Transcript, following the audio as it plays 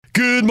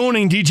Good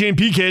morning, DJ and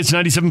PK. It's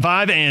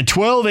 97.5 and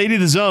 1280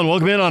 The Zone.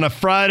 Welcome in on a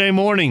Friday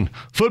morning.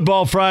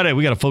 Football Friday.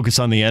 We got to focus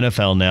on the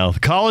NFL now.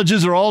 The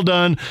colleges are all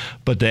done,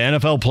 but the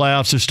NFL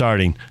playoffs are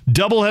starting.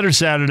 Doubleheader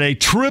Saturday,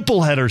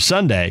 tripleheader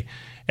Sunday,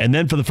 and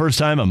then for the first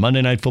time, a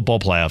Monday Night Football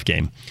playoff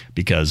game,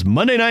 because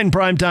Monday night in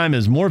primetime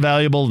is more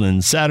valuable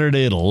than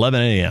Saturday at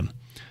 11 a.m.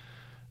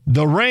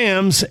 The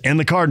Rams and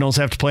the Cardinals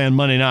have to play on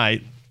Monday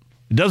night.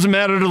 It doesn't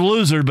matter to the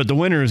loser, but the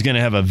winner is going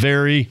to have a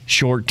very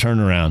short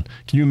turnaround.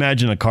 Can you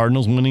imagine the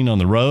Cardinals winning on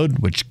the road,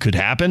 which could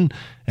happen,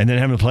 and then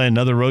having to play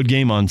another road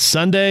game on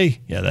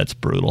Sunday? Yeah, that's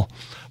brutal.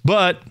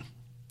 But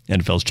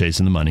NFL's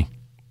chasing the money.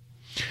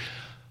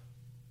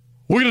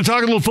 We're going to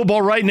talk a little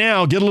football right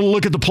now, get a little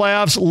look at the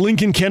playoffs.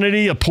 Lincoln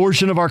Kennedy, a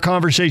portion of our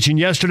conversation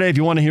yesterday. If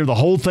you want to hear the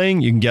whole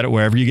thing, you can get it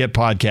wherever you get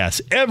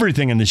podcasts.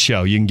 Everything in the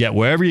show, you can get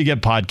wherever you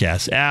get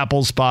podcasts.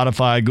 Apple,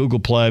 Spotify,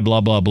 Google Play,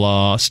 blah, blah,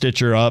 blah,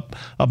 Stitcher, up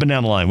and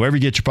down the line, wherever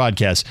you get your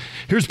podcasts.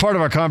 Here's part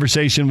of our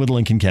conversation with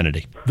Lincoln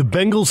Kennedy. The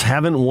Bengals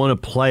haven't won a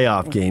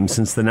playoff game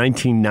since the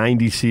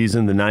 1990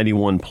 season, the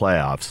 91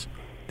 playoffs.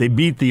 They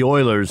beat the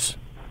Oilers,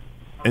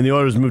 and the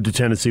Oilers moved to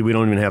Tennessee. We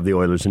don't even have the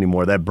Oilers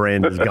anymore. That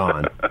brand is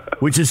gone,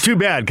 which is too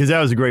bad because that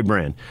was a great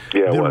brand.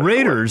 Yeah, the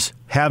Raiders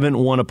haven't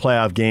won a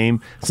playoff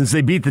game since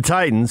they beat the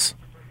Titans,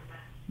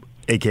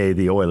 a.k.a.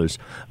 the Oilers,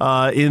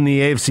 in the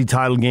AFC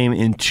title game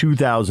in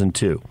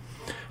 2002.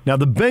 Now,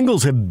 the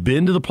Bengals have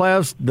been to the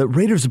playoffs. The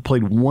Raiders have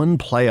played one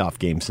playoff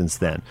game since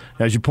then.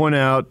 As you point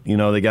out,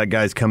 they got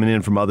guys coming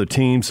in from other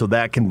teams, so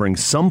that can bring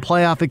some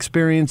playoff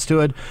experience to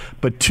it.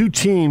 But two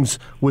teams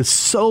with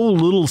so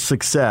little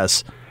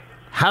success,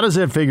 how does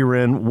that figure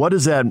in? What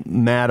does that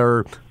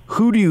matter?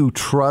 Who do you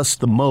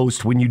trust the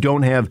most when you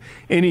don't have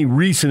any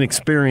recent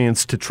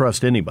experience to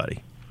trust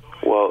anybody?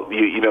 Well,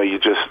 you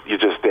just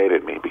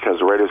dated me, because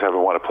the Raiders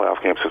haven't won a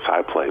playoff game since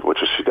I played, which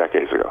was 2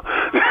 decades ago.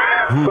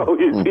 So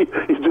you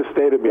just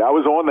dated me. I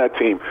was on that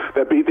team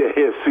that beat the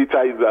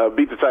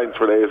Titans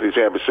for the AFC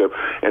Championship,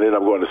 and ended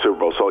up going to the Super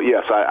Bowl. So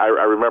yes, I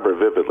remember it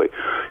vividly.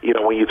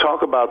 When you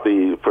talk about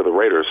for the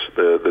Raiders,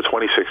 the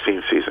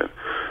 2016 season,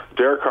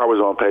 Derek Carr was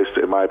on pace,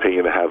 in my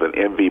opinion, to have an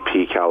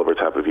MVP caliber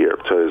type of year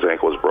until his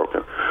ankle was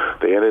broken.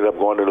 They ended up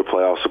going to the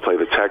playoffs to play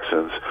the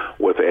Texans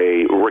with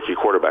a rookie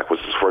quarterback,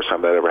 which is the first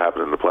time that ever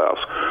happened in the playoffs.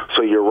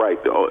 So you're right.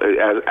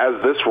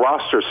 As this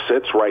roster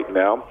sits right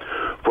now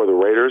for the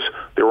Raiders,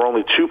 there were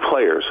only 2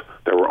 players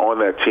that were on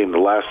that team the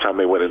last time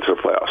they went into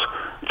the playoffs: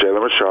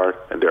 Jalen Richard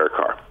and Derek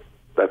Carr.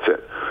 That's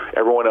it.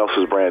 Everyone else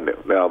is brand new.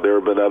 Now, there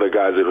have been other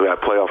guys that have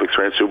had playoff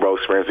experience, Super Bowl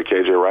experience at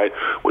KJ Wright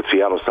with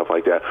Seattle and stuff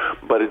like that.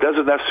 But it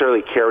doesn't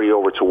necessarily carry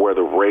over to where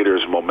the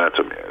Raiders'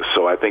 momentum is.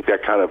 So I think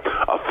that kind of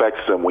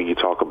affects them when you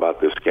talk about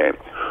this game.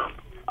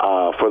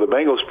 For the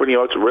Bengals, pretty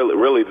much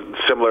really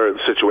similar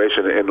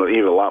situation, and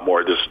even a lot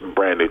more just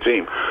brand new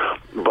team.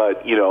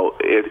 But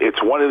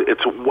it's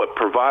what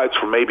provides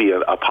for maybe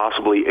a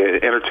possibly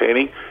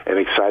entertaining and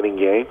exciting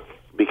game,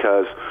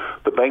 because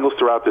the Bengals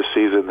throughout this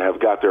season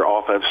have got their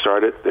offense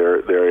started.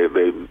 They've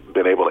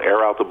been able to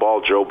air out the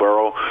ball. Joe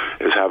Burrow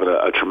is having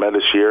a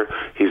tremendous year.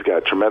 He's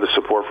got tremendous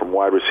support from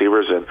wide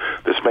receivers, and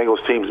this Bengals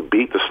team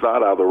beat the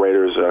snot out of the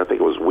Raiders. I think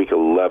it was week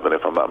 11,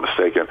 if I'm not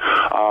mistaken.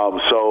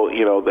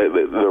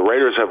 The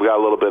Raiders have got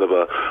a little bit of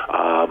a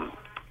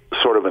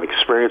sort of an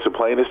experience of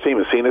playing this team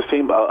and seeing this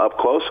team up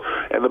close,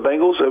 and the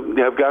Bengals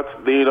have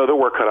got their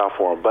work cut out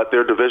for them. But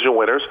they're division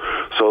winners,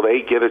 so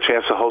they get a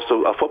chance to host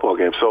a football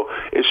game. So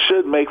it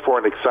should make for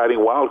an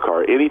exciting wild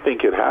card. Anything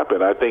could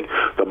happen. I think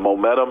the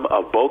momentum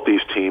of both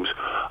these teams,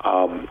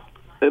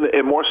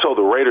 and more so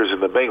the Raiders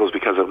and the Bengals,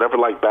 because I've never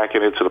liked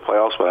backing into the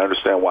playoffs, but I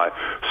understand why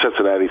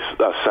Cincinnati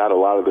sat a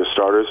lot of their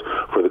starters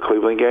for the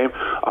Cleveland game,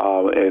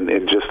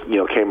 and just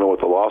came in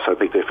with a loss. I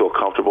think they feel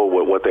comfortable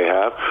with what they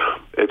have.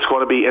 It's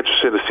going to be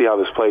interesting to see how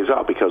this plays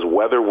out, because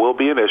weather will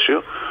be an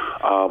issue.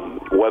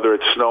 Whether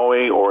it's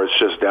snowing or it's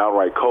just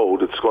downright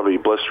cold, it's going to be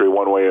blistery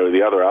one way or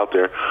the other out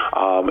there.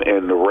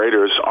 And the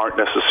Raiders aren't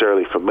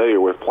necessarily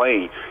familiar with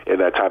playing in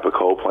that type of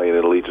cold, playing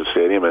in Allegiant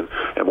Stadium, and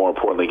more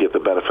importantly, get the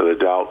benefit of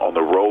the doubt on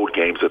the road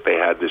games that they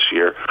had this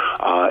year,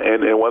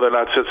 and whether or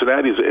not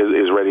Cincinnati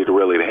is ready to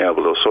really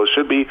handle those. So it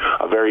should be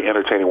a very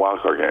entertaining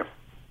wildcard game.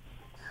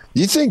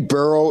 You think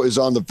Burrow is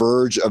on the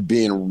verge of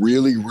being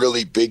really,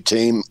 really big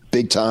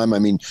time? I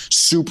mean,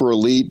 super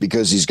elite,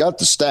 because he's got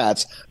the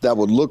stats that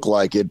would look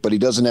like it, but he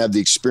doesn't have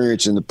the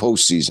experience in the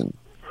postseason.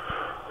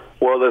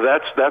 Well,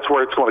 that's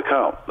where it's going to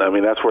come. I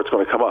mean, that's where it's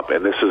going to come up,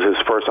 and this is his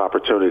first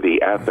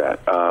opportunity at that.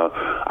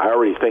 I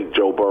already think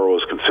Joe Burrow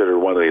is considered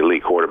one of the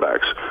elite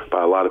quarterbacks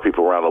by a lot of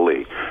people around the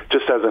league.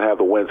 Just doesn't have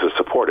the wins to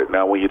support it.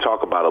 Now, when you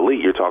talk about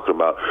elite, you're talking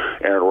about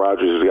Aaron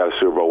Rodgers, who's got a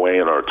Super Bowl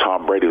win, or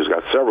Tom Brady, who's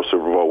got several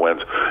Super Bowl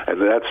wins,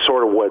 and that's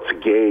sort of what's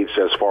gauged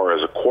as far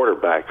as a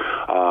quarterback.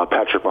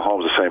 Patrick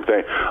Mahomes, the same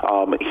thing.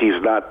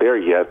 He's not there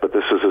yet, but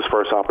this is his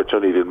first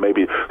opportunity to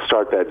maybe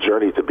start that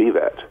journey to be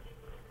that.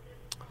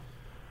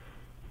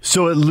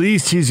 So at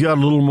least he's got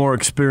a little more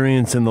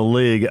experience in the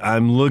league.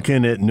 I'm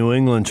looking at New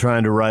England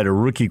trying to ride a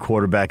rookie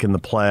quarterback in the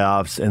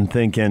playoffs and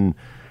thinking,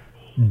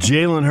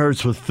 Jalen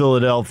Hurts with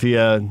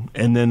Philadelphia,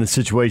 and then the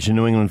situation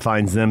New England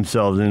finds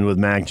themselves in with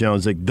Mac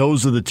Jones. Like,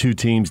 those are the two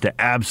teams to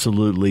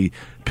absolutely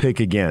pick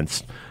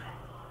against.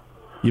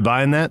 You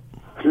buying that?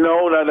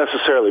 No, not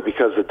necessarily,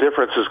 because the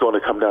difference is going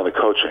to come down to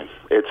coaching.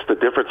 It's the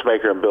difference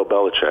maker in Bill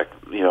Belichick.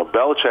 You know,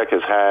 Belichick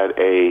has had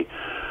a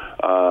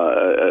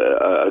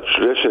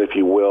tradition, if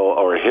you will,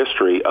 or a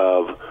history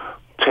of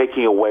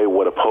taking away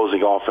what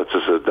opposing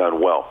offenses have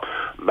done well.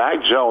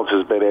 Mac Jones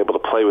has been able to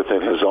play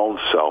within his own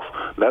self,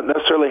 not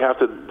necessarily have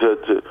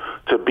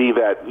to be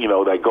that, you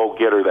know, that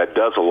go-getter that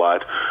does a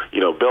lot.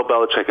 You know, Bill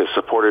Belichick has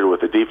supported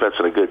with a defense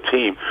and a good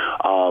team,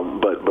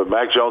 but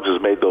Mac Jones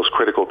has made those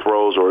critical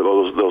throws, or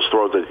those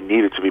throws that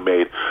needed to be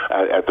made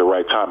at the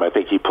right time. I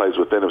think he plays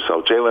within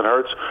himself. Jalen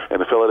Hurts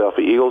and the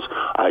Philadelphia Eagles,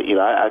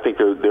 I think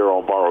they're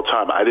on borrowed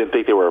time. I didn't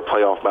think they were a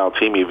playoff-bound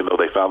team, even though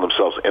they found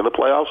themselves in the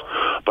playoffs,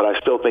 but I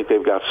still think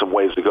they've got some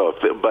ways to go.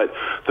 But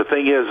the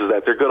thing is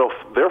that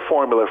their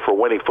formula for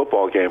winning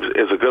football games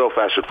is a good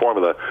old-fashioned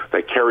formula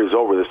that carries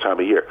over this time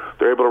of year.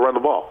 They're able to run the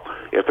ball.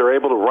 If they're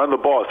able to run the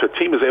ball, if the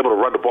team is able to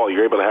run the ball,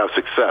 you're able to have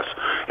success.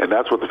 And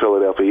that's what the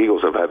Philadelphia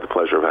Eagles have had the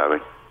pleasure of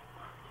having.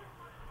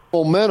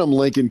 Momentum,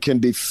 Lincoln, can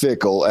be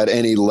fickle at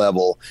any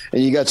level.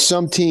 And you got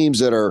some teams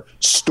that are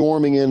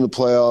storming in the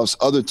playoffs,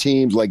 other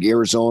teams like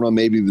Arizona,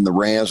 maybe even the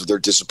Rams with their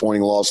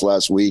disappointing loss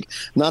last week.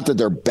 Not that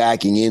they're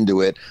backing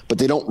into it, but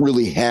they don't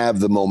really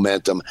have the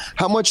momentum.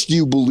 How much do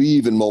you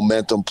believe in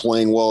momentum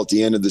playing well at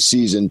the end of the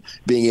season,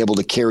 being able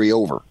to carry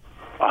over?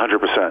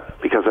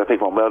 100%, because I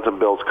think momentum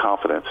builds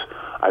confidence.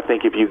 I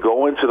think if you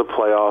go into the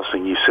playoffs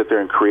and you sit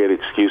there and create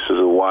excuses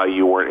of why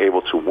you weren't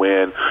able to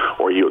win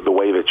or the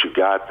way that you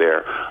got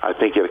there, I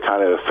think it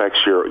kind of affects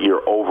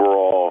your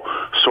overall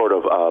sort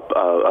of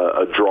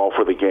a draw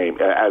for the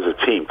game as a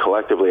team,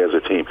 collectively as a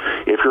team.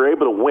 If you're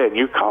able to win,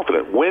 you're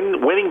confident.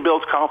 Winning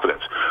builds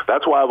confidence.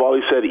 That's why I've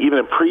always said, even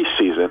in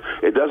preseason,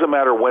 it doesn't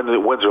matter when the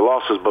wins or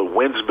losses, but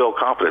wins build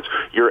confidence.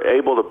 You're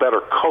able to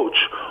better coach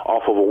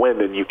off of a win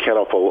than you can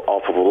off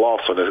of a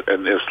loss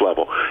in this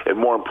level. And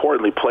more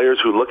importantly, players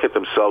who look at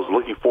themselves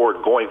looking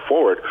forward, going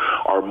forward,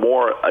 are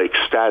more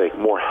ecstatic,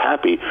 more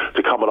happy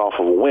to coming off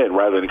of a win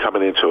rather than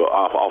coming into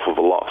off of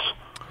a loss.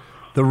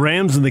 The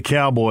Rams and the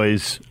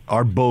Cowboys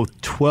are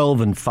both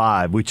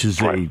 12-5, which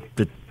is a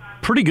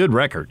pretty good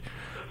record.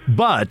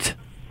 But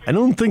I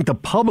don't think the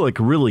public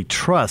really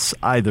trusts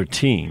either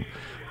team.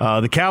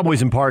 The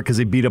Cowboys, in part, because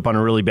they beat up on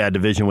a really bad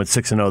division, went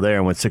 6-0 there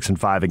and went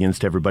 6-5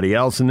 against everybody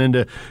else. And then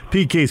to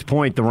PK's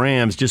point, the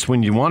Rams, just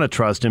when you want to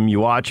trust him, you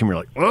watch him, you're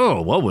like,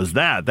 oh, what was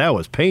that? That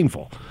was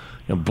painful.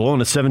 You know, blowing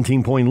a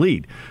 17-point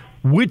lead.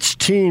 Which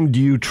team do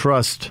you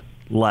trust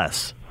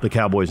less, the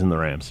Cowboys and the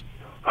Rams?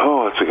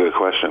 Oh, that's a good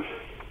question.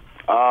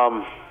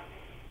 Oh,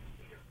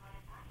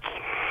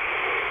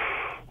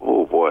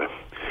 boy.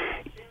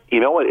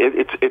 You know what?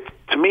 It's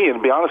to me, and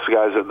to be honest,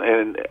 guys,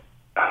 and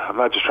I'm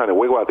not just trying to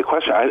wiggle out the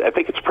question. I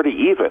think it's pretty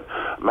even.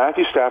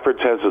 Matthew Stafford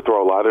tends to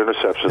throw a lot of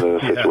interceptions in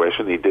a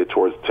situation he did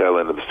towards the tail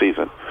end of the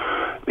season.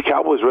 The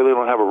Cowboys really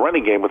don't have a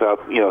running game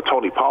without,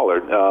 Tony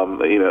Pollard.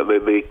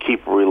 They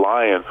keep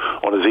relying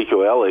on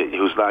Ezekiel Elliott,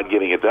 who's not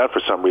getting it done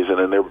for some reason,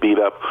 and they're beat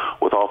up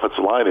with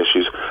offensive line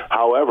issues.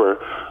 However,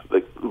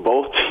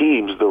 both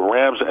teams, the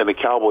Rams and the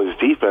Cowboys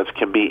defense,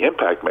 can be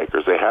impact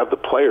makers. They have the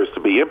players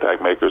to be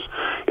impact makers.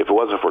 If it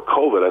wasn't for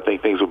COVID, I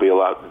think things would be a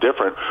lot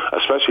different,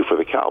 especially for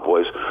the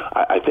Cowboys.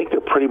 I think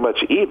they're pretty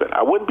much even.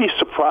 I wouldn't be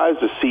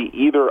surprised to see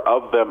either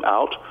of them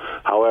out.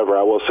 However,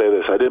 I will say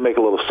this. I did make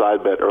a little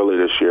side bet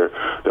earlier this year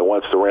that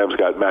once the Rams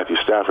got Matthew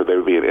Stafford, they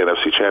would be an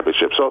NFC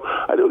Championship. So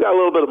I do got a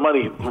little bit of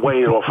money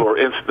weighing on for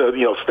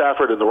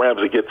Stafford and the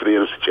Rams to get to the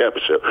NFC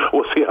Championship.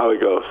 We'll see how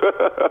it goes.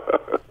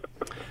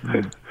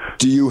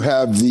 Do you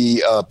have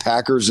the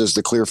Packers as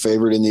the clear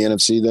favorite in the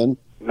NFC then?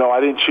 No,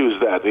 I didn't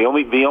choose that. The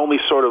only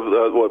sort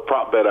of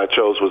prop bet I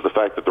chose was the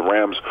fact that the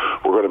Rams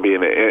were going to be in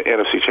the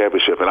NFC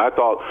Championship. And I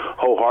thought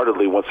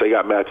wholeheartedly once they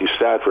got Matthew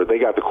Stafford, they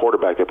got the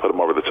quarterback that put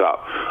him over the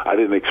top. I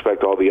didn't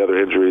expect all the other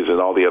injuries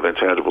and all the other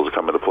intangibles to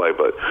come into play,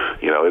 but,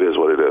 it is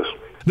what it is.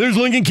 There's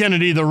Lincoln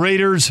Kennedy, the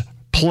Raiders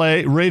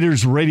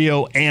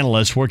radio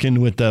analyst,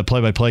 working with the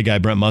play-by-play guy,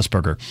 Brent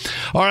Musburger.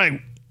 All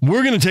right,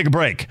 we're going to take a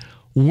break.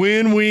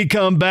 When we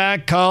come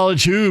back,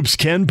 college hoops,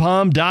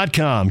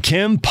 KenPom.com.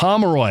 Ken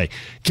Pomeroy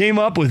came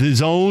up with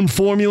his own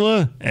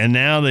formula, and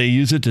now they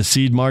use it to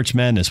seed March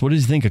Madness. What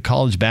does he think of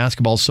college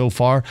basketball so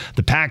far?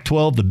 The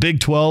Pac-12, the Big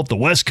 12, the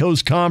West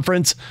Coast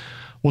Conference?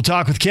 We'll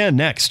talk with Ken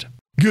next.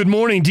 Good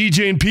morning,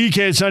 DJ and PK.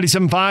 It's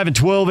 97.5 and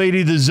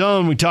 1280 The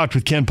Zone. We talked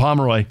with Ken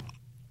Pomeroy.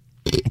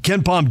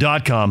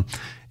 KenPom.com.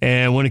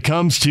 And when it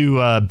comes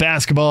to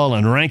basketball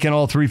and ranking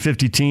all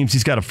 350 teams,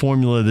 he's got a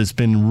formula that's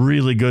been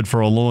really good for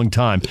a long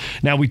time.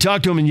 Now, we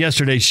talked to him in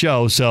yesterday's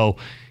show, so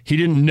he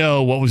didn't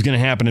know what was going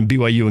to happen in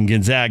BYU and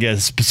Gonzaga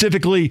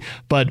specifically,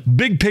 but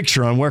big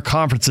picture on where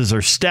conferences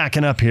are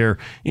stacking up here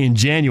in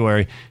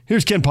January.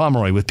 Here's Ken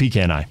Pomeroy with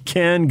PK and I.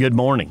 Ken, good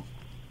morning.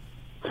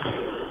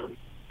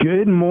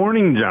 Good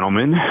morning,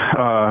 gentlemen.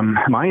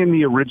 Am I in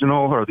the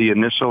original or the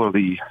initial or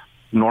the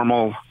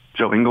normal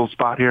Joe Ingles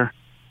spot here?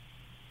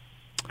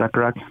 Is that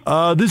correct?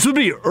 This would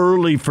be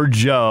early for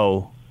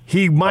Joe.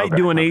 He might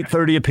do an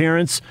 8:30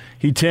 appearance.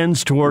 He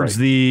tends towards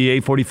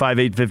the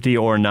 8:45, 8:50,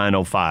 or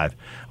 9:05.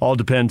 All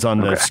depends on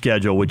the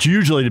schedule, which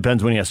usually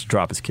depends when he has to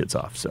drop his kids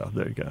off. So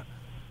there you go.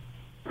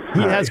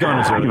 He has gone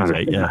as early as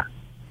 8, yeah.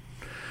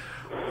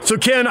 So,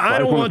 Ken, I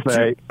don't want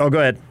to... Oh, go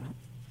ahead.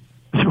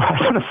 I was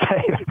going to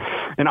say,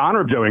 in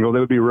honor of Joe Ingles, it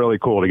would be really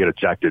cool to get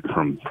ejected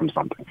from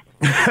something.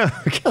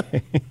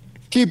 Okay.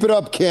 Keep it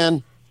up,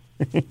 Ken.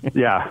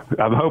 Yeah,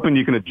 I'm hoping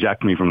you can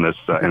eject me from this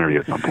interview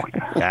at some point.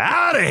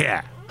 Out of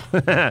here.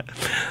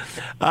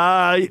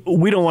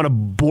 We don't want to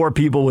bore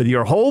people with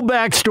your whole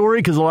backstory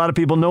because a lot of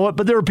people know it,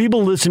 but there are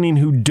people listening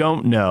who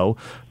don't know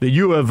that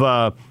you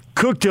have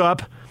cooked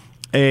up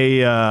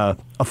a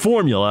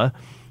formula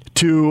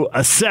to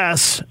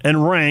assess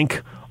and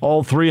rank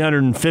all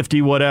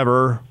 350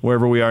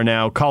 wherever we are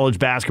now, college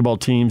basketball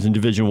teams in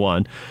Division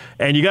I.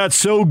 And you got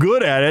so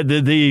good at it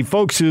that the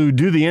folks who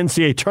do the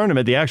NCAA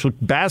tournament, the actual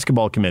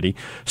basketball committee,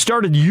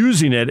 started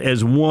using it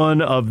as one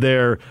of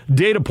their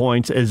data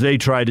points as they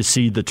try to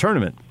seed the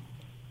tournament.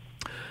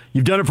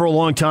 You've done it for a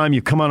long time.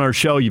 You've come on our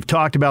show. You've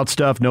talked about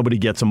stuff. Nobody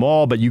gets them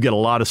all, but you get a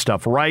lot of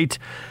stuff right.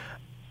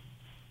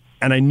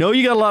 And I know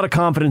you got a lot of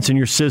confidence in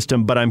your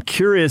system, but I'm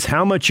curious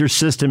how much your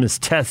system is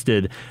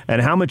tested and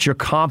how much your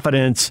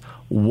confidence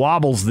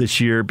wobbles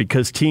this year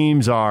because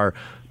teams are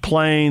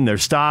playing, they're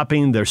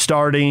stopping, they're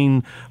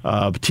starting.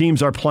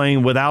 Teams are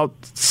playing without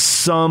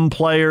some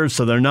players,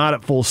 so they're not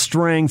at full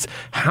strength.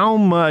 How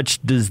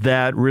much does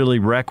that really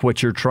wreck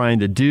what you're trying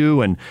to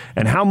do? And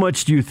how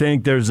much do you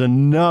think there's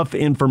enough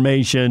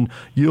information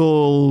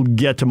you'll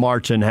get to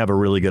March and have a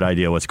really good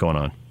idea what's going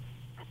on?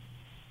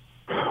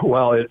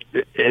 Well, it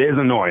is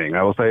annoying.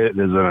 I will say it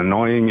is an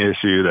annoying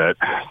issue that,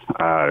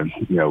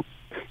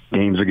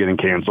 games are getting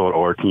canceled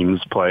or teams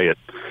play at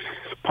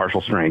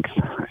partial strength.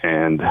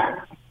 And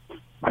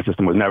my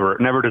system was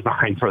never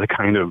designed for the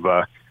kind of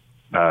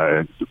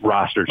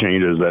roster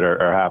changes that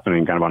are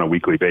happening kind of on a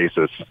weekly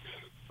basis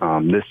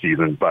this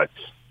season. But,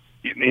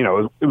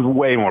 it was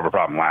way more of a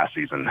problem last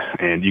season.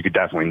 And you could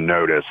definitely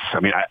notice. I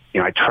mean,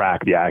 I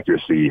track the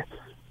accuracy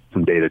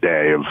from day to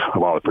day of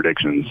all the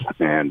predictions.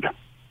 And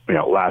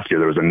last year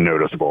there was a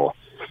noticeable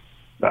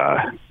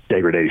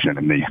degradation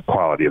in the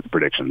quality of the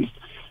predictions.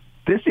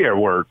 This year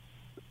we're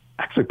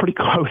actually pretty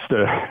close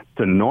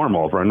to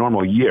normal for a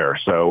normal year.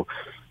 So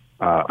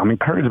I'm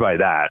encouraged by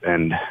that.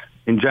 And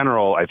in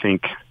general, I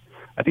think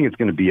it's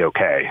going to be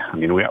okay. I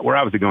mean, we're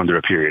obviously going through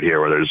a period here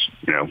where there's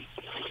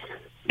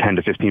 10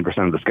 to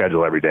 15% of the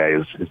schedule every day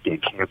is being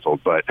canceled,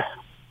 but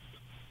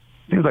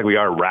it seems like we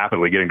are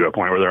rapidly getting to a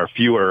point where there are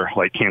fewer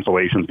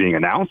cancellations being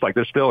announced. Like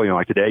there's still,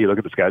 today you look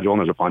at the schedule and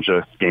there's a bunch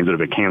of games that have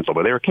been canceled,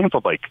 but they were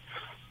canceled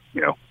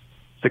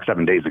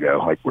 6-7 days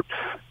ago. Like we're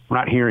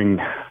not hearing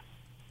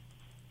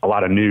a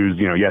lot of news,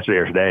 yesterday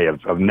or today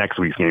of next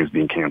week's games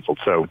being canceled.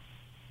 So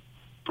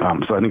I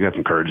think that's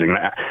encouraging.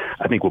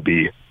 I think we'll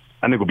be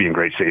in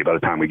great shape by the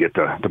time we get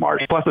to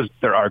March. Plus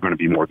there are going to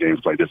be more games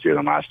played this year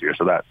than last year.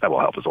 So that will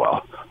help as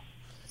well.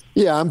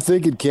 Yeah, I'm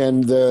thinking,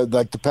 Ken, the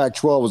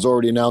Pac-12 has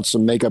already announced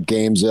some makeup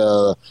games.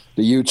 The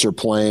Utes are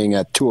playing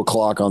at 2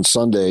 o'clock on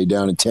Sunday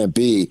down in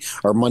Tempe,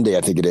 or Monday,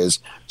 I think it is.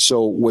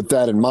 So with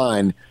that in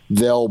mind,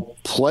 they'll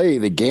play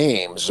the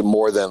games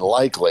more than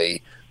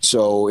likely.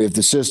 So if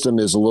the system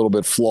is a little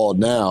bit flawed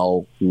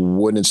now,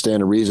 wouldn't it stand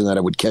to reason that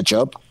it would catch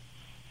up?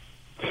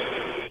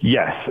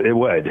 Yes, it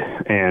would.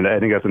 And I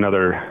think that's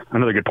another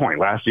good point.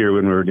 Last year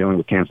when we were dealing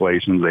with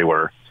cancellations, they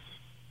were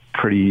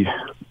pretty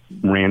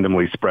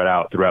randomly spread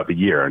out throughout the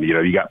year. And,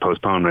 you got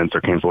postponements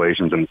or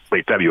cancellations in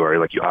late February,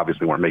 like you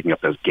obviously weren't making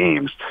up those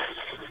games.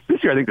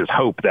 This year, I think there's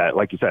hope that,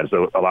 like you said,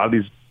 so a lot of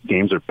these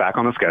games are back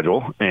on the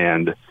schedule.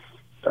 And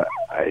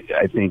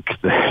I think,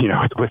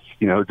 with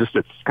just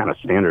it's kind of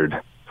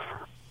standard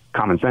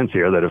common sense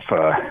here that if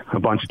a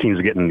bunch of teams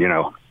are getting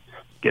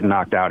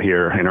knocked out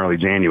here in early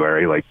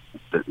January,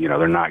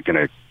 they're not going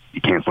to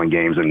be canceling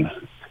games in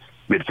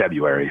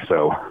mid-February.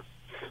 So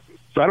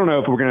I don't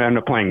know if we're going to end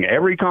up playing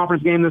every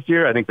conference game this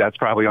year. I think that's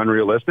probably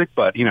unrealistic.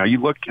 But, you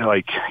look I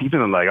was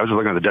just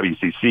looking at the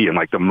WCC and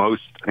the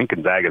most, I think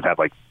Gonzaga's had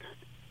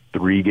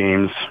 3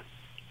 games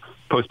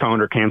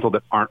postponed or canceled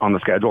that aren't on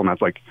the schedule. And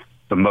that's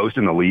the most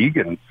in the league.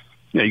 And,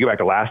 you go back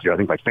to last year, I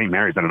think St.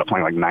 Mary's ended up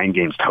playing 9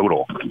 games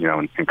total,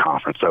 in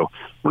conference. So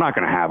we're not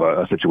going to have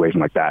a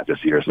situation like that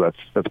this year. So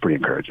that's pretty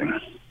encouraging.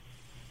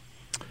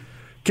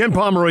 Ken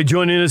Pomeroy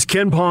joining us,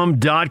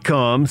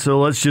 KenPom.com. So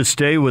let's just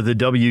stay with the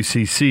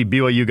WCC.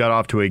 BYU got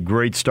off to a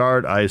great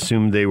start. I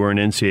assume they were an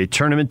NCAA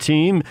tournament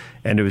team,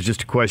 and it was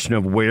just a question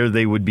of where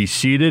they would be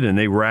seated, and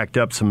they racked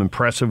up some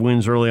impressive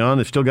wins early on.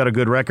 They've still got a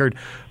good record,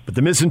 but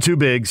they're missing 2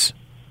 bigs,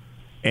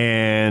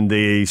 and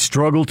they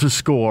struggle to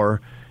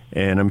score.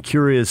 And I'm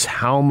curious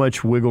how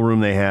much wiggle room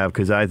they have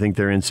because I think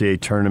their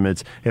NCAA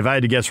tournaments, if I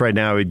had to guess right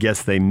now, I would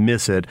guess they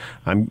miss it.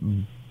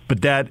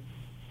 But that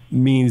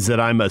means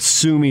that I'm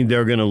assuming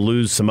they're going to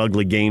lose some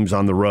ugly games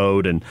on the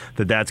road and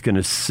that's going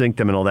to sink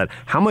them and all that.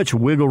 How much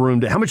wiggle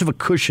room, how much of a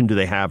cushion do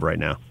they have right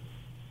now?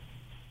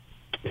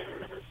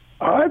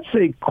 I'd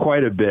say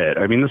quite a bit.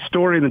 I mean, the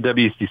story in the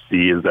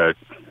WCC is that,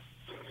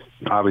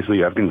 obviously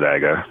you have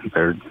Gonzaga.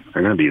 They're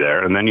going to be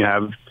there. And then you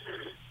have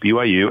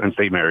BYU and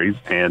St. Mary's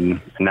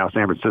and now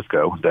San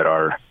Francisco that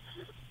are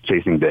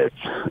chasing bids.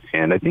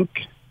 And I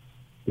think,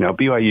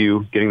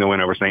 BYU getting the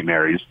win over St.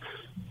 Mary's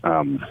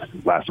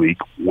last week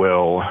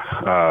will,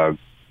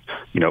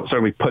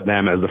 certainly put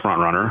them as the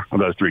front runner of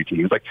those three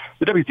teams. Like,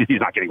 the WCC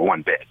is not getting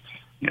one bid.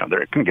 They're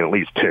going to get at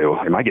least two.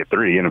 They might get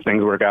three, and if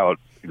things work out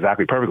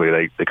exactly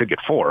perfectly, they could get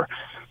four.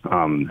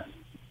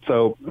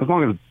 So as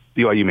long as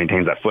BYU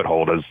maintains that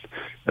foothold as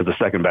the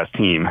second best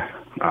team,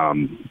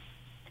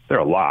 they're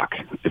a lock.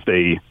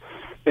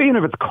 Even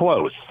if it's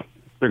close,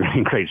 they're going to be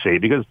in great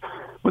shape, because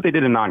what they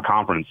did in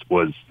non-conference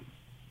was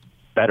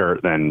better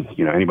than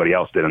anybody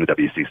else did in the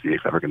WCC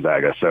except for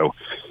Gonzaga. So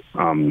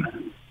I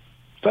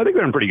think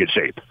they're in pretty good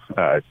shape.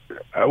 I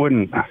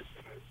don't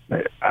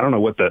know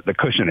what the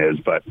cushion is,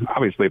 but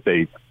obviously if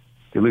they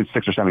lose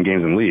 6 or 7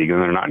 games in league, then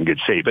they're not in good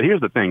shape. But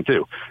here's the thing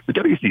too: the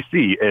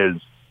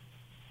WCC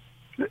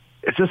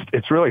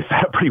it's really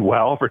set up pretty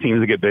well for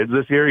teams to get bids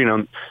this year.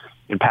 In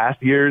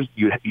past years,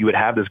 you would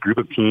have this group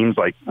of teams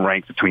like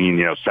ranked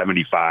between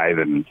 75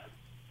 and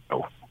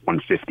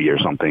 150 or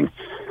something.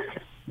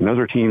 And those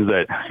are teams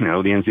that the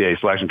NCAA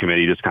selection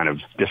committee just kind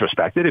of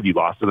disrespected. If you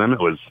lost to them, it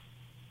was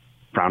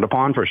frowned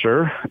upon for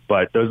sure.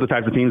 But those are the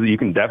types of teams that you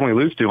can definitely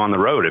lose to on the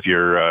road if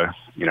you're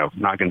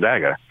not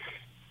Gonzaga.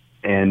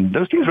 And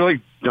those teams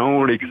really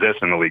don't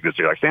exist in the league this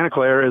year. Like, Santa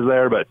Clara is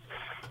there, but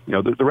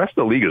the rest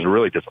of the league is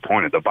really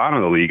disappointed. The bottom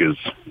of the league is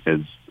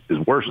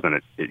worse than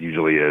it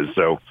usually is.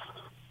 So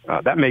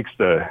that makes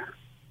the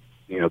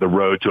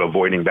road to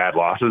avoiding bad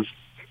losses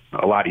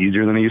a lot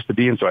easier than it used to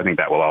be. And so I think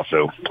that will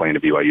also play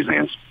into BYU's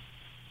hands.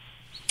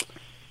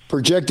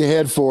 Project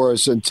ahead for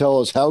us and tell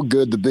us how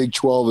good the Big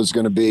 12 is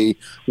going to be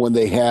when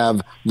they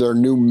have their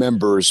new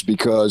members,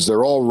 because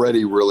they're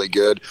already really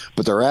good,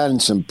 but they're adding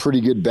some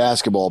pretty good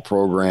basketball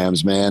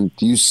programs, man.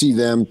 Do you see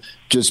them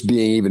just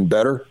being even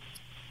better?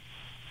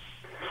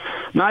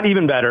 Not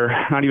even better.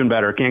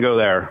 Can't go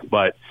there.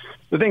 But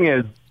the thing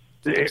is,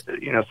 at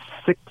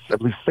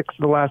least 6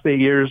 of the last 8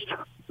 years,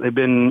 they've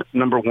been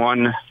number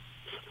one,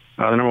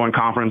 the number one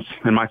conference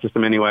in my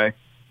system anyway.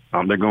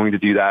 They're going to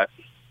do that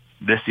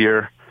this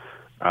year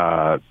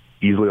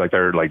easily. Like,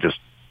 they're just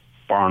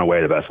far and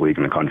away the best league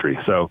in the country.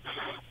 So,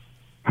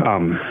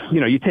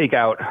 you take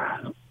out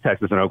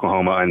Texas and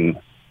Oklahoma, and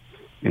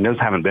those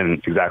haven't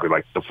been exactly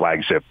like the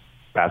flagship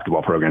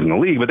basketball programs in the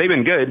league, but they've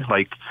been good.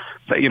 Like,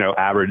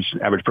 average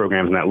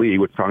programs in that league,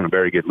 which is probably a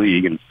very good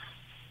league. And,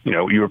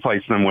 you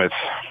replace them with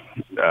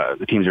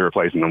the teams you're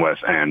replacing them with,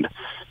 and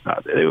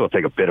it will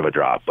take a bit of a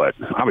drop. But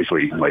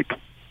obviously, as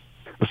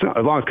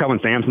long as Kelvin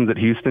Sampson's at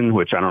Houston,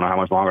 which I don't know how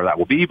much longer that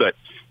will be, but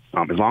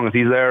as long as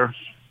he's there,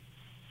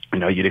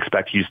 you'd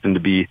expect Houston to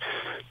be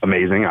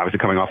amazing. Obviously,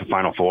 coming off the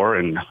Final Four,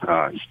 and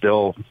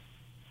still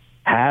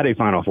had a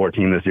Final Four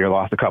team this year,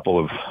 lost a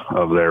couple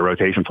of their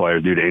rotation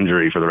players due to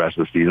injury for the rest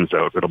of the season,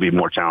 so it'll be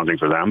more challenging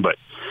for them. But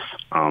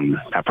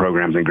that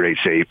program's in great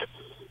shape.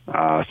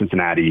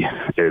 Cincinnati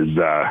is,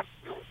 a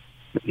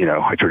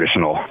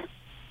traditional,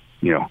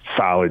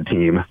 solid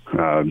team,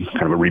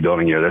 kind of a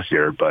rebuilding year this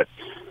year, but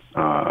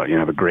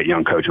have a great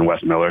young coach in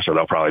Wes Miller, so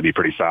they'll probably be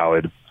pretty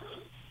solid.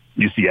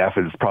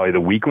 UCF is probably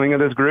the weakling of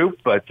this group,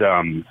 but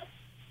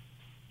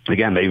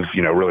again, they've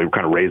really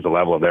kind of raised the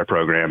level of their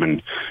program,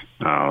 and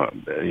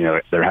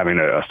they're having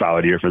a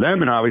solid year for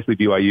them. And obviously,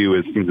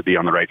 BYU seems to be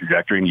on the right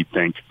trajectory, and you'd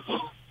think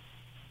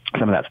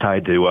some of that's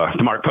tied to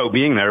Mark Pope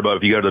being there. But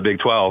if you go to the Big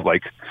 12,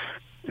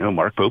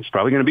 Mark Pope's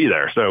probably going to be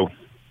there, so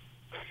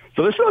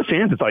there's still a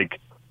chance it's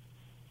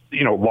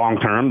long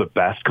term the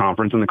best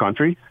conference in the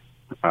country.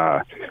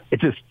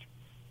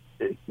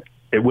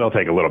 It will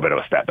take a little bit of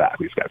a step back.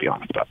 We've got to be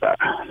honest about that.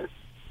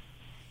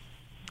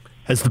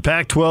 Has the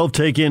Pac-12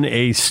 taken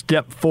a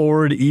step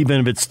forward, even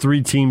if it's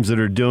 3 teams that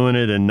are doing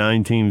it and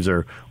 9 teams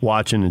are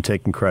watching and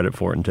taking credit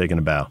for it and taking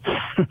a bow?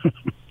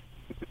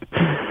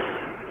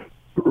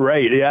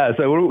 Right, yeah.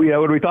 So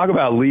when we talk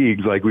about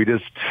leagues, a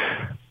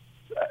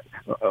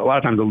lot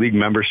of times the league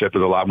membership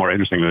is a lot more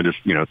interesting than just,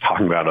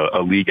 talking about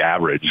a league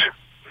average.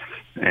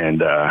 And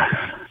the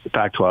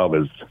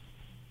Pac-12 is,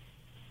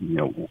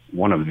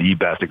 one of the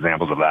best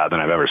examples of that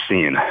I've ever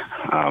seen.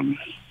 I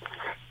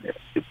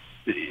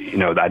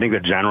think the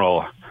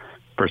general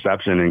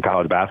perception in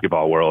college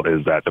basketball world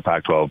is that the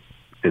Pac-12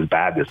 is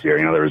bad this year.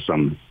 There was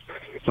some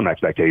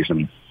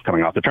expectation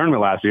coming off the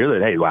tournament last year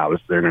that, hey, wow,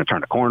 they're going to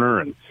turn a corner,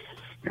 and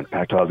the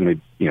Pac-12 is going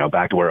to be,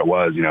 back to where it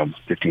was,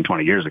 15,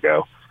 20 years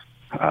ago.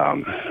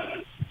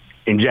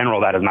 In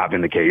general, that has not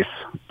been the case.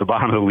 The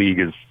bottom of the league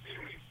is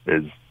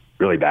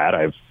really bad.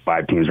 I have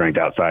 5 teams ranked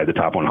outside the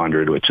top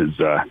 100, which is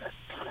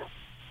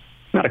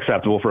not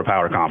acceptable for a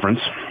power conference.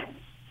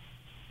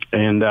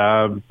 And,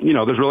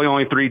 there's really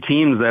only 3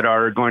 teams that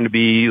are going to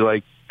be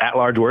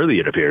at-large worthy,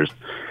 it appears.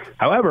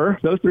 However,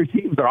 those 3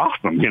 teams are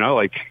awesome.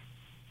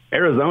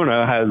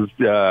 Arizona has,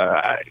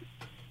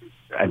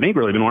 I think,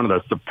 really been one of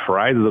the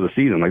surprises of the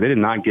season. They did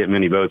not get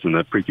many votes in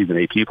the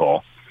preseason AP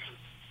poll.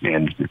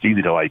 And it's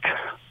easy to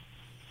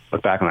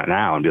look back on that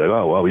now and be like,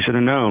 oh, well, we should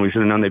have known. We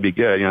should have known they'd be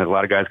good. You know, there's a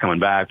lot of guys coming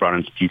back, brought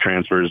in some key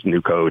transfers,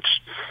 new coach,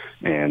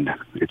 and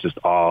it's just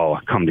all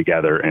come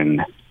together in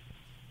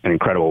an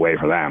incredible way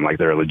for them. Like,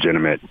 they're a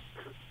legitimate,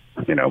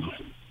 you know,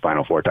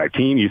 Final Four type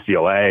team.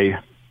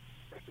 UCLA,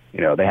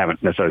 you know, they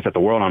haven't necessarily set the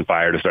world on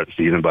fire to start the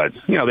season, but,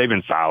 you know, they've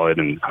been solid,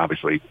 and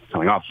obviously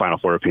coming off Final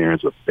Four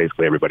appearance with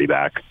basically everybody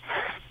back,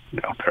 you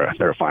know,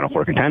 they're a Final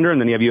Four contender. And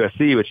then you have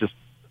USC, which just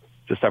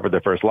suffered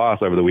their first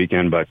loss over the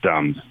weekend, but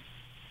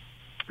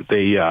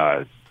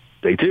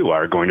they too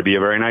are going to be a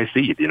very nice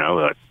seed. You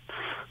know,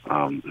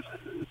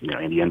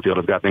 Andy Enfield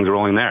has got things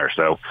rolling there.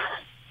 So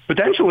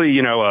potentially,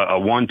 you know, a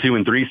 1, 2,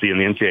 and 3 seed in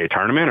the NCAA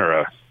tournament, or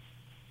a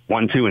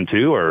 1, 2, and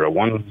 2, or a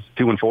 1,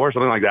 2, and 4,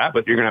 something like that.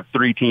 But you're going to have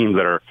 3 teams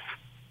that are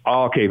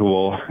all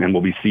capable and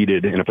will be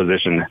seeded in a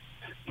position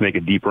to make a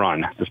deep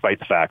run, despite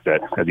the fact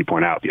that, as you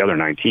point out, the other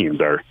 9 teams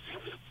are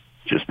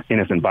just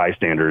innocent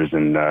bystanders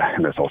in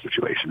this whole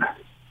situation.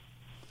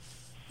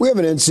 We have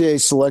an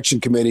NCAA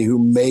selection committee who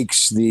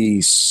makes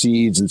the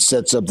seeds and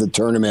sets up the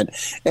tournament.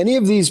 Any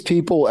of these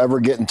people ever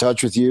get in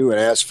touch with you and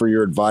ask for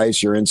your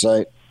advice, your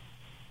insight?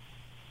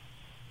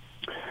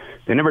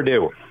 They never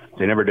do.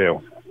 They never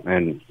do.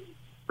 And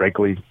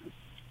frankly,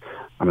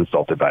 I'm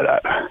insulted by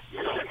that.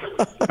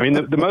 I mean,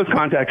 the most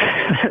contact,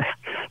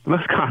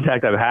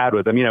 I've had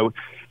with them, you know,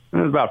 it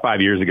was about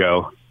 5 years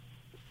ago.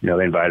 You know,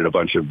 they invited a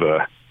bunch of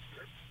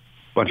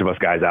us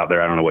guys out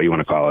there. I don't know what you want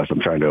to call us. I'm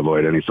trying to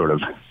avoid any sort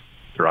of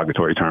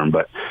derogatory term,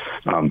 but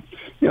you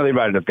know, they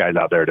invited us guys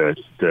out there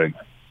to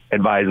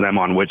advise them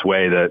on which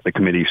way the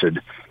committee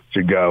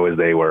should go, as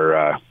they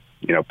were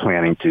you know,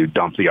 planning to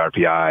dump the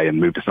RPI and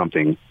move to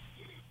something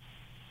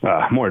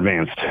more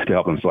advanced to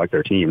help them select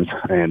their teams.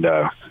 And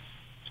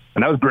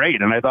that was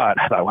great. And I thought,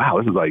 wow,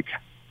 this is, like,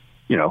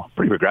 you know,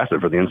 pretty progressive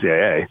for the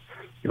NCAA.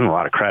 Give them a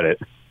lot of credit.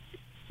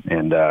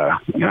 And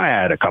you know, I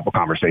had a couple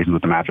conversations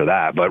with them after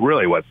that, but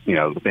really what, you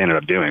know, they ended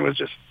up doing was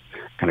just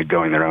kind of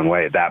going their own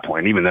way at that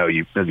point, even though,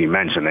 as you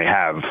mentioned, they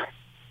have,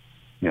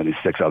 you know, these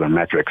 6 other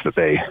metrics that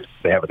they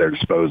have at their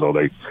disposal.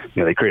 They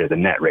created the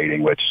net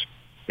rating, which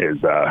is,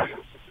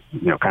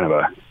 you know, kind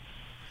of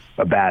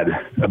a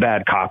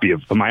bad copy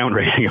of my own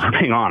rating, if I'm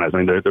being honest.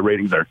 I mean, the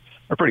ratings are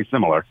pretty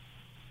similar.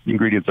 The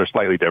ingredients are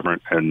slightly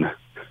different, and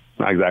it's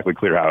not exactly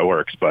clear how it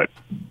works, but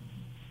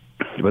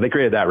they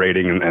created that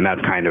rating, and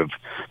that's kind of,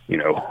 you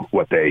know,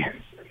 what they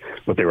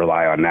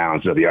rely on now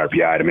instead of the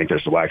RPI to make their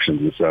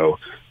selections. And so,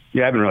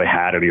 yeah, I haven't really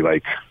had any,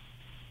 like,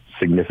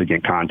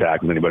 significant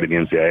contact with anybody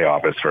in the NCAA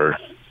office for,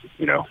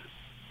 you know,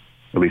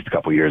 at least a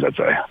couple of years, I'd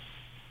say.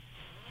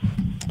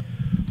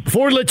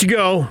 Before we let you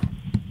go,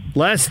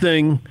 last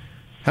thing,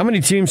 how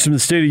many teams from the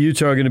state of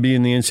Utah are going to be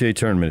in the NCAA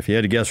tournament, if you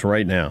had to guess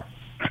right now?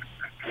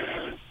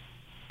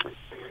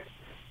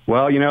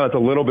 Well, you know, it's a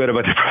little bit of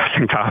a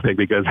depressing topic,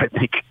 because I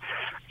think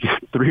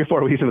 3 or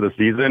 4 weeks into the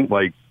season,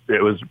 like,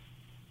 it was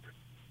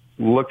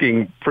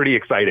looking pretty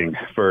exciting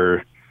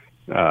for,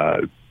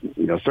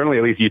 you know, certainly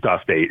at least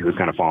Utah State, who's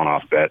kind of fallen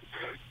off a bit.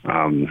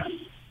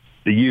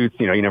 The Utes,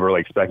 you know, you never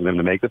really expected them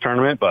to make the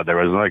tournament, but there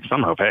was, like,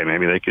 some hope, hey,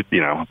 maybe they could,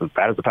 you know, as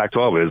bad as the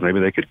Pac-12 is, maybe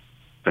they could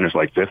finish,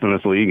 like, 5th in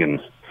this league and,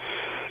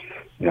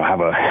 you know,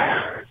 have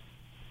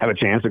a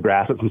chance to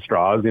grasp at some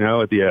straws, you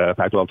know, at the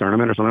Pac-12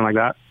 tournament or something like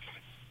that.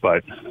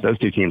 But those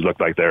 2 teams look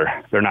like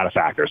they're not a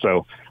factor.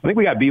 So I think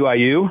we got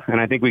BYU, and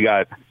I think we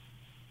got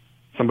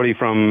somebody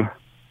from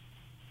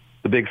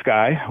the Big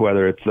Sky,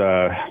 whether it's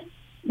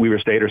Weber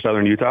State or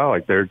Southern Utah.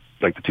 Like, they're,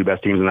 like, the 2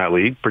 best teams in that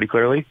league pretty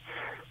clearly.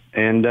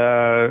 And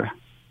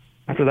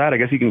after that, I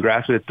guess you can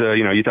grasp it,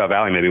 you know, Utah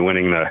Valley maybe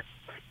winning the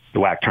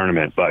WAC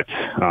tournament. But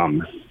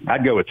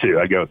I'd go with 2.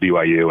 I'd go with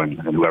BYU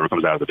and whoever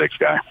comes out of the Big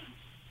Sky.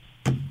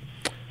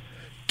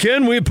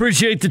 Ken, we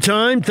appreciate the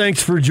time.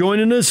 Thanks for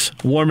joining us,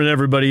 warming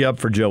everybody up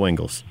for Joe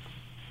Ingles.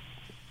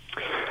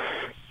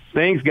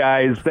 Thanks,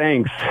 guys.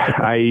 Thanks.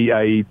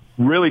 I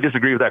really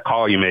disagree with that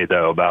call you made,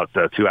 though, about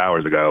 2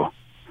 hours ago,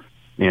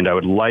 and I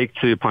would like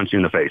to punch you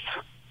in the face.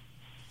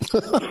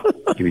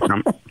 Can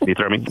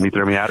you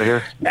throw me out of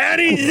here?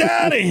 And he's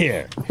out of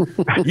here.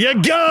 You're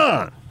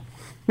gone.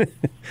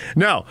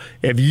 No,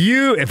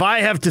 if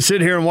I have to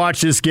sit here and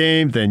watch this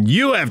game, then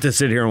you have to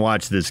sit here and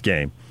watch this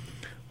game.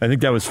 I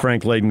think that was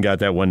Frank Layden got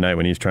that one night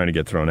when he was trying to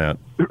get thrown out.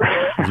 It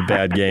was a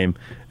bad game,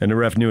 and the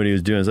ref knew what he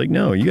was doing. He was like,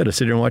 no, you got to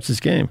sit here and watch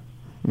this game.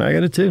 And I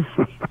got it too.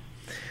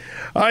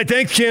 All right,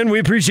 thanks, Ken. We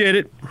appreciate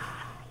it.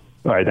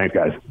 All right, thanks,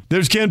 guys.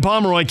 There's Ken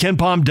Pomeroy,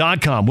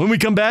 KenPom.com. When we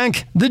come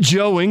back, The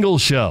Joe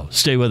Ingles Show.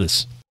 Stay with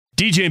us.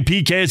 DJ and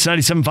PK, it's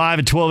 97.5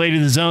 at 1280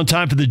 The Zone.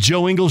 Time for The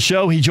Joe Ingles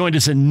Show. He joined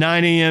us at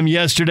 9 a.m.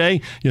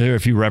 yesterday. You'll hear a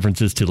few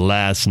references to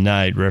last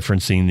night,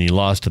 referencing the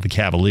loss to the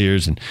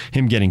Cavaliers and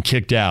him getting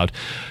kicked out.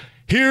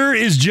 Here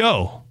is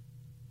Joe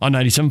on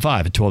 97.5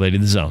 at 1280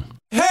 The Zone.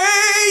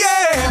 Hey,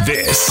 yeah!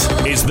 This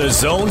is the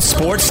Zone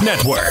Sports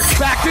Network.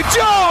 Back to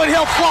Joe, and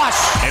he'll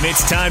flush. And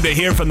it's time to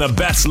hear from the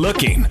best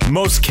looking,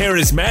 most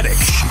charismatic,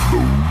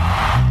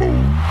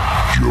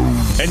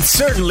 and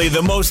certainly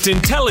the most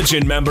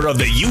intelligent member of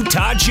the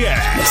Utah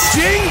Jazz.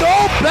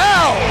 Jingle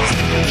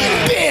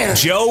bells!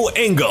 Joe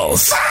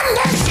Ingles.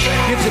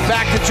 Gives it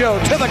back to Joe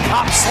to the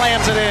cop,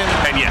 slams it in.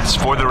 And yes,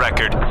 for the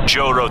record,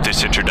 Joe wrote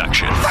this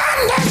introduction.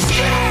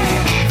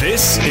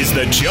 This is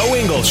the Joe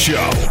Ingles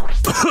Show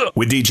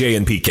with DJ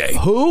and PK.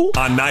 Who?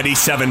 On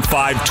 97.5,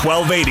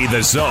 1280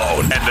 The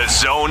Zone and The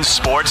Zone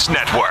Sports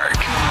Network.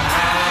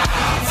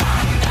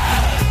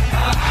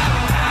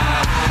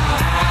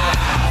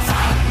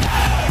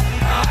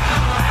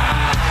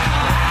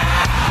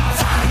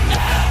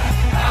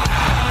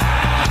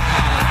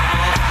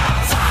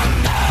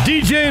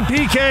 DJ and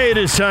PK, it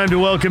is time to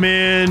welcome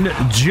in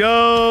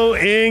Joe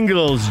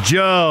Ingles.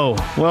 Joe,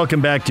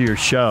 welcome back to your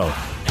show.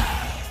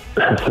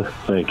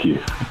 Thank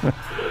you.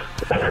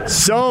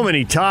 So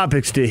many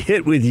topics to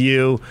hit with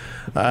you.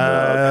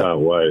 I can't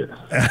wait.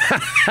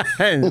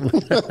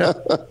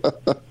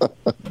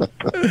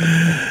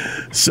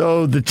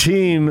 So the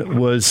team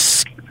was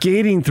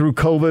skating through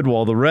COVID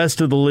while the rest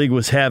of the league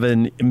was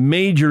having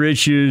major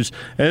issues.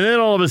 And then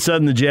all of a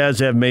sudden the Jazz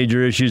have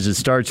major issues. It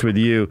starts with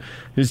you.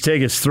 Just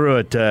take us through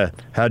it.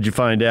 How'd you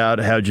find out?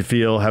 How'd you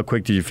feel? How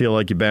quick did you feel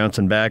like you're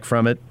bouncing back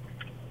from it?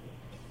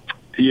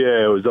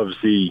 Yeah, it was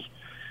obviously...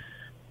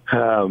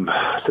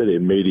 I said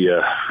in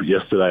media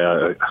yesterday,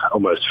 I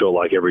almost feel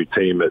like every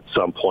team at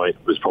some point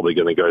was probably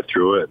going to go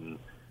through it. And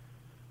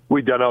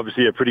we'd done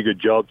obviously a pretty good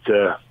job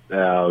to,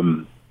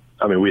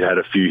 we had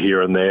a few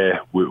here and there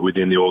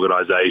within the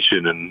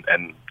organization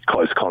and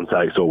close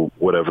contacts or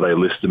whatever they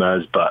list them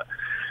as. But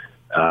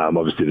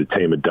obviously the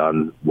team had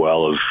done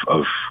well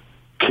of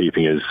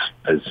keeping as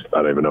I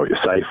don't even know what you're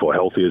safe or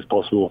healthy as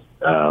possible.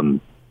 So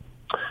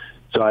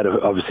I had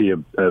obviously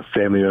a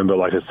family member,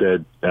 like I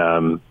said,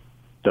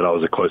 that I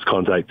was a close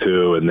contact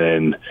to, and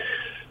then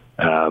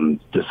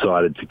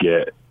decided to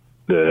get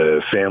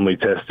the family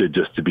tested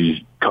just to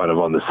be kind of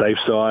on the safe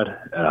side,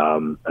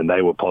 and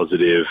they were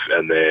positive.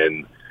 And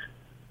then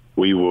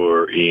we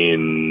were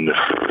in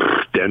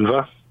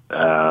Denver,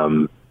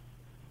 and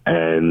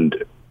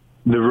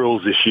the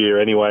rules this year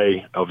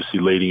anyway, obviously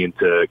leading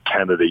into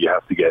Canada, you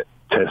have to get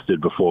tested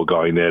before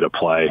going there to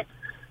play.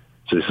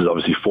 So this is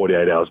obviously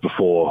 48 hours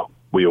before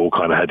we all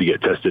kind of had to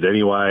get tested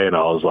anyway, and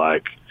I was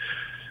like,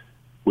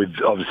 with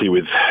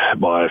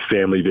my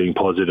family being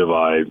positive,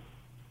 I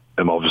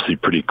am obviously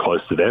pretty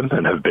close to them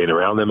and have been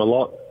around them a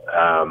lot.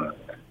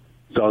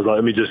 So I was like,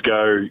 let me just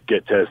go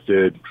get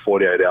tested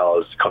 48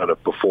 hours kind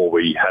of before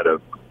we had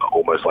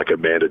almost like a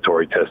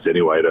mandatory test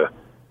anyway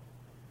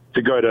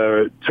to go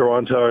to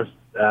Toronto.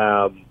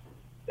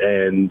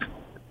 And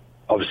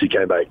obviously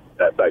came back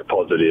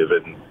positive.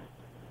 And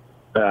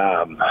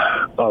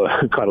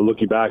kind of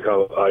looking back,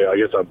 I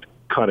guess I'm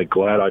kind of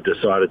glad I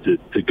decided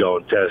to go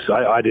and test.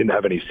 I didn't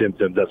have any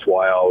symptoms. That's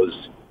why I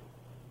was,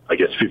 I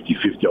guess,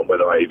 50-50 on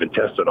whether I even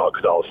test or not,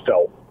 because I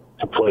felt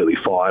completely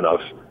fine.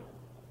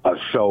 I've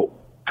felt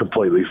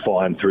completely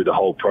fine through the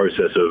whole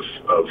process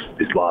of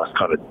this last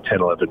kind of 10,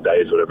 11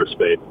 days, whatever it's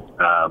been.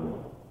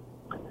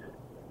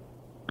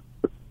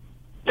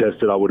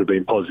 Tested, I would have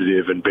been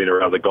positive and been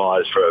around the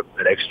guys for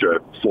an extra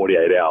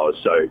 48 hours.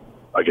 So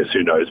I guess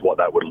who knows what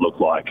that would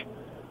look like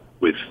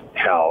with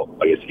how,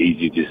 I guess,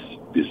 easy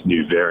this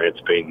new variant's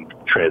been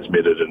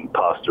transmitted and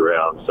passed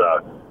around.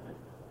 So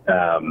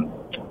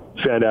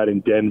found out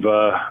in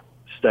Denver,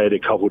 stayed a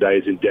couple of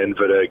days in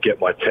Denver to get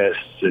my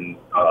tests, and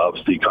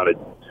obviously kind of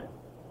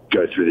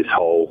go through this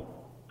whole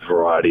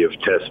variety of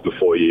tests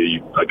before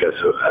you I guess,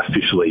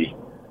 officially,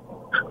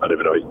 I don't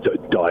even know,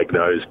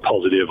 diagnosed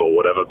positive or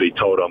whatever, be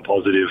told I'm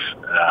positive.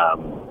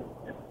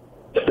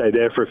 Stayed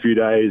there for a few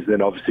days,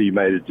 then obviously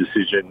made a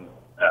decision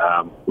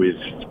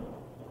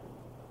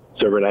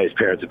So Renee's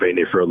parents have been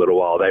here for a little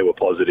while. They were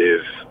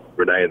positive.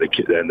 Renee and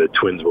the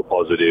twins were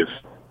positive.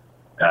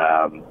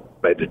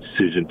 Made the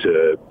decision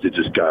to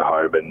just go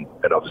home and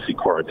obviously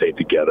quarantine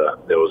together.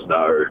 There was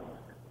no,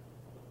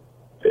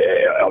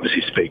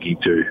 obviously speaking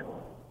to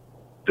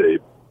the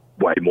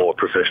way more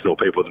professional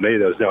people than me,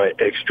 there was no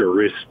extra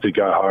risk to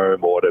go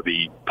home or to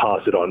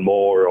pass it on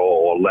more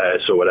or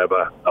less or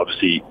whatever.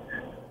 Obviously,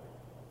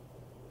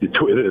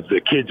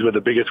 the kids were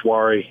the biggest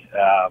worry,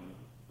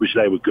 which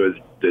they were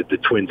good. The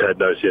twins had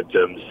no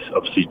symptoms.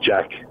 Obviously,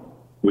 Jack,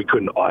 we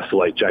couldn't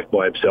isolate Jack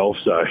by himself,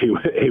 so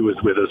he was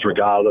with us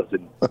regardless,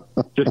 and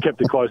just kept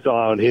a close eye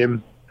on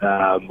him.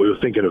 We were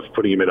thinking of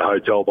putting him in a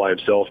hotel by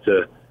himself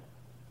to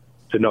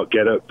not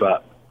get it,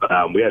 but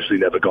we actually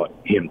never got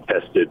him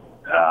tested.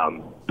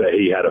 But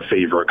he had a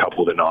fever a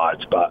couple of the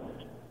nights. But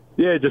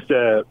yeah, just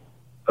a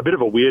bit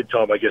of a weird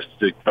time, I guess,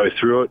 to go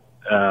through it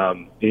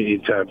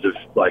in terms of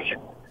like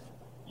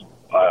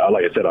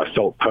I said, I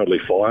felt totally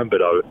fine,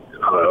 but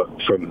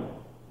from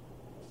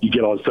you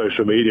get on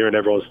social media and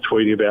everyone's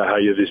tweeting about how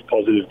you're this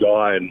positive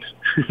guy and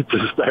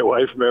to stay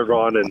away from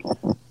everyone, and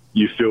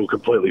you feel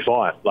completely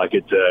fine. Like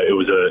it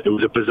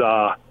was a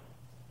bizarre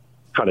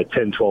kind of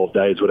 10, 12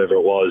 days, whatever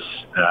it was,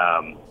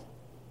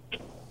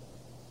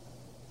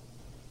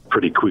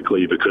 pretty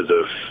quickly because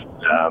of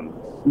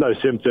no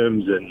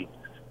symptoms and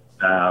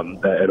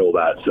all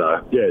that.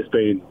 So yeah, it's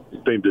been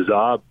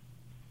bizarre.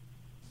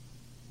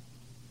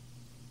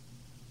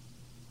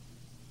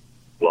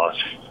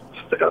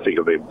 I think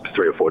it'll be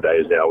 3 or 4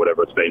 days now,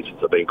 whatever it's been since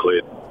I've been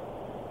cleared.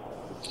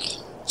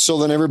 So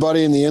then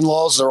everybody in the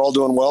in-laws, they're all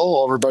doing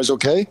well? Everybody's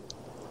okay?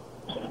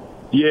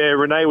 Yeah,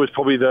 Renee was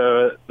probably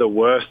the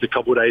worst a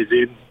couple of days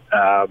in.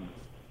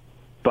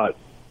 But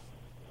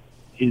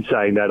in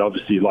saying that,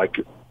 obviously,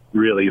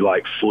 really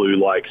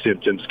flu-like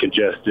symptoms,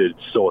 congested,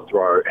 sore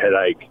throat,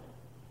 headache.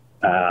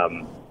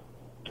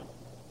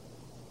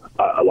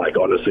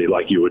 Honestly,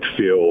 you would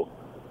feel,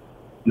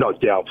 not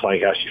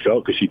downplaying how she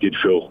felt, because she did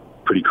feel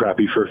pretty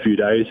crappy for a few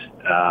days.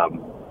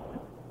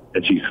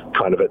 And she's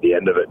kind of at the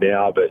end of it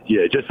now. But,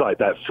 yeah, just like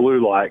that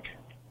flu-like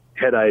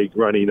headache,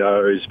 runny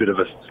nose, bit of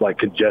a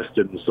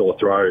congested and sore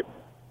throat.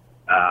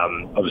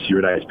 Obviously,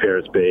 Renee's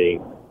parents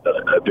being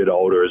a bit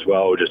older as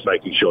well, just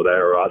making sure they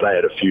were all right. They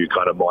had a few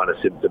kind of minor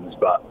symptoms,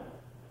 but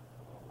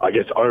I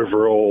guess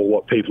overall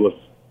what people have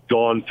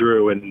gone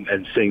through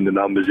and seeing the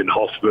numbers in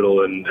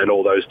hospital and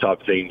all those type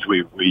of things,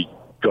 we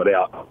got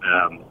out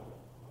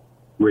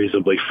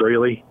reasonably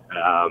freely.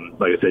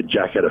 Like I said,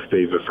 Jack had a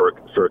fever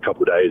for a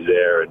couple of days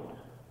there, and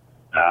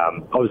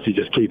obviously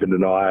just keeping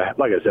an eye.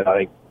 Like I said, I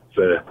think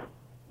for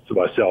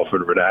myself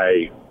and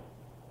Renee,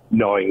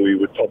 knowing we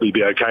would probably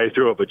be okay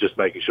through it, but just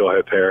making sure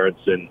her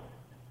parents and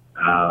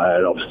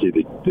obviously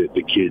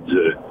the kids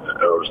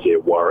are obviously a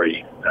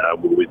worry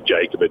with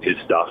Jacob and his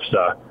stuff.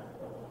 So,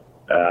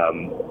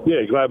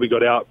 glad we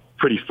got out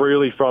pretty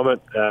freely from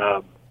it.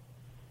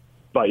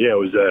 But yeah,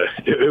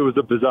 it was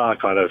a bizarre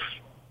kind of.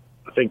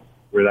 I think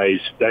they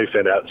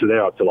found out, so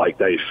they're up to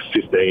day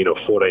 15 or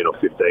 14 or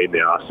 15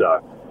 now.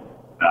 So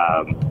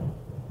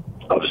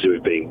obviously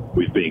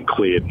we've been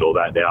cleared and all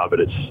that now, but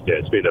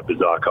it's been a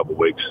bizarre couple of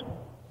weeks.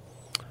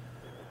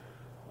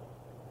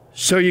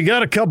 So you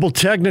got a couple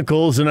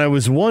technicals, and I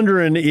was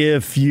wondering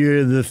if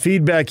the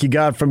feedback you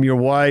got from your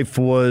wife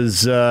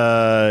was, what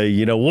are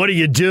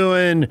you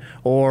doing?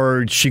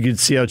 Or she could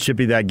see how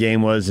chippy that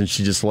game was and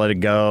she just let it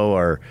go?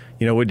 Or,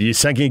 would you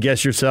second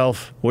guess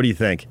yourself? What do you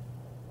think?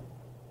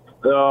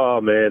 Oh,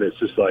 man, it's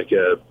just I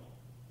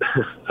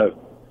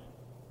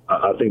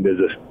think there's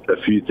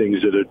a few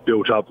things that had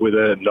built up with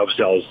it, and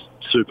obviously I was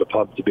super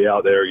pumped to be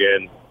out there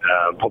again.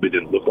 Probably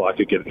didn't look like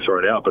it getting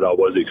thrown out, but I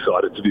was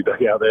excited to be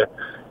back out there.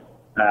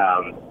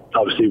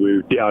 Obviously, we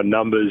were down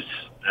numbers,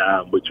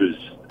 which was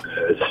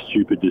a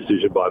stupid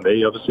decision by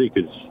me, obviously,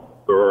 because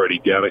we're already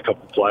down a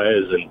couple of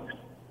players and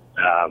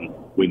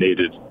we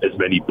needed as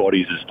many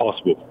bodies as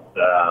possible.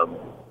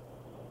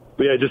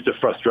 But yeah, just a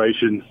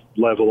frustration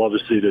level.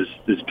 Obviously,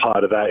 there's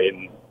part of that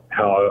in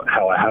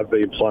how I have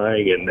been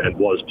playing and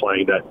was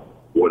playing that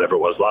whatever it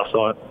was last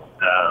night.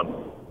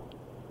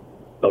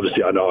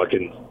 Obviously, I know I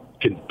can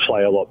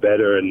play a lot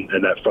better, and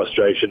that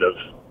frustration of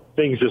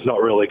things just not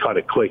really kind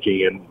of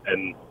clicking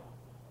and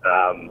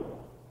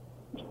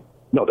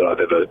not that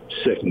I've ever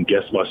second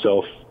guessed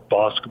myself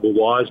basketball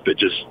wise, but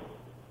just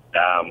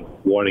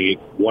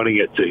wanting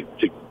it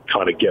to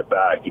kind of get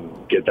back and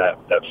get that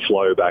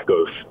flow back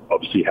of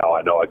obviously how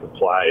I know I can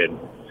play, and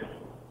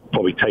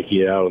probably taking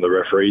it out on the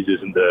referees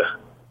isn't the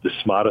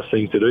smartest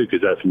thing to do,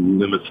 because that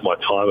limits my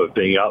time of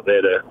being out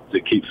there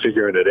to keep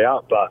figuring it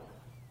out. But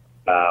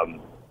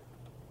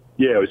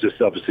it was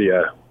just obviously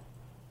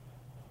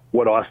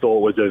what I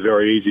thought was a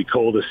very easy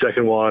call, the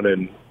second one,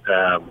 and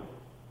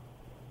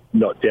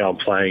not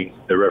downplaying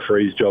the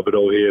referee's job at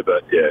all here,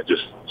 but yeah,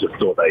 just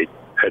thought they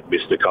had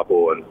missed a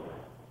couple, and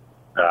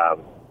I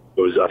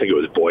think it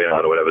was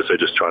Boyan or whatever, so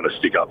just trying to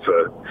stick up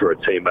for a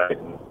teammate.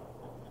 And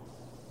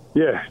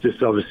yeah,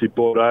 just obviously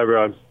bought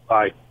over.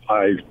 I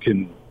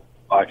can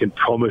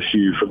promise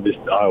you from this,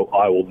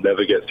 I will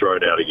never get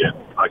thrown out again.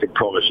 I can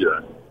promise you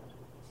that.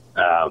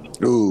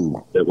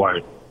 It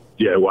won't.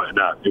 Yeah, it won't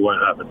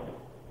happen.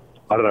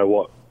 I don't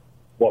know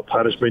what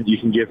punishment you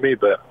can give me,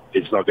 but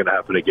it's not going to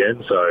happen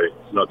again, so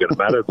it's not going to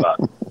matter. But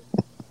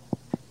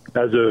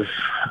as of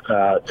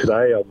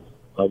today,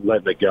 I'm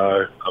letting it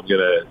go. I'm going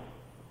to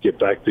get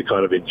back to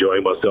kind of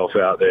enjoying myself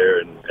out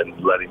there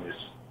and letting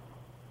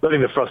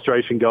the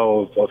frustration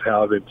go of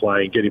how I've been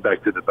playing, getting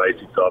back to the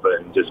basics of it,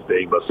 and just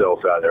being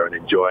myself out there and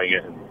enjoying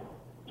it. And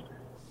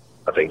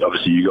I think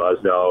obviously you guys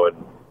know,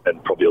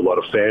 and probably a lot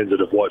of fans that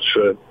have watched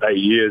for 8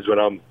 years, when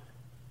I'm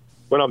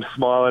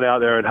smiling out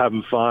there and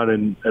having fun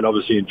and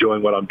obviously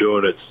enjoying what I'm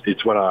doing,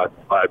 it's when I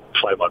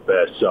play my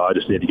best. So I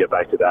just need to get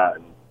back to that,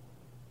 and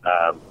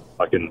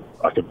I can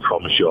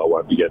promise you I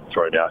won't be getting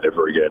thrown out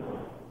ever again.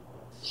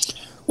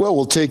 Well,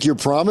 we'll take your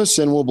promise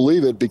and we'll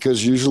believe it,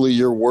 because usually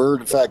your word,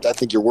 in fact, I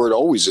think your word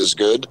always is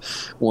good.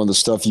 One of the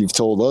stuff you've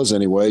told us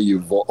anyway,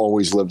 you've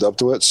always lived up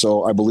to it.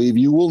 So I believe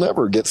you will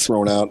never get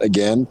thrown out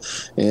again,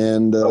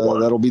 and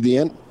that'll be the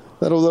end.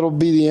 That'll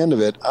be the end of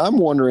it. I'm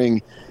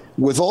wondering,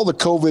 with all the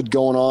COVID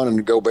going on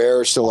and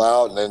Gobert still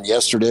out, and then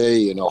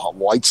yesterday,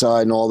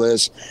 Whiteside and all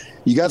this,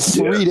 you got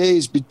 3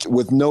 days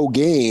with no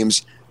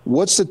games.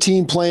 What's the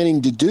team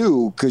planning to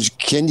do? Because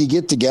can you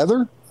get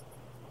together?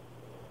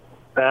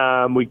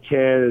 We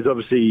can. There's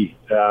obviously,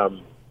 I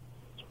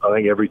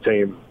think every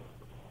team,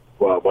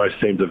 most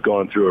teams have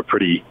gone through a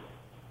pretty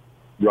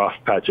rough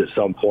patch at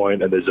some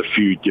point, and there's a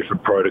few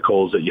different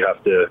protocols that you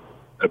have to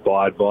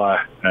abide by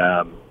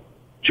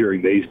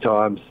during these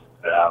times.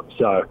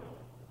 So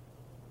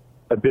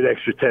a bit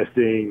extra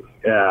testing.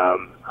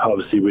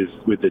 Obviously,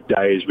 with the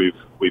days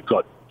we've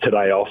got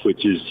today off,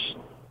 which is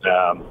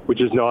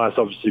nice.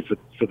 Obviously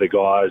for the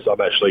guys,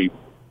 I'm actually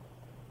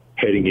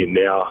heading in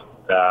now.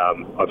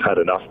 I've had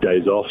enough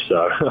days off,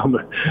 so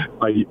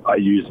I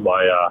used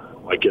my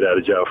get out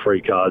of jail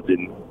free cards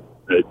in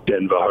the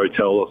Denver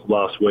hotel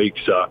last week.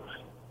 So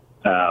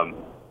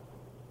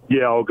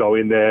I'll go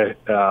in there.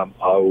 I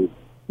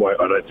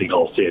don't think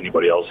I'll see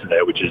anybody else in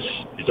there, which is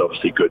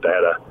obviously good. They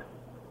had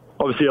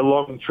obviously a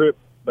long trip,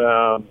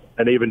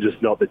 and even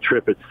just not the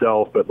trip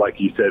itself, but like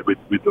you said,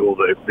 with all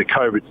the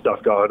COVID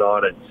stuff going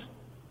on,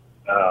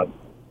 it's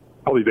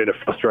probably been a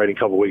frustrating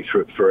couple of weeks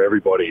for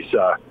everybody.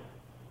 So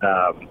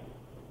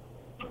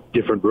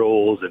different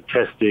rules and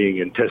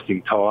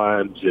testing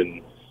times,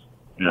 and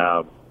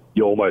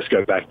you almost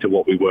go back to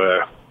what we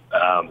were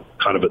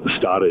kind of at the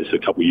start of this a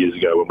couple of years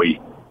ago when we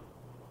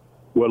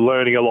were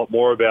learning a lot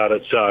more about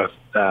it. So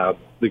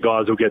the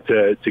guys will get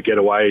to get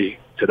away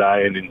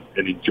today and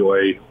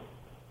enjoy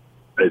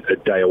a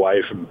day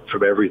away from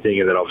everything,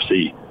 and then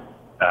obviously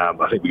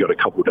I think we got a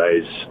couple of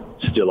days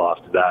still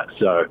after that.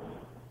 So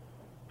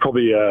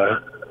probably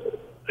a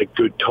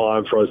good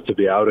time for us to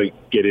be able to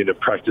get in and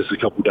practice a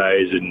couple of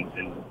days and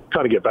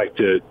kind of get back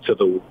to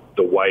the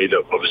way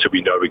that obviously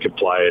we know we can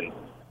play.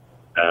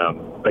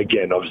 And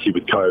again, obviously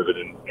with COVID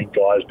and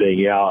guys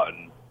being out,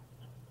 and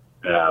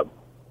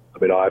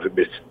I haven't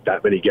missed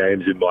that many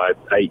games in my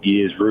 8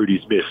 years.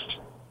 Rudy's missed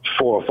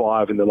 4 or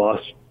 5 in the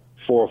last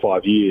 4 or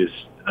 5 years.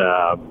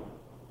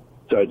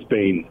 So it's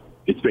been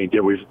I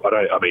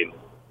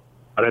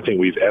don't think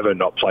we've ever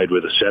not played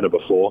with a centre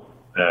before.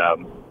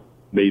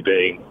 Me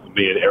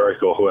and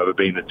Eric or whoever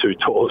being the 2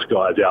 tallest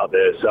guys out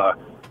there. So,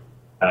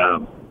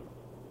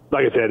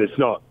 like I said,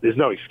 there's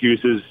no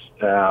excuses.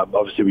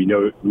 Obviously, we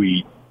know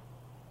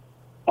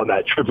on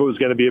that trip it was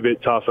going to be a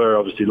bit tougher.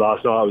 Obviously,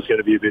 last night was going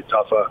to be a bit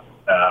tougher.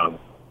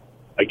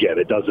 Again,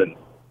 it doesn't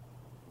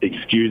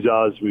excuse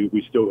us.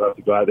 We still have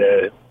to go out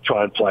there,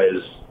 try and play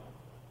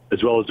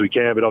as well as we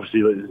can. But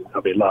obviously,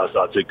 last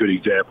night's a good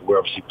example. We're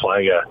obviously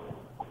playing a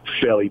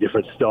fairly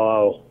different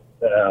style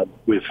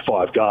with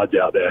 5 guards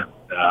out there,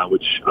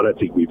 which I don't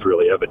think we've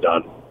really ever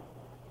done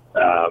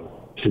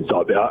since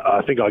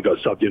I think I got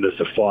subbed in as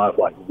a 5,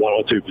 like 1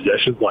 or 2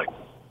 possessions, like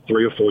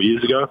 3 or 4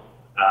 years ago.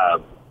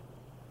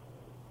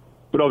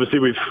 But obviously,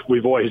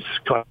 we've always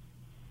kind of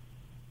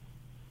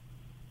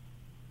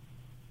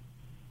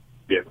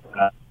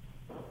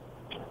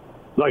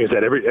like I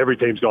said, every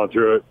team's gone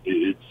through it.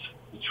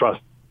 It's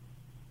trust.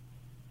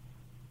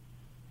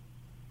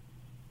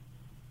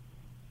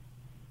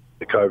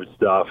 The COVID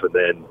stuff, and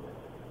then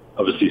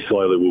obviously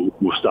slowly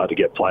we'll start to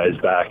get players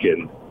back,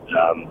 and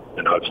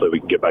hopefully we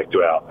can get back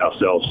to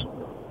ourselves.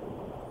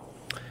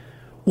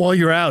 While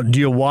you're out, do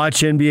you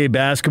watch NBA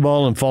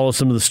basketball and follow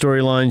some of the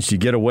storylines? Do you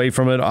get away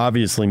from it?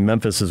 Obviously,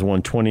 Memphis has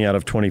won 20 out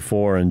of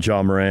 24, and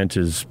Ja Morant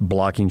is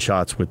blocking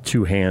shots with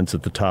 2 hands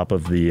at the top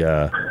of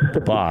the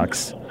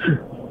box.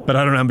 But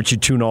I don't know how much you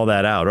tune all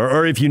that out,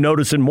 or if you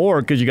notice it more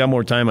because you got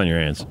more time on your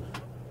hands.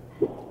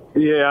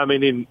 Yeah,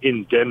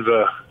 in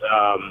Denver,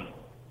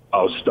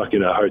 I was stuck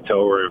in a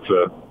hotel room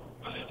for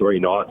 3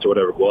 nights or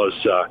whatever it was.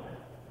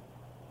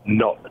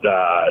 Not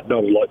a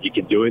lot you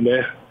can do in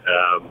there.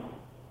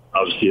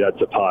 Obviously, that's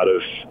a part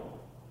of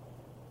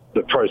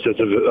the process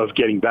of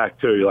getting back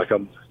to.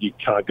 You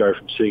can't go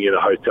from sitting in a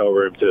hotel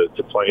room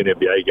to playing an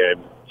NBA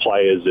game.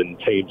 Players and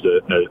teams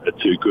are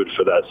too good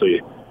for that. So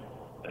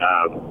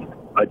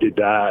I did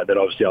that, and then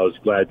obviously I was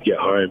glad to get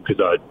home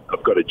because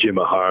I've got a gym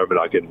at home and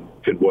I can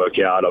work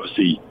out.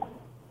 Obviously,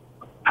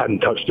 hadn't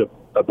touched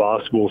a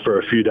basketball for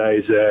a few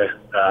days there,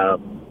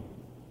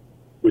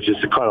 which is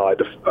kind of like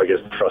the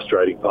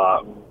frustrating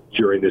part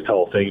during this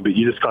whole thing. But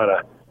you just kind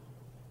of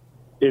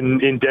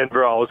in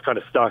Denver, I was kind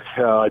of stuck.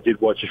 I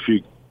did watch a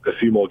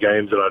few more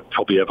games than I'd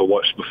probably ever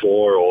watched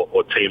before,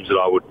 or teams that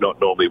I would not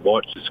normally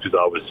watch, just because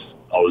I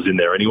was in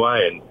there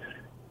anyway. And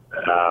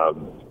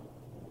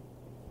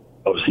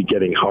obviously,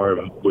 getting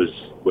home was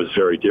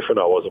very different.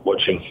 I wasn't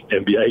watching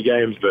NBA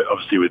games, but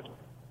obviously with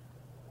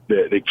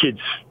the kids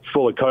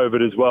full of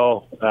COVID as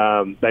well,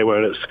 they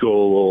weren't at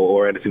school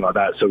or anything like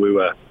that. So we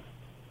were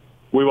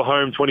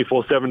home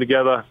 24/7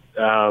 together.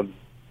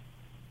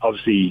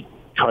 Obviously,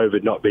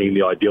 COVID not being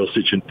the ideal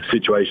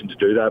situation to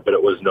do that, but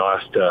it was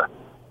nice to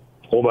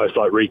almost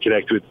like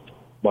reconnect with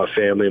my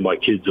family and my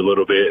kids a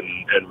little bit,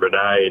 and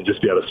Renee, and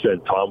just be able to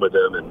spend time with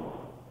them. And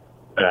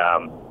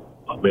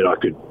I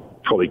could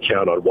probably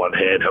count on one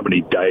hand how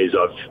many days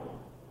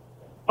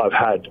I've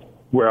had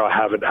where I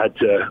haven't had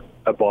to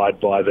abide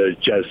by the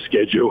Jazz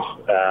schedule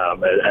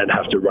and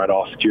have to run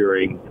off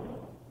during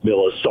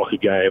Miller's soccer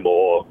game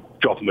or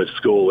drop them at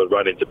school and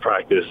run into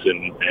practice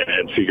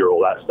and figure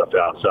all that stuff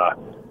out. So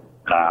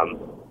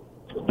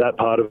that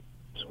part of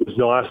it was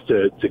nice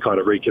to kind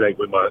of reconnect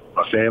with my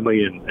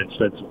family and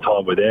spend some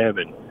time with them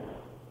and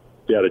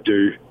be able to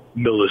do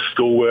Miller's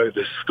schoolwork.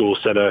 The school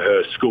sent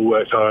her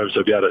schoolwork home,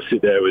 so be able to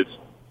sit there with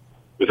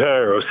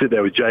her or sit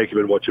there with Jacob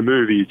and watch a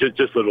movie,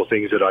 just little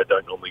things that I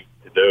don't normally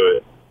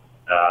do.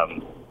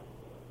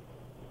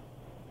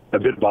 a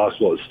bit of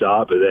basketball at the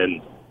start, but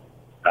then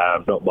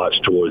not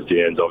much towards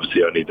the end.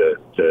 Obviously, only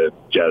the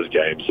Jazz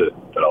games that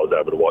I was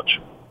able to watch,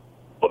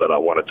 or that I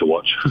wanted to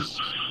watch.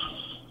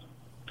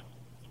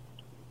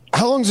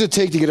 How long does it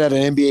take to get out of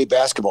NBA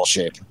basketball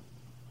shape?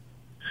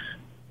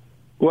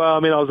 Well, I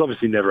mean, I was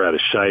obviously never out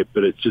of shape,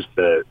 but it's just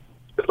that,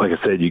 like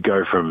I said, you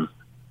go from.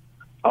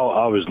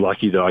 I was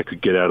lucky that I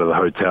could get out of the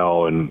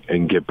hotel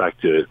and get back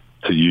to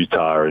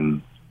Utah,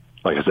 and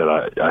like I said,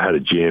 I had a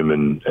gym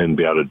and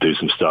be able to do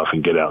some stuff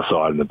and get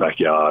outside in the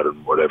backyard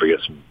and whatever,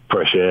 get some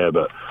fresh air.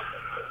 But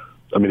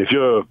I mean,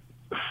 I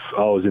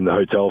was in the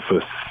hotel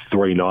for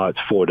 3 nights,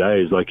 4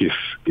 days. Like if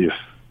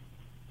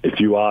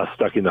you are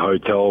stuck in the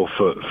hotel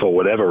for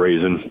whatever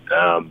reason,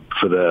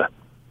 for the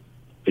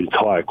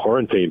entire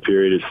quarantine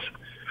period,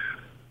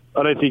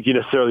 I don't think you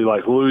necessarily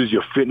like lose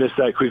your fitness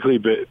that quickly.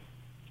 But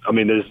I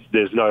mean,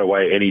 there's no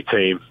way any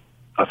team.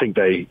 I think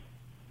they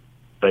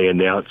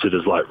announce it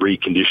as like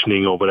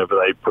reconditioning or whatever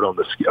they put on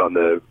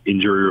the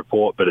injury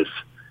report, but it's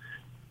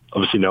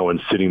obviously no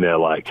one's sitting there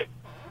like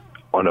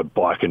on a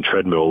bike and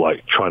treadmill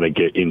like trying to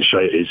get in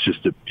shape. It's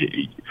just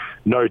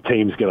no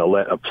team's going to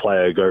let a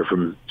player go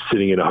from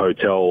sitting in a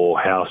hotel or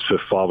house for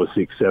 5 or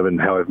 6, 7,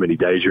 however many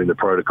days you're in the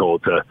protocol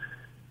to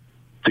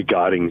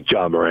guarding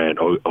Ja Morant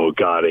or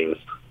guarding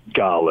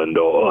Garland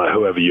or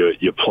whoever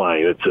you're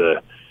playing.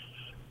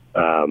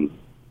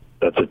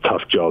 That's a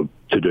tough job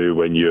to do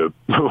when you've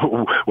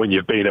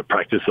been at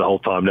practice the whole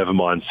time, never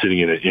mind sitting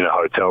in a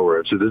hotel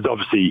room. So there's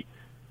obviously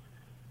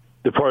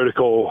the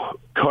protocol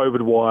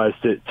COVID-wise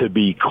to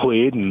be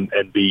cleared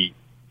and be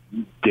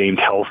deemed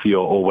healthy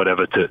or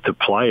whatever to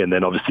play. And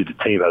then obviously the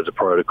team has a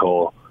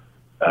protocol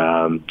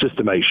just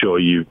to make sure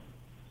you're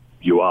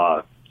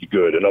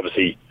good. And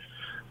obviously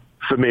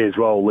for me as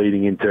well,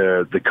 leading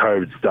into the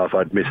COVID stuff,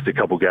 I'd missed a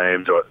couple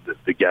games or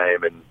the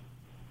game and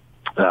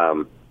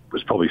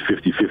was probably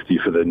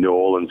 50-50 for the New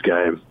Orleans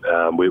game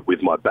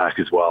with my back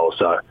as well.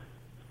 So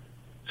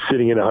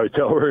sitting in a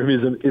hotel room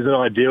isn't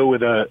ideal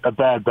with a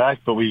bad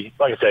back. But like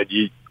I said,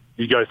 you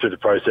go through the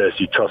process.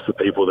 You trust the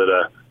people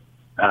that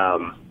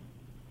are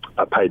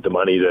paid the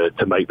money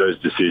to make those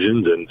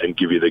decisions and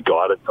give you the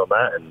guidance on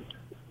that.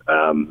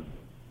 And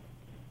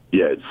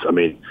the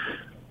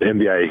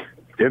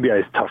NBA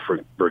is tough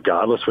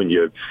regardless when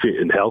you're fit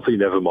and healthy.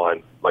 Never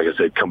mind, like I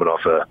said, coming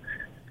off a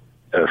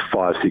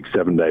 5, 6,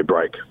 7 day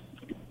break.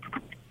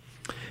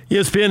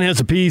 ESPN has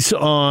a piece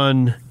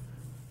on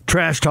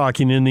trash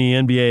talking in the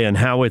NBA and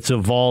how it's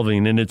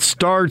evolving, and it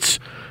starts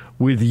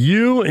with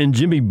you and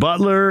Jimmy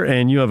Butler,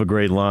 and you have a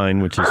great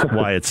line, which is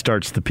why it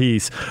starts the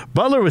piece.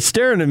 Butler was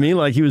staring at me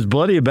like he was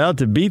bloody about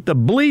to beat the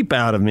bleep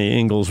out of me,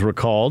 Ingles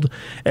recalled,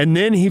 and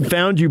then he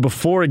found you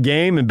before a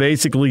game and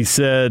basically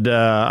said,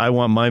 I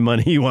want my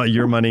money, you want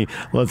your money,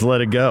 let's let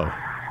it go.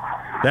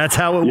 That's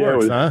how it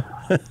works, huh?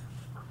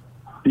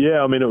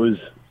 Yeah, I mean,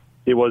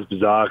 it was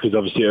bizarre because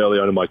obviously early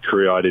on in my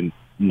career I didn't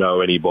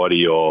know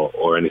anybody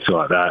or anything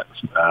like that.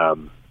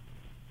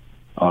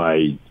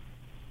 I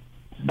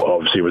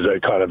obviously was a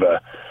kind of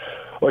a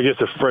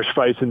fresh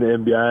face in the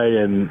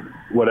NBA and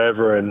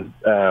whatever, and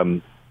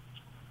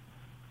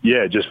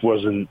it just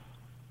wasn't.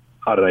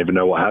 I don't even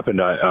know what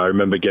happened. I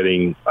remember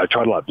I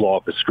tried to like blow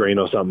up a screen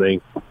or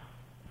something,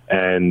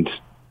 and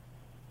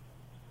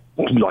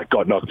like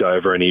got knocked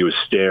over, and he was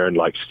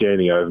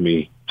standing over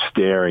me,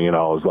 staring, and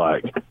I was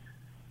like,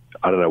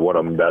 I don't know what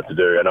I'm about to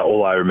do. And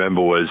all I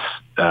remember was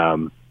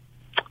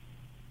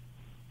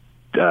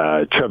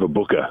Trevor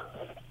Booker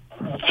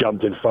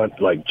jumped in front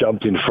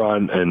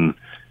and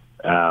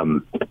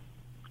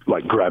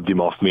grabbed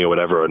him off me or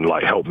whatever and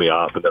like helped me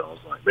up. And then I was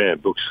like, man,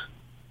 Book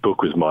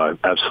was my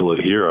absolute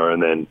hero.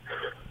 And then,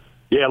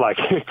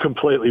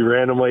 completely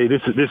randomly,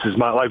 this is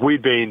my, like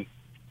we'd been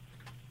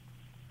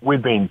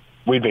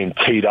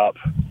teed up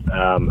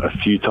a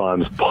few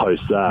times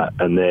post that.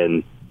 And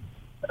then,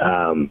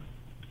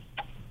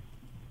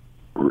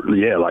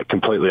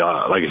 completely,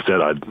 like I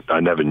said, I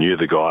never knew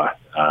the guy.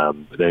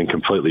 But then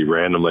completely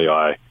randomly,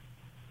 I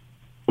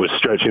was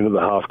stretching into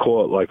the half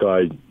court like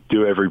I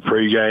do every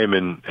pregame,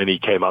 and he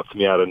came up to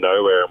me out of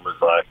nowhere and was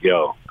like,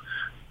 yo,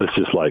 let's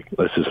just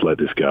let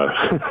this go.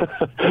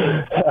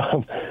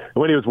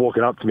 When he was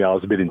walking up to me, I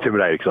was a bit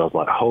intimidated because I was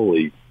like,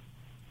 holy,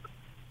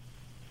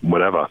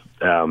 whatever.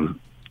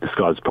 This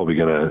guy's probably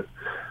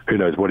who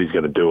knows what he's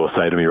going to do or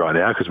say to me right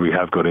now, because we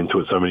have got into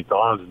it so many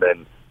times. And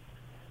then,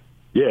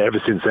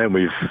 ever since then,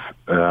 we've,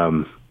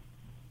 I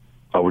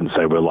wouldn't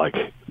say we're like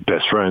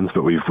best friends,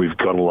 but we've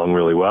got along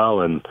really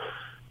well. And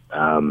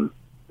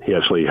he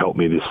actually helped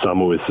me this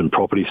summer with some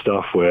property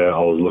stuff where I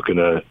was looking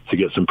to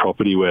get some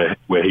property where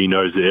he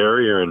knows the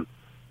area, and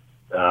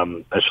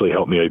actually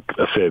helped me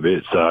a fair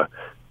bit. So,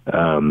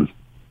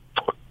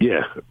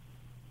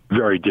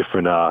 very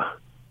different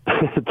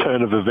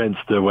turn of events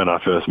to when I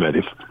first met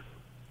him.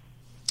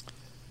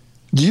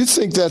 Do you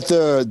think that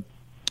the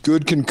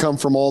good can come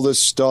from all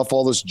this stuff,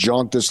 all this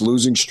junk, this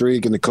losing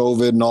streak and the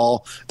COVID and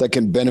all that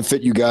can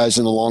benefit you guys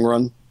in the long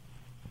run?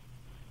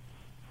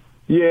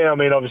 Yeah, I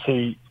mean,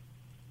 obviously,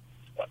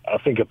 I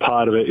think a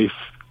part of it,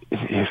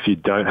 if you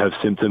don't have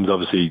symptoms,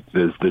 obviously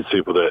there's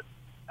people that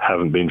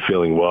haven't been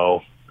feeling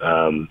well,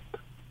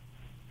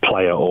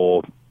 player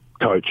or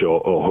coach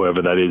or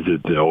whoever that is,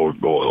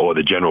 or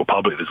the general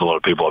public. There's a lot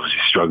of people obviously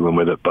struggling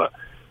with it, but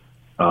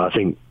I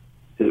think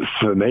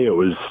for me it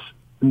was,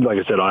 like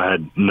I said, I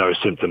had no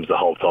symptoms the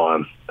whole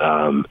time.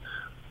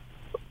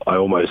 I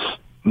almost,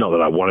 not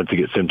that I wanted to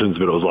get symptoms,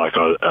 but it was like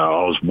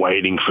I was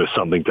waiting for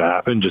something to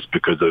happen just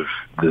because of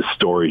the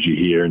stories you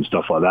hear and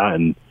stuff like that.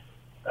 And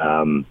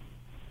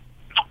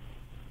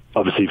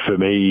obviously for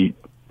me,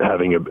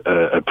 having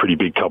a pretty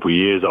big couple of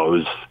years,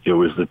 it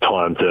was the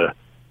time to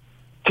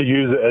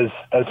use it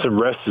as some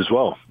rest as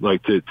well,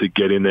 like to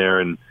get in there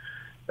and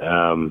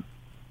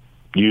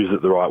use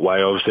it the right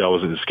way. Obviously, I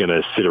wasn't just going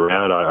to sit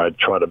around. I'd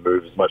try to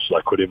move as much as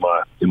I could in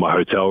my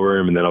hotel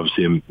room, and then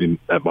obviously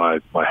at my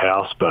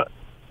house. But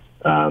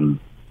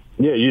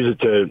use it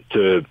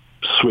to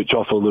switch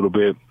off a little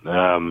bit.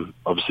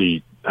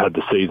 Obviously, had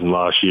the season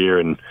last year,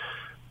 and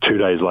 2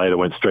 days later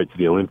went straight to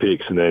the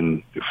Olympics, and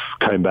then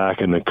came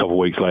back. And a couple of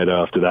weeks later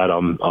after that,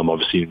 I'm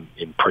obviously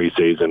in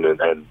pre-season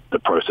and the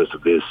process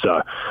of this.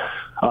 So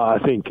I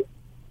think,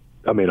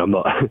 I'm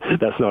not.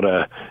 That's not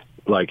a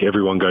like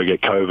everyone go get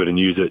COVID and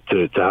use it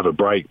to have a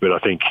break. But I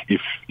think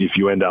if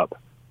you end up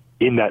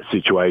in that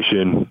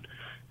situation,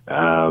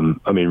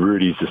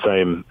 Rudy's the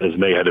same as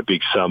me. Had a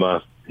big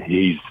summer.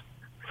 He's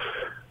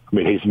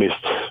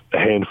missed a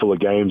handful of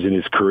games in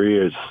his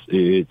career.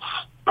 It's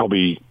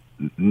probably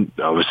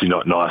obviously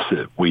not nice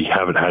that we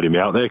haven't had him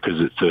out there,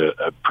 because it's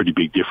a pretty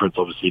big difference,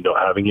 obviously, not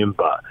having him.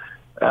 But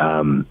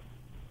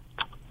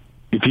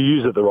if you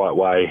use it the right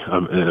way,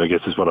 and I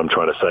guess is what I'm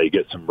trying to say,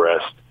 get some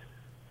rest,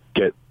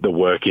 get the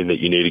work in that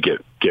you need to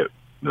get.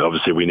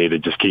 Obviously, we need to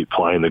just keep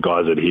playing. The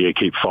guys that are here,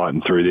 keep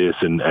fighting through this,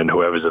 and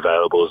whoever's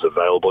available is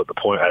available at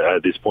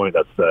this point.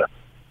 That's the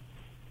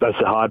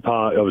hard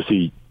part.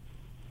 Obviously,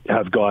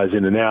 have guys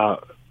in and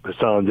out.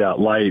 Someone's out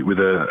late with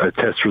a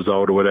test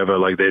result or whatever.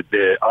 Like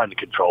they're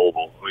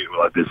uncontrollable.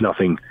 There's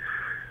nothing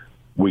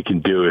we can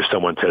do if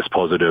someone tests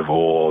positive,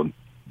 or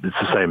it's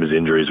the same as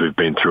injuries. We've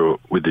been through it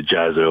with the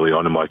Jazz early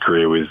on in my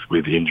career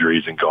with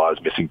injuries and guys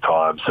missing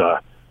time. So.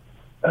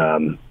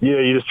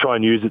 You just try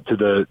and use it to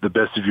the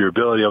best of your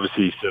ability.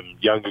 Obviously, some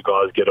younger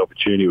guys get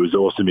opportunity. It was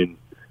awesome in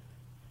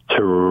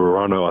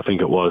Toronto, I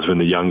think it was, when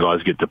the young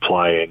guys get to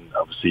play. And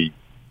obviously,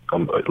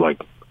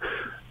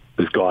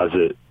 there's guys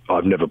that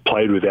I've never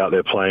played with out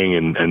there playing,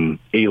 and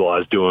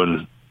Eli's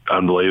doing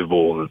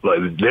unbelievable.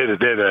 Like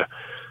they're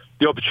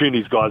the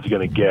opportunities guys are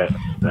going to get.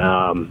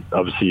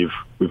 Obviously,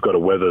 we've got to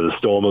weather the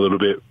storm a little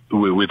bit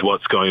with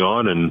what's going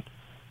on, and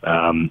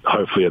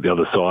hopefully at the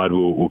other side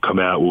we'll come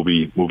out. We'll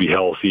be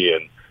healthy,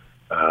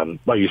 and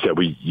like you said,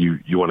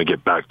 you want to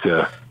get back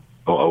to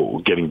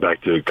getting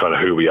back to kind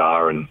of who we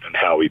are and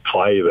how we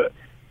play. But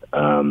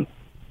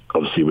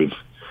obviously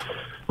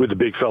with the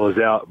big fellas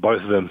out,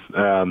 both of them,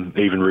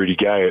 even Rudy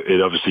Gay,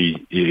 it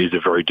obviously is a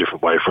very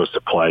different way for us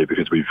to play,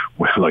 because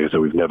like I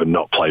said, we've never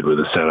not played with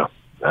a center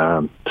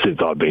since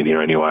I've been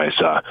here anyway.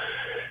 So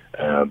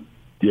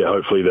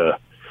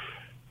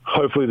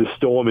hopefully the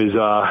storm is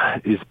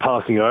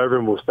passing over,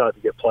 and we'll start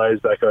to get players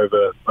back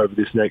over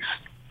this next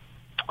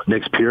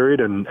period,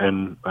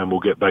 and we'll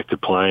get back to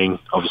playing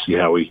obviously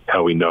how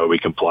we know we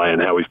can play, and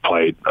how we've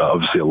played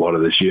obviously a lot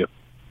of this year.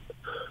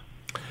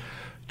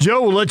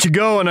 Joe, we'll let you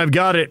go, and I've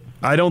got it.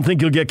 I don't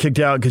think you'll get kicked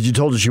out because you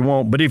told us you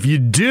won't. But if you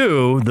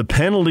do, the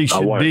penalty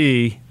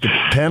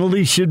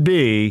should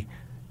be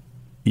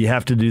you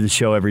have to do the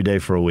show every day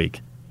for a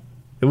week.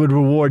 It would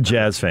reward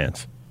Jazz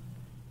fans.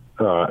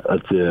 All right,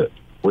 that's it.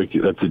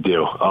 That's a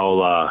deal. It's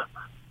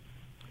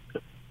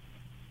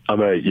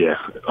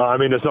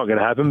not going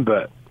to happen,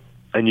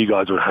 and you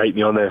guys would hate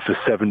me on there for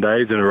 7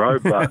 days in a row.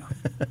 But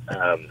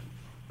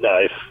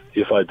no,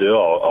 if I do,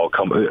 I'll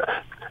come.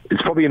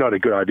 It's probably not a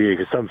good idea,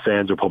 because some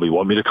fans will probably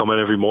want me to come in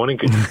every morning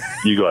because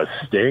you guys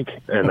stink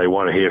and they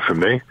want to hear from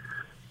me.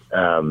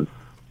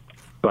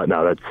 But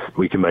no,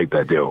 we can make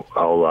that deal.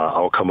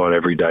 I'll come on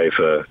every day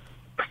for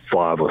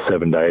 5 or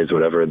 7 days,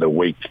 whatever the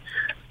week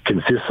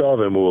consists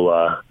of, and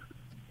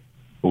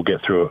we'll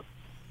get through it.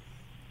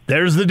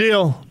 There's the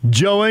deal.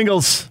 Joe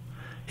Ingles.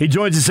 He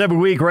joins us every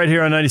week right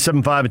here on 97.5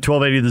 at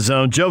 1280 The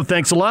Zone. Joe,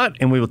 thanks a lot,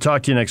 and we will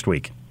talk to you next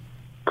week.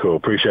 Cool.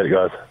 Appreciate it,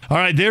 guys. All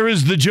right, there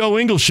is the Joe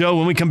Ingles Show.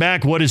 When we come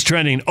back, what is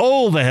trending?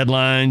 All the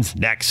headlines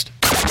next.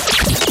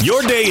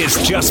 Your day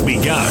has just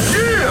begun.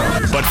 Yeah!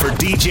 But for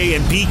DJ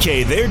and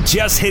PK, they're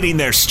just hitting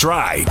their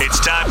stride. It's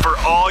time for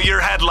all your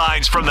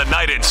headlines from the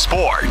night in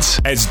sports,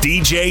 as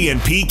DJ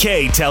and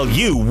PK tell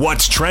you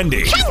what's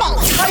trending.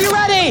 Are you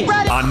ready?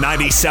 On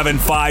 97.5,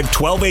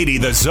 1280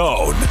 The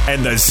Zone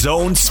and The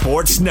Zone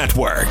Sports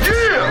Network.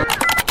 Yeah!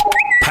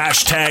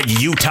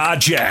 Hashtag Utah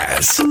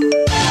Jazz.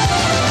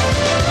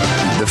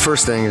 The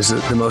first thing is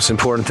that the most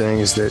important thing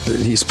is that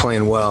he's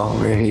playing well.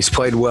 And he's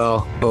played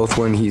well both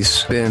when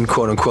he's been,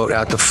 quote unquote,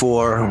 at the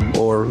 4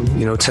 or,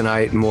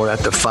 tonight more at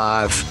the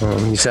 5.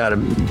 He's had a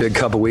big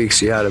couple weeks.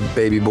 He had a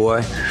baby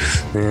boy,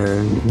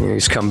 and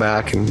he's come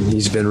back and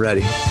he's been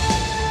ready.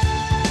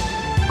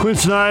 Quinn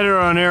Snyder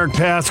on Eric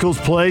Paschal's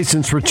play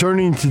since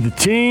returning to the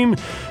team.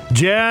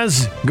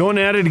 Jazz going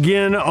at it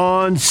again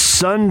on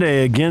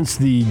Sunday against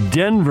the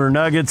Denver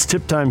Nuggets.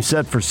 Tip time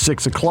set for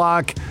 6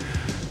 o'clock.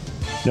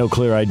 No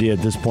clear idea at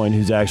this point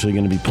who's actually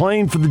going to be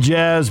playing for the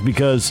Jazz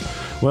because,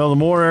 well, the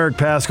more Eric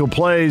Paschal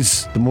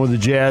plays, the more the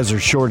Jazz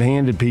are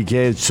shorthanded,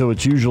 PK, so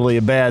it's usually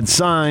a bad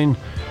sign.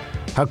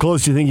 How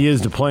close do you think he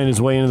is to playing his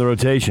way into the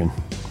rotation?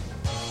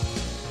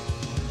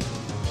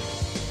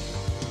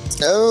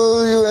 Oh,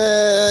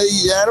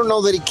 I don't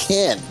know that he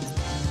can.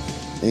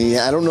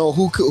 I don't know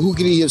who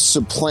can he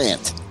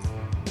supplant.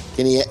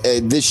 Can he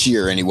this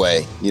year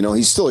anyway? You know,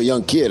 he's still a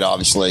young kid,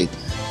 obviously,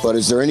 but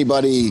is there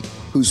anybody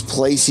whose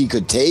place he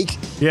could take?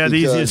 Yeah, the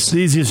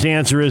easiest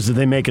answer is that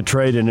they make a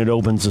trade and it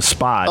opens a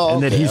spot,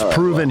 and that he's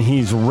proven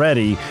he's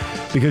ready.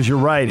 Because you're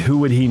right, who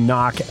would he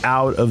knock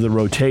out of the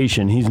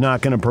rotation? He's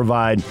not going to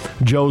provide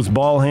Joe's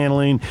ball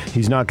handling.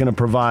 He's not going to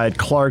provide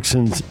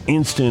Clarkson's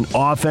instant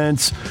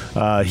offense.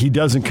 He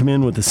doesn't come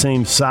in with the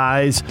same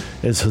size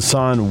as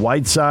Hassan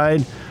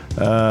Whiteside.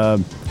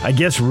 I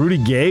guess Rudy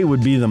Gay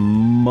would be the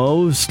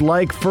most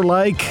like for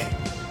like.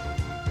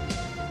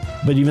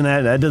 But even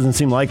that doesn't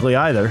seem likely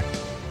either.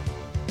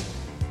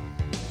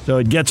 So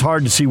it gets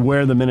hard to see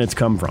where the minutes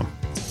come from.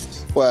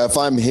 Well, if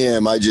I'm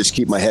him, I just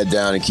keep my head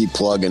down and keep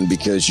plugging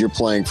because you're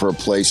playing for a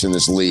place in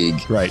this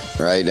league. Right.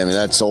 Right? I mean,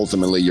 that's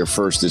ultimately your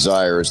first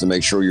desire is to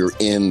make sure you're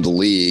in the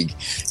league.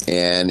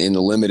 And in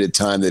the limited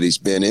time that he's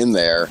been in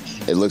there,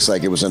 it looks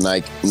like it was a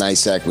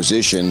nice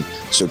acquisition.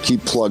 So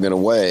keep plugging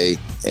away.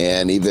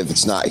 And even if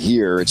it's not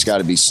here, it's got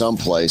to be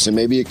someplace. And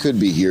maybe it could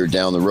be here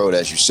down the road,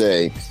 as you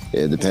say,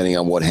 depending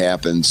on what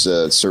happens,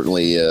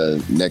 certainly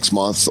next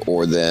month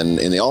or then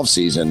in the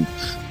offseason.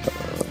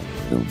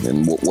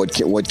 And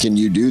what can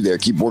you do there?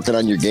 Keep working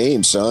on your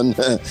game, son,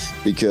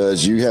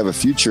 because you have a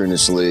future in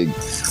this league.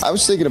 I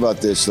was thinking about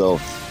this, though.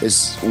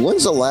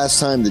 When's the last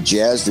time the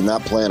Jazz did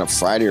not play on a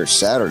Friday or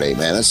Saturday,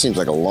 man? That seems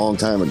like a long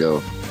time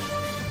ago.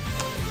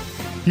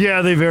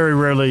 Yeah, they very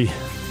rarely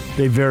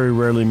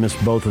miss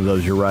both of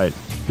those. You're right.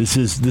 This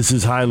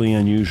is highly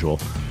unusual.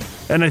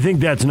 And I think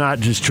that's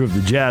not just true of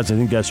the Jazz. I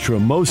think that's true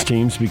of most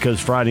teams because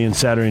Friday and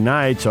Saturday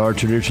nights are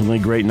traditionally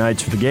great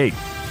nights for the gate.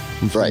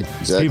 Right,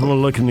 exactly. People are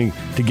looking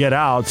to get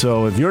out,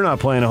 so if you're not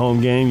playing a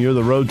home game, you're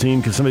the road team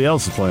because somebody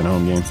else is playing a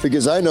home game.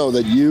 Because I know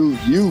that you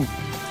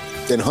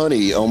and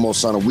Honey,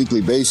 almost on a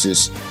weekly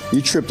basis,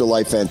 you trip the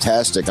light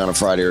fantastic on a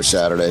Friday or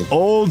Saturday.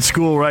 Old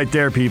school right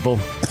there, people.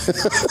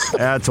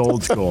 That's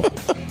old school.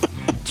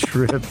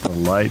 Trip the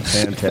light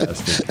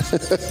fantastic.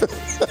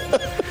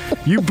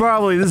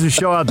 This is a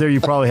show out there you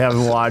probably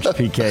haven't watched,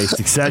 PK.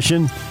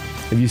 Succession.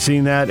 Have you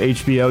seen that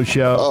HBO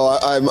show? Oh,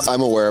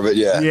 I'm aware of it,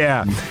 yeah.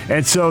 Yeah.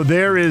 And so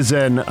there is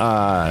one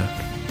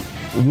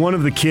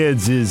of the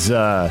kids is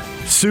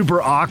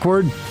super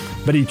awkward,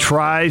 but he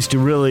tries to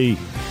really,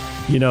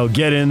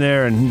 get in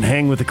there and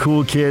hang with the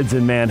cool kids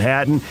in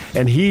Manhattan.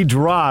 And he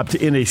dropped,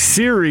 in a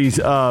series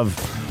of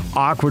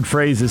awkward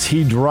phrases,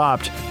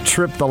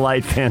 trip the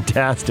light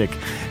fantastic.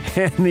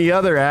 And the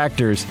other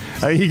actors,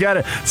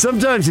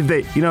 sometimes if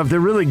they're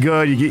really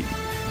good,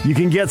 you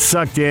can get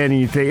sucked in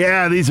and you think,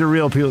 yeah, these are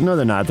real people. No,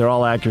 they're not. They're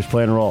all actors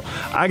playing a role.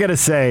 I got to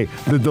say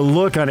that the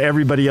look on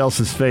everybody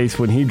else's face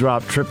when he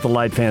dropped Trip the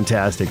Light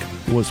Fantastic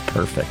was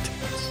perfect.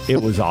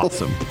 It was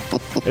awesome.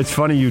 It's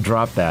funny you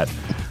dropped that.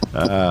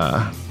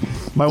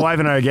 My wife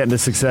and I are getting to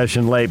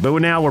Succession late, but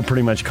now we're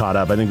pretty much caught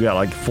up. I think we got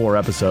like 4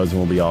 episodes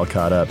and we'll be all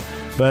caught up.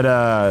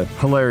 But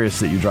hilarious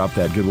that you dropped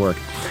that. Good work.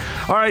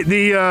 All right,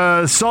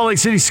 the Salt Lake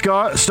City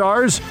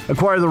Stars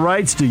acquire the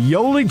rights to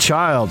Yoli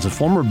Childs, a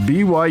former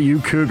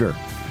BYU Cougar,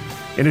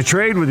 in a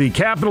trade with the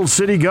Capital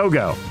City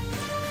Go-Go.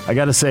 I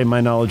got to say, my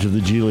knowledge of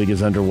the G League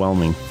is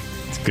underwhelming.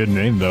 It's a good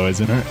name, though,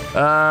 isn't it?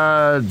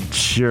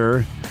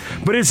 Sure.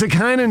 But it's the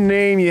kind of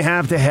name you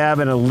have to have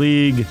in a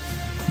league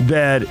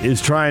that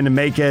is trying to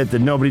make it, that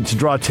nobody to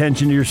draw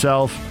attention to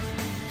yourself.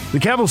 The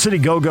Capital City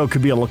Go-Go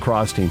could be a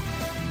lacrosse team.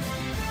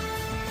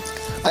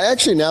 I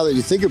actually, now that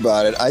you think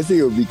about it, I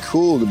think it would be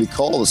cool to be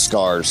called the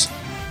Scars.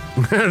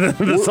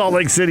 The Salt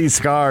Lake City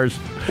Scars.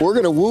 We're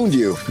going to wound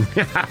you.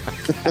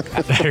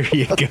 There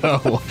you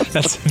go.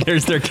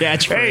 There's their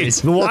catchphrase. Hey,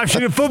 the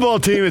Washington football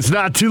team, it's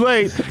not too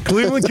late.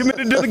 Cleveland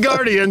committed to the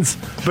Guardians,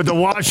 but the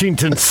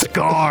Washington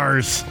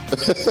Scars.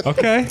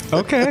 Okay.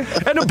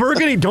 And the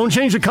burgundy, don't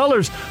change the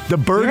colors. The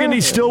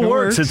burgundy still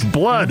works. It's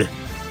blood.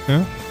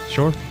 Yeah,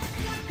 sure.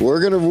 We're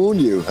going to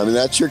wound you. I mean,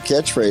 that's your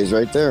catchphrase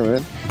right there,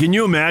 man. Can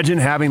you imagine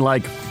having,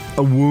 like,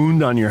 a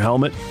wound on your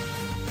helmet?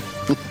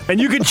 And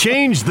you can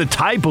change the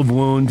type of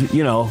wound,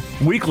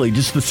 weekly,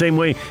 just the same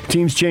way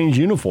teams change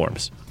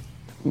uniforms.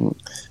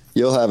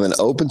 You'll have an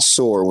open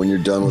sore when you're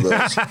done with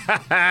us.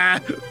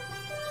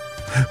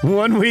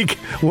 One week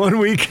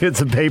it's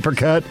a paper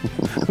cut.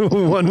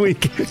 1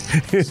 week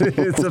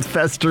it's a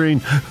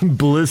festering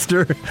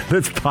blister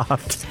that's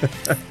popped.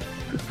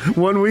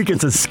 1 week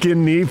it's a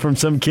skin knee from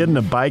some kid in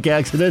a bike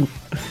accident.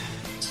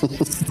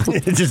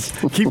 Just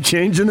keep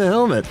changing the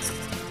helmet.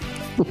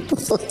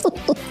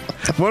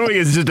 1 week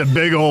it's just a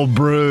big old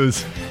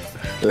bruise.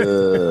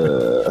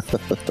 right,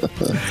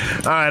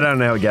 I don't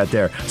know how it got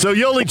there. So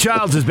Yoli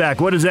Childs is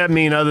back. What does that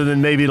mean other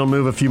than maybe it'll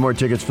move a few more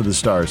tickets for the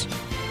Stars?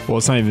 Well,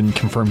 it's not even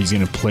confirmed he's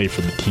going to play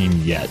for the team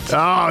yet.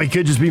 Oh, he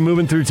could just be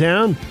moving through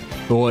town?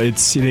 Well,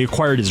 they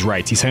acquired his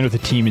rights. He signed with a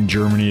team in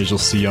Germany, as you'll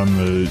see on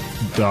the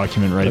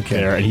document right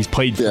there. And he's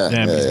played for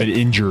them. He's been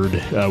injured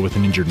with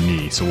an injured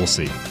knee, so we'll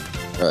see.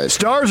 All right.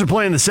 Stars are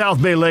playing the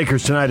South Bay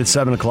Lakers tonight at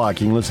 7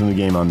 o'clock. You can listen to the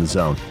game on The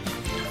Zone.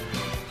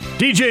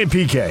 DJ and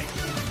PK.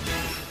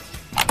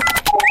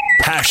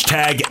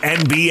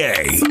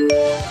 #NBA.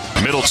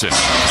 Middleton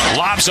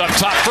lobs up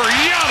top for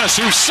Giannis,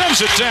 who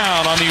sends it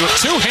down on the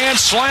two-hand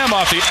slam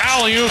off the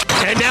alley-oop.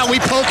 And now we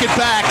poke it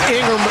back.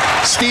 Ingram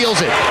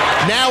steals it.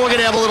 Now we're going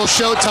to have a little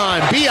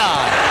showtime.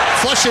 B.I.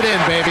 Flush it in,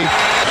 baby.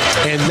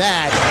 And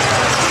that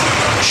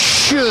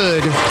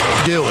should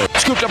do it.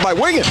 Scooped up by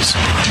Wiggins.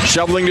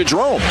 Shoveling to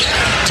Jerome.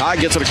 Ty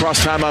gets it across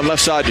timeline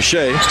left side to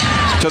Shea.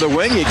 To the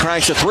wing, he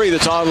cranks a three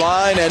that's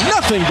online, and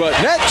nothing but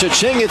net.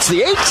 Cha-ching, it's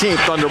the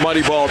 18th under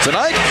Moneyball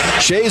tonight.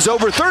 Shea's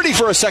over 30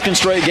 for a second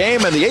straight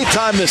game, and the 8th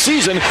time this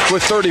season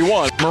with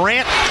 31.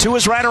 Morant to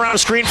his right around a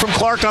screen from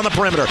Clark on the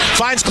perimeter.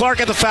 Finds Clark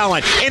at the foul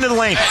line. Into the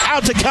lane.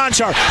 Out to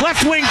Conchar.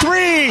 Left wing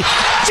three.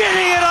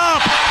 Getting it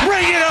up.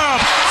 Bring it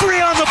up. 3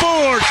 on the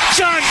board.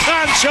 John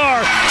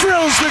Conchar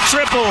drills the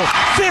triple.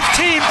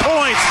 15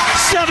 points.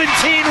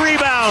 17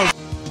 rebounds.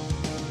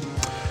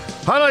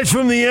 Highlights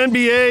from the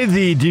NBA.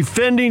 The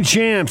defending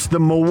champs, the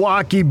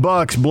Milwaukee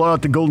Bucks, blow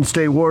out the Golden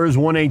State Warriors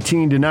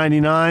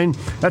 118-99.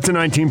 That's a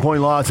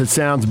 19-point loss. It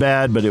sounds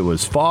bad, but it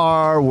was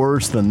far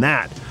worse than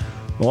that.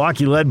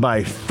 Milwaukee led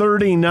by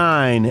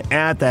 39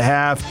 at the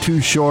half,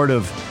 too short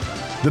of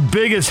the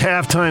biggest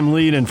halftime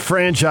lead in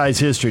franchise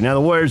history. Now,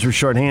 the Warriors were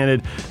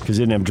shorthanded because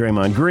they didn't have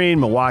Draymond Green.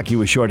 Milwaukee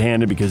was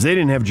shorthanded because they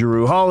didn't have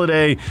Jrue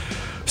Holiday.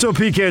 So,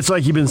 PK, it's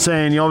like you've been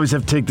saying, you always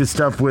have to take this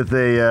stuff with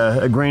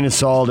a grain of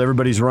salt.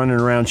 Everybody's running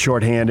around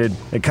shorthanded.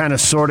 It kind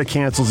of sort of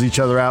cancels each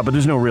other out, but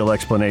there's no real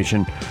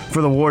explanation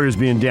for the Warriors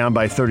being down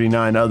by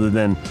 39 other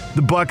than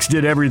the Bucks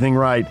did everything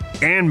right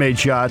and made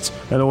shots,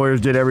 and the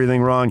Warriors did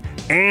everything wrong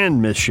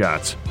and missed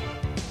shots.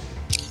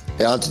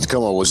 Yeah,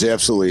 Antetokounmpo was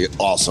absolutely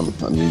awesome.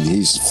 I mean,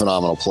 he's a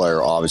phenomenal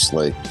player,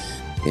 obviously.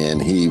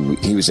 And he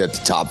was at the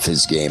top of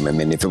his game. I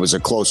mean, if it was a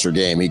closer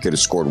game, he could have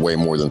scored way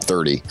more than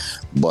 30.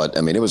 But,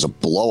 I mean, it was a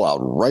blowout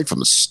right from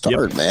the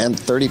start, man.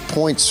 30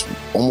 points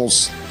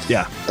almost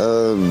 10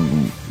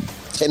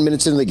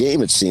 minutes into the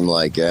game, it seemed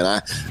like.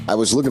 And I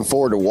was looking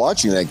forward to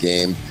watching that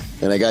game,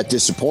 and I got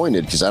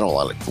disappointed because I don't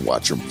want to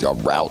watch a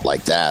rout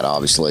like that,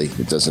 obviously.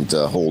 It doesn't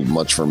hold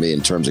much for me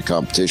in terms of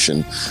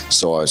competition.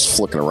 So I was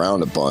flicking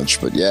around a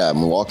bunch. But, yeah,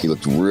 Milwaukee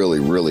looked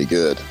really, really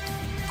good.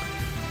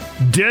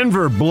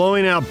 Denver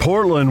blowing out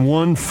Portland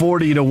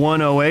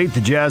 140-108.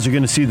 The Jazz are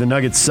going to see the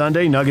Nuggets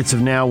Sunday. Nuggets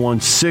have now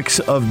won 6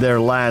 of their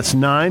last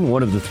 9.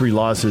 One of the 3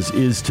 losses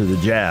is to the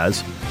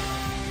Jazz.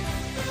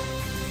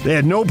 They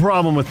had no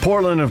problem with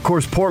Portland. Of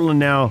course, Portland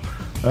now,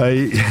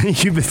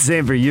 you've been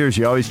saying for years,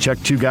 you always check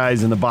 2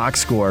 guys in the box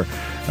score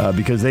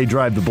because they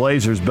drive the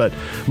Blazers. But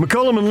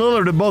McCollum and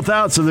Lillard are both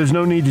out, so there's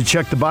no need to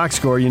check the box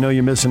score. You know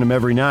you're missing them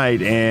every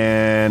night,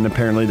 and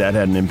apparently that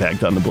had an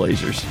impact on the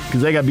Blazers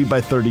because they got beat by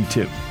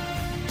 32.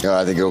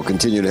 I think it will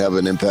continue to have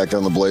an impact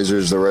on the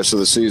Blazers the rest of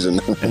the season.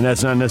 And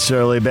that's not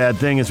necessarily a bad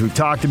thing. As we've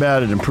talked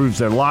about, it improves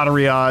their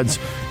lottery odds.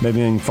 Maybe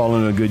they can fall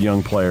into a good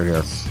young player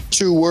here.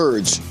 2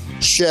 words,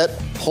 Chet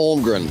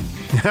Holmgren.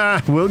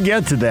 We'll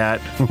get to that.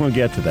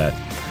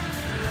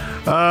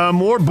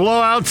 More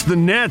blowouts. The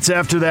Nets,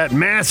 after that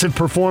massive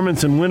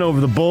performance and win over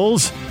the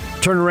Bulls,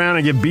 turn around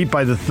and get beat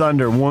by the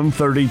Thunder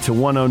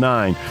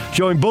 130-109,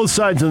 showing both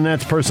sides of the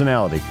Nets'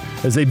 personality.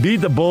 As they beat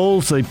the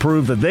Bulls, they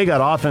prove that they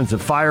got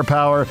offensive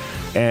firepower,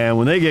 and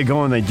when they get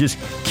going, they just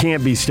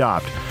can't be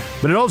stopped.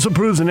 But it also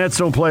proves the Nets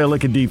don't play a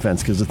lick of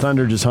defense because the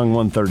Thunder just hung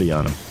 130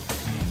 on them.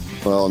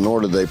 Well,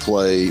 nor did they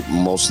play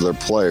most of their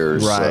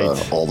players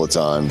all the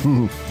time.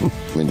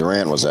 I mean,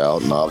 Durant was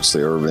out, and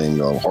obviously Irving,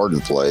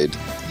 Harden played.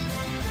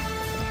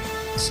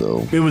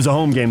 So it was a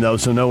home game, though,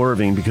 so no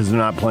Irving because they're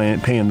not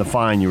paying the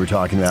fine you were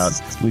talking about,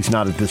 at least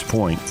not at this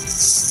point.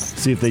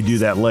 See if they do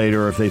that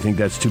later, if they think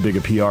that's too big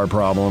a PR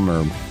problem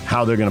or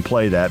how they're going to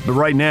play that. But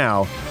right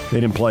now, they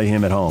didn't play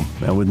him at home.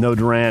 And with no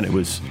Durant, it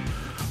was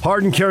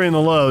Harden carrying the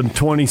load,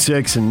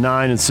 26 and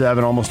 9 and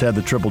 7, almost had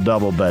the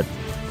triple-double, but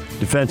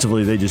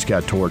defensively they just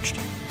got torched.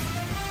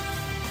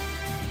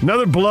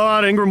 Another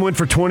blowout. Ingram went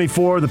for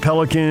 24. The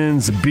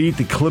Pelicans beat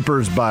the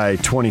Clippers by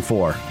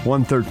 24,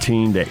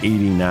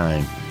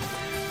 113-89.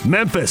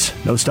 Memphis,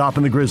 no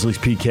stopping the Grizzlies,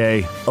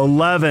 PK.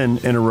 11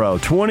 in a row,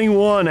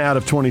 21 out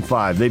of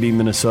 25. They beat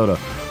Minnesota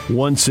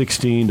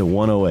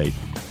 116-108.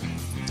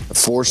 A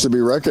force to be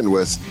reckoned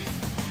with.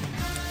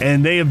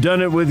 And they have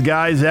done it with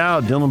guys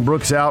out. Dylan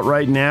Brooks out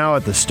right now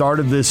at the start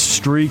of this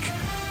streak.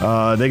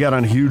 They got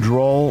on a huge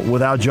roll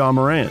without Ja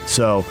Morant.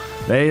 So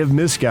they have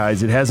missed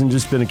guys. It hasn't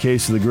just been a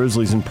case of the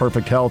Grizzlies in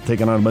perfect health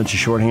taking on a bunch of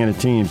shorthanded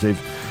teams. They've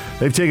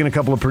taken a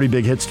couple of pretty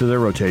big hits to their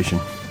rotation.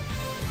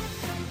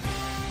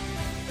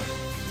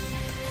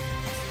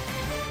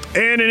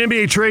 And in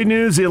NBA trade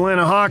news, the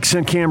Atlanta Hawks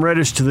sent Cam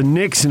Reddish to the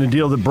Knicks in a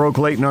deal that broke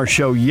late in our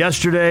show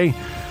yesterday.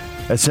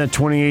 That sent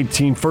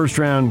 2018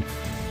 first-round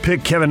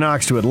pick Kevin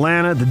Knox to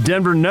Atlanta. The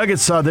Denver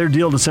Nuggets saw their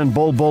deal to send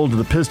Bol Bol to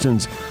the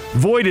Pistons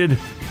voided.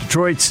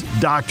 Detroit's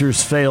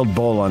doctors failed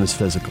Bol on his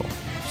physical.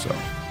 So,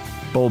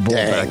 Bol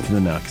back to the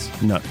Nuggets.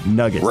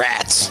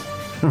 Rats.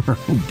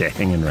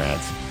 Dang and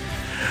rats.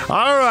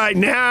 All right,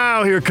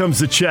 now here comes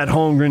the Chet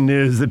Holmgren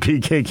news that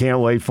PK can't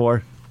wait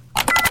for.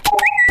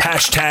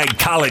 Hashtag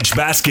college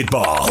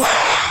basketball.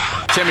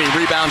 Timmy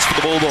rebounds for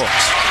the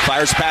Bulldogs.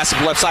 Fires pass to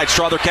the left side.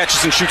 Strother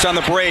catches and shoots on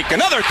the break.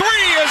 Another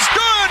three is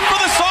good for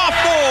the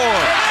sophomore.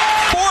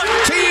 14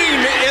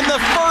 in the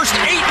first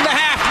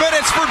 8.5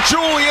 minutes for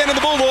Julian, and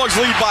the Bulldogs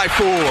lead by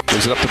 4.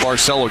 Gives it up to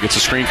Barcelo. Gets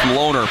a screen from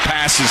Lohner.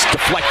 Passes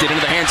deflected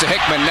into the hands of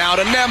Hickman. Now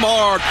to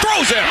Nembhard.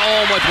 Throws it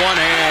home with one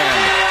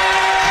hand.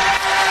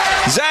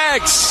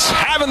 Zags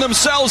having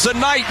themselves a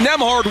night.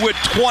 Nembhard with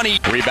 20.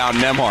 Rebound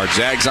Nembhard.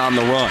 Zags on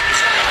the run.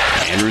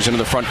 Andrews into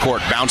the front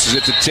court. Bounces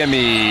it to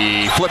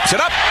Timmy. Flips it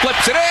up.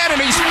 Flips it in.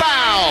 And he's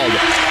fouled.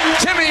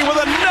 Timmy with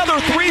another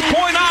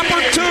three-point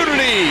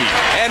opportunity.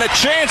 And a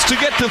chance to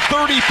get to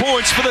 30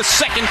 points for the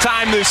second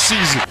time this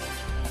season.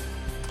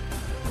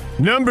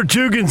 Number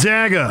 2,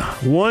 Gonzaga.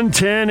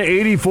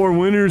 110-84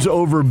 winners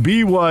over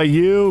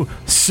BYU.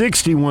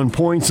 61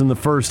 points in the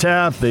first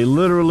half. They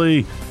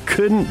literally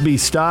couldn't be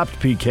stopped,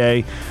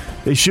 PK.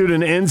 They shoot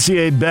an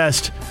NCAA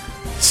best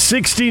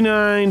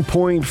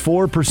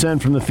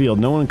 69.4% from the field.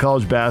 No one in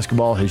college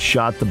basketball has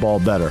shot the ball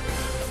better.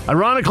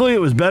 Ironically, it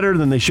was better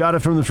than they shot it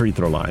from the free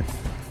throw line.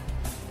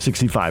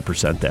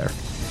 65% there.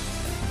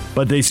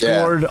 But they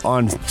scored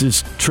on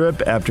just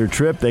trip after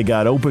trip. They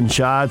got open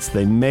shots.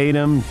 They made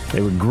them.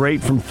 They were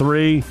great from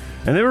 3.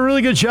 And they were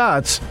really good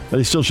shots, but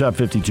they still shot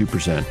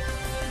 52%.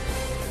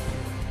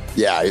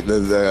 Yeah,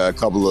 a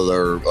couple of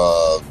their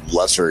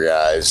lesser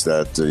guys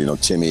that,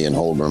 Timmy and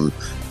Holmgren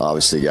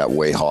obviously got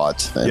way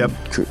hot and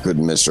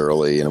couldn't miss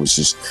early. And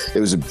it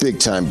was a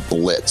big-time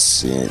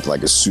blitz,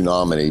 like a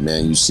tsunami,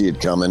 man. You see it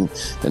coming,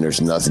 and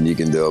there's nothing you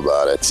can do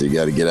about it. So you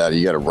got to get out.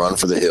 You got to run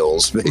for the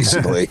hills,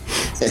 basically.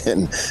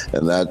 and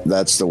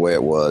that's the way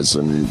it was.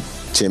 And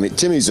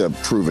Timmy's a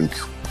proven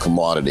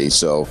commodity,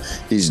 so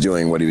he's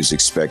doing what he was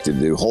expected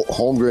to do.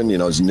 Holmgren,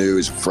 is new,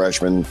 he's a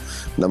freshman,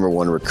 number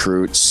 1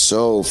 recruit,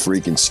 so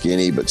freaking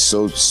skinny, but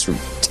so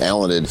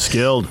talented.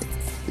 Skilled.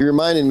 He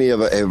reminded me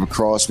of a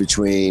cross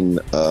between,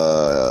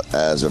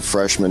 as a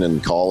freshman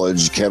in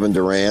college, Kevin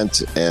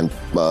Durant and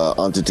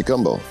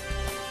Antetokounmpo.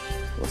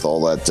 With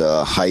all that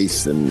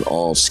height and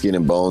all skin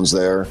and bones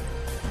there.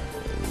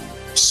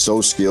 So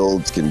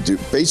skilled, can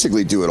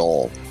basically do it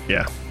all.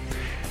 Yeah.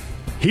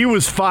 He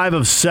was 5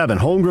 of 7.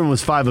 Holmgren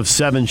was 5 of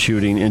 7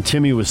 shooting, and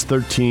Timmy was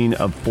 13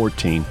 of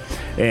 14.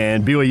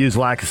 And BYU's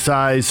lack of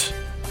size,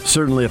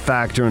 certainly a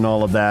factor in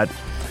all of that.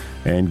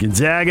 And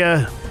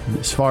Gonzaga,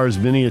 as far as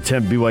any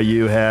attempt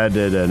BYU had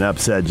at an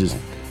upset, just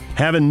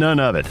having none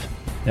of it.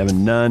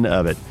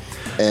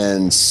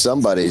 And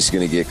somebody's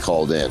going to get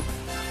called in.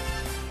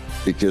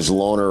 Because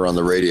Lohner on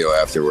the radio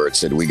afterwards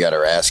said, we got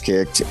our ass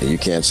kicked, and you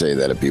can't say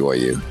that at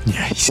BYU.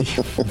 Yeah,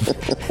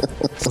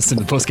 listen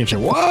to the postgame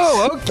show.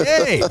 Whoa,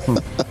 okay.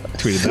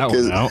 Tweeted that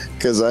one out.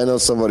 Because I know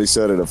somebody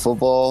said it at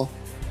football,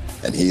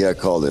 and he got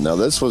called in. Now,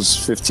 this was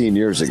 15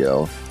 years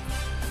ago,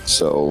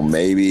 so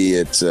maybe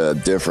it's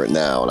different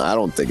now, and I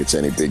don't think it's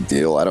any big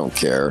deal. I don't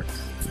care.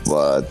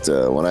 But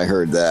when I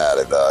heard that,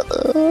 I thought,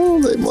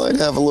 they might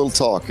have a little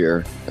talk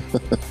here.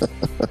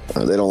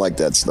 They don't like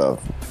that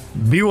stuff.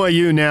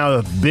 BYU now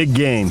a big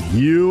game.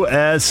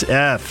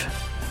 USF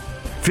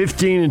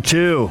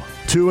 15-2,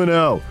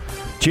 2-0.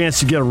 Chance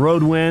to get a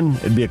road win.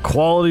 It'd be a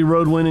quality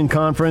road win in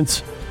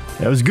conference.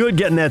 It was good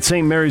getting that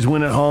St. Mary's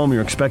win at home.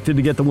 You're expected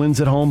to get the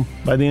wins at home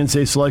by the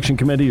NCAA selection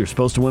committee. You're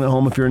supposed to win at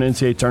home if you're an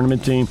NCAA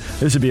tournament team.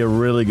 This would be a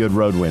really good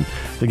road win.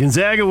 The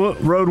Gonzaga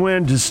road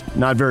win, just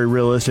not very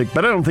realistic,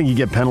 but I don't think you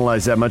get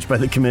penalized that much by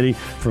the committee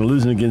for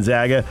losing to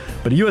Gonzaga.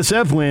 But a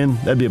USF win,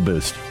 that'd be a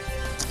boost.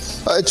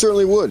 It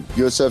certainly would.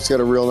 USF's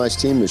got a real nice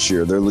team this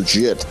year. They're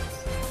legit,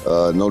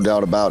 no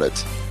doubt about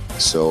it.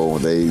 So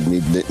they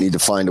need to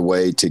find a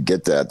way to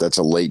get that. That's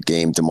a late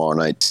game tomorrow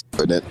night,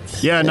 isn't it?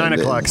 Yeah, 9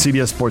 o'clock,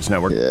 CBS Sports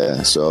Network.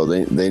 Yeah, so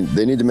they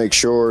need to make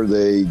sure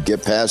they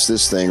get past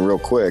this thing real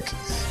quick,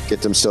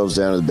 get themselves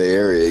down to the Bay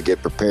Area,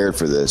 get prepared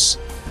for this.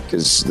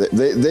 Because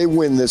they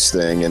win this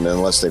thing, and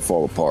unless they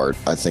fall apart,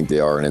 I think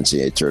they are an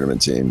NCAA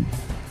tournament team.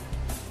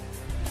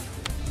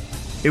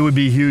 It would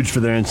be huge for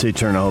their NCAA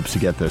tournament hopes to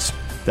get this.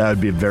 That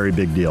would be a very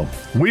big deal.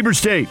 Weber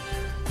State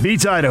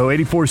beats Idaho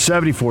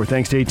 84-74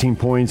 thanks to 18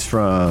 points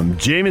from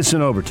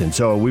Jamison Overton.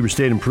 So Weber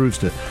State improves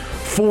to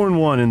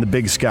 4-1 in the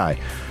Big Sky.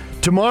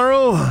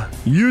 Tomorrow,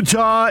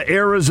 Utah,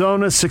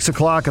 Arizona, 6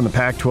 o'clock on the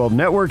Pac-12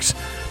 networks.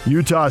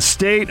 Utah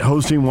State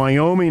hosting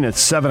Wyoming at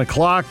 7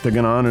 o'clock. They're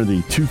going to honor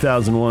the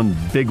 2001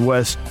 Big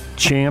West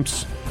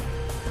champs.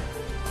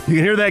 You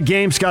can hear that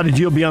game. Scotty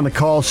G will be on the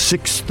call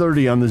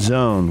 6:30 on The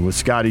Zone with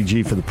Scotty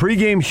G for the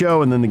pregame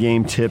show, and then the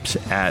game tips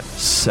at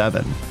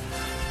 7.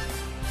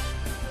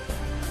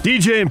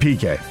 DJ and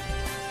PK.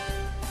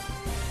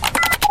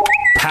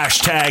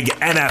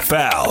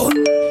 #NFL.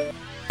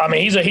 I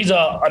mean, he's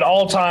an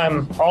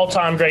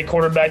all-time great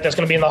quarterback that's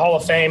going to be in the Hall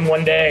of Fame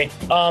one day.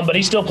 But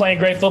he's still playing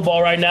great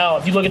football right now.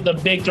 If you look at the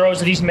big throws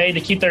that he's made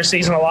to keep their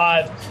season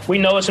alive, we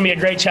know it's going to be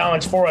a great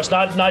challenge for us.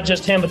 Not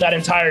just him, but that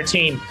entire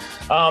team.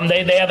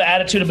 They have an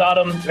attitude about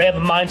them. They have a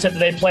mindset that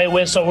they play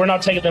with. So we're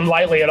not taking them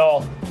lightly at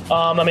all.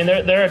 I mean,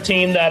 they're a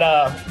team that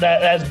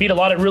has beat a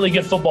lot of really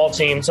good football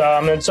teams.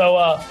 And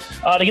so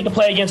to get to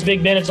play against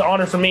Big Ben, it's an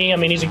honor for me. I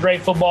mean, he's a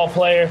great football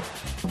player.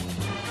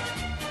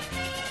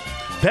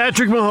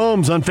 Patrick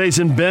Mahomes on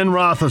facing Ben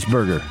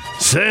Roethlisberger,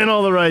 saying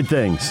all the right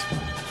things.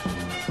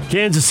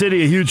 Kansas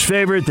City, a huge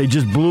favorite. They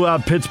just blew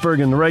out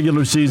Pittsburgh in the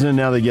regular season.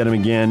 Now they get them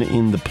again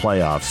in the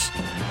playoffs.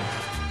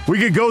 We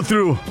could go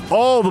through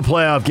all the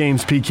playoff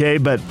games,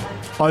 PK, but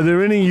are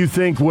there any you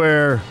think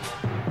where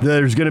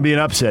there's going to be an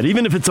upset,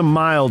 even if it's a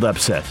mild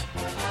upset?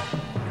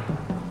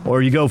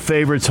 Or you go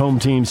favorites, home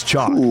teams,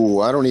 chalk? Ooh,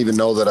 I don't even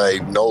know that I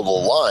know the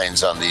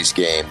lines on these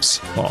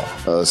games.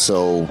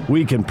 So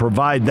we can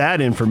provide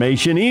that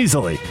information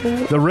easily.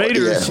 The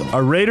Raiders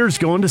are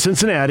going to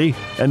Cincinnati,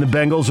 and the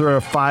Bengals are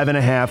a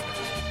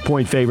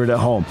 5.5-point favorite at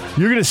home.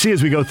 You're going to see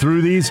as we go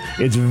through these,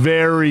 it's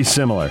very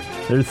similar.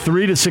 They're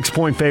 3 to 6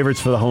 point favorites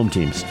for the home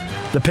teams.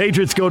 The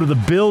Patriots go to the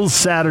Bills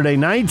Saturday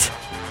night.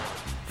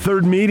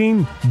 Third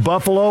meeting,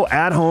 Buffalo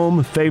at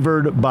home,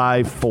 favored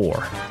by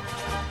 4.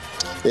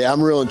 Yeah,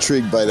 I'm real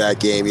intrigued by that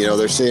game. You know,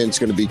 they're saying it's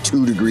going to be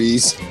 2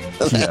 degrees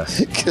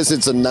because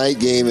it's a night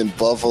game in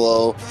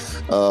Buffalo.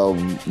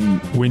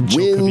 Wind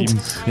chill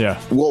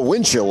Well,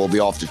 wind chill will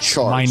be off the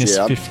charts.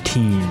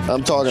 -15.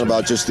 I'm talking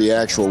about just the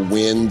actual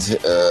wind.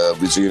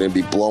 Is it going to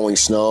be blowing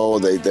snow?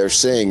 They're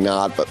saying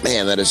not, but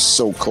man, that is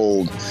so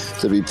cold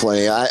to be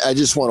playing. I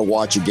just want to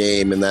watch a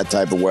game in that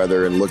type of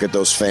weather and look at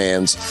those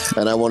fans,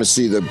 and I want to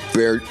see the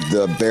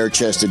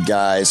bare-chested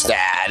guys.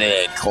 It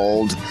ain't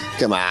cold.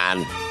 Come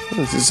on.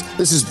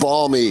 This is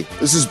balmy.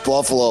 This is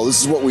Buffalo. This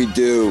is what we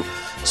do.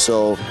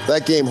 So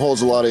that game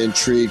holds a lot of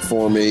intrigue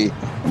for me.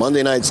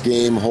 Monday night's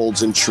game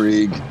holds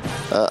intrigue.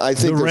 I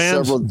think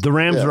the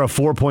Rams are a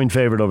 4-point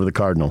favorite over the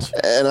Cardinals.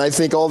 And I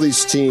think all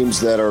these teams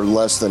that are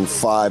less than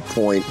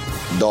 5-point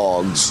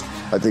dogs,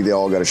 I think they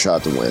all got a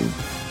shot to win.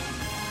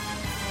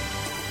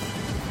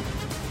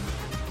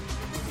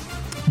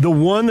 The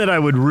one that I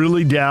would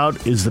really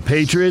doubt is the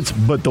Patriots,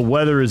 but the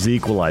weather is the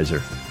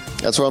equalizer.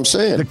 That's what I'm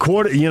saying.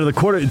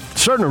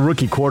 Starting a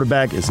rookie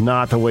quarterback is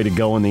not the way to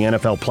go in the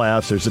NFL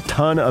playoffs. There's a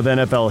ton of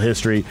NFL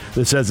history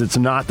that says it's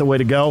not the way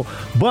to go.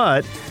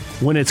 But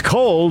when it's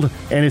cold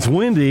and it's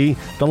windy,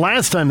 the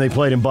last time they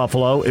played in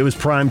Buffalo, it was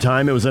prime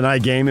time. It was a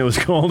night game. It was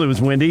cold. It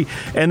was windy.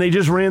 And they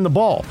just ran the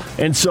ball.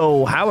 And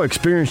so how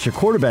experienced your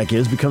quarterback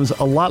is becomes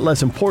a lot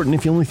less important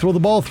if you only throw the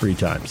ball 3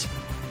 times.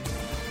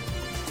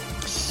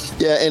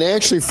 Yeah, and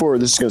actually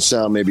this is going to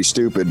sound maybe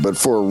stupid, but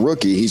for a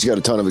rookie, he's got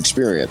a ton of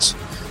experience.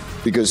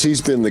 Because he's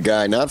been the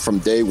guy, not from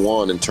day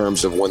one in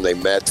terms of when they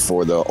met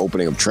for the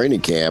opening of training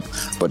camp,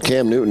 but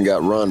Cam Newton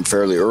got run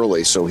fairly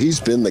early, so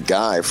he's been the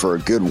guy for a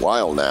good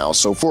while now.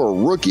 So for a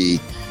rookie,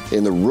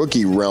 in the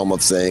rookie realm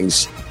of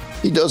things,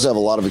 he does have a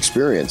lot of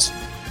experience.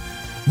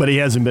 But he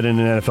hasn't been in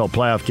an NFL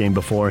playoff game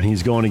before, and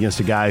he's going against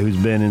a guy who's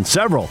been in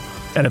several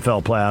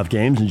NFL playoff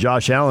games, and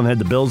Josh Allen had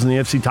the Bills in the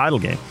AFC title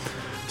game.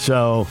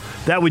 So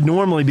that would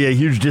normally be a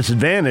huge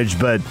disadvantage,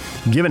 but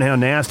given how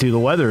nasty the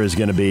weather is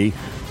going to be,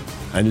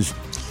 I just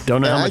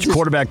don't know how much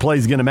quarterback play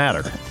is going to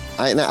matter.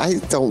 I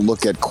don't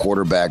look at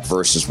quarterback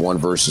versus one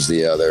versus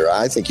the other.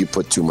 I think you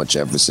put too much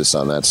emphasis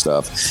on that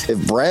stuff.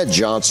 If Brad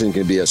Johnson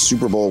can be a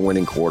Super Bowl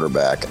winning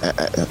quarterback,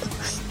 I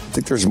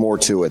think there's more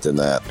to it than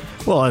that.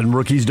 Well, and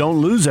rookies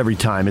don't lose every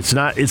time. It's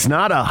not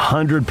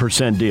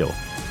 100% deal.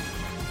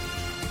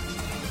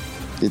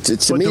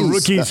 To me, the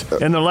rookies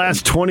in the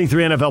last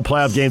 23 NFL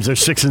playoff games, they're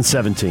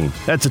 6-17.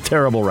 That's a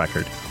terrible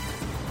record.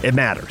 It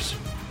matters.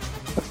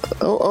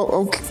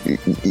 Okay.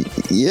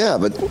 Yeah,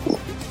 but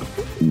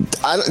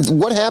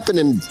what happened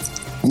in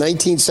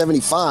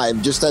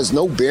 1975 just has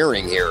no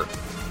bearing here.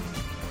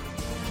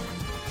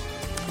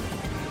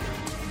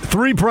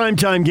 3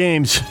 primetime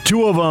games.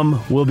 2 of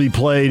them will be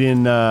played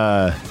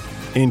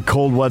in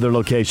cold weather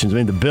locations. I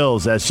mean, the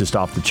Bills, that's just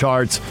off the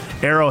charts.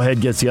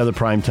 Arrowhead gets the other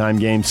primetime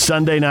game.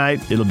 Sunday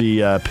night, it'll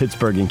be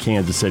Pittsburgh and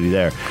Kansas City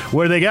there.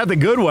 Where they got the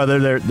good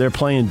weather, they're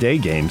playing day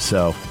games,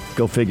 so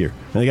go figure.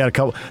 And they got a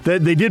couple.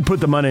 They did put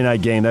the Monday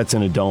night game. That's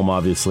in a dome,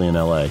 obviously, in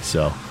L.A.,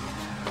 so.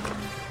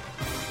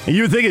 And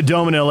you would think a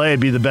dome in L.A. would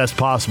be the best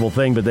possible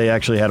thing, but they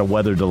actually had a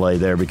weather delay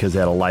there because they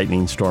had a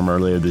lightning storm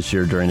earlier this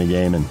year during the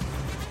game, and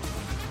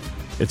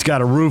it's got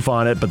a roof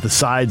on it, but the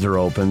sides are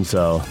open,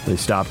 so they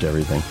stopped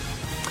everything.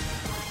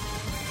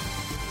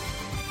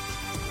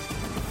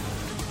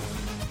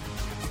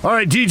 All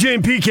right, DJ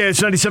and PK, it's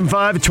 97.5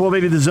 at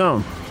 1280 The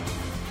Zone.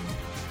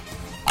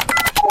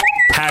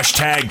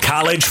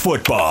 #college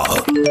football.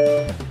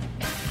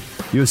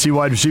 USC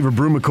wide receiver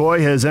Bru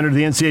McCoy has entered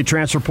the NCAA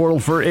transfer portal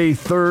for a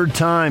 3rd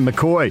time.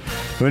 McCoy,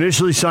 who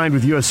initially signed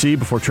with USC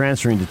before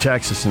transferring to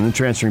Texas and then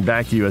transferring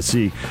back to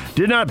USC,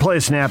 did not play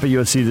a snap at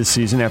USC this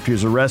season after he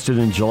was arrested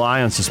in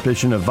July on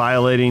suspicion of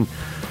violating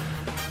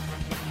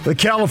The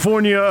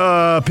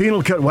California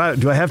penal code. Wow,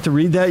 do I have to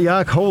read that,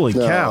 Yuck? Holy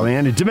cow,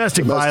 man. A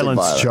domestic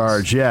violence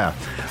charge, yeah.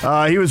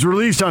 He was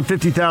released on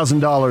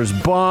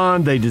 $50,000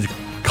 bond. They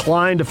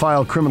declined to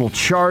file criminal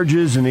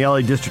charges in the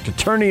LA District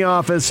Attorney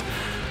Office.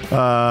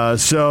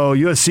 So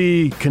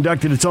USC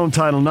conducted its own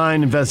Title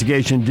IX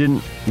investigation,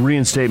 didn't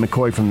reinstate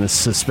McCoy from the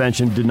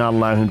suspension, did not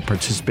allow him to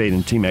participate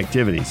in team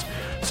activities.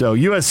 So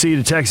USC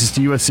to Texas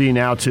to USC,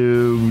 now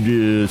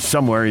to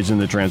somewhere he's in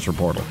the transfer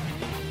portal.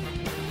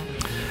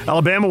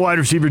 Alabama wide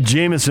receiver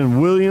Jamison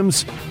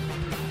Williams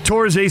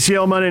tore his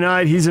ACL Monday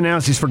night. He's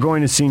announced he's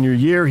forgoing his senior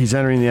year. He's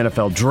entering the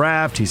NFL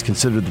draft. He's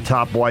considered the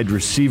top wide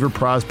receiver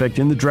prospect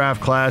in the draft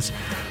class.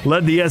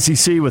 Led the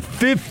SEC with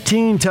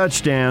 15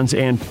 touchdowns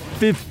and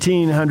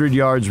 1,500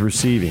 yards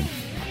receiving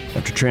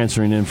after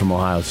transferring in from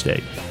Ohio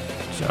State.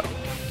 So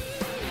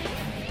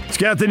he's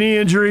got the knee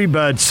injury,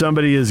 but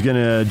somebody is going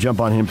to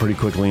jump on him pretty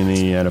quickly in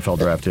the NFL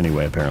draft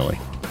anyway, apparently.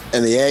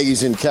 And the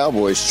Aggies and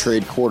Cowboys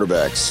trade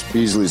quarterbacks.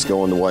 Beasley's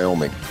going to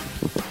Wyoming.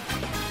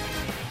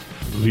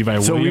 Levi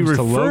Williams so we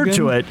referred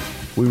to it.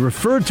 We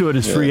referred to it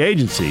as free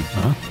agency,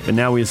 but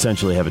now we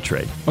essentially have a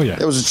trade. Oh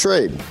yeah, it was a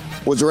trade.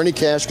 Was there any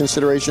cash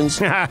considerations?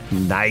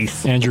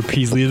 Nice. Andrew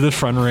Peasley to the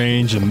Front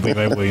Range and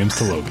Levi Williams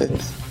to Logan.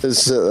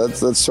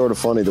 That's sort of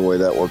funny the way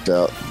that worked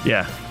out.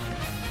 Yeah,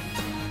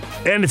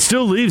 and it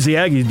still leaves the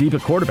Aggies deep at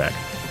quarterback.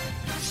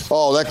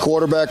 Oh, that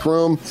quarterback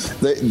room,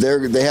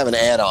 they have an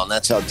add-on.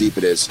 That's how deep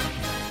it is.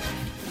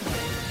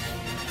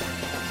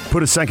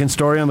 Put a second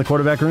story on the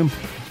quarterback room?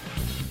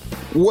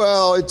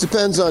 Well, it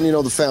depends on,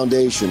 the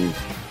foundation.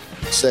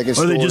 Second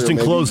story. Or they just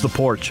enclose the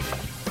porch.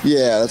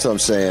 Yeah, that's what I'm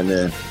saying,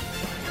 man.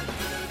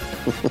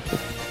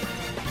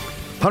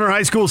 Hunter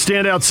High School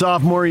standout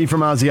sophomore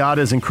Ephraim Asiata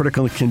is in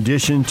critical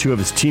condition. Two of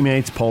his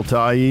teammates, Paul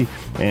Tai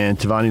and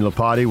Tavani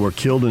Lopati, were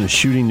killed in a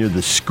shooting near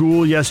the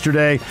school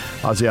yesterday.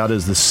 Asiata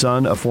is the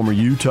son of former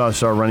Utah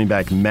star running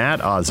back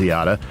Matt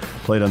Asiata.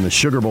 Played on the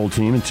Sugar Bowl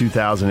team in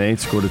 2008,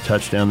 scored a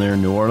touchdown there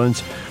in New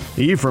Orleans.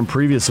 Ephraim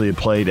previously had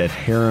played at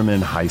Harriman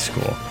High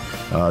School.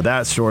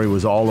 That story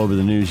was all over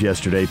the news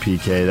yesterday,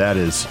 PK. That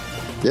is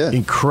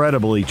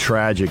incredibly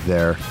tragic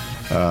there.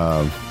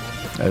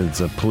 As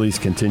the police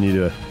continue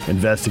to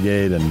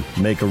investigate and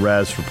make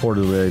arrests.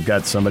 Reportedly, they've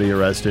got somebody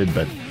arrested,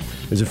 but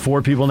is it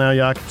 4 people now,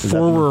 Yak?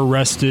 4 were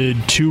arrested,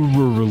 2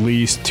 were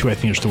released, 2 I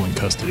think are still in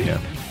custody. Yeah.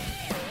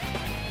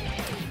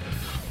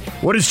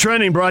 What is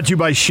trending? Brought to you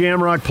by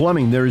Shamrock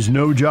Plumbing. There is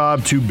no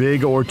job too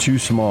big or too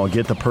small.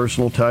 Get the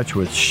personal touch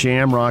with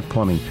Shamrock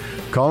Plumbing.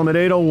 Call them at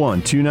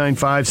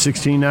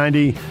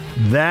 801-295-1690.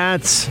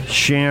 That's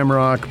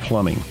Shamrock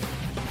Plumbing.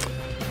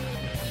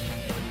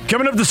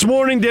 Coming up this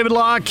morning, David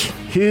Locke,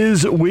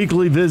 his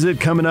weekly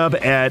visit coming up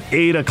at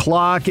 8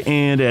 o'clock,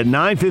 and at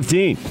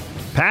 9:15,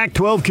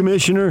 Pac-12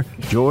 Commissioner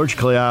George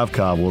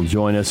Kliavkoff will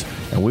join us,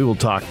 and we will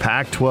talk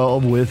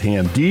Pac-12 with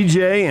him.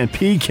 DJ and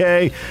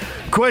PK,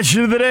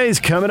 question of the day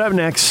is coming up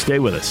next. Stay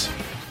with us.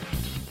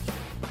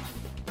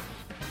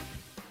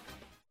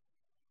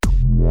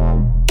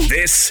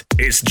 This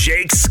is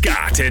Jake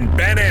Scott and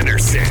Ben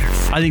Anderson.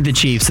 I think the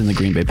Chiefs and the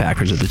Green Bay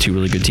Packers are the 2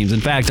 really good teams.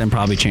 In fact, I'm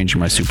probably changing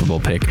my Super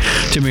Bowl pick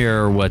to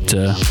mirror what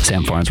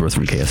Sam Farnsworth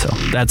from KSL.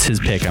 That's his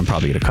pick. I'm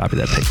probably going to copy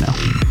that pick now.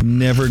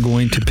 Never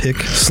going to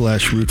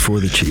pick/root for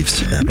the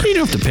Chiefs. Ever. You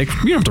don't have to pick.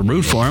 You don't have to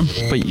root for them,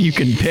 but you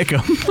can pick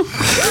them.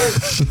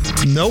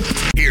 Nope.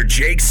 Hear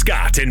Jake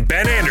Scott and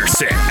Ben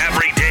Anderson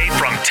every day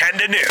from 10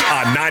 to noon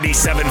on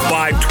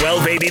 97.5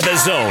 1280 The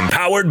Zone,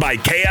 powered by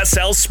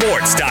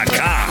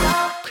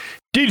KSLSports.com.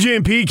 DJ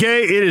and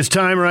PK, it is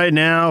time right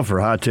now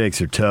for Hot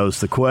Takes or Toast.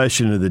 The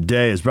question of the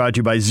day is brought to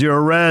you by Zero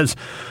Res,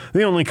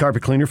 the only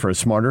carpet cleaner for a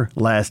smarter,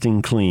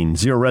 lasting clean.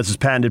 Zero Res's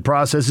patented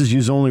processes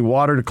use only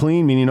water to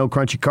clean, meaning no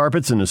crunchy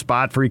carpets and a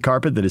spot-free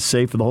carpet that is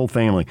safe for the whole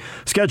family.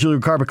 Schedule your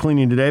carpet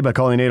cleaning today by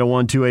calling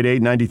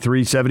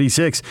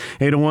 801-288-9376,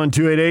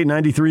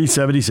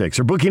 801-288-9376,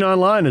 or booking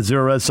online at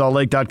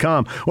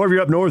ZeroResSaltLake.com, or if you're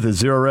up north at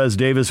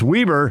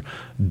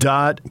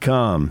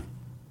ZeroResDavisWeber.com.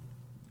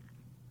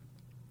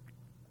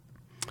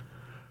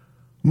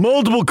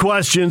 Multiple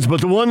questions, but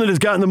the one that has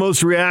gotten the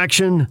most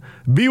reaction,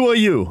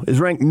 BYU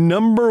is ranked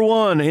number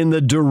 1 in the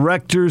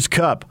Directors'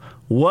 Cup.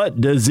 What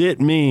does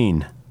it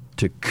mean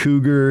to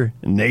Cougar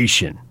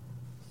Nation?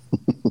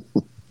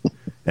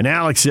 And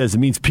Alex says it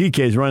means PK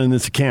is running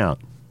this account.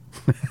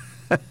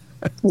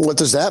 What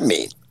does that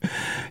mean?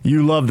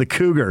 You love the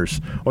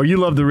Cougars, or you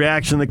love the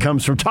reaction that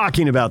comes from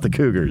talking about the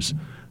Cougars.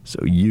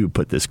 So you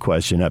put this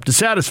question up to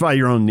satisfy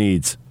your own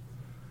needs.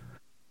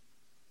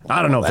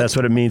 I don't know if that's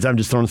what it means. I'm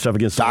just throwing stuff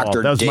against the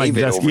wall. That was my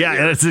best. Yeah,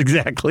 that's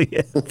exactly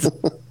it.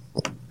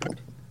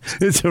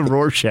 It's a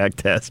Rorschach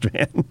test,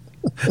 man.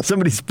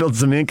 Somebody spilled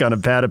some ink on a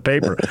pad of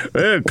paper.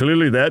 Well,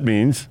 clearly that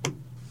means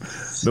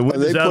the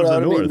wind is out of the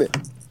north.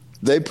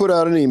 They put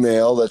out an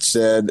email that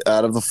said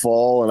out of the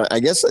fall, and I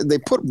guess they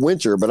put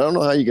winter, but I don't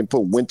know how you can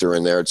put winter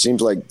in there. It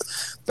seems like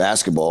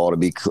basketball ought to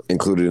be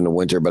included in the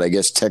winter, but I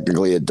guess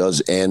technically it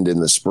does end in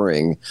the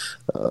spring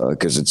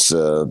because it's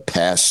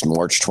past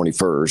March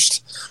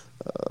 21st.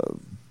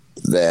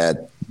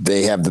 That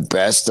they have the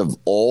best of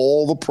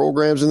all the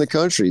programs in the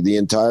country, the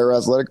entire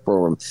athletic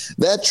program.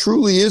 That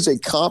truly is a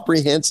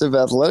comprehensive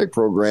athletic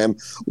program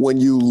when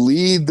you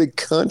lead the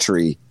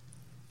country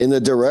in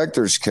the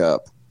Director's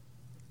Cup.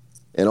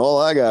 And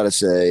all I got to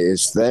say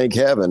is thank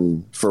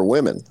heaven for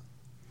women.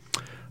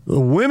 The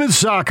women's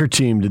soccer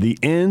team to the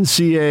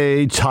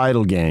NCAA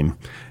title game,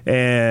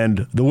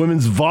 and the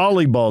women's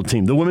volleyball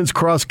team, the women's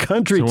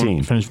cross-country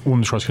team.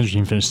 Women's cross-country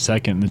team finished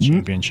second in the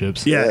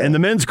championships. Yeah, and the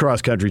men's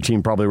cross-country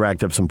team probably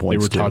racked up some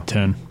points, They were top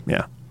 10.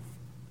 Yeah.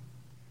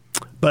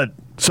 But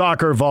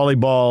soccer,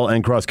 volleyball,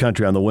 and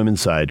cross-country on the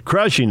women's side,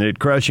 crushing it.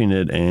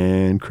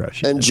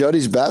 And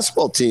Juddy's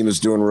basketball team is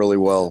doing really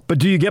well. But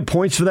do you get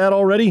points for that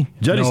already?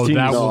 Juddy's team.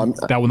 That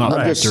will not.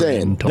 I'm just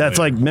saying. That's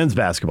like men's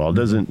basketball.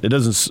 It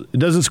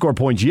doesn't score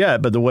points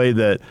yet, but the way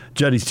that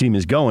Juddy's team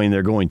is going,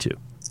 they're going to.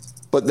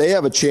 But they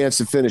have a chance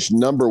to finish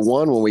number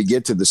one when we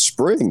get to the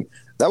spring.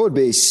 That would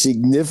be a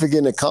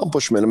significant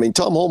accomplishment. I mean,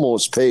 Tom Holmoe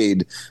was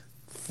paid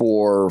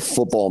for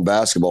football and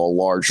basketball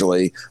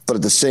largely, but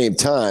at the same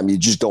time, you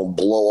just don't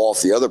blow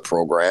off the other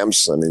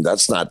programs. I mean,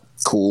 that's not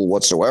cool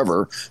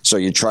whatsoever. So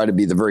you try to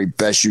be the very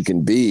best you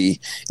can be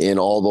in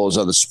all those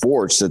other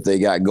sports that they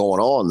got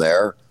going on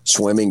there.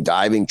 Swimming,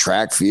 diving,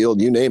 track,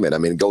 field, you name it. I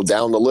mean, go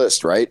down the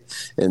list, right?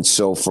 And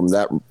so from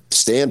that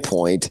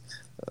standpoint,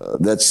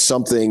 that's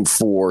something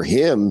for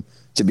him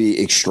to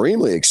be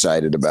extremely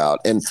excited about.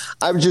 And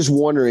I'm just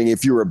wondering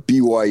if you're a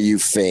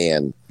BYU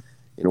fan,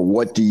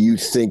 what do you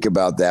think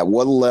about that?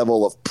 What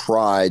level of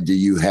pride do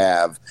you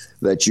have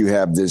that you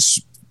have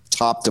this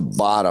top to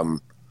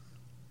bottom,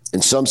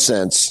 in some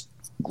sense,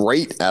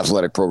 great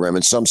athletic program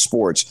in some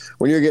sports?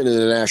 When you're getting to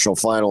the national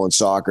final in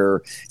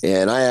soccer,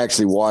 and I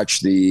actually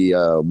watched the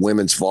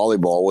women's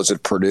volleyball. Was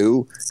it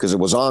Purdue? Because it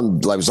was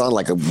on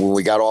like when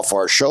we got off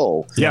our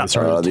show. Yeah, it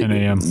started at 10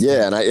 a.m.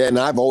 Yeah, and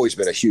I've always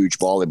been a huge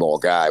volleyball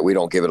guy. We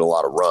don't give it a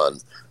lot of run,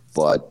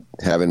 but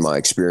having my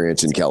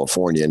experience in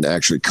California and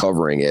actually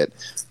covering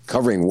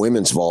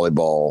women's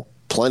volleyball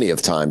plenty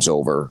of times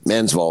over,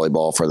 men's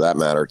volleyball for that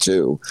matter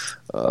too.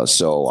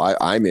 So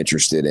I'm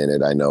interested in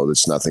it. I know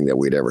that's nothing that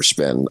we'd ever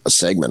spend a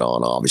segment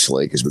on,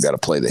 obviously, because we got to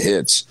play the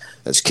hits,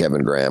 as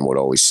Kevin Graham would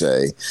always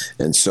say.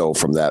 And so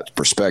from that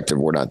perspective,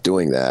 we're not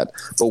doing that.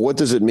 But what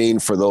does it mean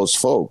for those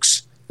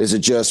folks? Is it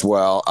just,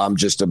 well, I'm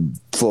just a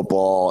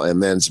football and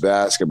men's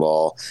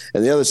basketball,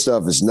 and the other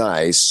stuff is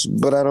nice,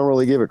 but I don't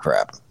really give a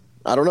crap?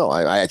 I don't know.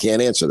 I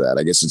can't answer that.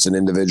 I guess it's an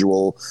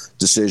individual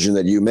decision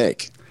that you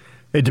make.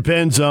 It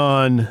depends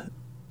on,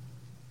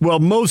 well,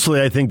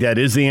 mostly I think that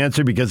is the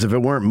answer, because if it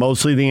weren't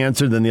mostly the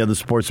answer, then the other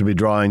sports would be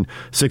drawing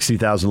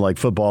 60,000 like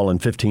football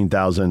and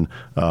 15,000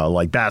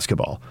 like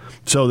basketball.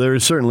 So there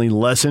is certainly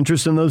less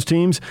interest in those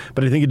teams,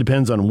 but I think it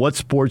depends on what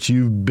sports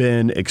you've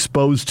been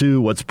exposed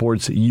to, what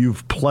sports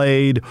you've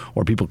played,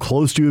 or people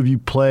close to you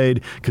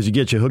played, because you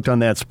get hooked on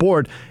that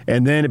sport,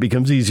 and then it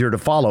becomes easier to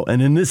follow.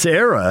 And in this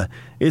era,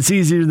 it's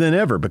easier than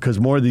ever because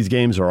more of these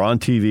games are on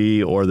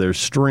TV or they're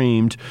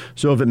streamed.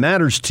 So if it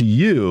matters to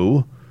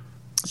you,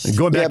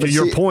 going back to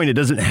your point, it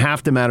doesn't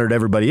have to matter to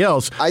everybody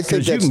else,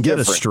 because you can get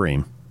a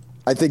stream.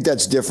 I think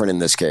that's different in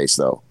this case,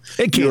 though.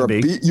 It can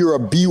be. You're a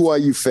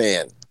BYU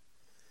fan.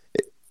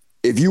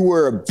 If you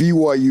wear a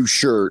BYU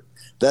shirt,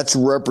 that's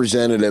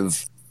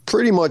representative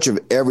pretty much of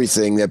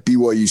everything that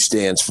BYU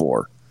stands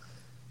for.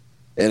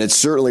 And it's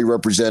certainly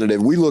representative.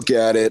 We look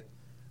at it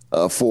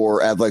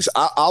for athletics.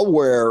 I'll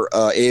wear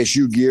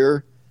ASU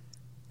gear,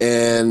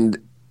 and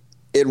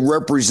it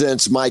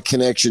represents my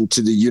connection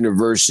to the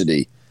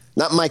university,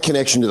 not my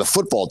connection to the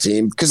football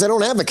team, because I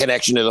don't have a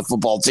connection to the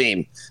football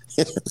team,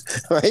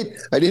 right?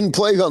 I didn't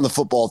play on the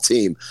football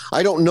team.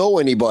 I don't know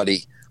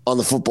anybody on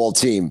the football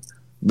team.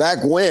 Back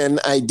when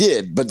I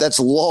did, but that's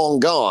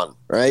long gone,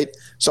 right?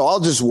 So I'll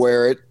just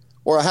wear it,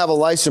 or I have a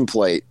license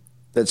plate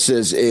that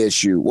says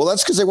ASU. Well,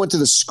 that's because I went to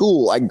the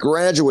school. I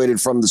graduated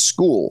from the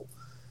school.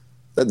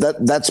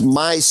 That's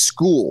my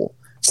school.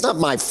 It's not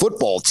my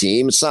football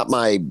team. It's not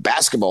my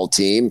basketball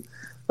team.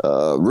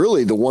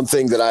 Really, the one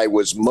thing that I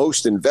was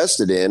most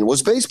invested in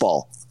was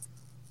baseball.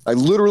 I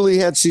literally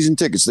had season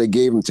tickets. They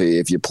gave them to you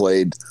if you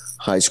played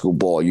high school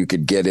ball. You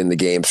could get in the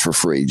games for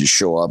free. Just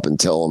show up and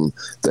tell them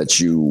that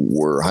you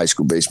were a high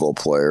school baseball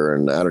player.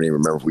 And I don't even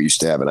remember if we used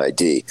to have an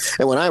ID.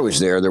 And when I was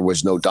there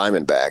was no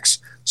Diamondbacks.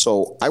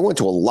 So I went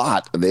to a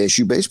lot of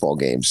ASU baseball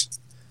games.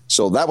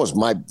 So that was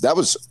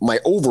my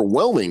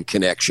overwhelming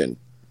connection.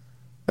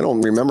 I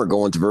don't remember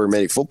going to very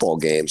many football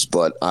games,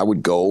 but I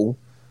would go,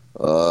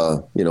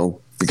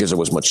 because it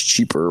was much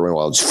cheaper.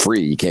 Well, it's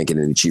free. You can't get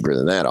any cheaper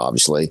than that,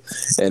 obviously.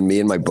 And me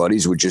and my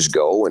buddies would just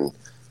go, and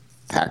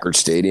Packard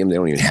Stadium, they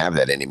don't even have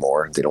that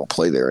anymore. They don't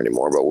play there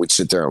anymore, but we'd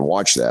sit there and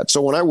watch that.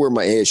 So when I wear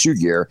my ASU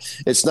gear,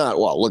 it's not,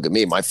 well, look at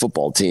me, my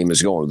football team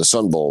is going to the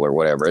Sun Bowl or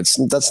whatever.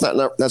 That's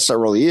not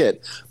really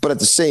it. But at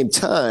the same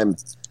time,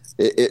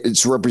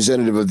 it's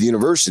representative of the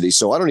university.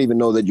 So I don't even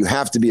know that you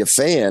have to be a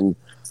fan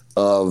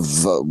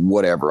of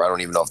whatever. I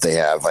don't even know if they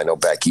have. I know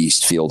back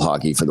east, field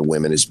hockey for the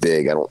women is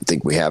big. I don't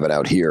think we have it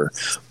out here.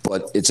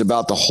 But it's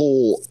about the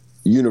whole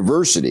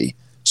university.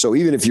 So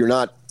even if you're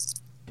not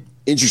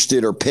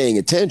interested or paying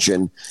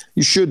attention,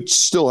 you should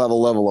still have a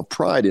level of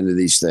pride into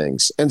these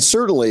things. And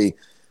certainly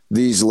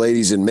these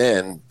ladies and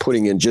men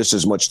putting in just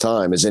as much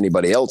time as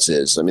anybody else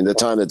is. I mean, the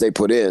time that they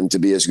put in to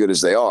be as good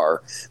as they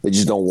are, they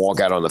just don't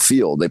walk out on the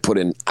field. They put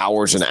in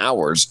hours and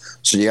hours.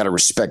 So you got to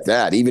respect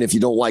that. Even if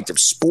you don't like the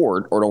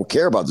sport or don't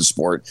care about the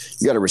sport,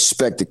 you got to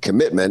respect the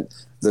commitment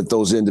that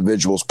those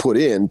individuals put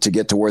in to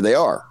get to where they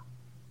are.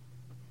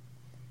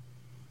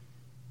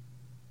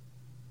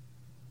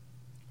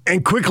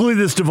 And quickly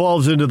this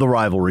devolves into the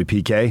rivalry,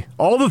 PK.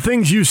 All the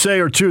things you say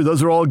are true.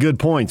 Those are all good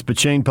points. But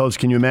Shane Post,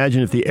 can you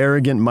imagine if the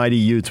arrogant, mighty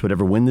Utes would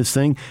ever win this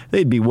thing?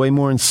 They'd be way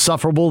more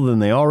insufferable than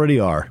they already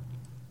are.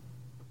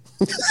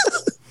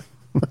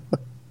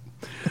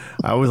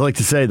 I always like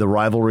to say the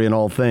rivalry in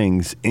all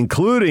things,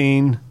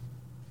 including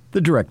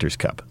the Directors'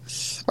 Cup.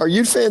 Are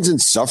Ute fans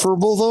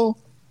insufferable, though?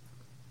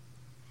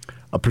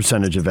 A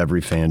percentage of every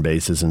fan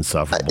base is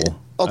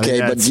insufferable.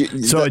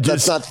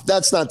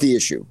 That's not the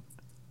issue.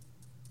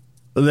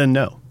 Then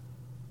no.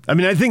 I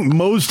mean, I think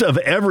most of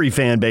every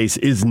fan base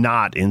is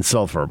not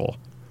insufferable.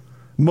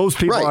 Most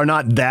people are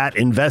not that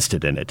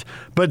invested in it.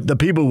 But the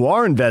people who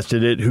are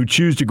invested in it, who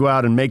choose to go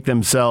out and make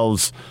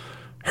themselves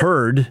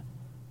heard,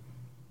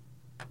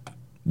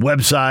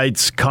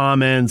 websites,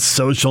 comments,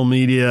 social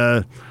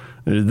media,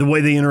 the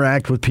way they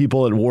interact with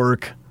people at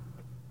work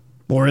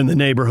or in the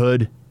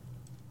neighborhood,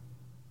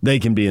 they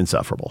can be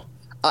insufferable.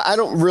 I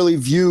don't really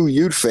view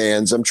Ute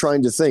fans. I'm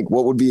trying to think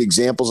what would be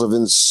examples of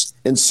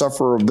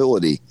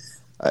insufferability.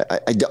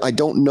 I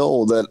don't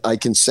know that I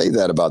can say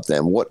that about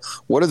them. What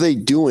are they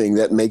doing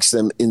that makes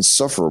them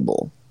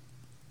insufferable?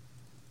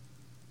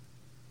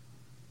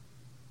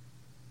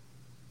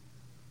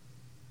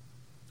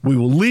 We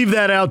will leave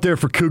that out there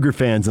for Cougar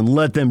fans and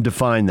let them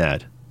define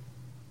that.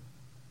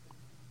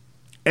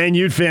 And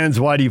Ute fans,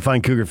 why do you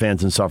find Cougar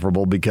fans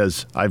insufferable?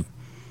 Because I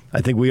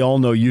think we all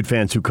know Ute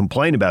fans who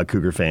complain about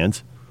Cougar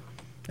fans.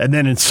 And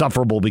then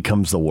insufferable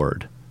becomes the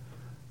word.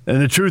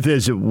 And the truth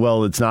is,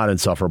 well, it's not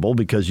insufferable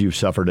because you've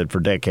suffered it for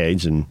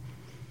decades and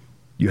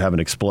you haven't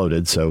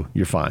exploded, so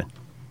you're fine.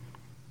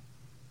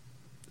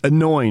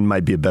 Annoying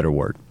might be a better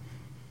word.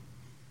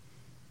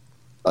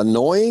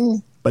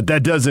 Annoying? But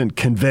that doesn't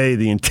convey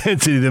the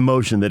intensity of the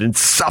emotion that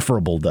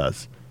insufferable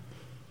does.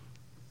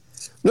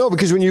 No,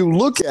 because when you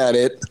look at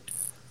it,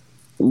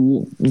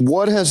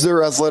 what has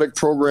their athletic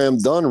program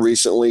done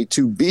recently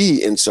to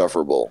be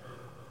insufferable?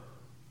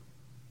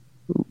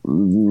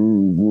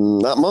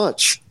 Not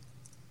much.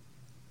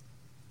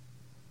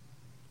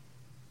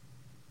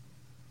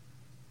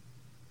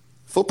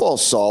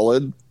 Football's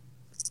solid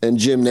and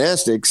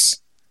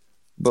gymnastics,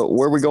 but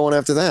where are we going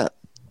after that?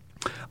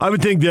 I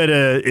would think that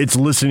it's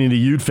listening to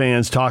Ute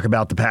fans talk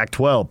about the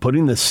Pac-12,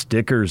 putting the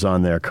stickers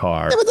on their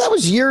car. Yeah, but that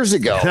was years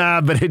ago.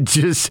 But it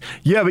just,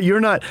 but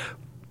you're not,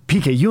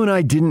 PK, you and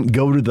I didn't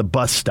go to the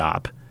bus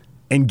stop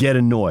and get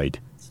annoyed.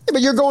 Yeah,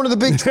 but you're going to the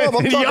Big 12.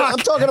 I'm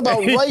talking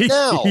about right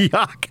now.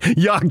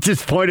 Yock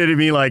just pointed at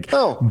me like,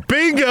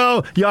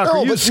 bingo. Yock,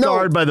 are you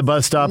scarred by the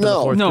bus stop in the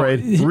fourth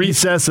grade?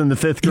 Recess in the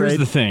fifth grade? Here's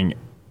the thing.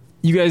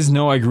 You guys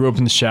know I grew up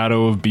in the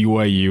shadow of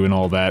BYU and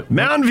all that.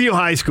 Mountain View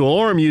High School,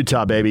 Orem,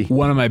 Utah, baby.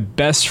 One of my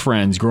best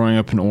friends growing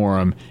up in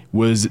Orem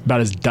was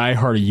about as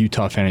diehard a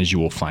Utah fan as you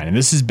will find. And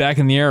this is back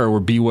in the era where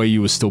BYU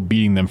was still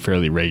beating them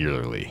fairly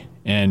regularly.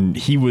 And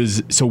he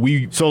was, So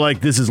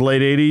like this is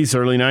late 80s,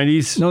 early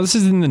 90s? No, this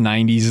is in the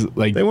 90s.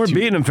 Like they weren't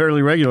beating them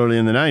fairly regularly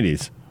in the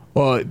 90s.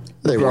 Well,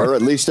 they were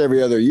at least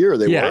every other year.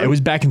 It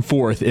was back and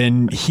forth.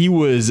 And he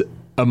was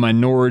a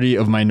minority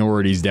of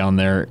minorities down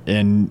there,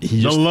 and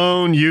he just the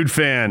lone Ute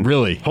fan,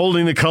 really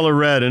holding the color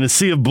red in a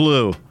sea of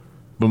blue.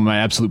 But my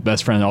absolute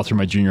best friend all through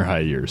my junior high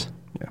years.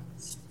 Yeah,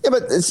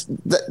 but it's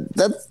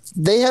that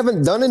they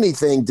haven't done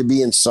anything to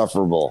be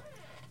insufferable.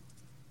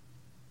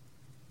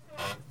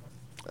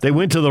 They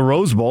went to the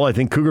Rose Bowl. I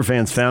think Cougar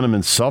fans found them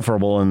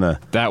insufferable in the.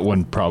 That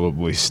one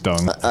probably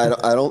stung.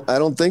 I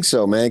don't think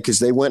so, man, because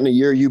they went in a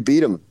year you beat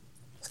them,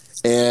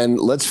 and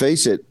let's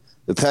face it.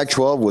 The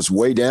Pac-12 was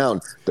way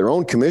down. Their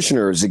own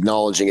commissioner is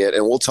acknowledging it,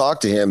 and we'll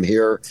talk to him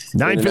here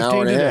in an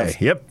hour and a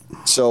half. Yep.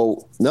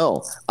 So,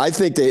 no, I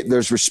think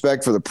there's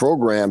respect for the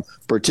program,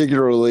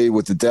 particularly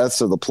with the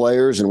deaths of the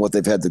players and what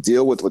they've had to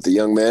deal with the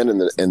young men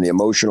and the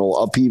emotional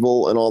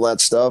upheaval and all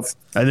that stuff.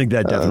 I think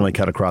that definitely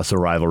cut across the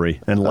rivalry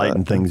and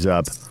lightened things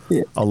up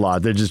a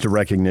lot. They're just a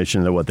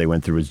recognition that what they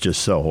went through is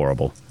just so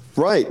horrible.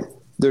 Right.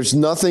 There's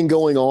nothing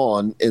going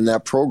on in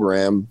that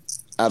program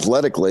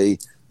athletically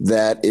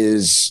that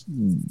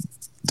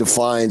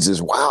defines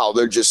as, wow,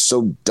 they're just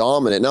so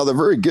dominant. Now, they're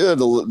very good.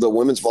 The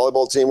women's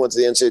volleyball team went to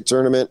the NCAA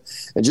tournament,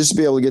 and just to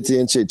be able to get to the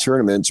NCAA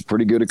tournament, it's a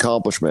pretty good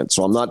accomplishment.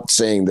 So I'm not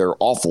saying they're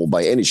awful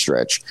by any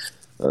stretch.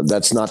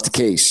 That's not the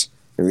case.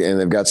 And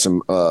they've got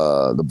some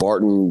the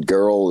Barton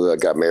girl that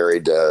got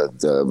married,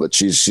 but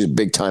she's a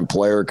big-time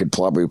player, could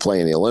probably play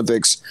in the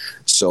Olympics.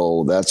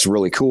 So that's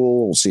really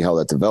cool. We'll see how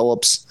that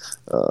develops.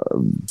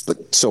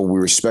 But so we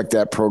respect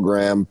that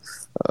program.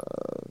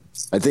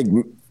 I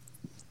think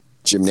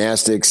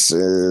gymnastics,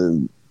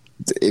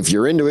 if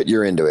you're into it,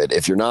 you're into it.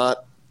 If you're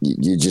not,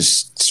 you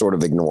just sort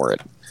of ignore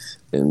it.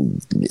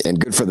 and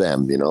good for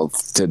them,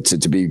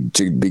 to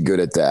be good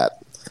at that.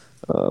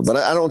 But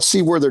I don't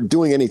see where they're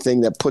doing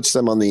anything that puts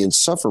them on the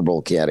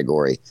insufferable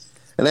category.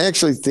 And I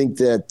actually think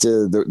that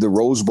the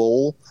Rose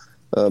Bowl,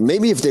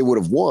 maybe if they would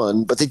have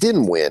won, but they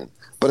didn't win.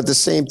 But at the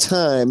same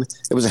time,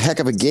 it was a heck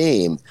of a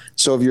game.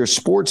 So if you're a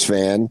sports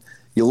fan,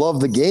 you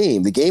love the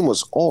game. The game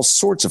was all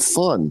sorts of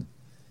fun.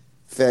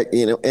 In fact,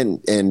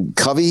 and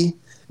Covey,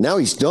 now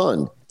he's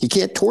done. He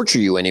can't torture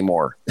you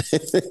anymore.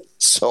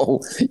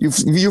 So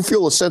you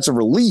feel a sense of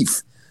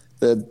relief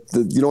that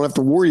you don't have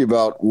to worry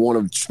about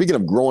speaking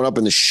of growing up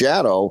in the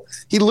shadow,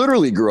 he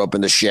literally grew up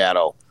in the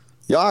shadow.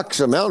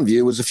 Yox, Mountain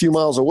View was a few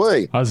miles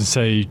away. I was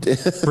going to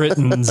say,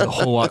 Britain's a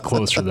whole lot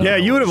closer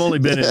than you would have only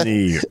been in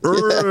the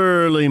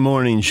early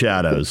morning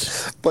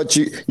shadows. But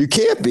you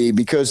can't be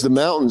because the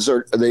mountains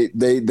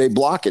they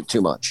block it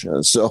too much.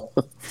 So,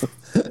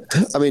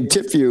 I mean,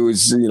 Tipview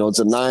is, it's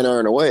a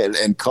 9-iron away,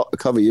 and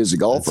Covey is a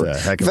golfer. That's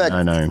a heck of a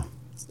 9-iron.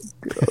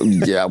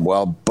 Yeah,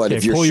 well, but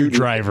if you're pull your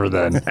driver,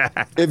 then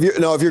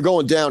if you're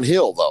going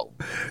downhill though,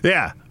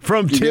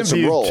 from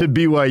Tipview to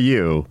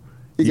BYU,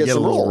 you get a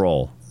little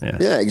roll.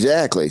 Yeah,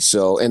 exactly.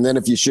 So, and then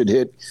if you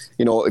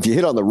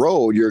hit on the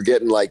road, you're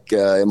getting like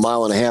a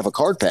mile and a half of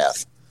cart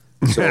path.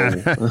 So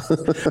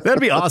that'd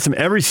be awesome.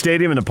 Every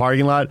stadium in the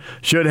parking lot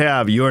should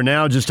have "You are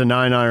now just a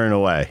 9-iron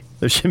away."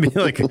 There should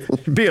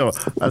be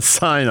a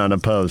sign on a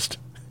post.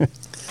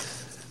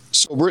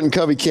 So Britton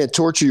Covey can't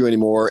torture you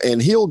anymore,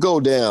 and he'll go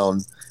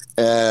down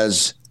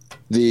as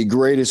the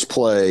greatest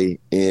play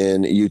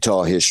in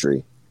Utah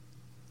history,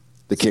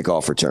 the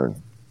kickoff return,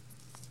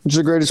 which is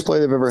the greatest play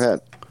they've ever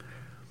had.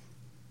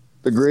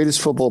 The greatest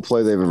football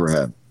play they've ever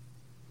had.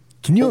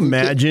 Can you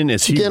imagine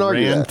as he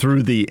ran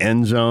through the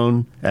end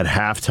zone at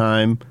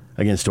halftime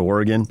against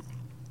Oregon?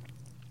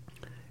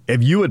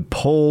 If you had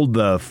pulled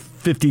the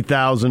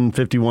 50,000,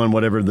 51,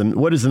 whatever,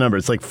 what is the number?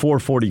 It's like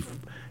 440.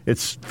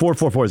 It's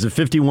 444. Is it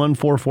 51,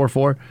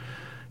 444?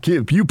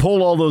 If you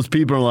pull all those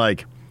people and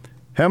like,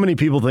 how many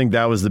people think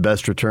that was the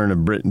best return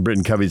of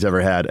Britton Covey's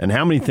ever had? And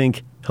how many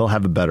think he'll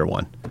have a better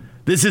one?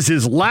 This is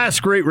his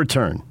last great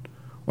return.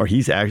 Or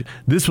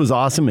this was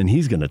awesome, and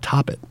he's going to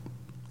top it.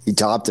 He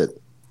topped it.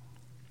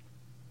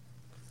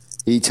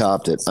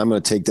 I'm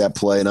going to take that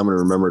play, and I'm going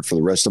to remember it for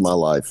the rest of my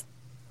life.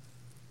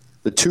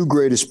 The two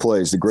greatest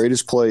plays, the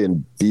greatest play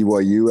in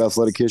BYU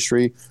athletic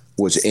history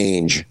was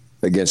Ainge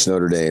against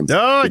Notre Dame.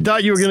 Oh, I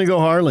thought you were going to go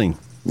Harling.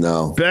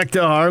 No. Back to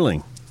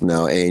Harling.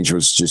 No, Ainge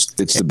was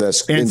it's the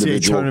best NCAA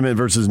individual tournament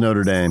versus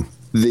Notre Dame.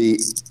 The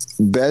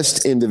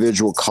best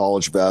individual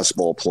college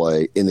basketball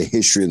play in the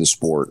history of the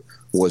sport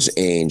was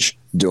Ainge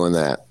doing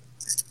that.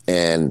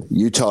 And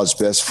Utah's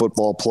best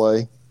football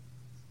play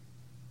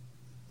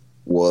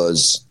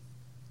was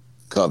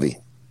Covey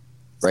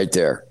right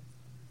there.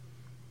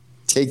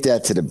 Take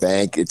that to the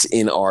bank. It's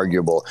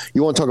inarguable.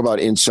 You want to talk about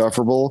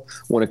insufferable?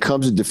 When it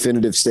comes to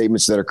definitive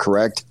statements that are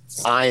correct,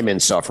 I'm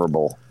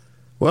insufferable.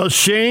 Well,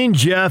 Shane,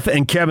 Jeff,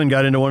 and Kevin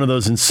got into one of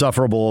those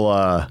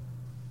insufferable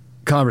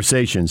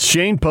conversations.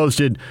 Shane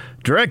posted,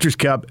 Director's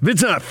Cup, if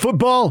it's not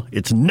football,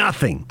 it's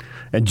nothing.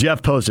 And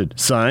Jeff posted,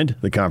 signed,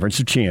 the Conference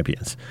of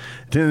Champions.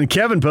 And then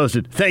Kevin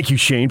posted, thank you,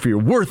 Shane, for your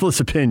worthless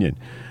opinion.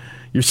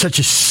 You're such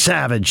a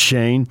savage,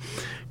 Shane.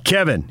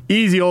 Kevin,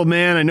 easy, old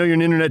man. I know you're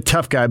an internet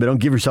tough guy, but don't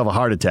give yourself a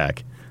heart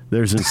attack.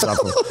 There's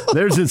insufferable.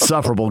 There's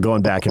insufferable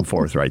going back and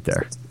forth right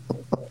there.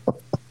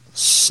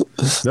 Those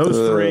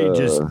three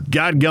just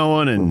got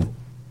going and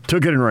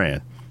took it and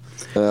ran.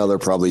 Well, they're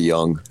probably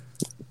young.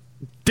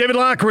 David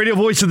Locke, radio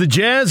voice of the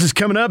Jazz, is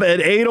coming up at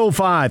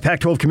 8:05.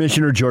 Pac-12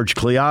 Commissioner George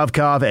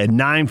Kliavkov at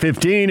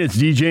 9:15. It's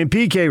DJ and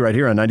PK right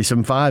here on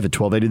 97.5 at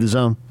 1280 The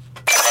Zone.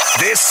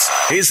 This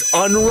is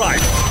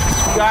Unrivaled.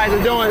 You guys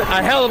are doing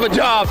a hell of a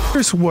job.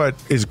 Here's what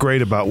is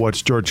great about what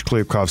George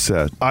Kliavkov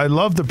said. I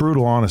love the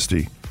brutal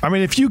honesty. I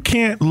mean, if you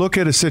can't look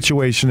at a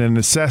situation and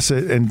assess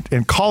it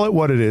and call it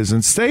what it is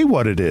and say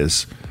what it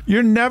is,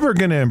 you're never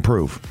going to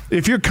improve.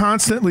 If you're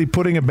constantly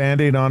putting a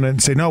Band-Aid on it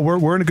and say, no,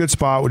 we're in a good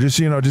spot. We'll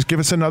just give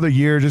us another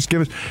year. Just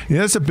give us,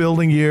 it's a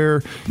building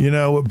year,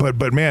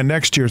 but man,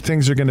 next year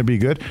things are going to be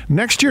good.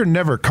 Next year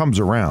never comes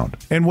around.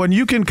 And when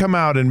you can come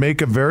out and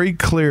make a very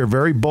clear,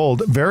 very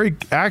bold, very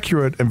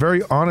accurate, and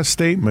very honest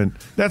statement,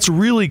 that's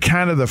really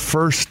kind of the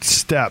first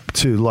step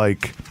to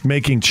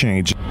making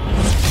change.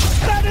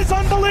 That is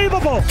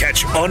unbelievable.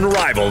 Catch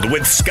Unrivaled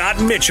with Scott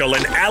Mitchell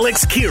and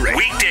Alex Keery.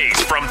 Weekdays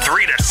from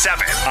 3 to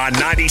 7 on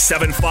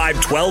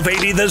 97.5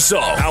 1280 The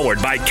Zone. Powered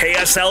by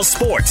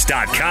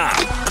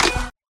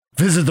KSLSports.com.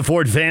 Visit the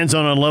Ford Fan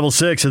Zone on Level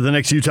 6 at the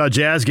next Utah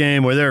Jazz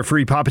game, where there are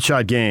free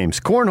Pop-A-Shot games,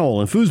 cornhole,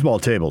 and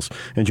foosball tables.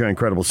 Enjoy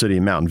incredible city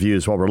and mountain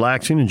views while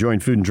relaxing, enjoying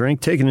food and drink,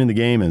 taking in the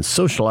game, and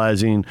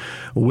socializing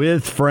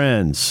with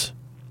friends.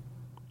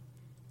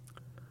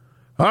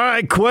 All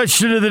right,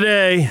 question of the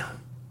day.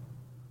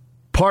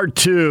 Part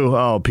 2.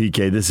 Oh,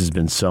 PK, this has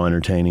been so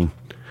entertaining.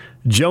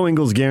 Joe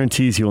Ingles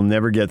guarantees he will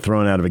never get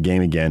thrown out of a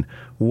game again.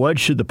 What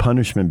should the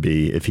punishment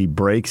be if he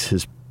breaks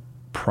his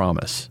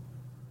promise?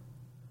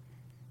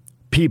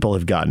 People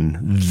have gotten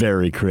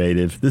very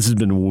creative. This has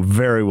been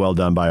very well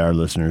done by our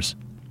listeners.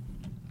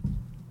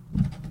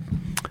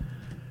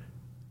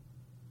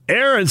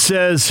 Aaron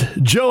says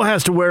Joe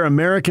has to wear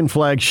American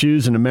flag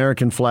shoes and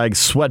American flag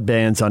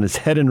sweatbands on his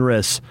head and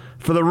wrists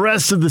for the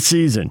rest of the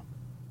season.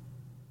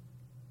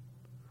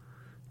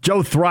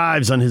 Joe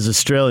thrives on his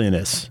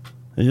Australianness.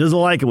 And he doesn't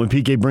like it when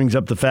PK brings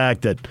up the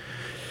fact that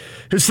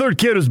his third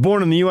kid was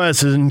born in the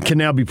U.S. and can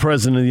now be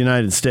president of the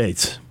United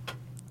States.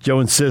 Joe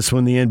insists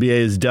when the NBA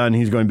is done,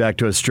 he's going back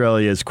to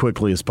Australia as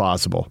quickly as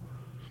possible.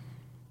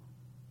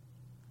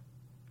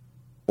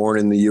 Born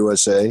in the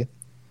USA.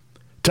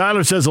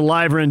 Tyler says a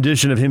live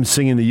rendition of him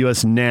singing the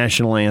U.S.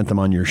 national anthem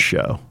on your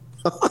show.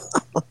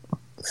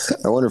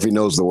 I wonder if he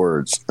knows the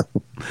words.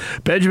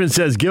 Benjamin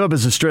says give up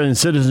his Australian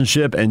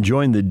citizenship and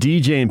join the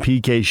DJ and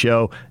PK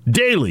show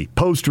daily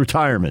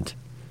post-retirement.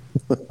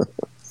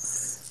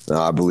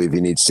 No, I believe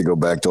he needs to go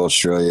back to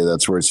Australia.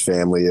 That's where his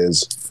family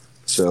is.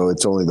 So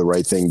it's only the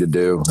right thing to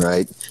do,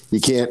 right? You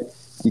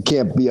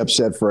can't be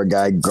upset for a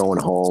guy going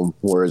home,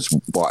 whereas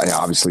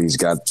obviously he's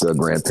got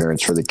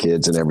grandparents for the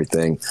kids and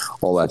everything.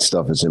 All that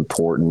stuff is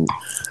important.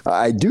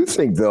 I do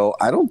think, though,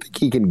 I don't think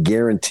he can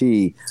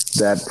guarantee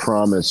that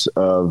promise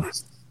of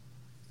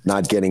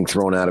not getting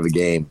thrown out of a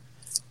game.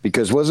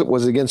 Because was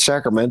it against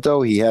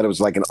Sacramento? It was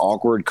like an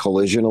awkward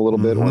collision a little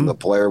bit when the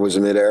player was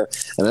in midair.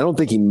 And I don't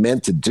think he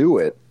meant to do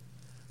it,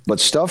 but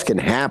stuff can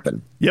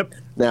happen. Yep.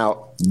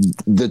 Now,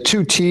 the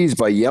 2 T's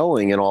by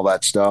yelling and all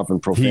that stuff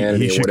and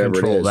profanity he or whatever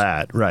control it is.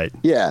 that, right.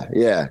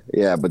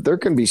 Yeah. But there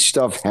can be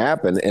stuff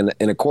happen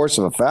in a course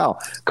of a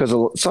foul.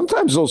 Because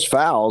sometimes those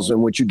fouls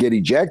in which you get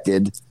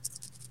ejected,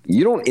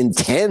 you don't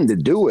intend to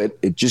do it.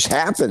 It just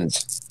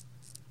happens.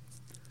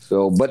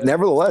 So, but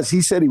nevertheless,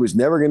 he said he was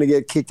never going to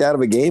get kicked out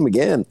of a game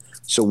again.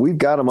 So we've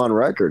got him on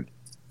record.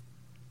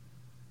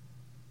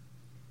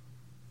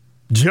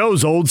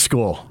 Joe's old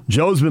school.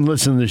 Joe's been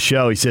listening to the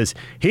show. He says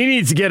he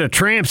needs to get a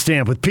tramp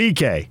stamp with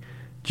PK.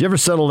 Did you ever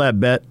settle that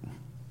bet?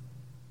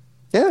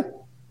 Yeah.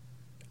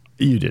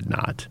 You did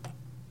not.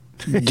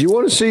 Do you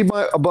want to see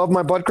above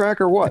my butt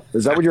crack or what?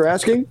 Is that what you're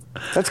asking?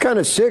 That's kind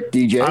of sick,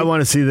 DJ. I want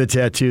to see the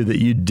tattoo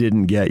that you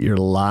didn't get. You're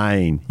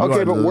lying.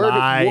 Okay, but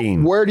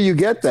where do you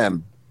get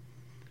them?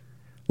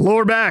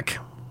 Lower back.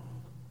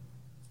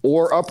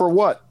 Or upper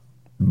what?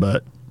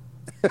 Butt.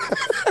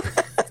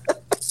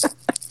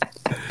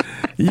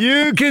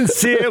 You can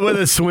see it with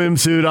a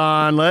swimsuit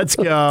on. Let's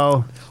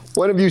go.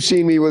 When have you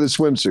seen me with a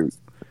swimsuit?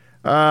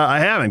 I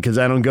haven't, because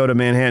I don't go to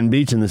Manhattan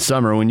Beach in the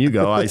summer. When you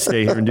go, I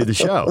stay here and do the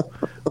show.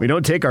 We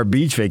don't take our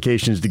beach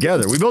vacations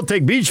together. We both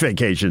take beach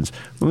vacations.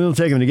 We don't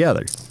take them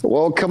together.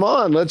 Well, come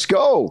on. Let's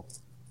go.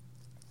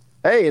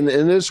 Hey, in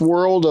this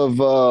world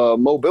of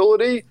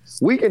mobility,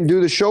 we can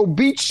do the show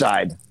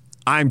beachside.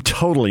 I'm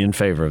totally in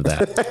favor of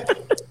that.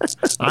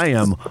 I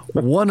am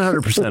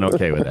 100%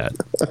 okay with that.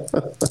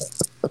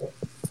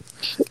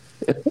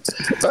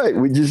 All right,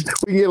 we can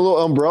get a little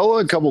umbrella,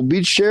 a couple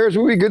beach chairs,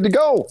 we'll be good to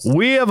go.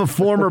 We have a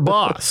former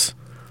boss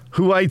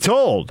who I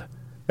told,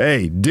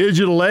 hey,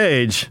 digital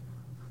age,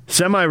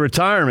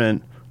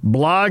 semi-retirement,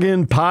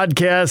 blogging,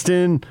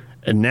 podcasting,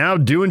 and now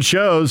doing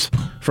shows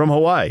from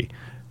Hawaii.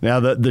 Now,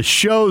 the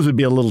shows would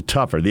be a little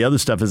tougher. The other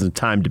stuff isn't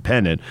time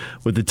dependent.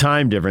 With the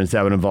time difference,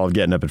 that would involve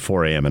getting up at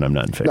 4 a.m., and I'm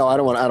not in favor. No, I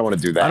don't want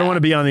to do that. I don't want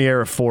to be on the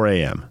air at 4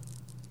 a.m.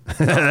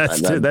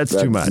 That's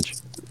too much.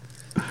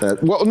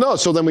 Well, no.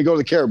 So then we go to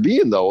the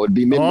Caribbean, though. It'd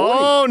be mid-morning.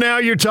 Oh, now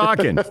you're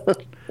talking.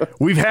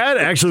 We've had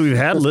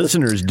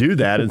listeners do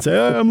that and say,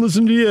 oh, I'm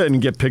listening to you,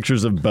 and get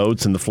pictures of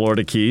boats in the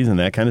Florida Keys and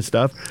that kind of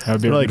stuff. That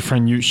would be like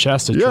friend Ute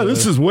Shasta. Yeah,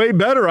 this is way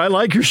better. I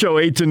like your show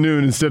 8 to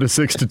noon instead of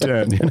 6 to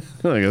 10.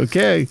 Like,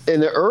 okay. In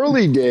the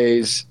early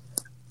days,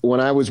 when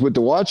I was with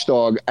the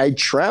Watchdog, I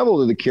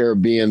traveled to the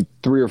Caribbean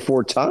 3 or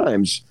 4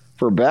 times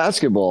for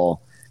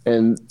basketball,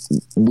 and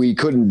we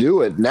couldn't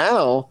do it.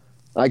 Now,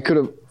 I could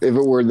have, if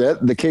it were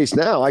the case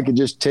now, I could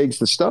just take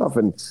the stuff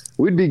and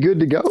we'd be good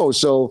to go.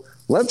 So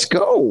let's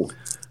go.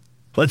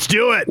 Let's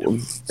do it.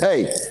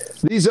 Hey,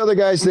 these other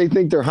guys, they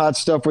think they're hot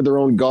stuff with their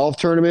own golf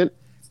tournament.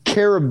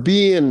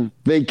 Caribbean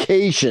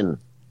vacation.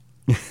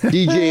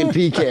 DJ and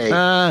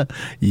PK.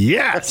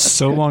 Yes.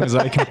 So long as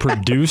I can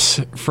produce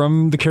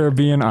from the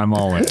Caribbean, I'm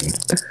all in.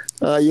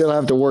 You'll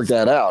have to work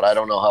that out. I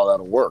don't know how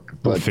that'll work.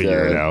 But we'll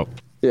figure it out.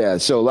 Yeah,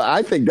 so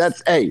I think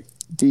that's, hey,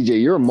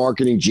 DJ, you're a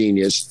marketing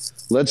genius.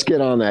 Let's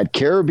get on that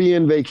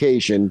Caribbean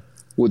vacation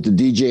with the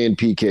DJ and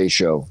PK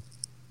show.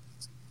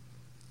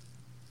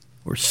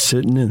 We're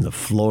sitting in the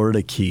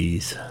Florida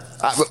Keys.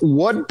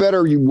 What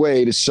better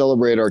way to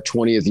celebrate our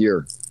 20th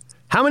year?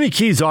 How many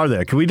keys are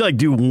there? Can we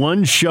do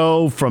one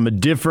show from a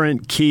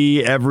different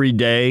key every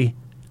day?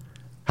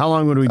 How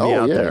long would we be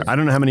out there? I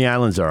don't know how many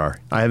islands there are.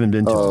 I haven't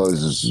been to them. Oh,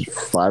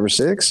 5 or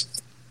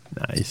 6?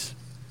 Nice.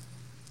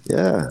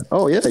 Yeah.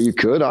 Oh, yeah, you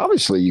could.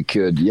 Obviously, you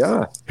could.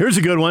 Yeah. Here's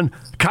a good one.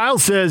 Kyle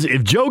says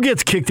if Joe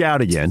gets kicked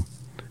out again,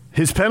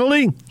 his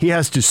penalty, he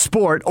has to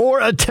sport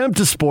or attempt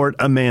to sport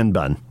a man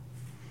bun.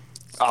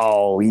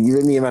 Oh, he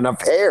didn't even have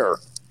enough hair.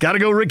 Got to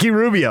go Ricky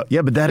Rubio.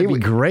 Yeah, but that'd be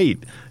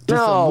great.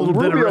 Just a little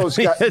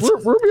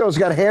Rubio's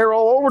got hair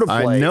all over the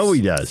place. I know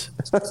he does.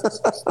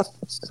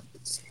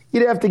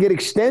 You'd have to get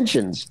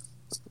extensions.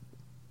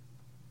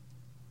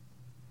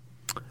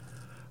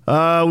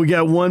 We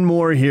got one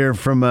more here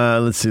from,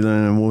 let's see,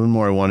 one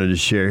more I wanted to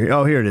share.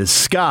 Oh, here it is.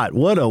 Scott.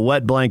 What a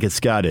wet blanket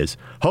Scott is.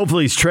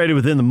 Hopefully he's traded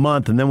within the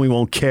month, and then we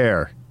won't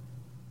care.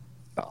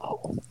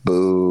 Oh,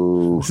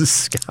 boo. This is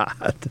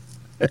Scott.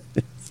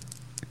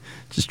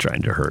 Just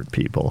trying to hurt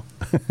people.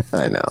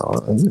 I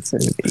know. It's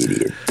an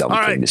idiot.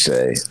 Dumb thing to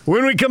say.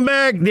 When we come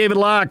back, David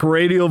Locke,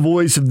 radio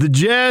voice of the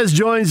Jazz,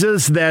 joins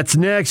us. That's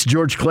next.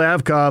 George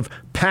Kliavkoff,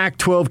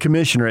 Pac-12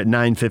 commissioner at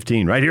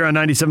 9:15, right here on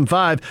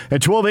 97.5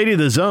 at 1280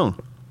 The Zone.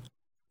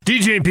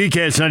 DJ and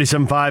PK, it's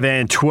 97.5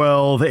 and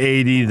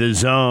 1280 The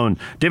Zone.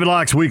 David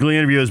Locke's weekly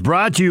interview is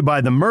brought to you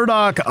by the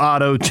Murdoch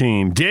Auto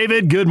Team.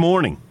 David, good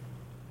morning.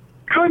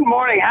 Good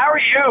morning. How are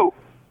you?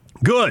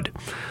 Good.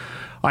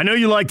 I know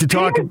you like to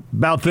talk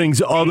about things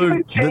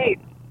other than...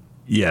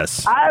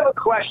 Yes. I have a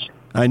question.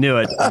 I knew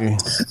it.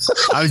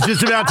 I was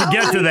just about to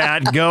get to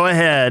that. Go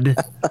ahead.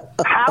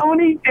 How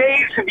many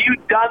days have you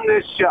done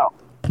this show?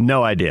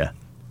 No idea.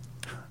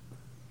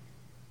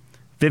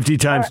 50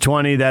 times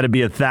 20, that'd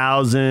be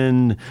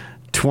 1,000.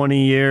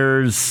 20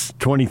 years,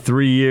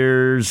 23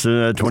 years,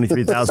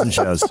 23,000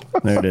 shows.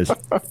 There it is.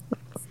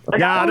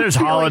 Yeah, there's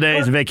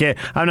holidays,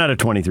 vacation. I'm not at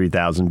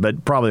 23,000,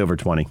 but probably over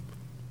 20.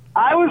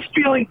 I was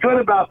feeling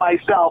good about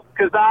myself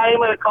because I'm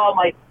going to call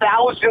my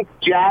 1,000th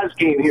Jazz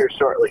game here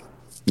shortly.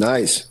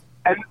 Nice.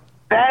 And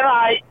then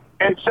I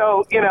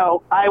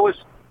was,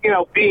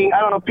 being, I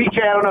don't know,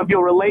 PK, I don't know if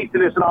you'll relate to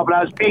this at all, but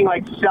I was being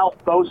like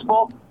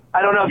self-boastful.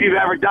 I don't know if you've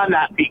ever done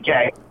that,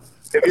 PK.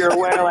 If you're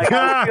aware, like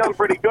I was feeling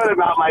pretty good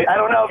about I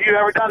don't know if you've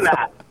ever done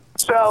that.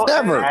 So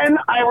then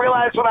I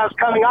realized when I was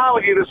coming on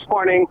with you this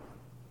morning,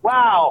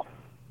 wow,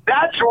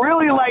 that's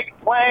really like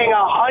playing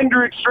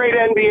 100 straight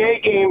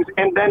NBA games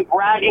and then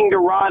bragging to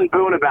Ron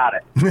Boone about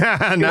it.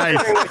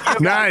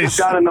 Nice.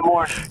 Done in the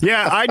morning.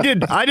 Yeah, I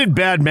did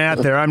bad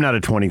math there. I'm not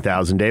at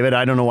 20,000, David.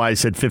 I don't know why I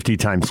said 50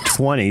 times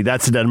 20.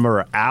 That's the number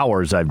of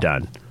hours I've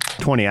done.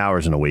 20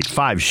 hours in a week,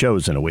 5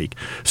 shows in a week.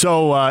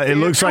 So it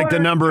looks like the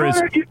number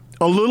is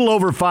a little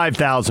over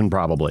 5,000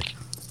 probably.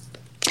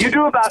 You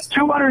do about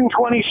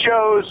 220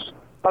 shows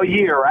a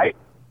year, right?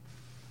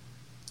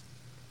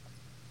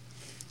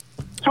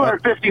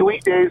 250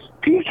 weekdays.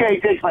 PK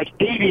takes like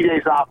 80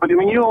 days off, but I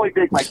mean, you only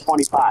take like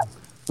 25.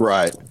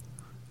 Right.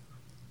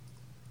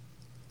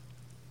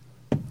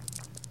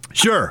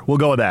 Sure, we'll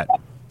go with that. All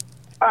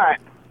right.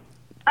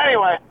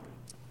 Anyway,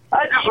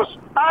 I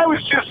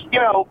was just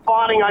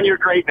fawning on your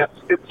greatness.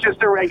 It's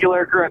just a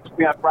regular occurrence for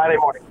me on Friday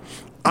morning.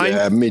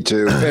 Yeah, me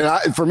too.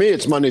 And for me,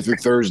 it's Monday through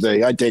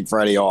Thursday. I take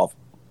Friday off.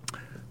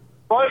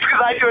 Well, it's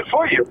because I do it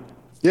for you.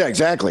 Yeah,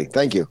 exactly.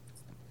 Thank you.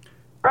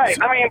 Right.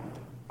 I mean,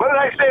 what did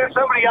I say to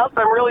somebody else?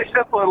 I'm really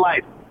simple in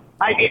life.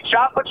 I need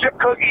chocolate chip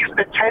cookies,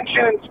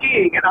 attention, and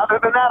skiing. And other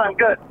than that, I'm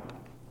good.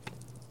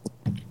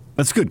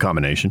 That's a good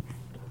combination.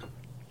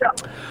 Yeah.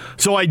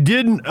 So I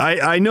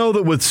know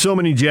that with so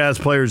many Jazz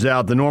players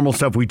out, the normal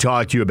stuff we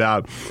talked to you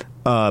about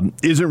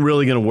isn't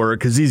really going to work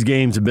because these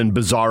games have been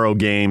bizarro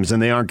games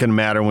and they aren't going to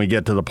matter when we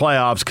get to the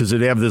playoffs because if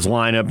they have this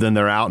lineup, then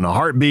they're out in a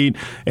heartbeat.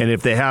 And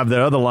if they have the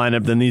other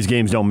lineup, then these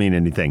games don't mean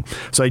anything.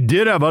 So I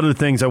did have other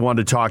things I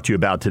wanted to talk to you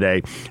about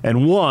today.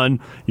 And one,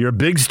 you're a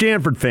big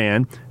Stanford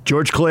fan.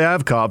 George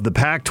Kliavkoff, the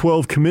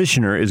Pac-12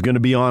 commissioner, is going to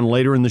be on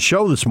later in the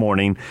show this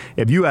morning.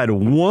 If you had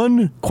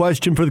one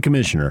question for the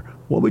commissioner,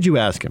 what would you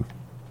ask him?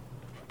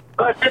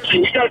 Well, it's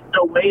interesting. You guys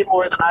know way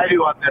more than I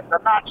do on this.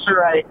 I'm not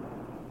sure I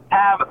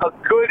have a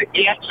good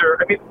answer.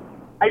 I mean,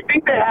 I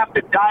think they have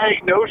to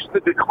diagnose the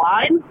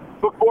decline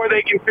before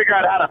they can figure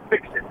out how to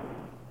fix it.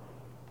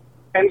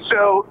 And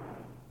so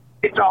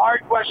it's a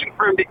hard question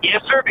for him to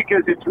answer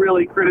because it's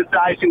really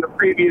criticizing the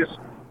previous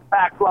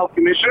Pac-12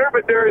 commissioner,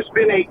 but there has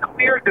been a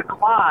clear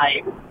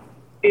decline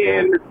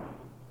in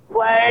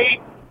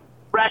play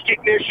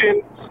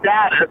recognition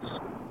status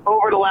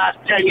over the last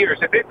 10 years.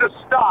 If it's a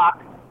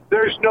stock,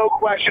 there's no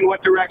question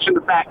what direction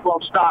the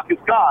Pac-12 stock has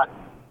gone.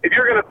 If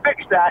you're going to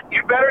fix that,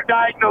 you better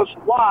diagnose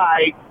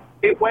why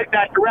it went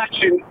that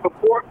direction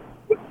before.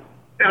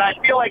 And I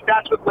feel like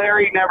that's what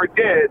Larry never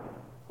did,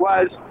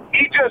 was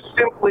he just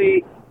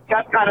simply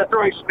kept kind of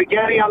throwing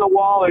spaghetti on the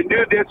wall or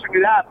knew this or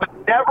knew that, but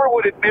never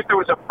would admit there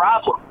was a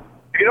problem.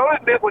 If you don't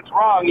admit what's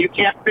wrong, you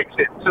can't fix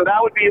it. So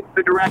that would be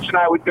the direction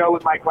I would go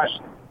with my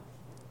question.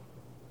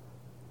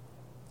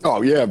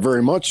 Oh, yeah,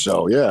 very much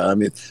so. Yeah. I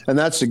mean, and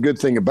that's the good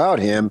thing about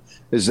him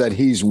is that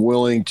he's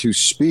willing to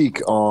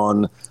speak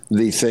on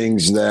the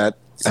things that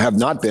have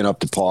not been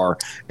up to par.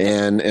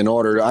 And in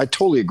order, I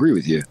totally agree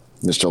with you,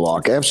 Mr.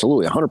 Locke.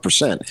 Absolutely,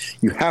 100%.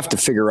 You have to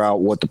figure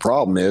out what the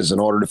problem is in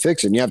order to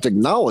fix it. And you have to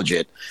acknowledge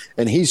it.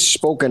 And he's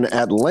spoken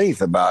at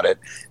length about it.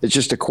 It's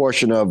just a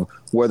question of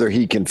whether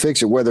he can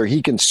fix it, whether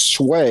he can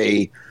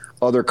sway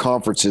other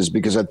conferences,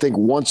 because I think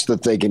once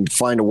that they can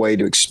find a way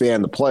to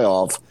expand the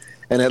playoff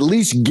and at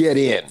least get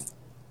in,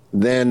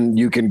 then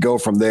you can go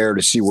from there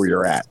to see where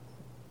you're at.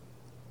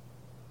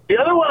 The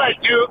other one I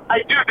do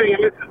think,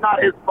 and this is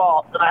not his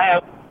fault, and I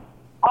have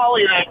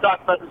Holly and I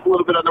talked about this a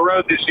little bit on the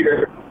road this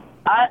year.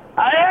 I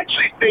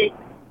actually think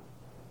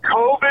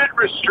COVID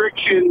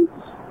restrictions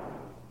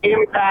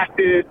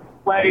impacted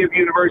play of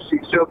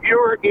universities. So if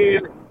you're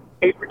in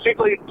a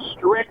particularly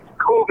strict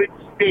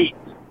COVID state,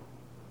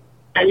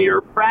 and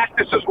your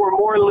practices were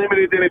more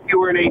limited than if you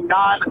were in a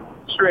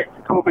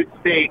non-strict COVID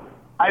state,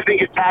 I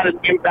think it's had an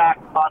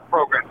impact on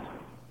programs.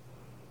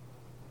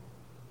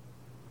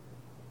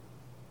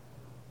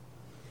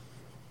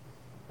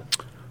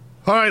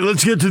 All right,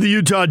 let's get to the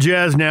Utah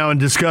Jazz now and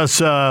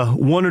discuss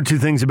one or two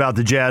things about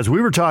the Jazz.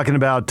 We were talking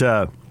about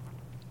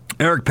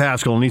Eric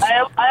Paschall, and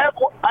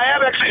I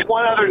have actually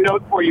one other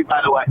note for you,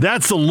 by the way.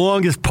 That's the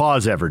longest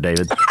pause ever,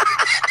 David.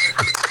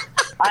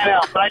 I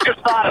know, but I just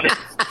thought of it.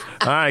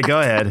 All right,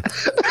 go ahead.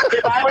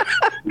 If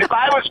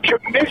I was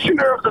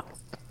commissioner of the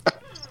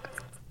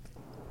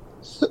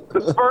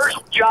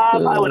first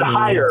job I would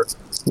hire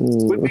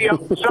would be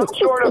some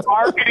sort of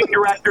marketing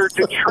director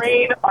to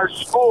train our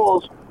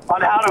schools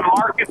on how to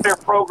market their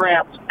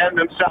programs and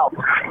themselves.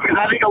 Because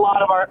I think a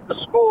lot of the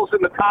schools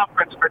in the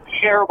conference are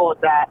terrible at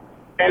that.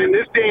 And in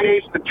this day and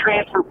age, the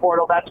transfer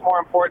portal, that's more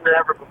important than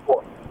ever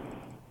before.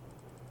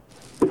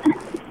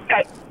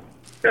 Okay,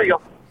 there you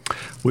go.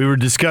 We were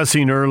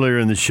discussing earlier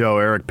in the show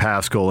Eric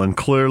Paschall, and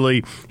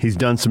clearly he's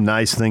done some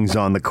nice things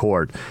on the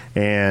court.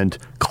 And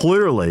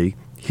clearly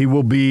he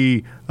will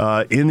be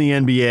in the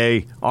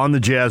NBA on the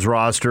Jazz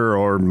roster,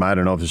 or I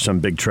don't know if there's some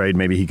big trade,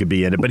 maybe he could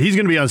be in it, but he's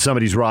going to be on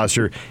somebody's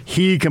roster.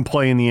 He can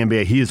play in the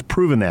NBA. He has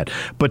proven that.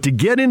 But to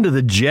get into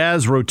the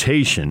Jazz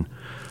rotation,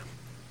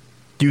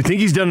 do you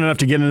think he's done enough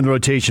to get into the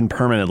rotation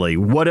permanently?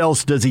 What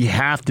else does he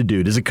have to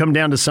do? Does it come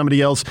down to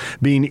somebody else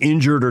being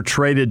injured or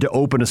traded to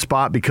open a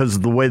spot because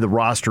of the way the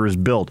roster is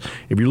built?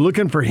 If you're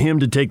looking for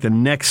him to take the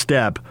next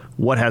step,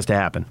 what has to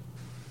happen?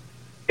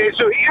 Okay,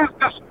 so he has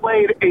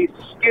displayed a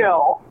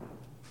skill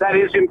that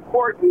is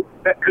important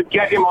that could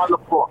get him on the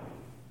floor.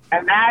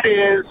 And that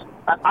is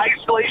an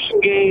isolation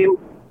game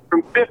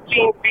from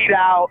 15 feet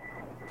out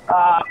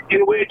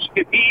in which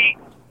if he,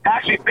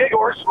 actually big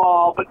or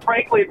small, but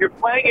frankly, if you're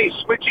playing a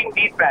switching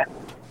defense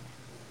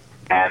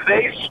and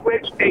they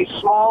switch a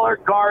smaller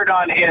guard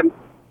on him,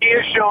 he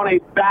has shown a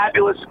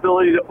fabulous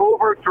ability to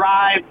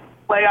overdrive,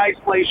 play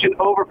isolation,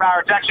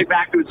 overpower. It's actually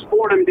back to his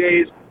Fordham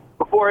days.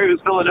 Before he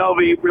was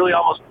Villanova, he really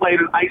almost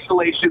played an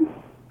isolation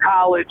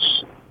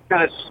college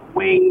kind of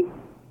swing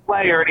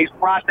player, and he's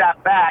brought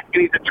that back.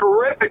 And he's a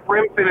terrific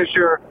rim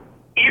finisher,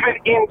 even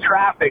in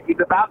traffic. He's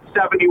about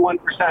 71%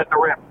 at the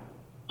rim.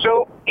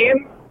 So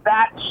in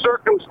that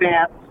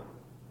circumstance,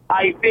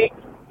 I think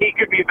he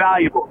could be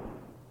valuable.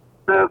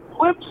 The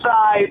flip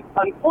side,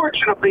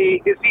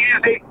 unfortunately, is he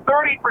is a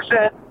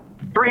 30%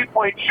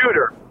 three-point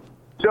shooter.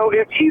 So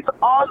if he's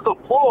on the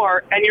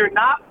floor and you're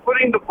not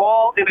putting the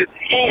ball in his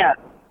hand,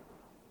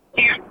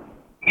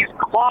 he's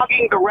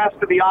clogging the rest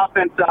of the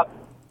offense up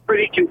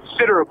pretty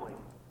considerably.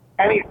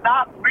 And he's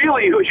not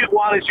really who you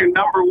want as your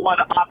number one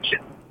option.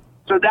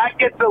 So that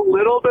gets a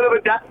little bit of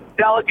a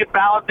delicate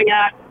balancing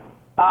act.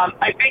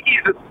 I think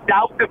he's a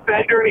stout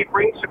defender and he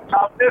brings some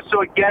toughness.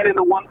 So again, in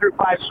the 1 through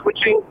 5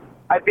 switching,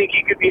 I think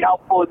he could be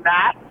helpful in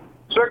that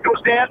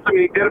circumstance. I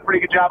mean, he did a pretty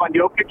good job on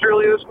Jokic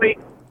earlier this week.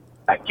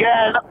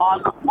 Again,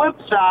 on the flip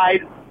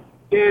side,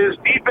 his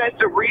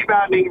defensive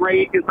rebounding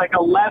rate is like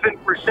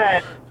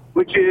 11%,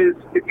 which is,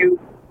 if you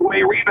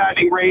way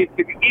rebounding rate,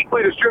 if you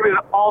equally distribute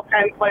all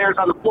 10 players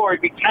on the floor,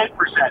 it'd be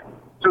 10%.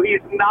 So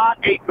he's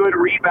not a good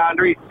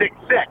rebounder. He's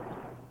 6'6".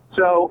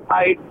 So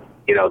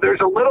there's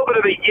a little bit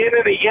of a yin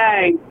and a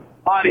yang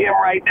on him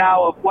right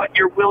now of what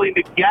you're willing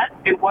to get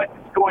and what's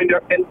going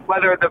to, and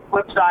whether the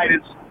flip side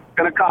is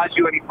going to cause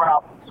you any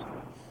problems.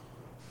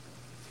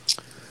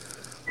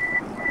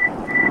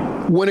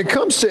 When it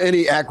comes to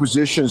any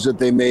acquisitions that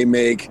they may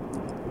make,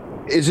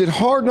 is it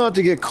hard not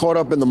to get caught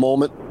up in the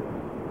moment?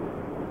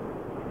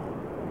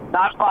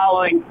 Not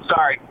following,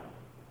 sorry.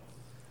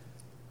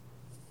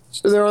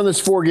 So they're on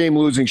this 4-game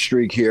losing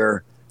streak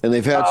here, and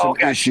they've had some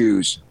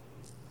issues.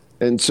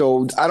 And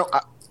so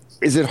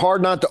is it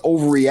hard not to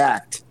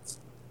overreact?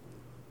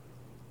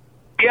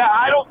 Yeah,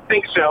 I don't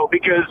think so,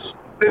 because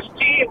this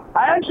team,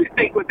 I actually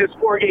think what this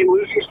 4-game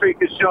losing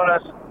streak has shown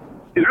us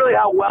is really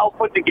how well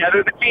put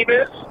together the team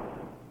is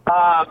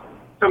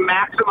to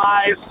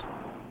maximize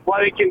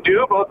what it can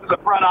do, both as a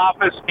front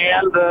office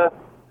and the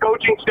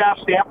coaching staff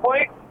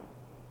standpoint.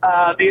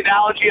 The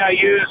analogy I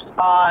used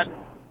on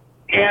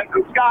Hans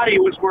and Scotty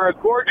was we're a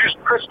gorgeous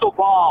crystal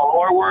ball,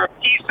 or we're a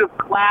piece of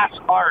glass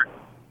art.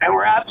 And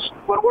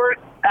when we're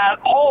at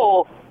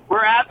whole,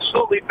 we're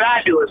absolutely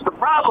fabulous. The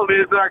problem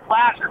is that our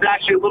glass is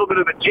actually a little bit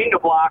of a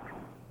Jenga block.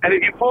 And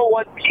if you pull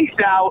one piece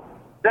out,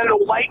 then the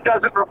light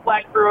doesn't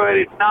reflect through it.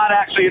 It's not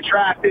actually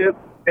attractive,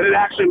 and it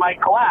actually might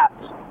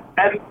collapse.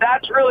 And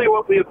that's really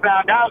what we have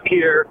found out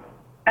here.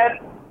 And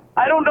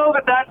I don't know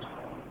that that's,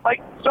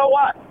 so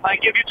what?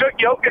 If you took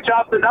Jokic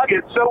off the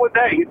Nuggets, so would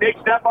they. You take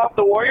Steph off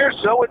the Warriors,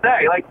 so would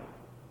they.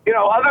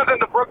 Other than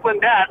the Brooklyn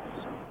Nets,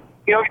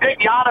 if you take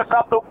Giannis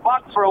off the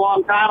Bucks for a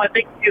long time, I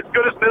think as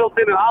good as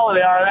Middleton and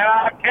Holiday are, they're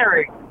not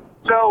carrying.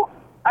 So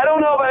I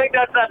don't know if I think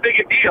that's that big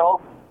a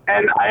deal.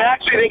 And I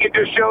actually think it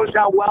just shows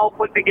how well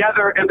put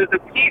together and that the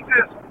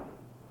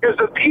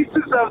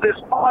pieces of this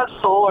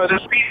puzzle or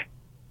this piece,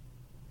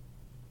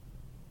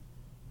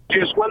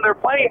 just when they're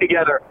playing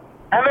together,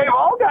 And they've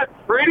all got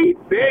pretty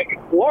big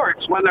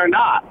warts when they're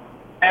not.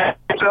 And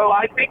so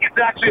I think it's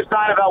actually a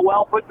sign of how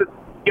well put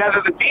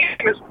together the team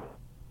is.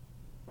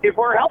 If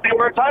we're healthy,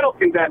 we're a title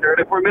contender. And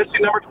if we're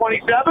missing number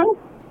 27,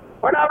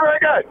 we're not very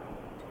good.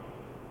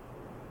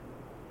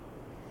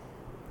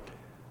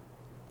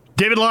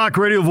 David Locke,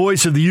 radio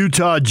voice of the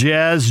Utah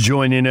Jazz,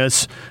 joining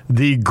us.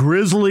 The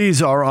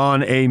Grizzlies are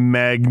on a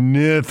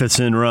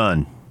magnificent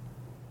run.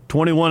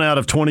 21 out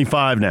of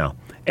 25 now.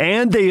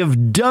 And they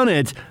have done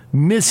it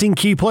missing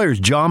key players.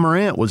 John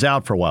Morant was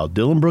out for a while.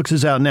 Dillon Brooks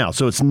is out now.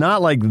 So it's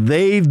not like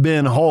they've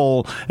been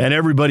whole and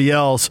everybody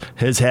else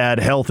has had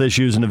health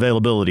issues and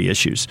availability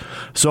issues.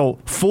 So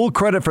full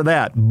credit for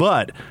that.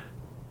 But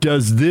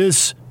does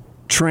this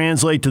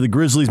translate to the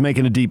Grizzlies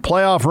making a deep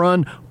playoff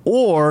run?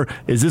 Or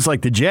is this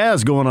like the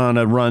Jazz going on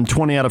a run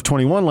 20 out of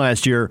 21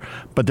 last year,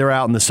 but they're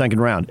out in the second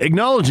round?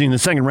 Acknowledging the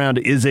second round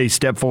is a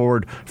step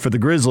forward for the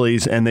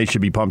Grizzlies, and they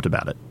should be pumped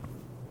about it.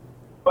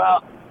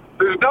 Well,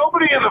 there's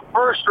nobody in the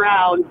first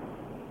round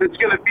that's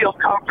going to feel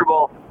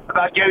comfortable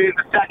about getting in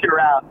the second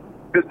round,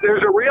 because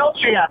there's a real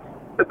chance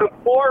that the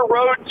 4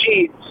 road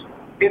teams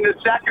in the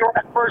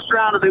first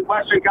round of the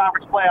Western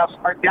Conference playoffs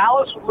are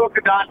Dallas with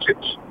Luka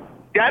Doncic,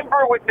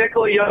 Denver with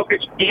Nikola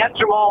Jokic and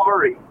Jamal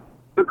Murray,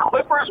 the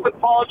Clippers with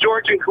Paul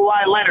George and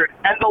Kawhi Leonard,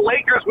 and the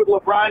Lakers with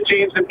LeBron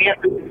James and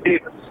Anthony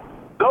Davis.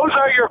 Those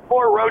are your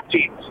 4 road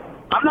teams.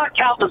 I'm not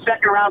counting the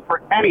second round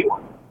for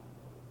anyone.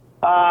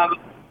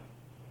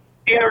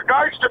 In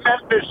regards to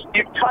Memphis,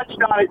 you've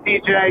touched on it,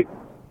 DJ.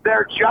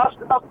 They're just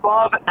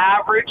above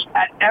average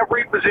at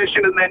every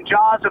position, and then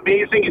Ja's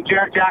amazing and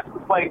Jaren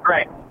Jackson's playing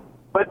great.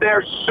 But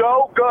they're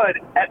so good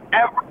at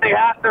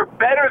they're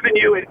better than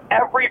you in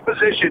every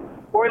position,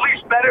 or at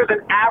least better than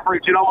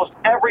average in almost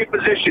every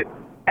position.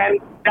 And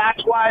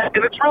that's why,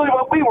 and it's really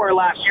what we were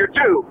last year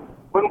too.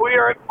 When we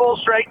are at full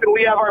strength and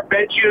we have our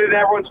bench unit, and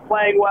everyone's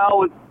playing well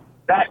with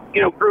that,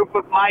 group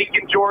of Mike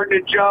and Jordan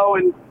and Joe,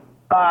 and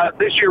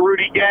this year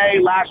Rudy Gay.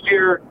 Last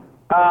year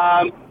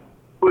I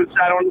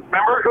don't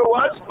remember who it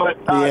was,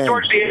 but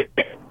George D.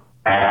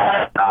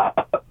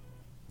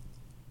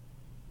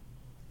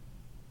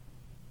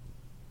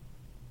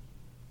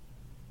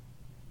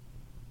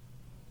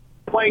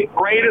 Playing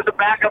great as a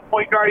backup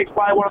point guard. He's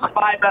probably one of the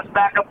 5 best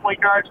backup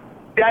point guards.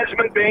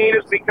 Desmond Bane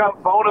has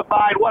become bona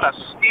fide. What a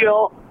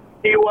steal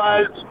he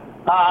was.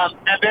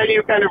 And then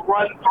you kind of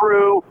run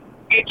through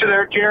each of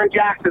their Jaren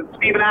Jackson,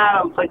 Steven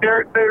Adams. Like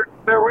they're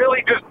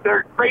really just,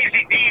 they're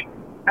crazy deep.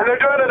 And they're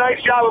doing a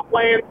nice job of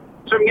playing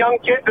some young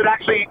kids that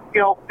actually,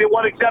 the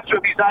one exception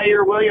would be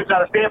Zaire Williams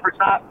out of Stanford's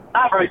not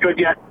very good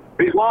yet.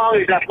 But he's long,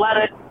 he's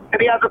athletic,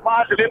 and he has a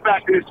positive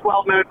impact in his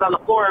 12 minutes on the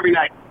floor every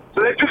night.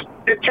 So they're just,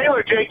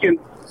 Taylor Jenkins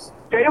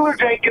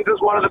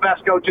is one of the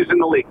best coaches in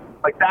the league.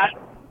 Like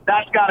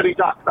that's got to be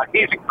talked about.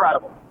 He's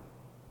incredible.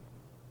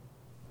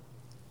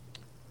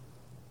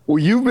 Well,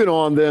 you've been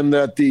on then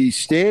that the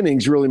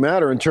standings really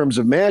matter in terms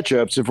of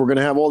matchups. If we're going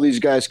to have all these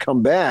guys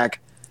come back,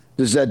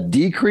 does that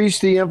decrease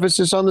the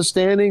emphasis on the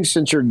standings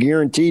since you're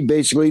guaranteed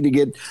basically to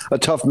get a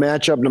tough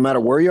matchup no matter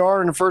where you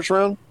are in the first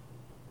round?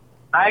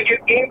 I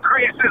think it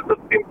increases the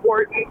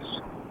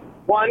importance,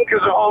 1,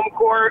 because of home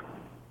court,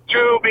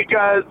 2,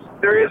 because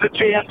there is a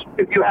chance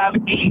if you have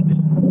 8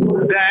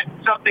 that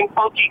something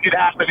funky could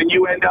happen and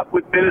you end up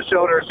with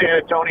Minnesota or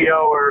San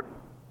Antonio or,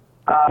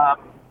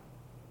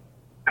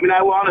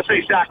 I want to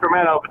say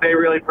Sacramento, but they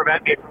really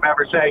prevent me from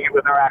ever saying it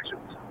with their actions.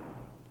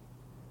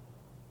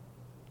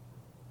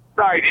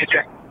 Sorry,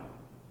 DJ.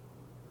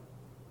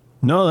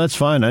 No, that's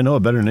fine. I know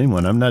it better than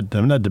anyone. I'm not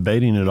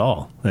debating at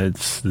all.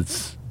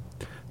 It's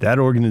that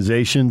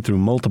organization through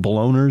multiple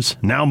owners,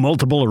 now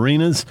multiple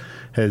arenas,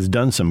 has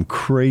done some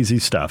crazy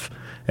stuff.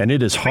 And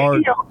it is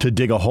hard to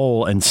dig a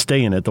hole and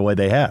stay in it the way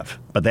they have.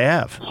 But they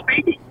have.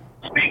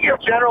 Speaking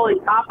of general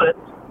incompetence,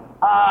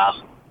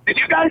 did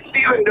you guys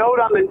see the note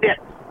on the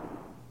Knicks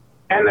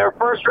and their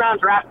first-round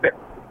draft pick?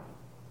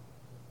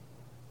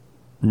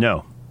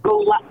 No.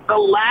 The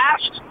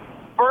last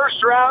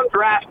first-round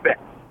draft pick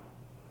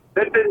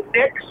that the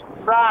Knicks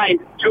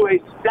signed to a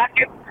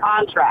second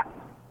contract,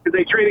 because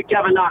they traded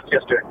Kevin Knox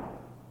yesterday,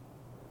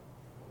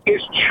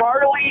 is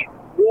Charlie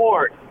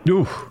Ward.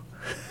 Ooh.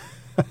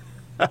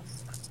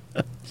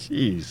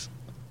 Jeez.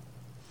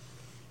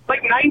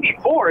 Like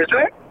 94, isn't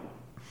it?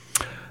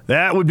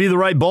 That would be the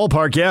right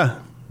ballpark, yeah.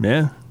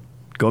 Yeah.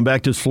 Going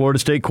back to his Florida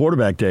State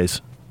quarterback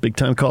days.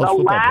 Big-time college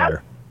football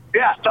player.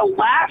 Yeah, the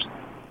last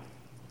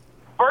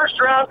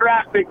first-round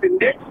draft pick, the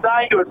Knicks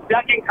signed to a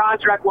second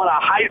contract, won a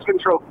Heisman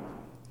Trophy.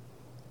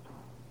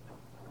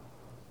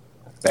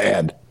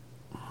 Bad.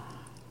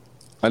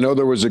 I know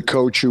there was a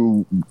coach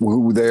who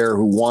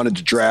wanted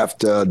to draft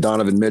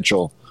Donovan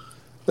Mitchell.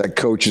 That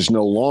coach is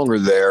no longer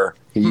there.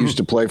 He used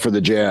to play for the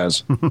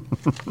Jazz. So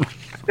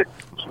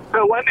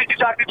when did you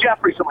talk to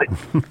Jeff recently?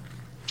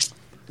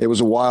 It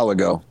was a while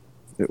ago.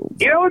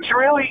 You know what's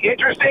really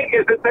interesting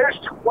is that there's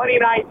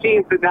 29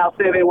 teams that now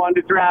say they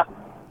wanted to draft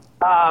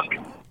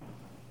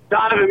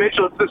Donovan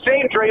Mitchell. It's the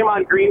same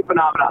Draymond Green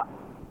phenomenon.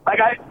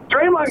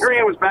 Draymond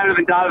Green was better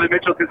than Donovan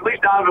Mitchell because at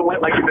least Donovan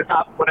went in the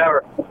top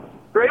whatever.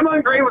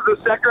 Draymond Green was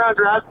a second-round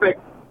draft pick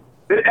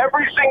that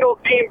every single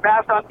team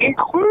passed on,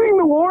 including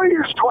the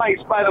Warriors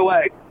twice, by the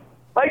way.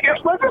 Like,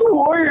 as much as the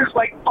Warriors,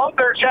 pump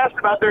their chest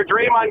about their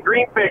Draymond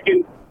Green pick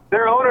and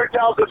their owner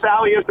tells us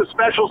how he has the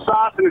special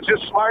sauce and is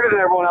just smarter than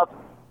everyone else,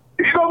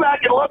 if you go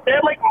back and look, they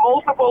had,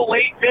 multiple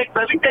late picks.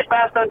 I think they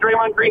passed on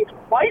Draymond Green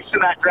twice in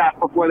that draft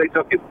before they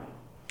took it.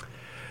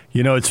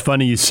 You know, it's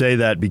funny you say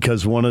that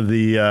because one of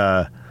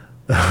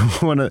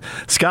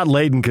Scott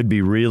Layden could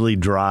be really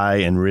dry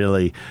and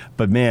really,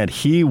 but man,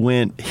 he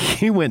went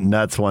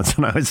nuts once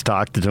when I was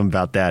talking to him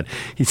about that.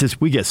 He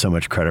says, we get so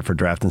much credit for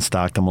drafting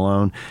Stockton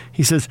Malone.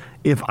 He says,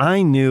 if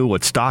I knew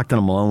what Stockton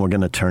and Malone were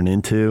going to turn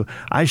into,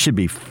 I should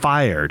be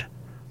fired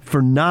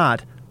for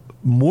not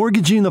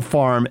mortgaging the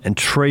farm and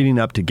trading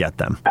up to get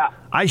them.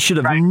 I should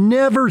have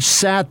never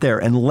sat there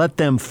and let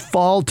them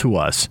fall to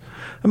us.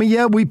 I mean,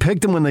 yeah, we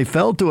picked them when they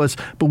fell to us,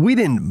 but we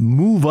didn't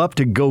move up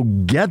to go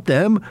get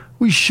them.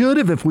 We should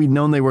have if we'd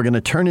known they were going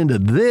to turn into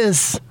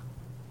this.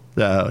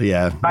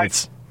 Yeah. All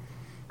right.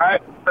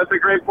 That's a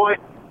great point.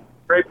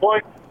 Great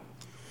point.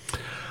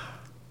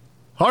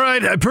 All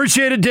right. I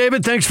appreciate it,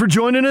 David. Thanks for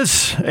joining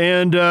us.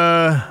 And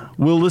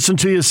we'll listen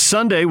to you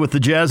Sunday with the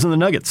Jazz and the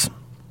Nuggets.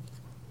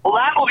 Well,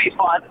 that will be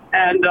fun.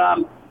 And,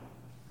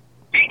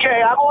 BK,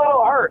 I'm a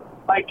little hurt.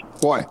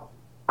 Why?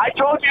 I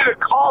told you to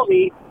call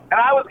me, and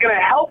I was going to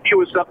help you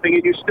with something,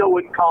 and you still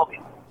wouldn't call me.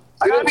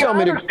 I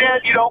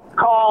understand you don't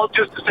call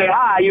just to say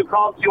hi. You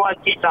call because you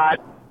want tea time,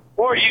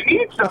 or you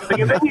need something,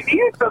 and then you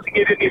needed something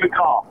you didn't even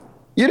call.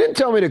 You didn't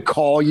tell me to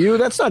call you.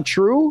 That's not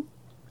true.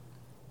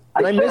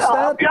 Did I miss that? I'll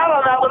help you out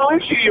on that little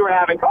issue you were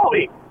having. Call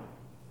me.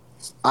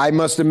 I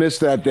must have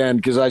missed that then,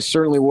 because I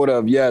certainly would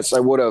have. Yes, I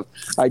would have.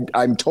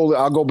 I'm totally.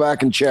 I'll go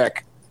back and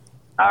check.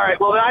 All right.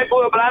 Well, then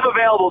I'm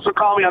available, so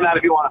call me on that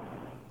if you want.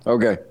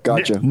 Okay,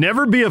 gotcha.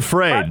 Never be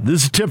afraid.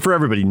 This is a tip for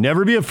everybody.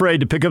 Never be afraid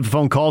to pick up the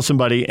phone, call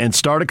somebody, and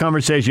start a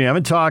conversation. You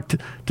haven't talked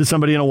to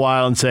somebody in a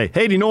while and say,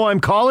 hey, do you know why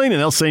I'm calling?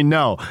 And they'll say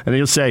no. And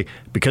you'll say,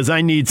 because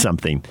I need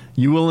something.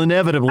 You will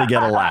inevitably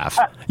get a laugh.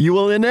 You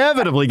will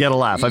inevitably get a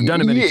laugh. I've done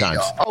it many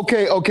times.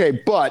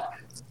 Okay. But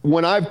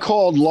when I've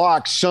called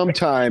Locke,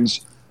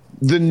 sometimes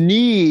the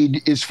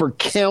need is for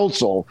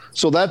counsel.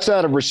 So that's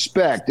out of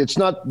respect. It's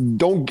not,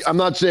 I'm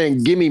not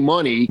saying give me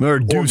money. Or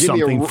do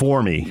something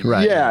for me.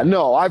 Right. Yeah,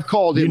 no, I've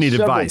called him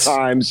several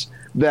times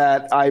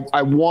that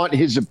I want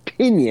his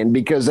opinion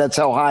because that's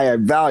how high I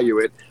value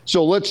it.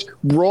 So let's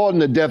broaden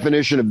the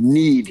definition of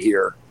need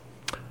here.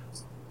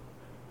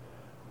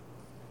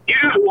 You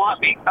just want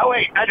me. Oh,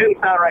 wait, that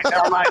didn't sound right.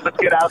 Never mind. Let's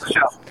get out of the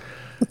show.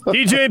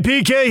 DJ and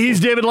PK, he's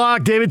David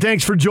Locke. David,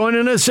 thanks for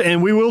joining us,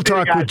 and we will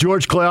talk with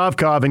George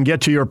Kliavkoff and get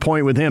to your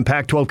point with him.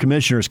 Pac-12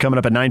 commissioners coming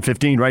up at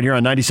 9:15 right here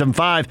on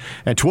 97.5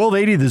 at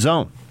 1280 The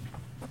Zone.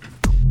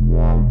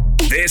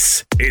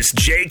 This is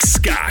Jake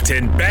Scott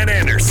and Ben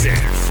Anderson.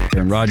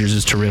 Aaron Rodgers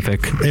is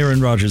terrific. Aaron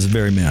Rodgers is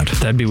very mad.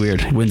 That'd be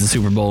weird. Wins the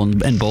Super Bowl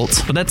and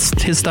bolts, but that's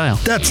his style.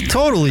 That's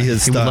totally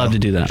his style. He would love to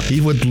do that. He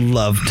would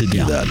love to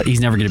do that. He's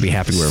never going to be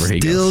happy wherever he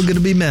goes. Still going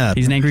to be mad.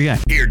 He's an angry guy.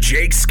 Hear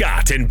Jake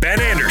Scott and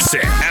Ben Anderson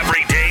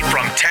every day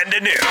from 10 to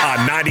noon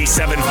on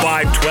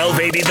 97.5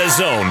 1280 The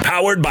Zone,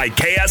 powered by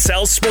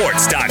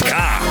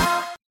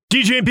KSLSports.com.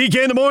 DJ and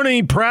PK in the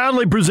morning,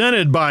 proudly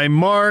presented by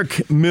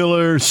Mark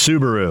Miller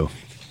Subaru.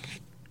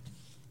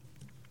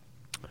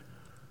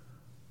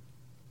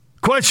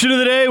 Question of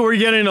the day. We're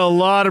getting a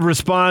lot of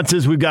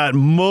responses. We've got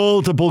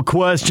multiple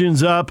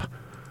questions up,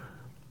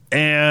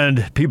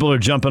 and people are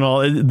jumping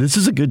all. This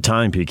is a good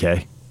time,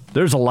 PK.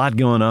 There's a lot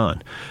going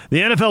on.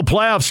 The NFL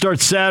playoffs start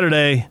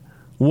Saturday.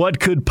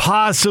 What could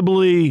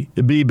possibly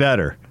be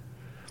better?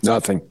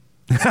 Nothing.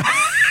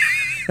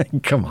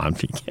 Come on,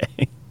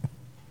 PK.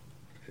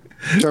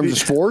 In terms of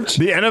sports?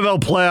 The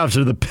NFL playoffs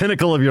are the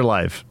pinnacle of your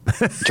life.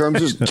 In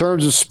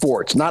terms of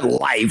sports, not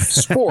life,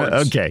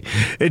 sports. Okay.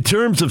 In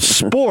terms of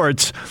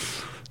sports,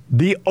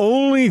 the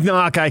only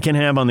knock I can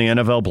have on the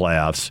NFL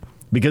playoffs,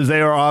 because they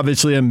are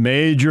obviously a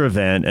major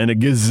event and a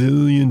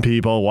gazillion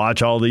people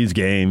watch all these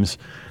games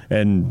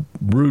and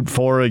root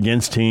for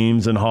against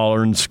teams and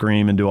holler and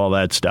scream and do all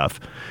that stuff.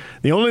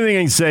 The only thing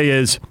I can say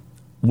is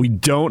we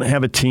don't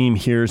have a team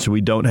here, so we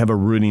don't have a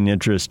rooting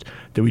interest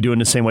that we do in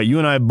the same way. You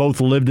and I have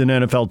both lived in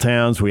NFL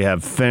towns. We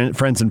have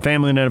friends and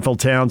family in NFL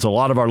towns. A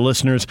lot of our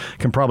listeners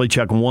can probably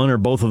check one or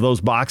both of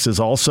those boxes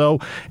also.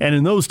 And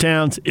in those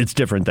towns, it's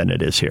different than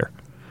it is here.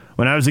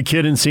 When I was a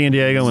kid in San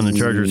Diego, when the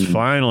Chargers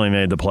finally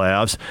made the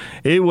playoffs,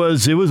 it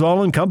was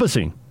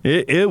all-encompassing.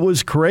 It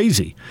was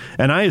crazy.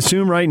 And I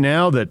assume right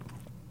now that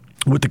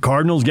with the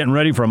Cardinals getting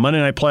ready for a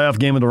Monday night playoff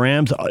game with the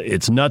Rams,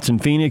 it's nuts in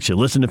Phoenix. You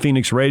listen to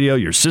Phoenix radio.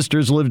 Your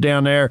sisters live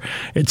down there.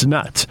 It's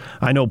nuts.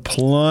 I know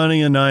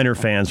plenty of Niner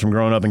fans from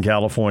growing up in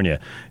California,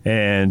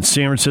 and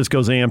San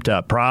Francisco's amped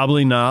up.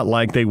 Probably not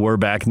like they were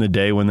back in the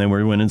day when they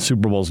were winning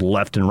Super Bowls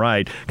left and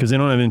right because they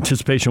don't have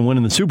anticipation of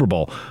winning the Super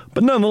Bowl.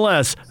 But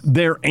nonetheless,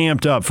 they're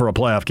amped up for a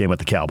playoff game with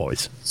the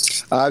Cowboys.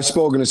 I've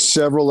spoken to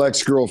several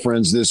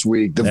ex-girlfriends this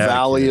week. The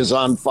Valley is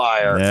on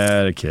fire.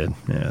 Yeah, the kid.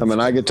 Yeah. I mean,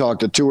 I could talk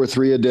to 2 or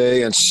 3 a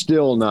day and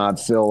still not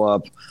fill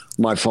up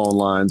my phone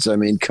lines. I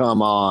mean,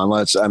 come on.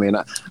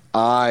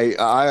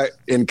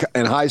 In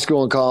high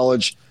school and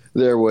college,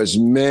 there was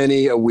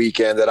many a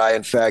weekend that I,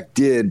 in fact,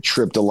 did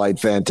trip to Light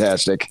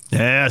Fantastic.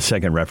 Yeah,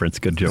 second reference.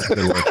 Good joke.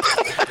 Good work.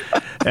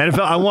 NFL,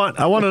 I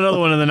want another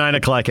one in the 9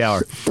 o'clock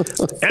hour.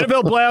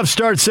 NFL playoffs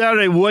start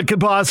Saturday. What could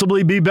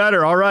possibly be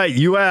better? All right,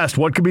 you asked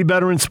what could be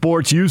better in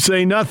sports. You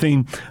say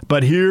nothing,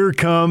 but here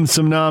come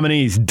some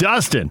nominees.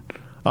 Dustin,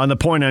 on the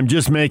point I'm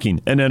just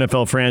making, an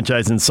NFL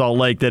franchise in Salt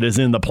Lake that is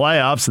in the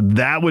playoffs.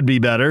 That would be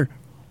better.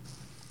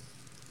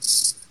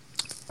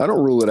 I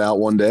don't rule it out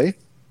one day,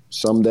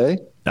 someday.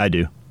 I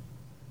do.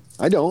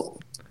 I don't.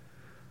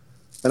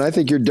 And I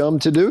think you're dumb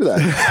to do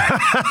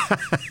that.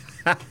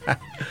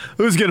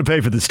 Who's going to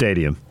pay for the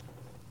stadium?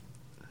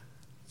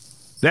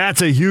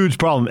 That's a huge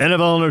problem. NFL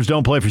owners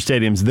don't play for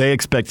stadiums. They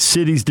expect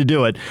cities to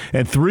do it.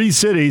 And 3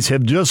 cities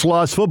have just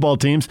lost football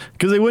teams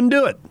because they wouldn't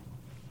do it.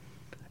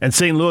 And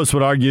St. Louis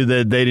would argue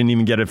that they didn't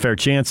even get a fair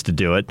chance to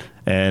do it,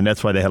 and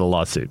that's why they had a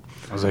lawsuit.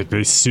 I was like,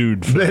 they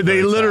sued.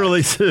 They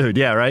literally sued,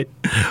 yeah, right?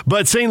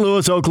 But St.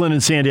 Louis, Oakland,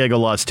 and San Diego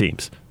lost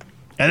teams.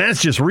 And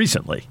that's just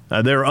recently.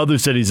 There are other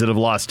cities that have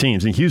lost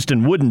teams. And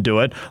Houston wouldn't do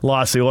it,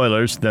 lost the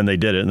Oilers, then they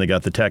did it, and they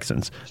got the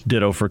Texans.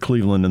 Ditto for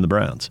Cleveland and the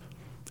Browns,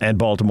 and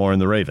Baltimore and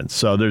the Ravens.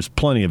 So there's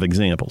plenty of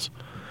examples.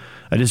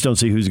 I just don't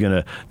see who's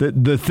going to.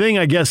 The thing,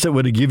 I guess, that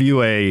would give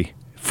you a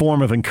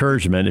form of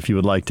encouragement, if you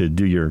would like to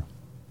do your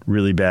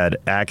really bad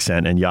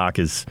accent, and Yak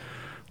is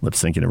lip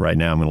syncing it right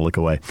now. I'm going to look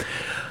away.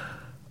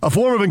 A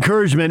form of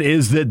encouragement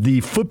is that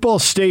the football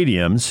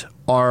stadiums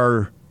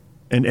are,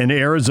 in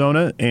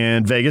Arizona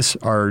and Vegas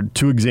are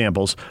 2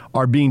 examples,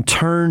 are being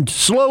turned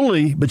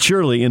slowly but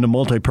surely into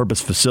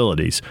multi-purpose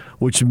facilities,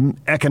 which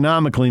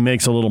economically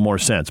makes a little more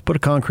sense. Put a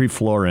concrete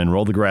floor in,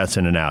 roll the grass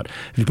in and out.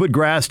 If you put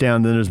grass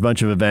down, then there's a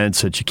bunch of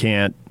events that you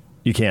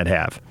can't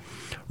have.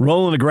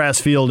 Rolling a grass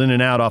field in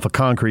and out off a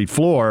concrete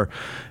floor,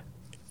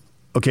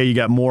 okay, you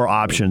got more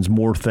options,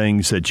 more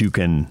things that you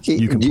can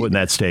put in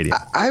that stadium.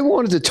 I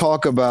wanted to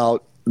talk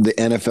about the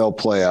NFL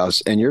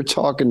playoffs, and you're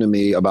talking to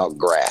me about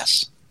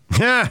grass.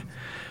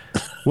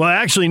 Well,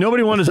 actually,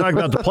 nobody wanted to talk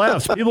about the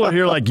playoffs. People are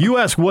here like, you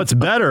ask what's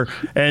better,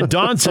 and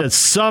Don says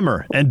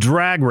summer and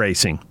drag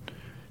racing.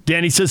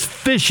 Danny says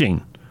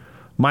fishing.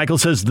 Michael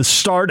says the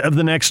start of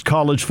the next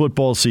college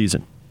football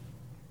season.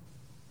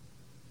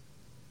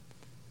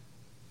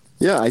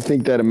 Yeah, I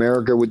think that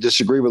America would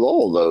disagree with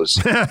all of those.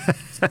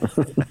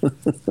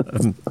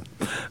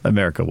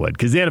 America would,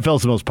 because the NFL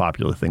is the most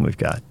popular thing we've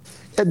got.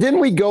 Yeah, didn't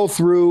we go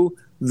through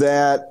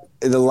that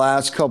in the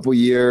last couple of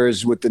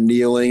years with the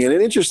kneeling? And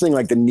it's interesting,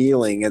 like the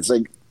kneeling, it's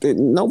like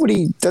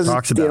nobody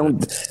talks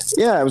about it.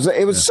 Yeah,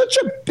 it was such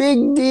a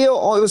big deal.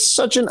 Oh, it was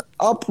such an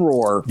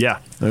uproar. Yeah,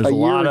 there's a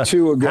year or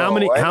 2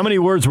 ago. How many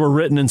words were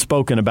written and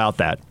spoken about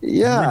that?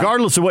 Yeah,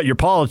 regardless of what your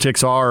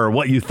politics are or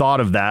what you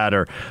thought of that,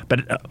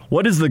 but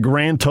what is the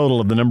grand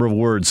total of the number of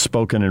words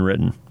spoken and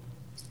written?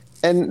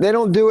 And they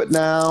don't do it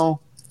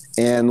now,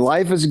 and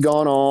life has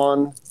gone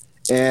on.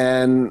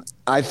 And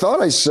I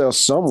thought I saw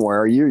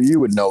somewhere, you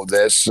would know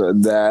this,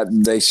 that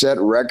they set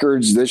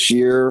records this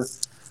year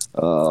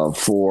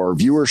for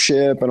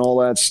viewership and all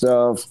that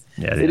stuff.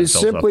 Yeah, it is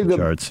simply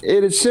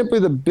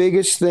the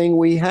biggest thing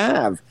we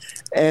have.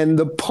 And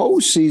the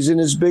postseason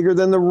is bigger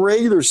than the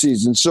regular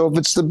season. So if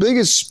it's the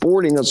biggest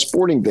sporting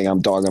thing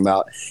I'm talking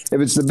about, if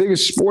it's the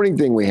biggest sporting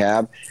thing we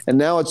have, and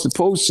now it's the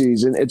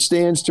postseason, it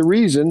stands to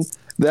reason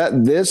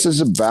that this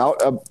is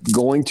about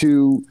going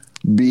to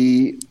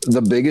be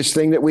the biggest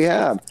thing that we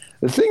have.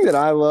 The thing that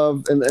I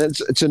love, and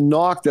it's a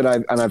knock that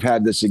I've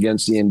had this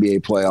against the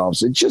NBA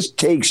playoffs, it just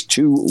takes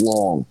too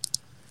long.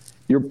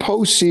 Your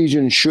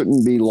postseason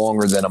shouldn't be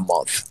longer than a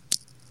month.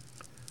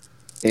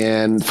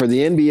 And for the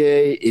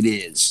NBA, it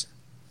is.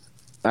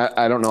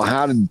 I don't know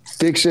how to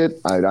fix it.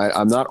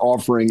 I'm not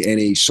offering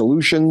any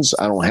solutions.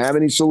 I don't have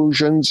any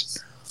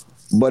solutions.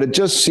 But it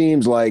just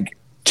seems like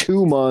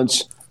 2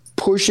 months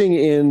pushing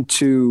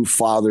into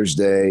Father's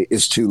Day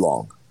is too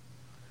long.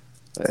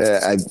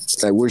 I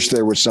wish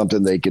there was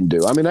something they can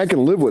do. I mean, I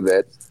can live with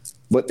it,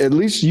 but at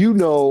least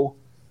NFL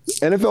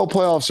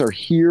playoffs are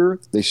here.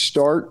 They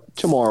start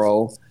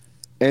tomorrow,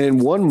 and in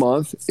 1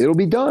 month, it'll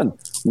be done.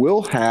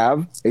 We'll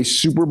have a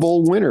Super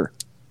Bowl winner.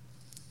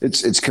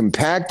 It's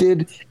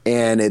compacted,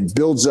 and it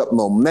builds up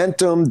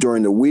momentum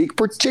during the week,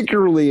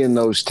 particularly in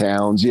those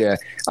towns. Yeah,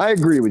 I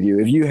agree with you.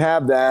 If you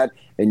have that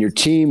and your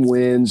team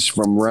wins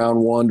from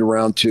round 1 to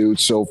round 2,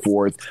 so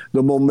forth,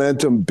 the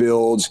momentum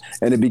builds,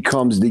 and it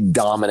becomes the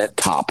dominant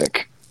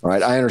topic. All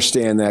right, I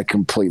understand that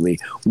completely.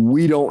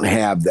 We don't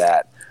have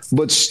that.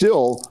 But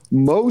still,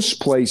 most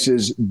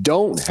places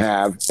don't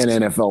have an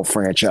NFL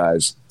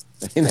franchise.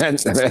 And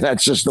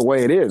that's just the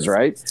way it is,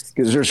 right?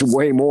 Because there's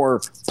way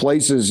more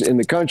places in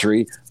the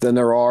country than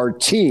there are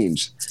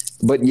teams.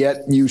 But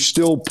yet you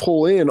still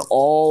pull in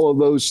all of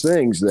those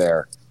things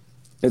there.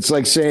 It's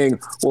like saying,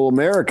 well,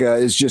 America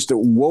is just a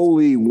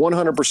wholly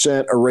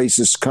 100% a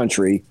racist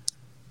country,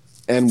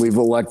 and we've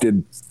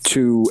elected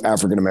 2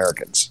 African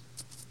Americans.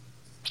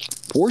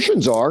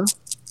 Portions are,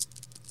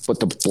 but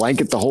to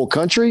blanket the whole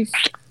country,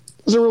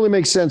 Doesn't really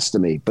make sense to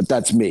me, but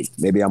that's me.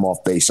 Maybe I'm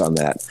off base on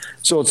that.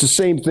 So it's the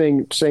same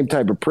thing, same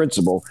type of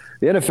principle.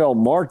 The NFL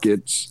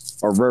markets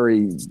are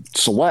very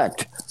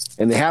select,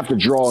 and they have to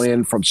draw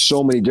in from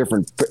so many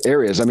different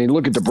areas. I mean,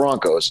 look at the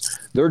Broncos.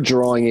 They're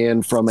drawing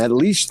in from at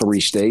least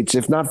 3 states,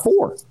 if not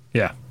 4.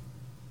 Yeah.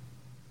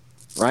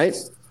 Right?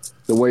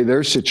 The way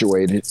they're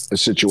situated.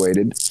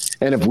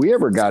 And if we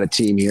ever got a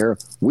team here,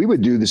 we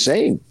would do the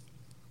same.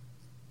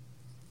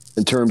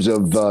 In terms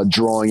of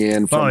drawing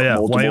in from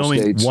multiple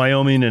states.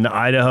 Wyoming and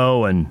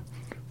Idaho and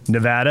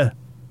Nevada.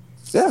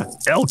 Yeah.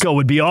 Elko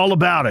would be all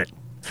about it.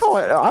 Oh,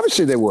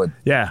 obviously they would.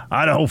 Yeah.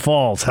 Idaho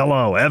Falls.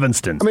 Hello.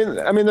 Evanston.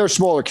 I mean, they're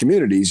smaller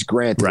communities,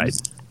 granted. Right.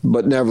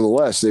 But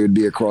nevertheless, they would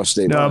be across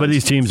state lines. No, but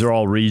these teams are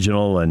all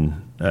regional,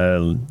 and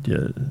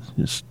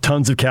there's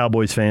tons of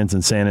Cowboys fans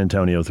in San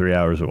Antonio 3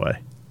 hours away.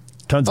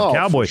 Tons of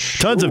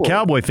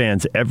Cowboy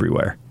fans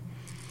everywhere.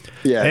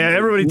 Yeah, and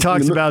everybody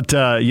talks about,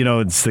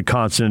 it's the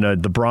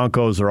constant. The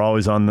Broncos are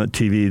always on the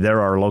TV. They're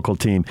our local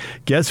team.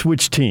 Guess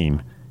which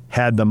team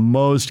had the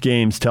most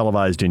games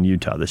televised in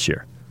Utah this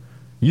year?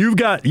 You've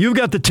got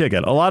the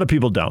ticket. A lot of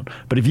people don't.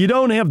 But if you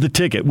don't have the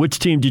ticket, which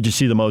team did you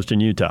see the most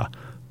in Utah?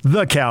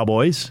 The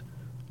Cowboys.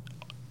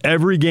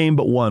 Every game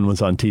but one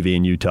was on TV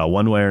in Utah,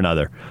 one way or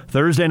another.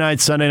 Thursday night,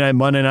 Sunday night,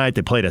 Monday night.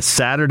 They played a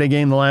Saturday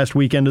game the last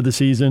weekend of the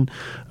season.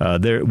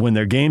 When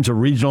their games are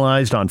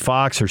regionalized on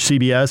Fox or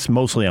CBS,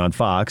 mostly on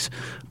Fox,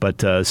 but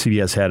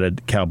CBS had a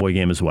Cowboy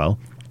game as well.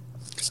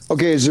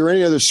 Okay, is there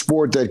any other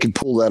sport that could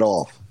pull that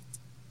off?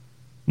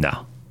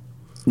 No.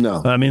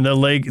 No. I mean, the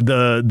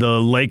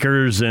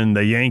Lakers and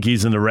the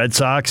Yankees and the Red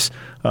Sox,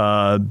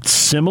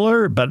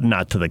 similar, but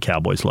not to the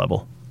Cowboys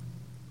level.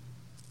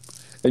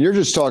 And you're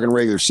just talking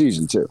regular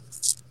season, too.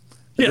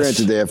 Yes.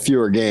 Granted, they have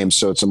fewer games,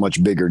 so it's a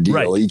much bigger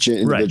deal, each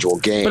individual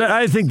game. But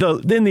I think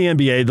in the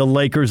NBA, the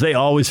Lakers, they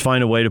always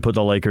find a way to put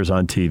the Lakers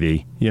on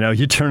TV.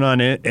 You turn on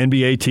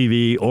NBA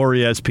TV or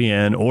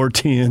ESPN or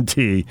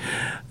TNT,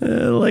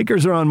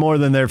 Lakers are on more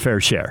than their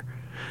fair share.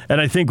 And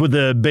I think with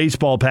the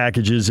baseball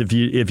packages, if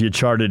you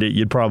charted it,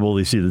 you'd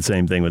probably see the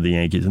same thing with the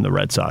Yankees and the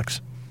Red Sox.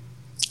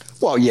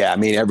 Well, yeah, I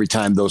mean, every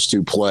time those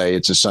two play,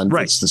 it's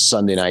it's the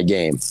Sunday night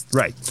game.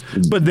 Right.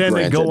 But then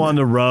they go on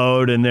the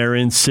road, and they're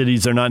in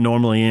cities they're not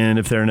normally in.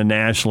 If they're in a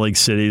National League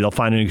city, they'll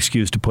find an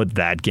excuse to put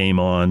that game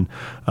on.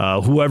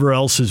 Whoever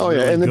else is really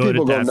good at that point. And then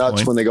people go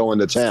nuts when they go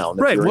into town.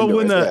 Right. Well,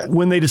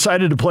 when they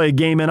decided to play a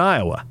game in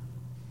Iowa,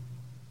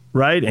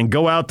 right, and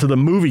go out to the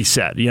movie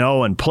set,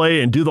 and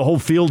play and do the whole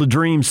Field of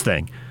Dreams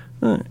thing.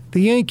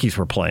 The Yankees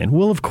were playing.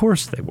 Well, of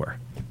course they were.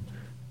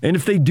 And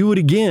if they do it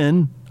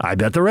again, I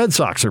bet the Red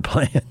Sox are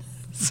playing.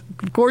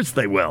 Of course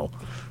they will.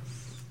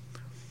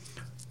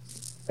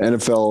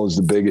 NFL is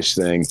the biggest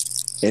thing,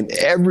 and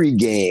every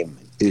game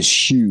is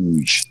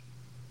huge.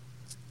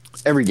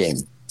 Every game.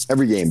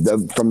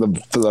 From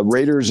the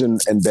Raiders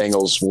and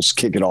Bengals, we'll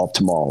kick it off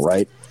tomorrow,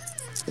 right?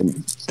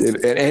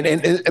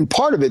 And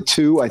part of it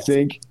too, I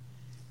think,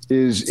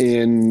 is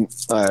in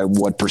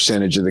what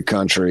percentage of the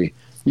country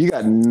you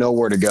got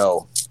nowhere to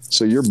go,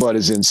 so your butt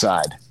is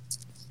inside,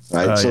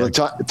 right? So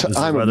the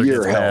time of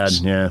year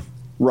helps. Yeah.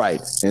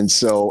 Right. And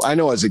so I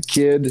know as a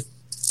kid,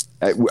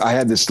 I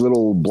had this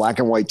little black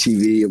and white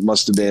TV. It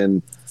must have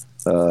been,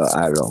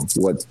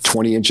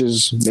 20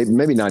 inches?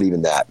 Maybe not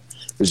even that.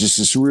 It was just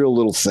this real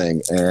little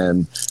thing.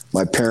 And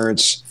my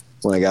parents,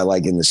 when I got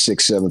in the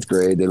 6th, 7th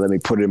grade, they let me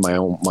put it in my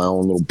own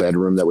little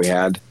bedroom that we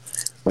had.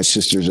 My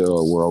sisters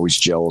were always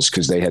jealous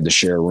because they had to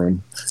share a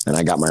room, and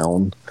I got my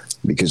own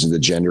because of the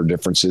gender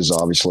differences,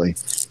 obviously.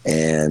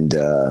 And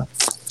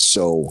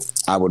so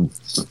I would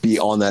be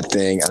on that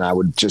thing, and I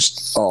would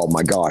just, oh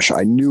my gosh,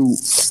 I knew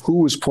who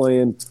was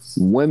playing,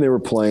 when they were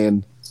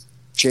playing.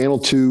 Channel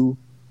 2,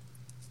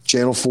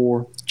 Channel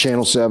 4,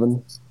 Channel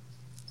 7.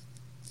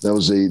 That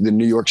was the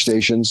New York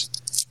stations.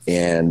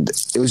 And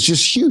it was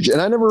just huge.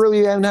 And I never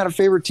really hadn't had a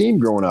favorite team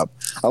growing up.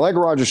 I like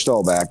Roger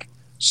Staubach,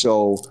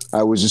 so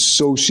I was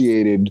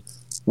associated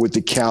with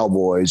the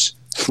Cowboys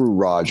through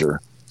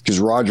Roger, because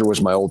Roger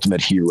was my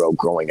ultimate hero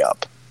growing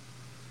up.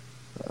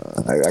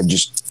 I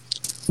just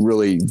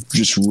really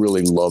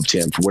loved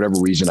him for whatever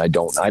reason. I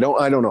don't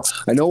know.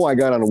 I know I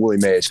got on a Willie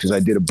Mays because I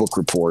did a book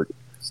report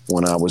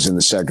when I was in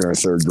the 2nd or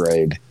 3rd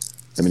grade.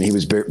 I mean, he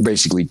was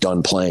basically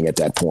done playing at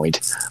that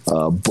point.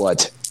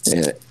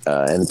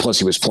 And plus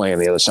he was playing on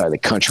the other side of the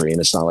country,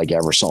 and it's not like I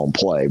ever saw him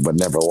play, but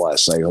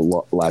nevertheless, I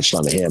latched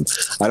onto him.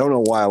 I don't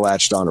know why I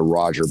latched onto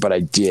Roger, but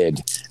I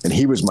did. And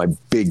he was my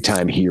big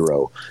time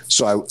hero.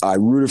 So I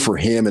rooted for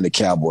him and the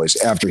Cowboys.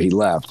 After he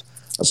left,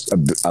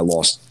 I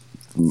lost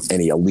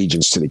any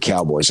allegiance to the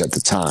Cowboys at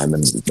the time,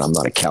 and I'm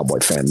not a Cowboy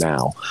fan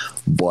now,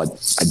 but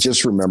I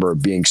just remember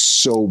it being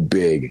so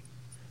big.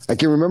 I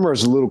can remember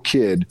as a little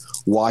kid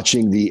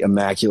watching the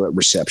Immaculate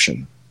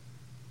Reception.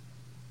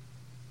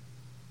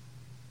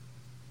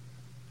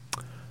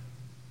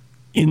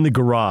 In the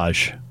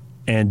garage,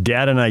 and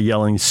Dad and I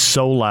yelling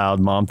so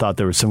loud, Mom thought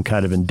there was some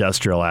kind of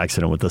industrial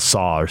accident with a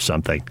saw or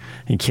something.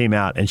 He came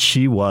out, and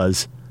she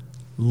was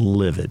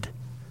livid.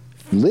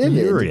 Livid?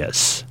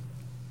 Furious.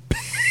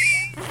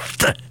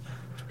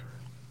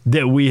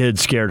 that we had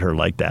scared her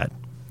like that.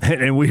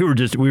 And we were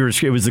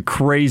it was the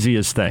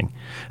craziest thing.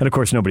 And of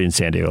course, nobody in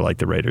San Diego liked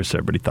the Raiders, so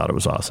everybody thought it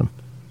was awesome.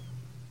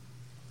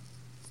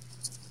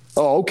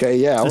 Oh, okay,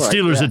 yeah. The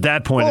Steelers at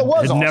that point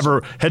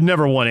had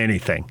never won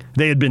anything.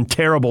 They had been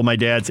terrible my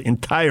dad's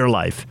entire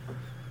life.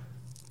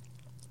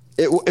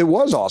 It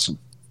was awesome.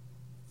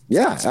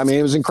 Yeah, I mean,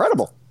 it was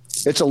incredible.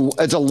 It's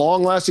a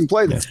long-lasting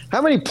play. Yeah.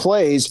 How many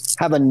plays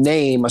have a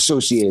name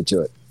associated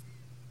to it?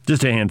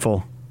 Just a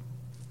handful.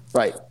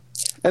 Right.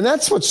 And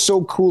that's what's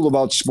so cool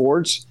about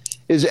sports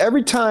is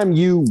every time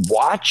you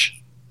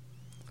watch,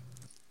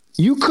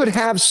 you could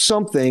have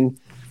something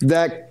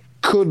that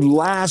could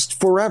last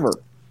forever.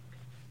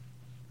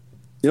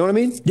 You know what I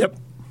mean? Yep.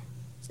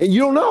 And you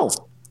don't know.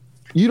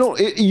 Are you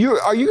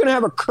going to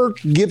have a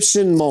Kirk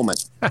Gibson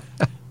moment? You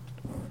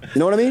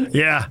know what I mean?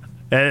 Yeah.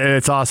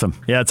 It's awesome.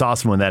 Yeah, it's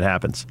awesome when that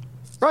happens.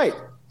 Right.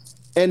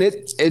 And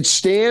it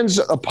stands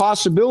a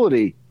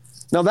possibility.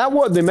 Now, that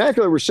was the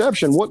Immaculate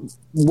Reception.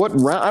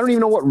 What round? I don't even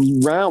know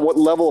what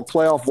level of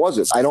playoff was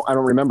it? I don't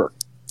remember.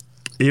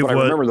 I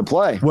remember the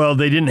play. Well,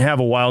 they didn't have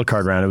a wild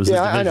card round. It was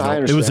I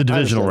understand. It was a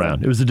divisional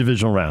round. It was a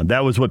divisional round.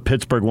 That was what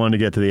Pittsburgh wanted to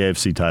get to the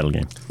AFC title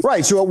game.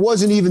 Right. So it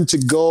wasn't even to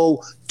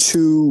go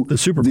to the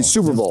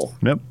Super Bowl.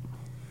 Yep.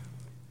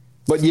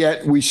 But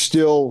yet we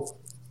still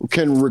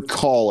can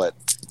recall it.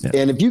 Yeah.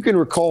 And if you can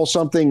recall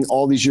something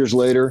all these years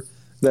later,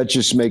 that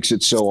just makes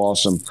it so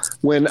awesome.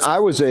 When I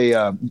was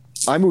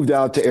I moved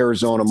out to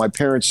Arizona, my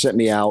parents sent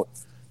me out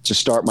to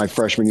start my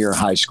freshman year of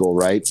high school,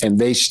 right? And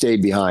they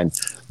stayed behind.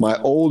 My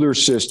older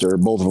sister,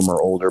 both of them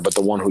are older, but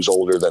the one who's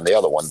older than the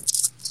other one,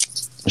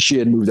 she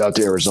had moved out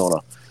to Arizona,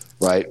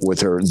 right, with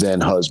her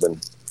then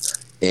husband.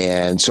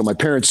 And so my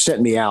parents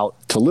sent me out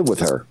to live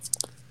with her.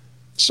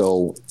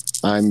 So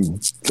I'm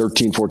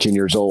 13, 14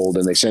 years old,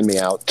 and they send me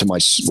out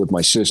with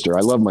my sister.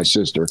 I love my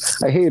sister.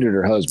 I hated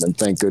her husband.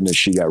 Thank goodness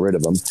she got rid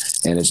of him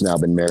and has now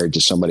been married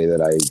to somebody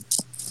that I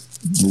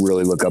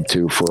really look up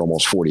to for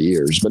almost 40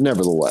 years. But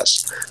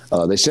nevertheless,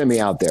 they send me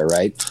out there,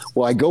 right?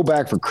 Well, I go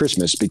back for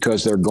Christmas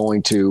because they're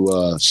going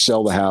to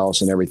sell the house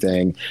and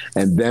everything,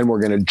 and then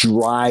we're going to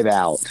drive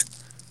out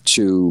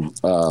to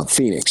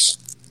Phoenix.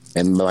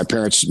 And my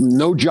parents,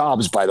 no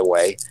jobs, by the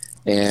way,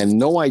 and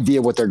no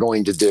idea what they're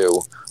going to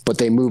do, but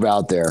they move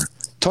out there.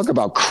 Talk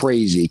about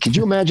crazy. Could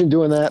you imagine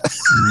doing that?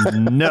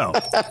 No.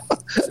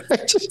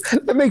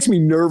 That makes me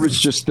nervous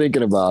just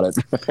thinking about it.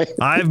 Right?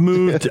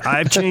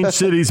 I've changed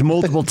cities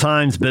multiple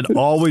times, but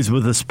always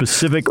with a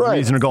specific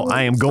reason to go.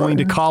 I am going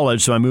to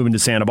college, so I'm moving to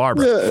Santa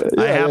Barbara.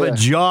 I have a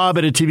job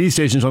at a TV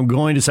station, so I'm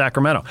going to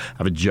Sacramento. I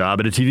have a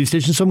job at a TV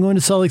station, so I'm going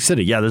to Salt Lake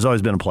City. Yeah, there's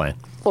always been a plan.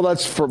 Well,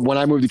 that's for when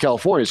I moved to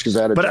California, because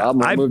I had a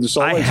job. I moved to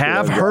Salt Lake. I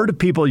have heard of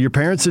people, your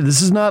parents said,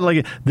 this is not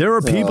like, there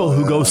are people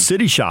who go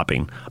city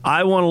shopping.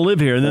 I want to live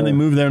here, and then they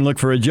move there and look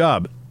for a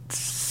job.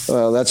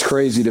 Well, that's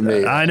crazy to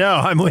me. I know.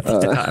 I'm with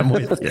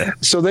you.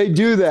 So they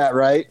do that,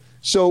 right?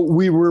 So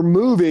we were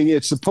moving.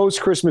 It's the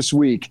post-Christmas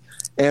week,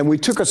 and we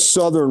took a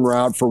southern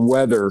route for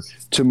weather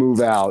to move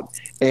out.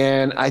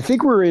 And I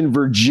think we're in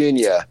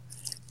Virginia,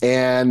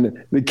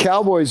 and the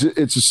Cowboys,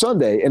 it's a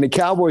Sunday, and the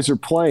Cowboys are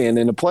playing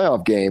in a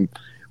playoff game.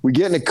 We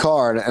get in a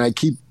car, and I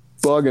keep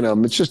bugging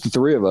them. It's just the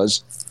three of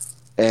us.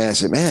 And I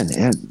said, man,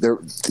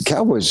 the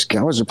Cowboys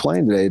are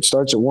playing today. It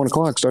starts at 1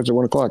 o'clock.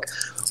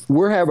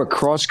 We're having a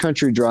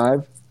cross-country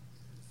drive.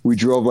 We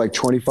drove like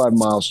 25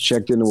 miles,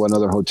 checked into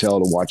another hotel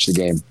to watch the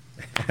game.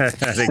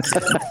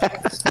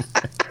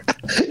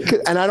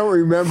 And I don't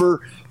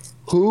remember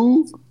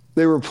who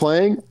they were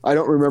playing. I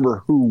don't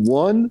remember who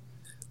won.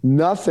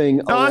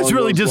 Nothing. Oh, that's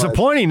really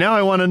disappointing. Now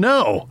I want to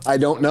know. I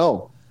don't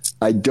know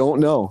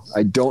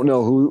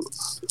who.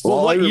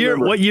 Well,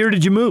 what year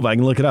did you move? I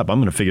can look it up. I'm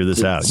going to figure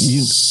this out.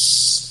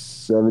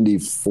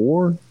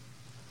 74.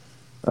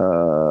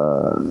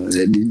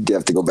 You'd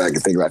have to go back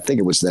and think about it. I think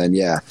it was then,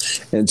 yeah.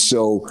 And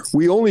so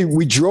we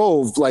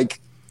drove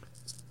like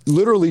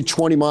literally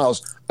 20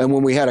 miles, and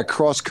when we had a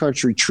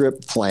cross-country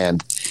trip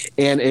planned,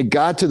 and it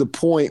got to the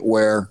point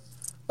where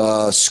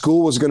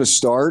school was going to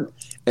start,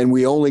 and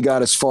we only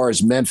got as far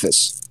as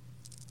Memphis.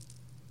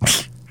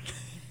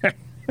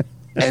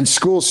 And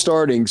school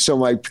starting, so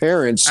my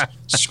parents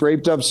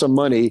scraped up some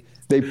money.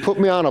 They put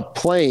me on a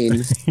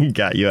plane.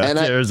 Got you out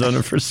to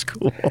Arizona for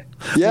school.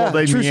 Yeah, well,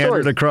 they true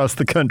meandered story. Across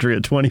the country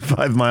at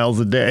 25 miles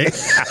a day.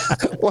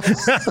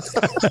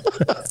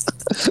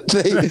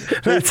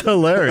 That's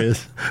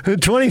hilarious.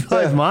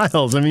 25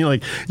 miles. I mean,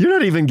 like, you're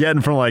not even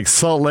getting from like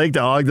Salt Lake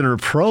to Ogden or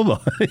Provo.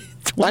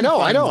 I know.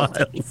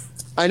 Miles.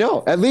 I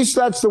know. At least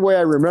that's the way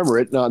I remember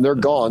it. No, they're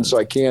gone, so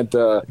I can't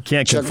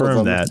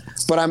confirm that.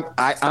 But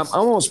I'm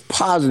almost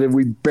positive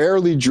we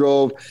barely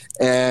drove,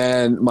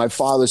 and my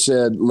father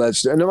said,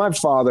 "Let's." And my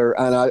father,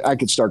 and I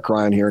could start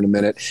crying here in a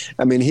minute.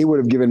 I mean, he would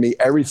have given me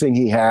everything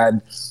he had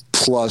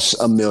plus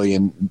 $1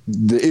 million.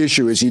 The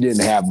issue is he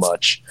didn't have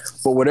much,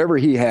 but whatever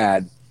he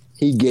had,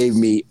 he gave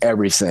me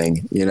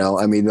everything. You know,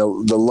 I mean, the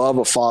love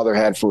a father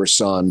had for a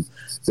son,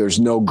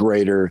 there's no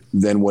greater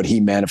than what he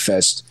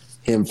manifests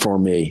him for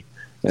me.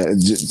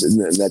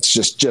 That's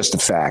just a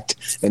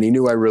fact. And he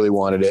knew I really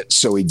wanted it,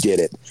 so he did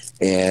it.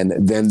 And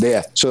then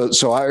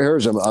so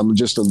I'm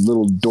just a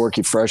little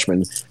dorky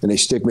freshman, and they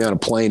stick me on a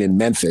plane in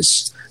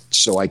Memphis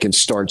so I can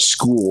start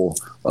school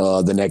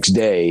the next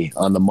day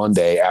on the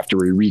Monday after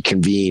we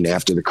reconvene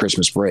after the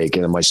Christmas break.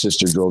 And then my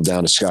sister drove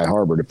down to Sky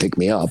Harbor to pick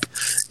me up,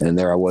 and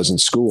there I was in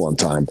school on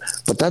time.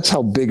 But that's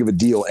how big of a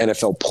deal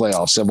NFL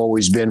playoffs have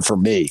always been for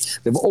me.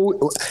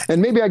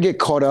 And maybe I get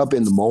caught up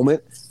in the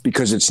moment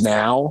because it's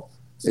now.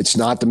 It's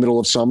not the middle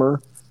of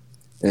summer.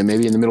 And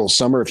maybe in the middle of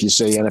summer, if you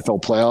say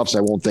NFL playoffs,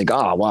 I won't think,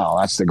 wow,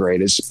 that's the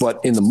greatest.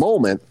 But in the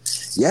moment,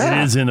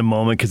 yeah. It is in the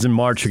moment, because in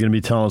March, you're going to be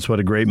telling us what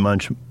a great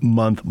month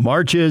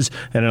March is.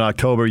 And in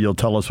October, you'll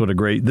tell us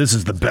this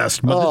is the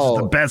best month. This is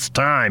the best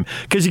time.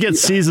 Because you get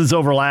seasons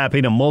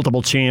overlapping and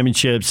multiple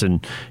championships.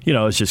 And,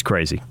 it's just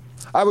crazy.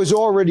 I was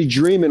already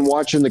dreaming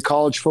watching the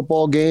college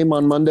football game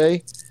on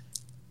Monday,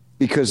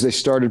 because they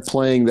started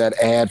playing that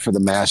ad for the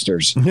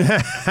Masters.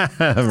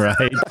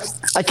 Right.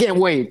 I can't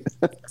wait.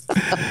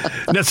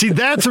 Now, see,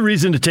 that's a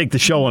reason to take the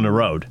show on the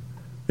road.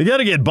 We got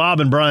to get Bob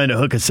and Brian to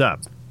hook us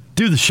up.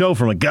 Do the show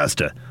from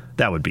Augusta.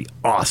 That would be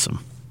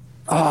awesome.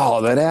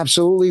 Oh, that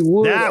absolutely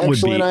would. That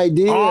Excellent would be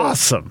idea.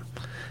 Awesome.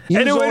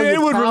 And it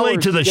would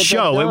relate to the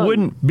show. It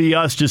wouldn't be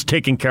us just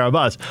taking care of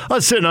us.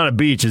 Us sitting on a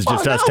beach is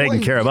just us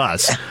taking care of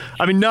us.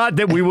 I mean, not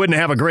that we wouldn't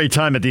have a great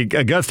time at the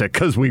Augusta,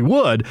 because we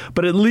would,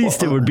 but at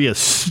least it would be a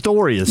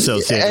story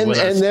associated with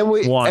us. And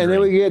then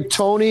we get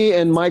Tony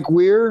and Mike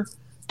Weir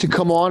to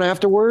come on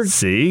afterwards.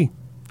 See?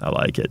 I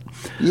like it.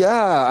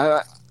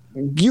 Yeah.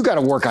 You got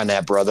to work on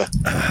that, brother.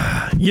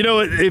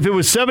 If it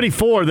was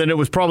 74, then it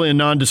was probably a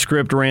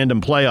nondescript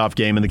random playoff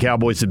game, and the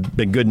Cowboys have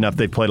been good enough.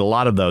 They've played a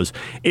lot of those.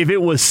 If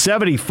it was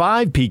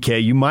 75,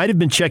 PK, you might have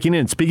been checking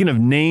in. Speaking of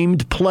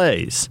named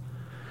plays,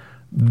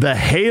 the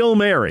Hail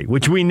Mary,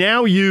 which we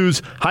now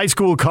use high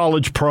school,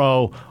 college,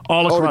 pro,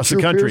 all across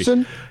the country.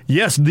 Pearson?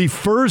 Yes, the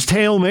first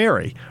Hail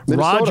Mary.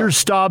 Minnesota. Roger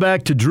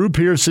Staubach to Drew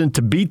Pearson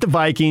to beat the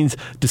Vikings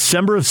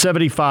December of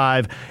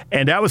 75,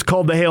 and that was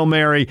called the Hail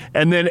Mary,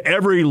 and then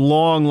every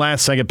long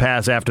last-second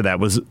pass after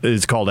that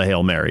is called a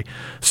Hail Mary.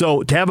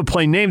 So to have a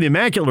play named the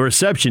Immaculate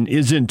Reception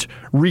isn't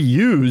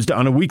reused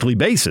on a weekly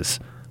basis.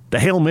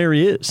 The Hail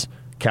Mary is.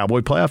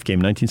 Cowboy playoff game,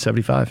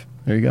 1975.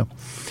 There you go.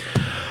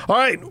 All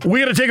right,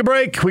 we got to take a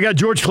break. We got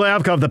George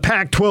Kliavkoff, the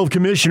Pac-12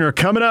 commissioner,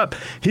 coming up.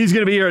 He's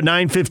going to be here at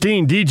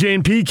 9:15. DJ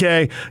and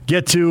PK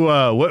get to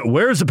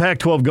where's the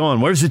Pac-12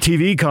 going? Where's the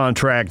TV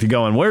contract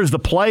going? Where's the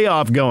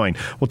playoff going?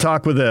 We'll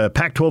talk with the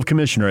Pac-12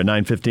 commissioner at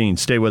 9:15.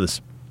 Stay with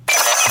us.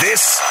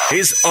 This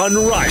is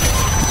Unrivaled.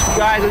 You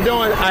guys are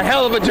doing a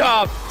hell of a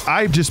job.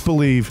 I just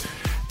believe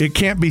it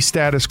can't be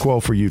status quo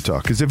for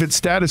Utah, because if it's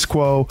status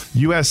quo,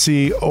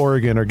 USC,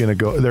 Oregon are going to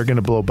go. They're going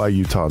to blow by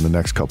Utah in the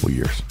next couple of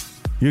years.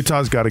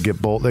 Utah's got to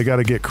get bold. They got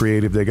to get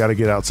creative. They got to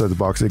get outside the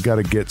box. They got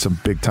to get some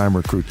big time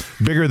recruits,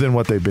 bigger than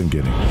what they've been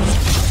getting.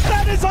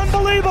 That is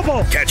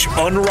unbelievable. Catch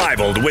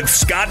Unrivaled with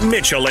Scott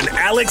Mitchell and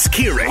Alex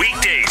Keeran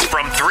weekdays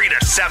from 3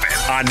 to 7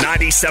 on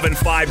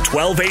 97.5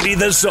 1280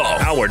 The Zone,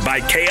 powered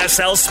by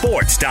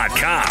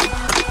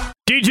KSLSports.com.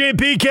 DJ and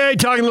PK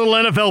talking a little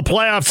NFL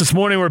playoffs this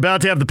morning. We're about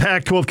to have the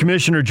Pac-12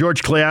 commissioner,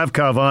 George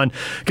Kliavkoff, on.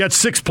 Got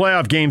 6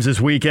 playoff games this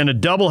weekend, a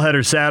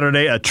doubleheader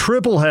Saturday, a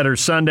tripleheader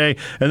Sunday,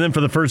 and then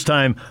for the first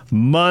time,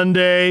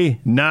 Monday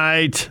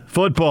Night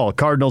Football.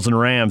 Cardinals and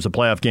Rams, a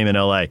playoff game in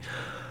L.A.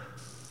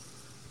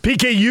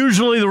 PK,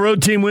 usually the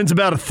road team wins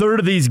about a third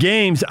of these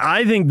games.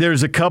 I think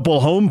there's a couple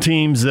home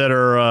teams that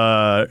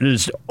are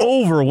just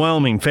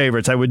overwhelming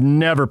favorites. I would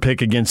never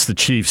pick against the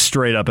Chiefs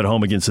straight up at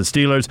home against the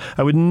Steelers.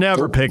 I would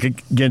never pick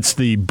against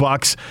the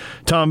Bucs.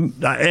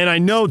 And I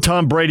know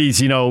Tom Brady's,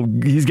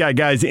 he's got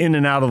guys in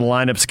and out of the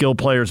lineup, skill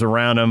players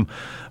around him.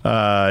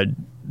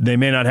 They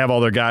may not have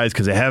all their guys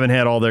because they haven't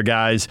had all their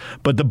guys.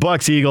 But the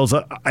Bucs, Eagles,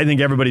 I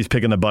think everybody's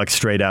picking the Bucs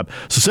straight up.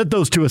 So set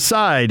those two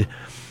aside.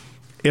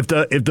 If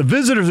the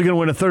visitors are going to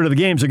win a third of the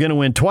games, they're going to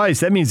win twice.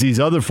 That means these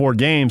other 4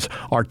 games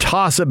are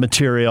toss-up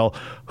material.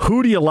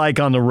 Who do you like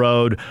on the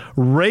road?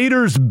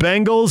 Raiders,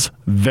 Bengals,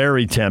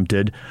 very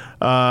tempted.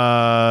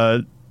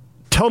 Total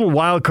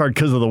wild card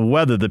because of the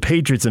weather. The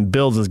Patriots and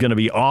Bills is going to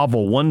be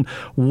awful.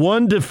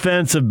 One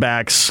defensive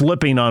back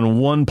slipping on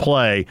one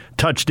play,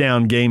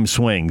 touchdown game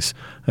swings.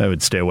 I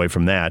would stay away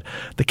from that.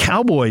 The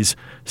Cowboys,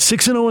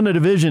 6-0 in the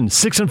division,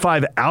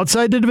 6-5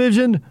 outside the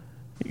division.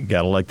 You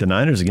got to like the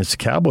Niners against the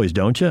Cowboys,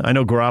 don't you? I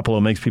know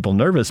Garoppolo makes people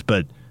nervous,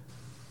 but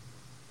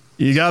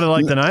you got to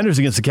like the Niners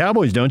against the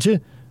Cowboys, don't you?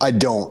 I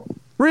don't.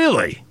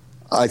 Really?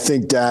 I don't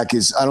think Dak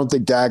is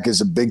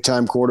a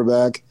big-time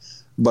quarterback,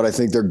 but I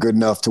think they're good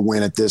enough to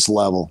win at this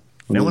level.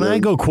 Now, when I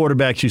go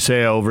quarterbacks, you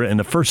say over, and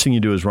the first thing you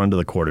do is run to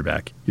the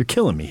quarterback. You're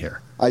killing me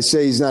here. I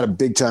say he's not a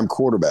big-time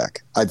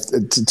quarterback.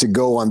 To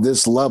go on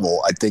this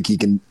level, I think he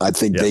can. I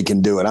think they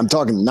can do it. I'm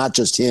talking not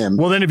just him.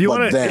 Well, then if you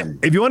want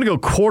to go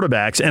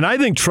quarterbacks, and I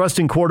think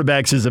trusting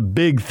quarterbacks is a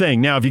big thing.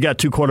 Now, if you got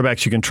 2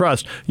 quarterbacks you can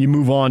trust, you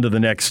move on to the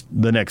next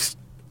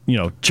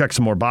check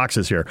some more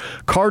boxes here.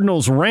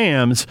 Cardinals,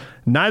 Rams,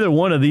 neither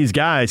one of these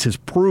guys has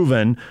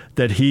proven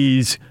that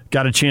he's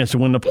got a chance to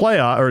win the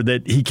playoff, or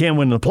that he can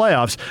win the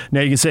playoffs.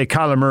 Now you can say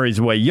Kyler Murray's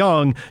way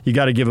young. You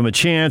got to give him a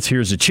chance.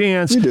 Here's a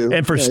chance. You do.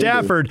 And for Yeah,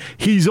 Stafford,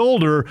 he's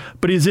older,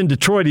 but he's in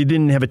Detroit. He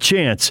didn't have a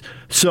chance.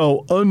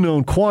 So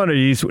unknown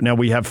quantities. Now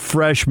we have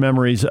fresh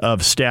memories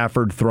of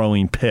Stafford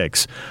throwing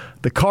picks.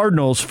 The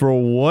Cardinals, for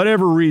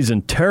whatever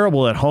reason,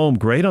 terrible at home,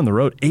 great on the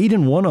road,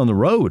 8-1 on the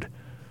road.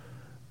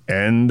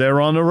 And they're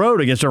on the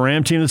road against a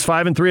Ram team that's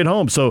 5-3 at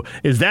home. So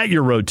is that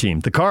your road team,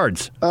 the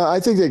Cards?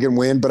 I think they can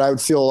win, but I would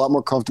feel a lot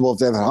more comfortable if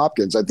they have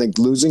Hopkins. I think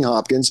losing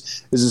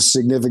Hopkins is a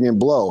significant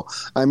blow.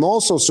 I'm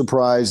also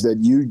surprised that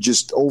you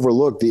just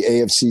overlook the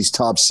AFC's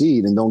top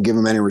seed and don't give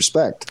them any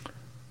respect.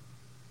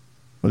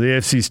 Well, the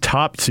AFC's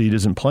top seed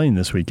isn't playing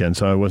this weekend,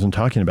 so I wasn't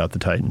talking about the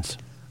Titans.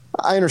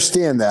 I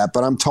understand that,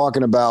 but I'm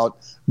talking about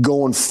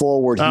going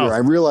forward here. I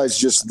realize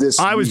just this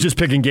I was just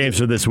picking games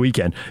for this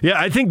weekend. Yeah,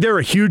 I think they're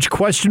a huge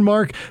question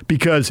mark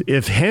because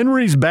if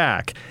Henry's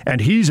back and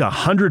he's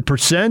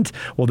 100%,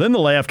 well, then the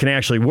layoff can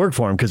actually work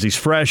for him because he's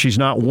fresh, he's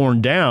not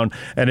worn down,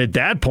 and at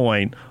that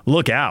point,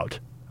 look out.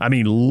 I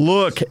mean,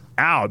 look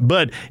out.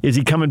 But is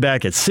he coming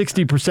back at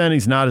 60%?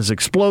 He's not as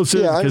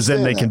explosive because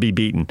then they can be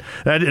beaten.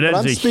 That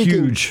is a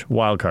huge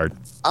wild card.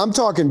 I'm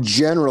talking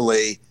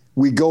generally,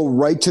 we go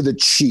right to the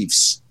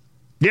Chiefs.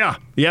 Yeah,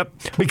 yep.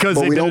 Because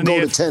we don't go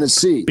to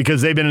Tennessee.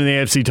 Because they've been in the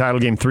AFC title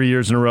game 3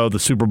 years in a row, the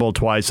Super Bowl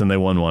twice, and they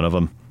won one of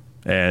them.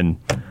 And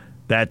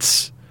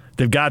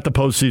they've got the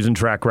postseason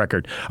track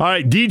record. All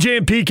right, DJ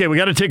and PK, we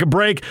got to take a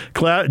break.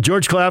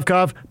 George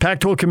Klavkov,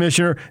 Pac-12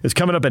 commissioner, is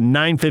coming up at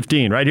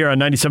 9:15 right here on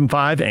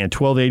 97.5 and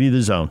 1280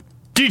 The Zone.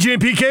 DJ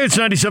and PK, it's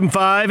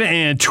 97.5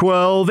 and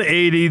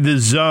 1280 The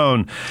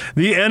Zone.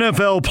 The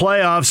NFL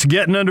playoffs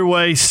getting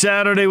underway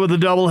Saturday with a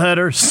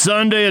doubleheader,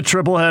 Sunday a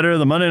tripleheader,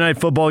 the Monday Night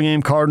Football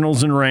game,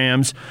 Cardinals and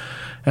Rams.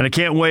 And I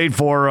can't wait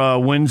for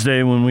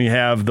Wednesday when we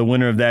have the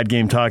winner of that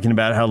game talking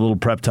about how little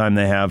prep time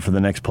they have for the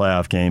next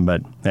playoff game.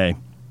 But, hey,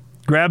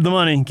 grab the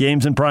money,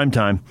 games in prime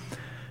time.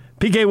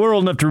 PK, we're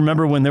old enough to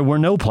remember when there were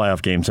no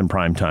playoff games in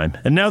prime time.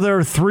 And now there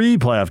are 3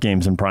 playoff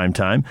games in prime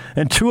time,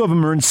 and 2 of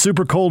them are in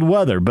super cold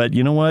weather. But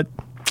you know what?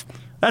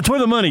 That's where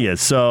the money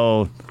is,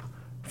 so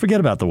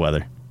forget about the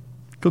weather.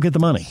 Go get the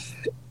money.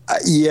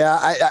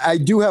 I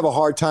do have a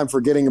hard time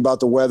forgetting about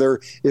the weather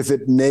if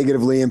it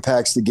negatively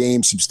impacts the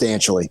game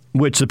substantially.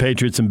 Which the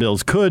Patriots and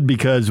Bills could,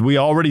 because we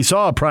already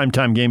saw a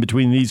primetime game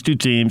between these two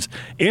teams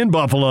in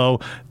Buffalo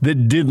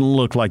that didn't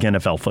look like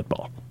NFL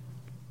football.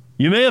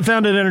 You may have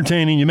found it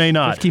entertaining, you may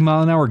not.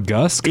 50-mile-an-hour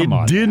gusts? Come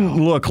on. It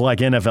didn't look like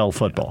NFL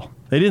football.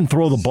 They didn't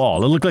throw the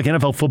ball. It looked like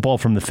NFL football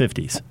from the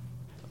 50s.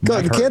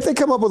 Can't they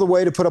come up with a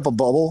way to put up a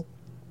bubble?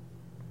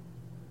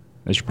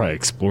 They should probably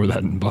explore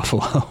that in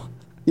Buffalo.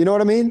 You know what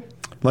I mean?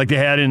 Like they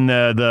had in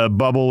the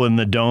bubble in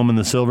the Dome and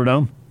the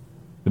Silverdome?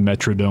 The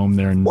Metrodome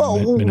there in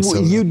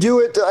Minnesota. You do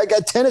it like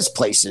at tennis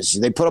places.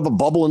 They put up a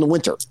bubble in the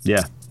winter.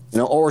 Yeah.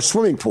 Or a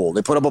swimming pool.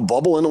 They put up a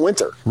bubble in the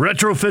winter.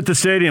 Retrofit the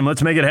stadium.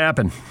 Let's make it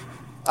happen.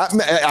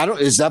 I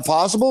don't. Is that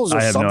possible? Is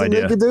there something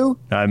they could do?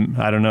 I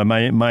don't know.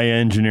 My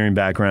engineering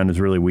background is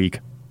really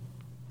weak.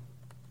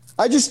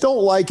 I just don't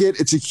like it.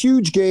 It's a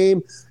huge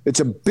game. It's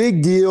a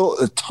big deal,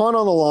 a ton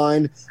on the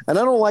line. And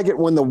I don't like it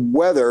when the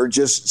weather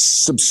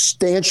just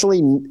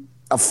substantially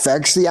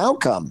affects the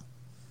outcome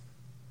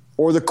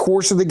or the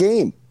course of the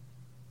game.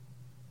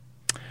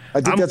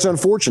 I think that's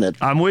unfortunate.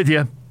 I'm with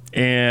you.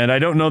 And I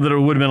don't know that it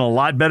would have been a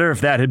lot better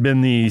if that had been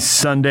the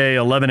Sunday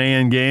 11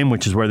 a.m. game,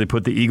 which is where they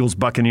put the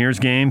Eagles-Buccaneers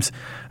games.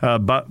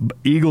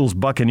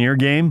 Eagles-Buccaneer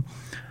game.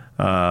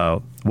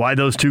 Why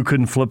those two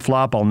couldn't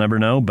flip-flop, I'll never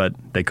know, but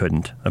they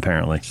couldn't,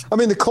 apparently. I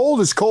mean, the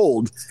cold is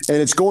cold, and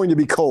it's going to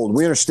be cold.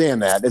 We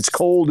understand that. It's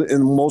cold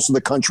in most of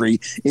the country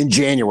in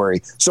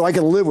January, so I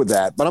can live with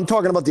that. But I'm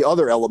talking about the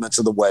other elements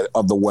of the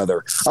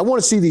weather. I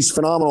want to see these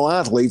phenomenal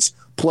athletes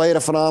play at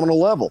a phenomenal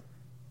level.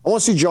 I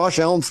want to see Josh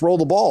Allen throw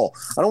the ball.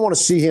 I don't want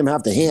to see him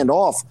have to hand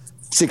off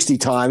 60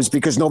 times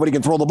because nobody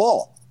can throw the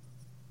ball.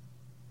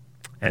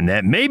 And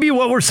that may be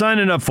what we're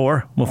signing up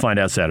for. We'll find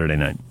out Saturday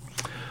night.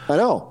 I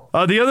know.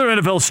 The other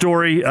NFL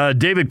story,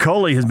 David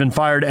Culley has been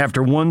fired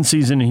after 1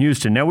 season in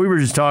Houston. Now, we were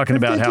just talking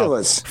about how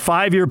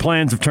 5-year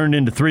plans have turned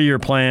into 3-year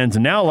plans,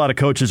 and now a lot of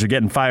coaches are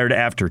getting fired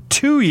after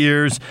 2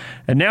 years,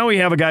 and now we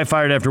have a guy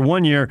fired after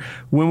 1 year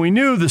when we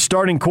knew the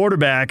starting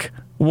quarterback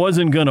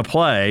wasn't going to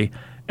play,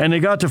 and they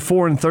got to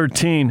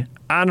 4-13.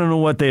 I don't know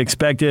what they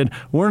expected.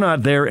 We're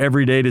not there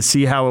every day to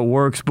see how it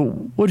works, but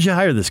what did you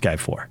hire this guy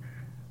for?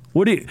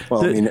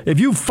 If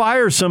you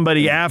fire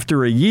somebody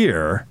after a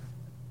year,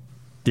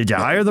 did you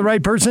hire the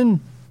right person?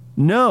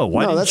 No.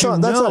 That's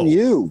on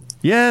you.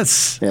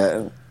 Yes.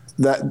 Yeah.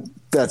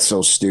 That's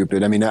so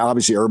stupid. I mean,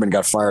 obviously Urban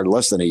got fired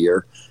less than a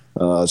year.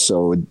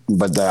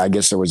 But I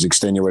guess there was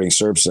extenuating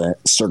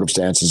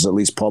circumstances, at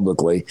least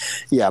publicly.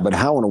 Yeah, but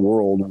how in the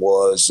world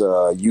was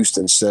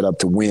Houston set up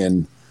to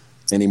win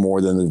any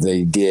more than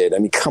they did? I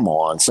mean, come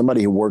on.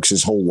 Somebody who works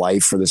his whole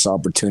life for this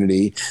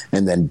opportunity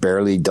and then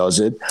barely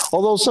does it.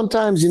 Although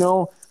sometimes,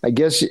 I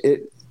guess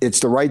it's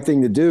the right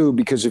thing to do,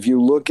 because if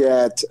you look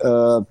at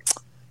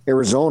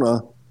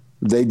Arizona,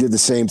 they did the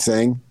same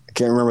thing. I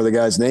can't remember the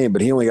guy's name,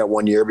 but he only got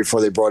 1 year before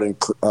they brought in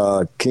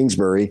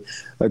Kingsbury.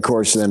 Of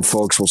course, then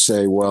folks will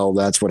say, well,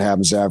 that's what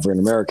happens to African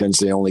Americans.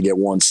 They only get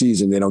one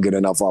season. They don't get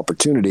enough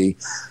opportunity.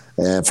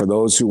 And for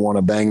those who want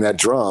to bang that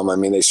drum, I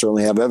mean, they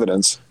certainly have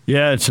evidence.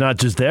 Yeah, it's not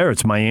just there.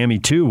 It's Miami,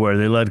 too, where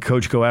they let a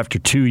coach go after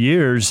 2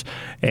 years,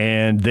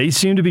 and they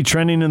seem to be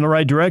trending in the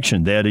right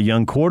direction. They had a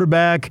young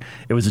quarterback.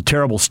 It was a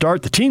terrible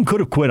start. The team could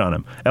have quit on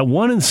him. At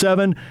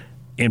 1-7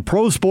 in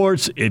pro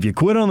sports, if you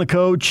quit on the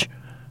coach,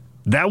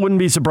 that wouldn't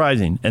be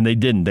surprising, and they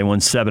didn't. They won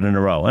 7 in a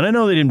row. And I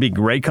know they didn't beat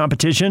great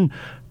competition,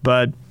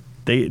 but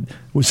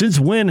since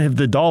when have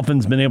the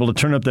Dolphins been able to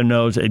turn up their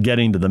nose at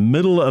getting to the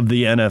middle of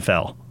the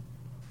NFL?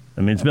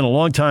 I mean, it's been a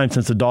long time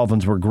since the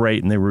Dolphins were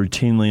great, and they were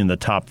routinely in the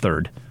top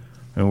third.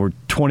 And we're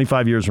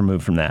 25 years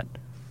removed from that.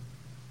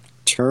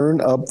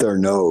 Turn up their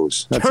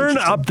nose. Turn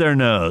up their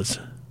nose.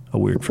 A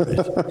weird phrase.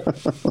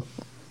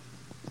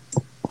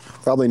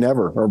 Probably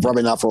never, or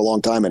probably not for a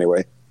long time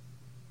anyway.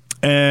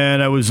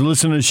 And I was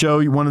listening to the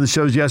show, one of the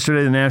shows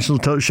yesterday, the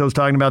national show's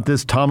talking about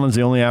this. Tomlin's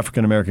the only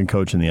African-American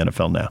coach in the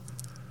NFL now.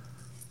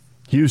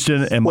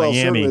 Houston and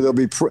Miami. Certainly there'll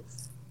be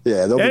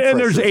and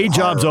there's 8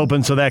 jobs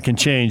open, so that can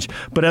change.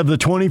 But of the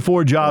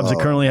 24 jobs that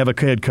currently have a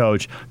head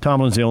coach,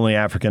 Tomlin's the only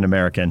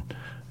African-American.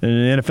 And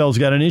the NFL's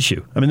got an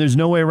issue. I mean, there's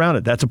no way around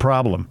it. That's a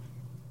problem.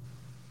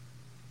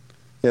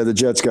 Yeah, the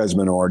Jets guy's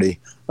minority.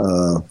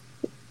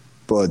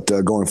 But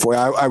going forward,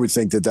 I would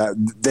think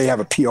that they have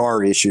a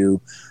PR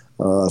issue.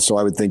 So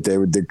I would think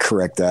they'd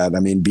correct that. I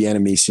mean,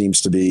 Bieniemy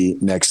seems to be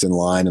next in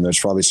line, and there's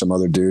probably some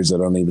other dudes I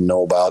don't even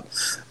know about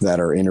that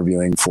are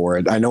interviewing for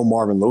it. I know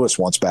Marvin Lewis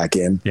wants back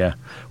in. Yeah.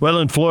 Well,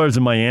 and Flores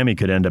and Miami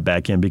could end up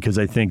back in, because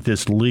I think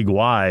this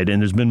league-wide,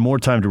 and there's been more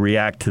time to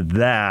react to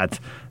that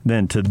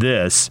than to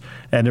this,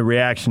 and the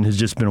reaction has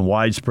just been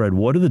widespread.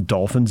 What are the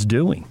Dolphins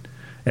doing?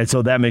 And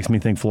so that makes me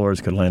think Flores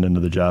could land into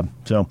the job.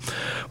 So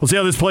we'll see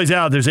how this plays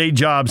out. There's 8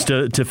 jobs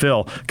to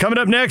fill. Coming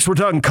up next, we're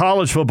talking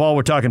college football.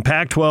 We're talking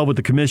Pac-12 with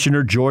the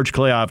commissioner, George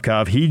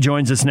Kliavkoff. He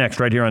joins us next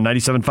right here on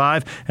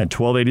 97.5 and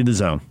 1280 The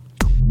Zone.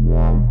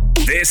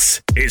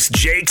 This is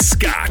Jake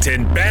Scott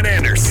and Ben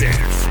Anderson.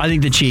 I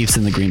think the Chiefs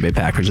and the Green Bay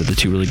Packers are the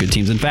 2 really good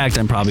teams. In fact,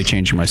 I'm probably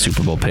changing my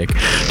Super Bowl pick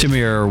to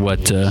mirror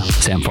what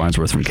Sam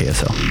Farnsworth from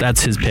KSL.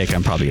 That's his pick.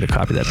 I'm probably going to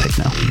copy that pick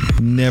now.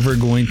 Never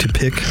going to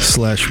pick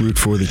 / root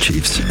for the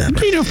Chiefs.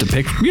 Ever. You don't have to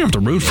pick. You don't have to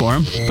root for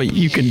them, but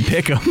you can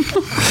pick them.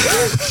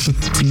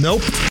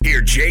 Nope. Hear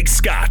Jake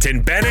Scott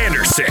and Ben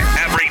Anderson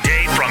every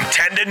day from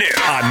 10 to noon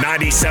on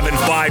 97.5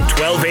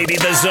 1280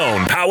 The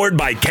Zone, powered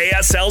by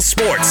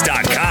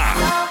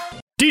KSLSports.com.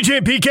 DJ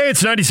and PK,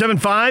 it's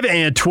 97.5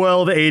 and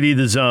 1280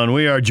 The Zone.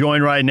 We are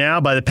joined right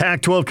now by the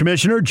Pac-12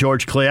 Commissioner,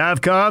 George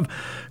Kliavkoff.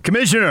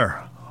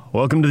 Commissioner,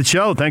 welcome to the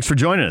show. Thanks for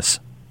joining us.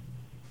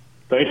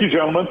 Thank you,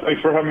 gentlemen.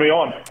 Thanks for having me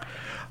on.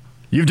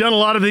 You've done a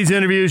lot of these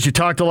interviews. You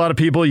talked to a lot of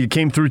people. You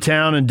came through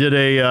town and did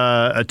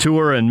a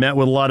tour and met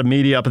with a lot of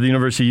media up at the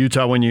University of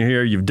Utah when you're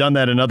here. You've done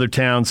that in other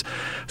towns.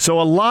 So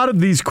a lot of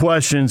these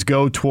questions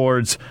go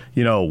towards,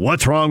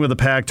 what's wrong with the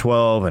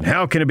Pac-12 and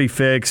how can it be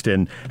fixed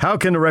and how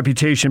can the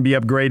reputation be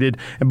upgraded?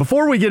 And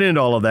before we get into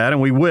all of that,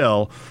 and we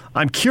will,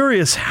 I'm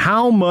curious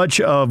how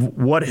much of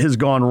what has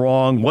gone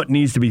wrong, what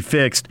needs to be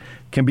fixed,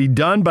 can be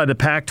done by the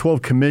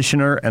Pac-12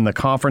 commissioner and the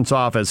conference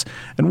office,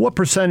 and what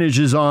percentage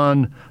is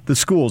on the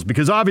schools?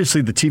 Because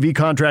obviously the TV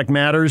contract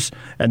matters,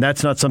 and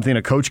that's not something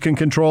a coach can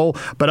control,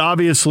 but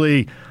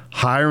obviously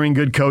hiring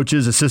good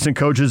coaches, assistant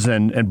coaches,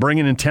 and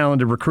bringing in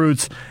talented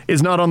recruits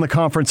is not on the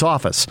conference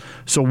office.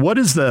 So what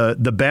is the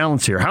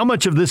balance here? How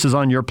much of this is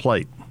on your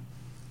plate?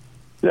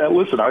 Yeah,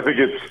 listen, I think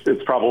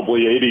it's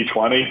probably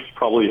 80-20,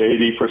 probably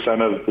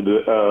 80% of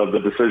the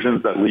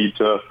decisions that lead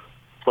to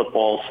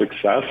football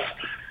success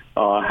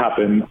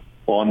happen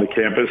on the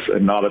campus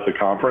and not at the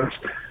conference.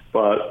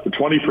 But the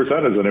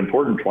 20% is an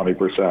important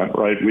 20%,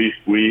 right?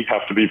 We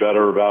have to be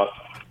better about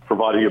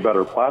providing a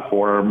better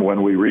platform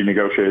when we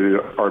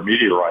renegotiate our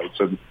media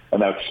rights. And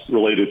that's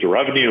related to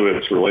revenue.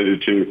 It's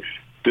related to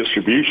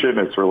distribution.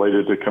 It's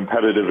related to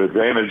competitive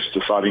advantage,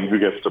 deciding who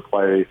gets to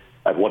play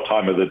at what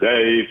time of the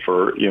day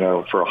for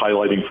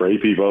highlighting for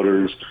AP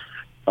voters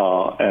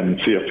and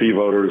CFP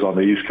voters on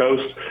the East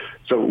Coast.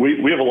 So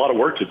we have a lot of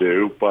work to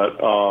do, but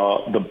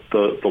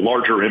the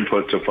larger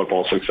input to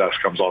football success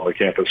comes on the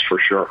campus for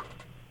sure.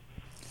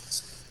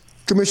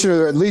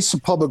 Commissioner, at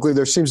least publicly,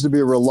 there seems to be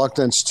a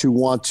reluctance to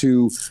want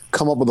to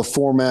come up with a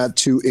format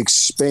to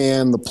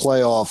expand the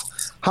playoff.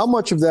 How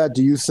much of that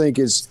do you think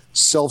is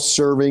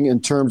self-serving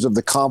in terms of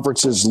the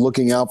conferences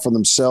looking out for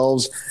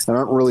themselves and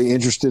aren't really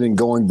interested in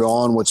going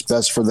beyond what's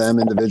best for them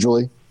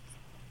individually?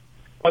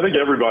 I think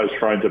everybody's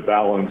trying to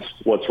balance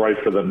what's right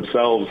for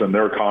themselves and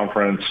their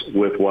conference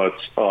with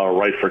what's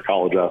right for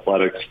college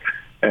athletics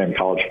and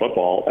college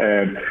football.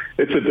 And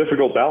it's a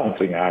difficult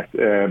balancing act.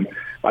 And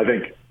I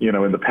think,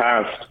 in the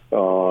past,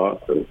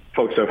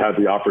 folks have had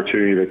the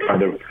opportunity to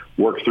kind of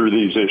work through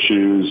these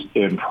issues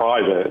in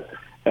private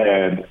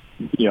and,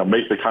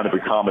 make the kind of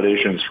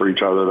accommodations for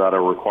each other that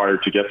are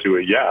required to get to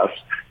a yes.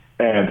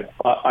 And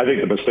I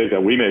think the mistake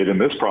that we made in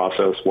this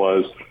process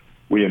was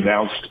we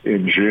announced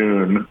in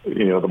June,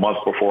 the month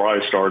before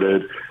I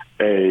started,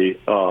 a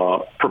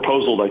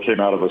proposal that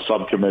came out of a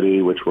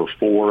subcommittee, which were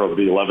 4 of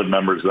the 11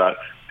 members that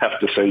have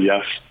to say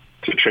yes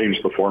to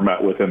change the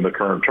format within the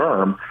current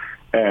term.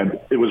 And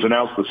it was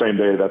announced the same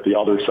day that the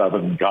other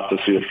 7 got to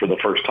see it for the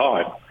first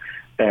time.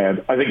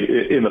 And I think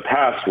in the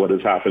past, what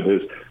has happened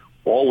is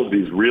all of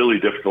these really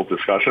difficult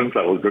discussions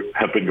that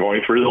have been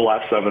going through the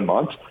last 7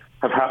 months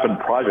have happened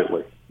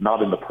privately,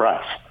 not in the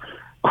press.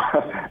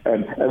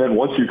 and then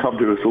once you come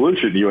to a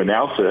solution, you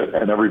announce it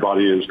and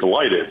everybody is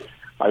delighted.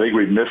 I think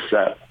we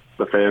misset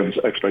the fans'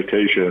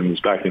 expectations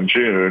back in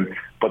June,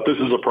 but this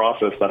is a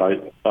process that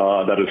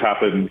has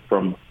happened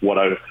from what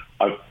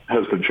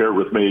has been shared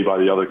with me by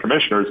the other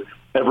commissioners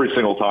every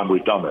single time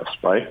we've done this,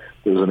 right?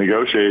 There's a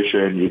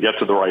negotiation, you get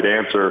to the right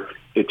answer,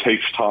 it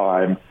takes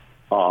time.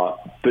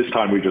 This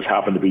time we just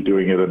happen to be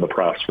doing it in the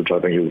press, which I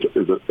think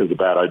is a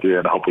bad idea,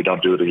 and I hope we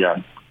don't do it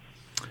again.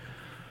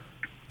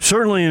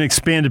 Certainly an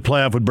expanded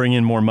playoff would bring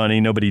in more money.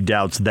 Nobody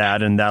doubts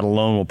that, and that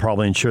alone will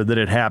probably ensure that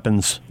it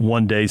happens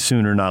one day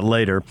sooner, not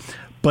later.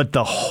 But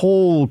the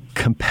whole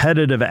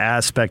competitive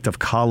aspect of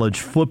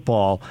college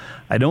football,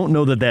 I don't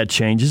know that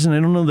changes, and I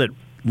don't know that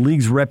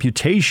leagues'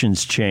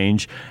 reputations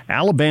change.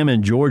 Alabama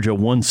and Georgia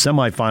won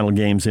semifinal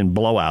games in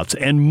blowouts,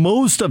 and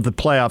most of the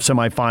playoff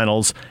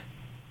semifinals,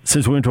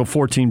 since we went to a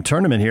 14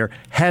 tournament here,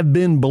 have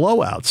been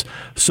blowouts.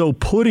 So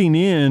putting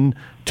in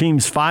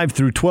teams 5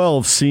 through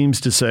 12 seems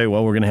to say,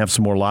 well, we're going to have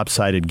some more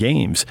lopsided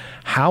games.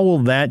 How will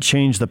that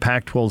change the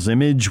Pac-12's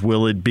image?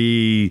 Will it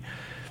be,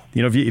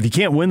 if you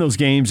can't win those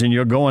games and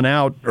you're going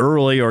out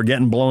early or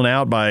getting blown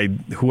out by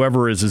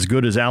whoever is as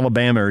good as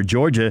Alabama or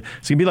Georgia,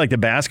 it's going to be like the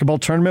basketball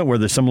tournament where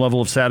there's some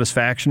level of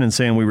satisfaction in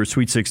saying we were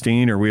Sweet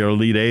 16 or we were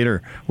Elite 8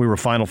 or we were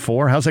Final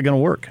Four. How's that going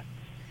to work?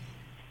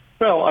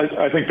 Well,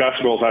 I think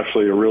basketball is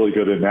actually a really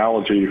good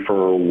analogy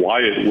for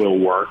why it will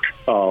work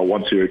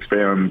once you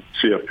expand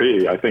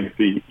CFP. I think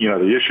the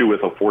issue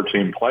with a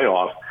 14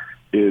 playoff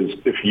is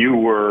if you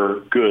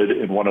were good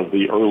in one of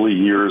the early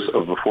years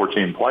of the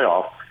 14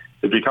 playoff,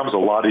 it becomes a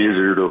lot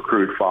easier to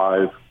recruit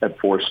 5- and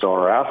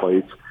 4-star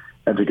athletes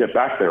and to get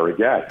back there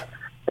again.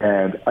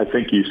 And I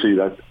think you see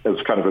that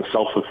as kind of a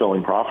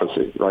self-fulfilling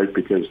prophecy, right?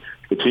 Because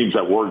the teams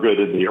that were good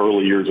in the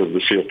early years of the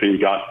CFP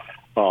got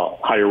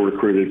higher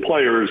recruited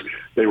players,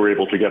 they were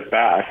able to get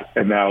back,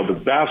 and now the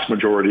vast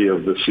majority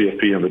of the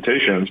CFP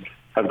invitations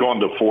have gone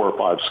to 4 or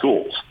 5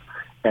 schools.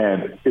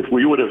 And if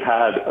we would have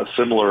had a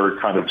similar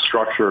kind of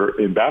structure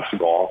in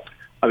basketball,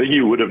 I think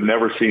you would have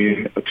never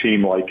seen a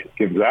team like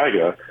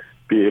Gonzaga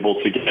be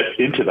able to get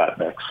into that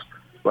mix,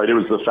 right? It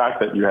was the fact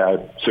that you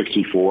had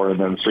 64 and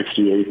then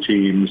 68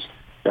 teams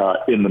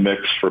in the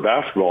mix for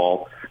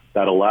basketball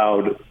that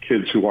allowed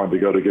kids who wanted to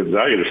go to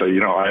Gonzaga to say,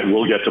 I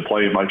will get to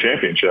play in my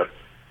championship.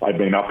 I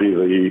may not be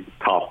the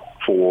top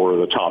 4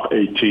 or the top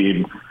 8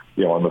 team,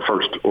 on the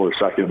first or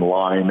second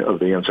line of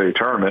the NCAA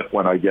tournament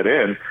when I get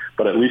in,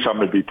 but at least I'm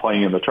going to be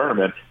playing in the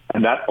tournament.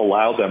 And that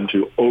allowed them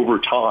to, over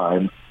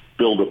time,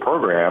 build a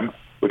program,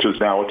 which is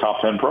now a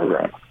top 10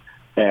 program.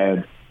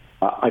 And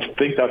I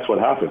think that's what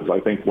happens. I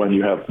think when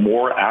you have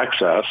more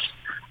access,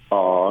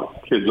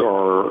 kids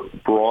are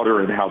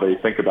broader in how they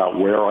think about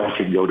where I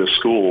can go to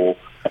school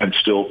and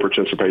still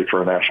participate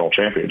for a national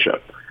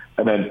championship.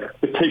 And then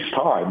it takes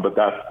time, but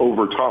that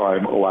over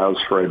time allows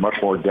for a much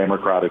more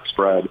democratic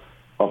spread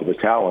of the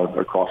talent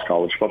across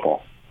college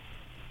football.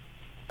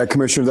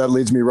 Commissioner, that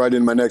leads me right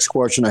into my next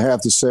question. I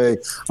have to say,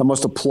 I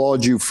must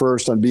applaud you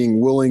first on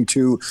being willing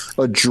to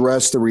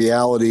address the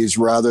realities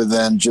rather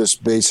than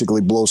just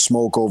basically blow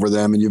smoke over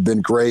them. And you've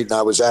been great. And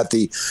I was at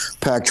the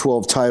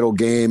Pac-12 title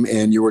game,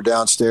 and you were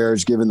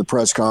downstairs giving the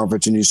press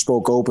conference, and you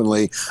spoke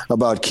openly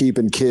about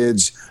keeping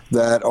kids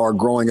that are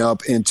growing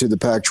up into the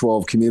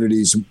Pac-12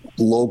 communities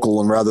local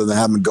and rather than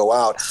having them go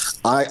out.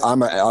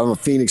 I'm a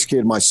Phoenix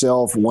kid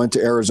myself, went to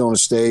Arizona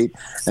State,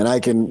 and I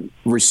can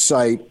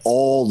recite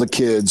all the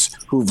kids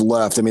who've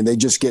left. I mean, they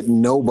just get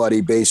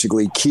nobody,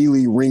 basically.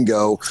 Keely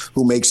Ringo,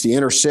 who makes the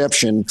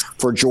interception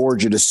for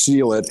Georgia to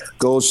seal it,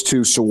 goes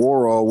to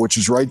Saguaro, which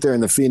is right there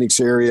in the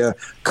Phoenix area,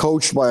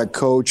 coached by a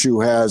coach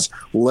who has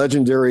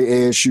legendary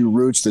ASU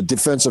roots, the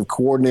defensive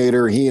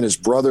coordinator. He and his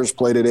brothers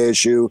played at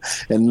ASU,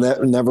 and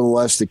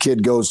nevertheless, the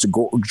kid goes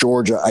to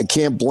Georgia. I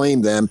can't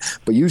blame them,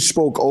 but you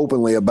spoke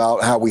openly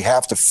about how we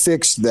have to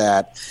fix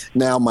that.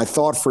 Now, my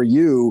thought for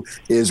you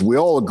is we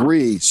all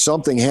agree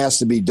something has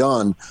to be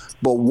done,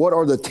 but what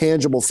are the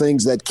tangible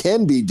things that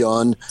can be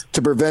done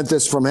to prevent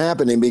this from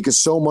happening? Because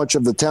so much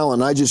of the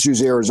talent, I just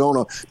use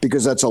Arizona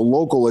because that's a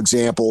local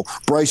example.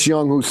 Bryce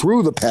Young, who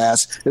threw the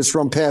pass, is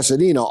from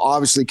Pasadena.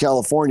 Obviously,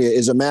 California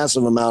is a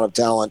massive amount of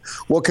talent.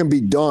 What can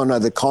be done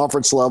at the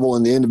conference level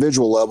and the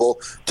individual level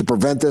to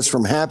prevent this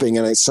from happening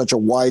at such a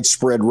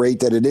widespread rate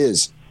that it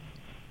is?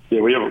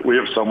 Yeah, we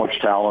have so much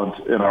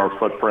talent in our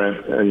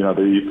footprint.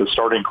 The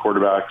starting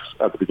quarterbacks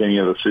at the beginning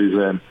of the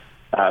season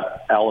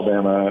at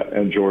Alabama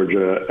and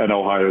Georgia and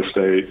Ohio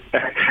State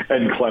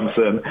and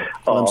Clemson.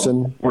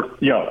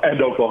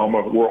 And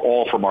Oklahoma were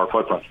all from our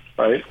footprint,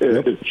 right?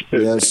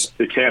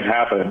 It can't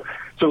happen.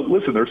 So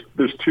listen,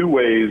 there's two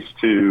ways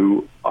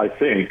to, I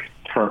think,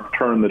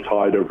 turn the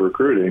tide of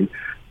recruiting.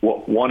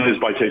 One is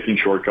by taking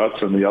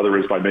shortcuts, and the other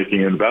is by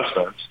making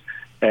investments.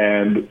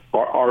 And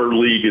our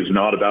league is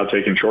not about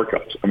taking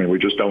shortcuts. I mean, we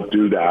just don't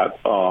do that.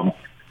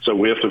 So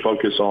we have to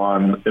focus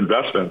on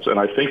investments. And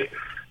I think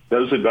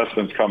those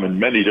investments come in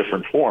many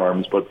different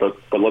forms, but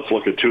let's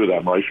look at two of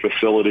them, right?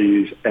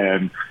 Facilities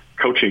and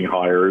coaching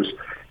hires.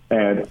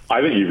 And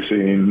I think you've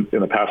seen in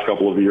the past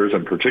couple of years,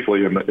 and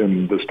particularly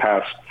in this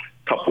past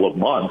couple of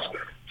months,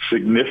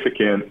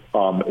 significant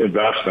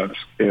investments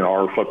in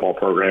our football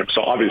program.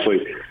 So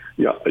obviously,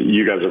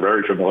 you guys are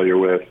very familiar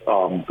with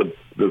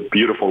the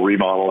beautiful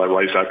remodel at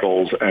Rice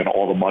Eccles and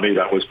all the money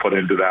that was put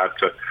into that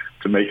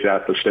to make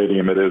that the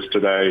stadium it is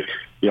today.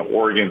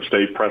 Oregon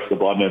State pressed the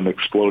button and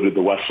exploded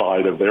the west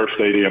side of their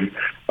stadium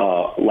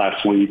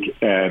last week,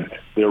 and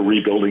they're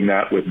rebuilding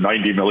that with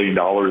 $90 million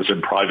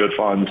in private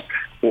funds.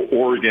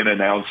 Oregon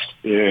announced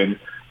in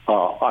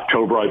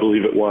October, I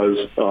believe it was,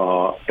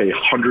 a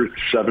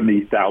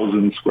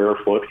 170,000 square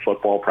foot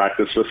football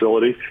practice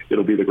facility.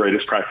 It'll be the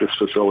greatest practice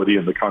facility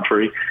in the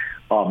country.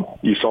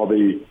 You saw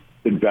the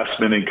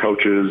investment in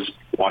coaches,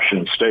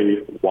 Washington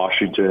State,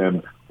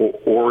 Washington,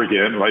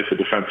 Oregon, right? The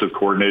defensive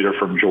coordinator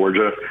from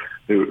Georgia,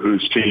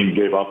 whose team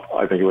gave up,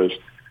 I think it was,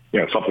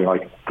 something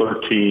like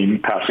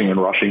 13 passing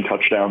and rushing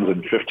touchdowns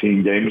in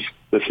 15 games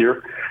this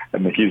year.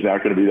 And he's now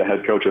going to be the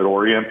head coach at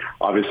Oregon.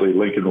 Obviously,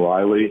 Lincoln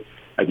Riley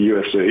at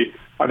USC.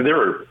 I mean,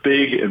 there are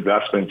big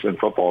investments in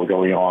football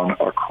going on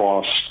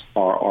across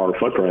our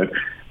footprint,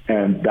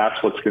 and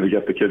that's what's going to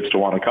get the kids to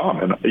want to come.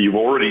 And you've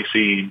already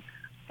seen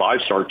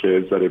 5-star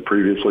kids that had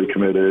previously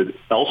committed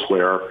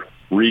elsewhere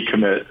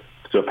recommit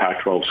to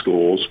Pac-12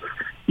 schools.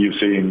 You've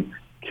seen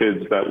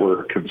kids that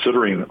were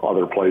considering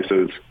other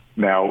places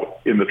now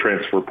in the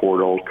transfer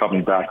portal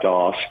coming back to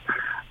us.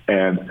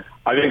 And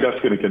I think that's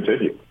going to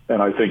continue.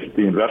 And I think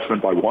the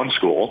investment by one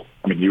school,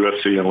 I mean,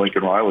 USC and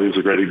Lincoln Riley is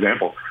a great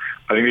example.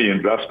 I think the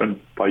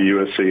investment by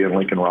USC and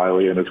Lincoln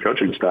Riley and his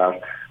coaching staff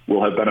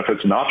will have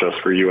benefits not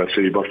just for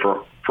USC, but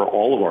for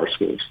all of our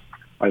schools.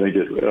 I think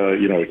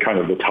it kind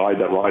of the tide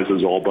that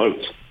rises all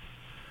boats.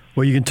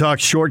 Well, you can talk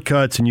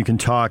shortcuts and you can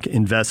talk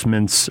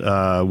investments.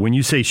 When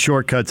you say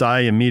shortcuts,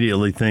 I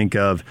immediately think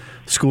of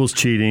schools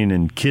cheating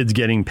and kids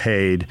getting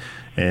paid.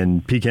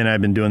 And PK and I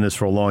have been doing this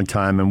for a long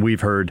time, and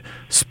we've heard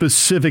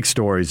specific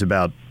stories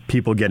about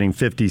people getting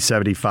 50,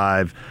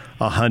 75,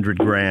 100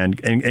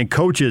 grand, and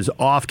coaches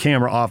off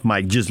camera, off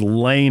mic, just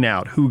laying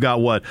out who got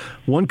what.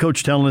 One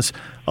coach telling us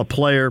a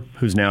player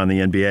who's now in the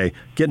NBA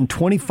getting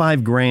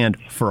 25 grand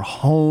for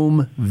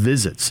home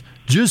visits.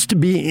 Just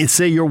to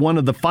say you're one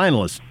of the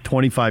finalists,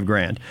 25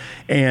 grand.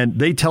 And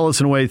they tell us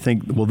in a way,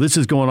 think, well, this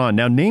is going on.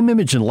 Now, name,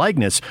 image, and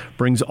likeness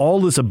brings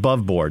all this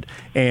above board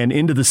and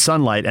into the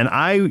sunlight. And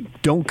I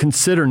don't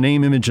consider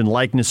name, image, and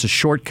likeness a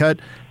shortcut.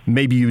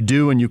 Maybe you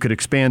do, and you could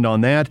expand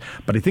on that.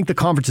 But I think the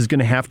conference is going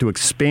to have to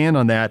expand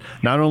on that.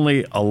 Not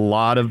only a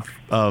lot of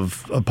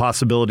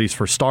possibilities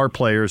for star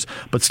players,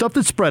 but stuff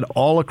that's spread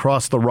all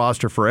across the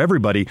roster for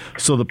everybody,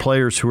 so the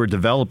players who are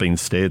developing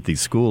stay at these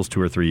schools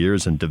 2 or 3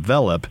 years and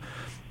develop.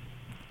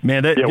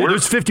 Man,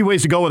 there's 50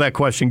 ways to go with that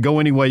question. Go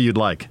any way you'd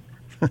like.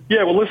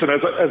 Yeah, well, listen,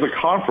 as a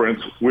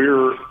conference,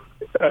 we're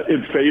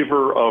in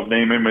favor of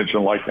name, image,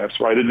 and likeness,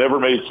 right? It never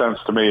made sense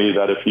to me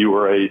that if you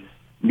were a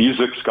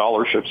music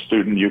scholarship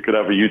student, you could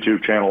have a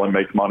YouTube channel and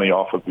make money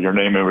off of your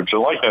name, image,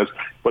 and likeness.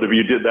 But if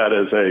you did that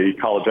as a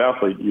college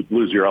athlete, you'd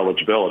lose your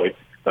eligibility.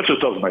 That just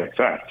doesn't make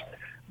sense.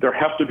 There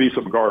have to be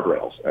some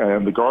guardrails.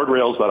 And the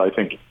guardrails that I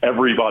think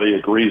everybody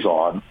agrees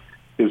on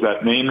is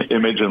that name,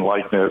 image, and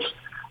likeness,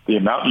 the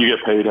amount you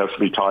get paid has to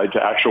be tied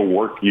to actual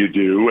work you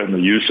do and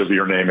the use of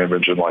your name,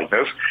 image, and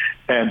likeness.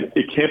 And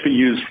it can't be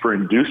used for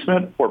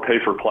inducement or pay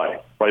for play,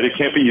 right? It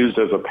can't be used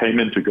as a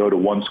payment to go to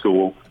one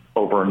school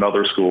over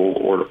another school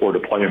or to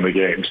play in the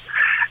games.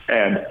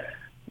 And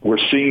we're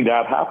seeing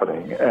that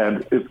happening.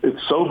 And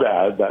it's so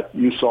bad that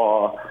you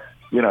saw,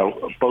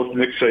 both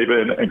Nick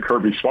Saban and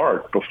Kirby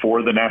Smart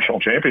before the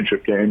national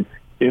championship game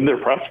in their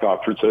press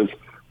conferences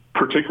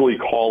particularly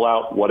call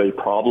out what a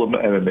problem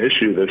and an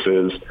issue this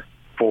is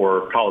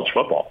for college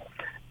football.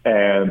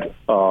 And,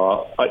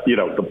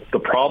 the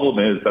problem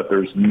is that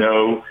there's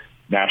no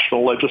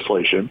national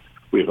legislation.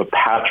 We have a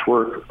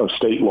patchwork of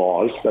state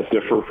laws that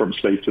differ from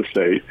state to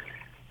state.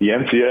 The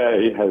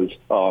NCAA has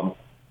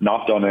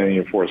not done any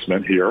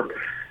enforcement here.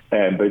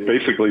 And they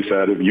basically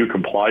said, if you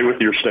comply with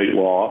your state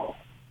law,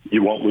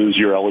 you won't lose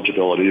your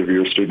eligibility if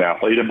you're a student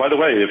athlete. And by the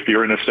way, if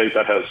you're in a state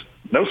that has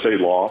no state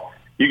law,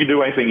 you can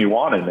do anything you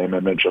want in name,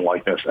 image, and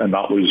likeness and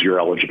not lose your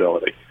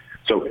eligibility.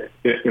 So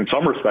in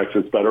some respects,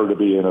 it's better to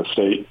be in a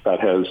state that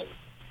has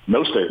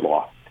no state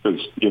law because,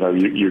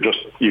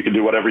 you can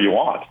do whatever you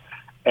want.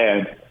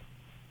 And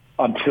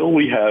until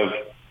we have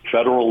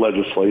federal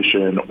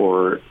legislation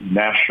or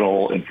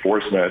national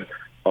enforcement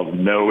of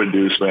no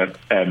inducement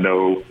and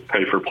no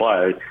pay for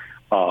play,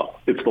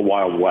 it's the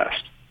Wild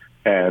West.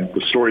 And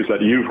the stories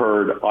that you've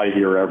heard, I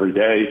hear every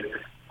day.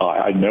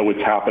 I know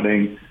it's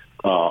happening.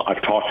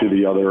 I've talked to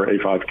the other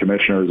A5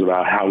 commissioners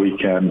about how we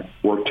can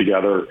work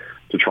together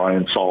to try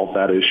and solve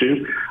that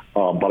issue.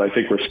 But I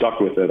think we're stuck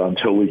with it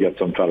until we get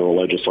some federal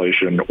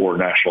legislation or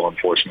national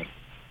enforcement.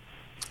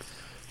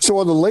 So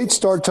are the late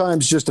start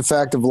times just a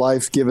fact of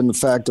life, given the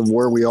fact of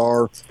where we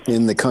are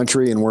in the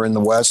country and we're in the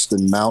West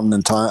and mountain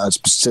and time, a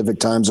specific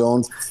time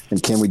zone?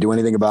 And can we do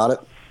anything about it?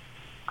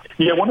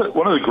 Yeah, one of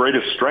the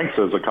greatest strengths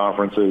as a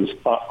conference is,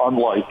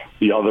 unlike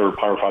the other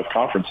Power 5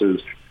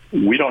 conferences,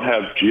 we don't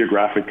have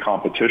geographic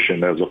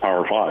competition as a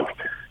Power 5.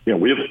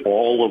 We have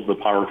all of the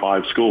Power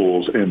 5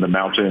 schools in the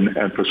Mountain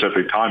and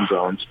Pacific time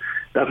zones.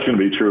 That's going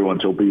to be true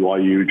until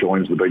BYU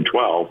joins the Big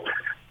 12.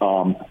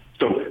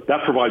 So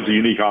that provides a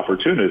unique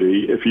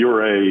opportunity. If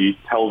you're a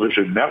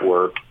television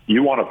network,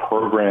 you want to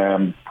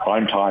program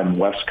primetime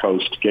West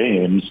Coast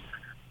games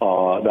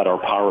that are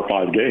Power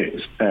 5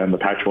 games. And the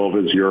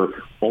Pac-12 is your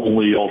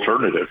only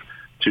alternative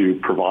to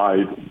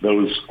provide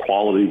those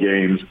quality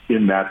games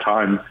in that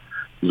time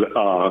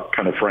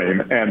kind of frame.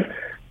 And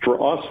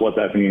for us, what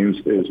that means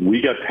is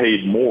we get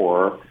paid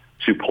more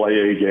to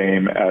play a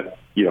game at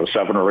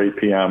 7 or 8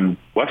 p.m.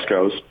 West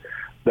Coast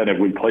than if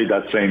we played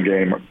that same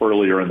game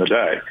earlier in the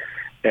day.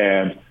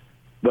 And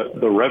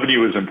the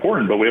revenue is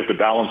important, but we have to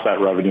balance that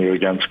revenue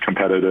against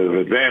competitive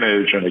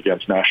advantage and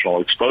against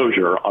national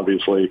exposure.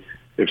 Obviously,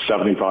 if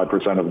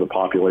 75% of the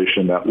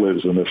population that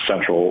lives in this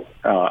central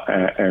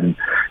and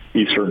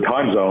eastern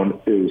time zone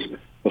is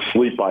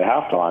asleep by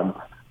halftime,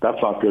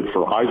 that's not good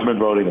for Heisman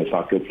voting. It's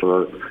not good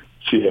for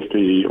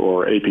CFP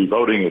or AP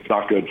voting. It's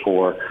not good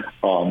for,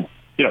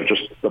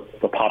 just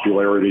the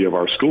popularity of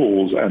our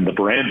schools and the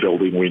brand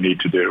building we need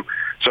to do.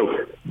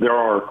 So there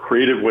are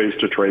creative ways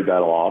to trade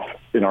that off.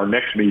 In our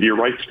next media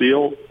rights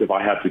deal, if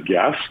I had to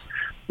guess,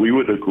 we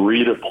would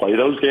agree to play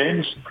those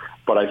games,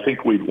 but I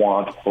think we'd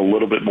want a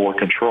little bit more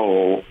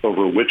control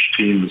over which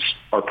teams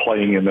are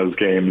playing in those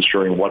games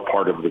during what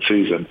part of the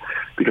season,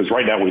 because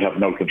right now we have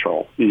no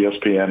control.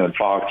 ESPN and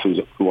Fox,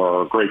 who are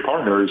our great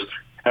partners,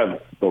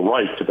 have the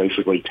right to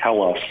basically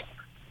tell us,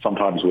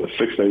 sometimes with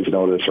 6 days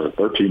notice or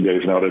 13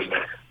 days notice,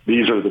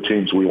 these are the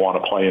teams we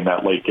want to play in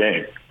that late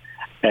game.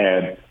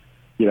 And,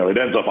 it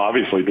ends up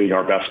obviously being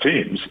our best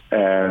teams.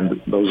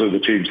 And those are the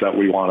teams that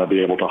we want to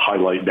be able to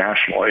highlight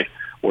nationally,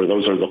 or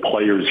those are the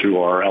players who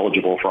are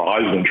eligible for a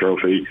Heisman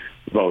Trophy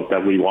vote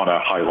that we want to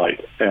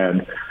highlight.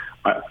 And,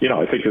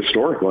 I think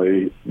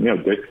historically,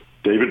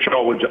 David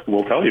Shaw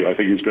will tell you, I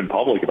think he's been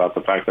public about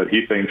the fact that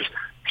he thinks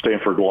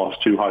Stanford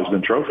lost 2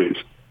 Heisman trophies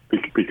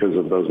because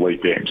of those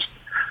late games.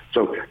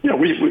 So,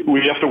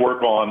 we have to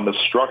work on the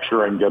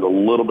structure and get a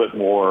little bit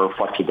more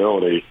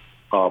flexibility,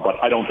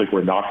 but I don't think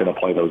we're not going to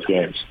play those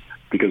games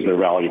because they're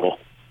valuable.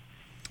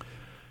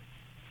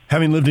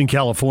 Having lived in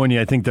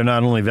California, I think they're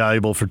not only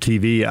valuable for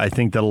TV, I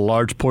think that a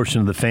large portion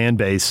of the fan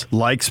base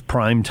likes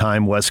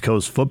primetime West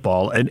Coast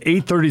football. And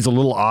 8:30 is a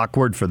little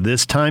awkward for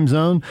this time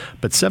zone,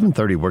 but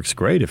 7:30 works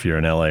great if you're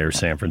in LA or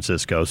San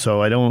Francisco.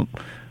 So I don't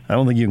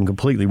think you can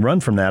completely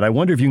run from that. I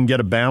wonder if you can get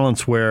a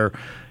balance where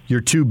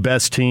your 2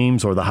 best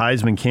teams or the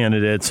Heisman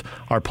candidates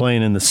are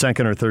playing in the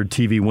second or third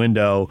TV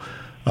window.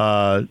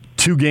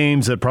 2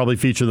 games that probably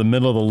feature the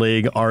middle of the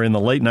league are in the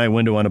late night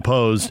window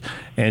unopposed,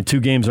 and 2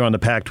 games are on the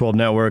Pac-12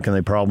 network, and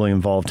they probably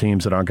involve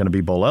teams that aren't going to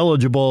be bowl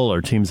eligible or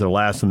teams that are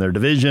last in their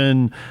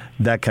division,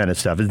 that kind of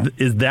stuff.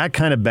 Is that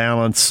kind of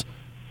balance,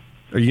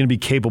 are you going to be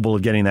capable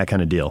of getting that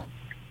kind of deal?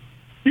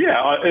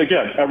 Yeah,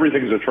 again,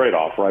 everything's a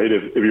trade-off, right?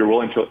 If you're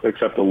willing to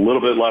accept a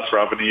little bit less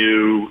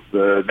revenue,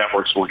 the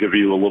networks will give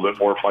you a little bit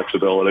more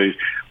flexibility.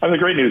 And the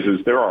great news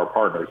is they're our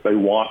partners. They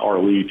want our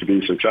league to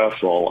be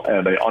successful,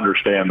 and they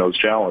understand those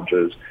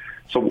challenges.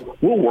 So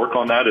we'll work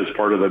on that as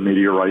part of the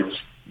media rights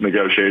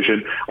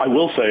negotiation. I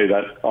will say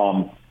that,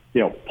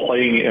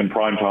 playing in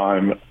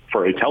primetime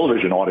for a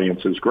television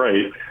audience is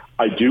great.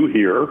 I do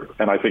hear,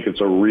 and I think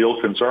it's a real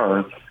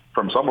concern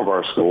from some of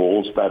our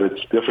schools, that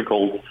it's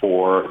difficult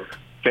for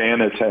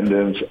fan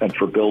attendance and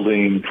for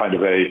building kind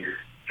of a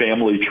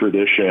family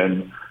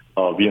tradition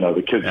of,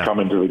 the kids come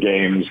into the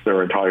games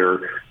their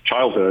entire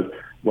childhood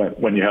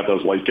when you have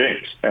those late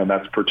games. And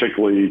that's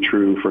particularly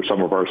true for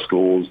some of our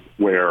schools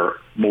where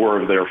more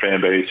of their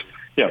fan base,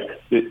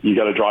 you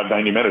got to drive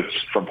 90 minutes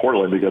from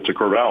Portland to get to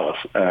Corvallis.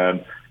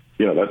 And,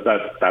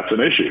 that's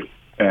an issue.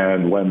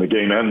 And when the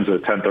game ends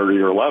at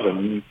 10:30 or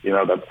 11,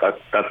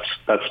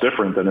 that's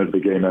different than if the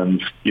game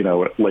ends,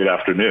 late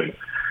afternoon.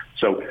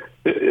 So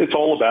it's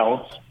all a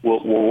balance.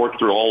 We'll work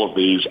through all of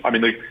these. I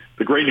mean,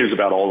 the great news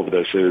about all of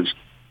this is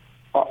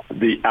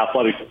the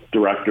athletic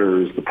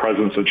directors, the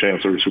presidents and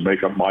chancellors who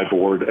make up my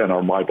board and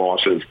are my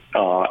bosses,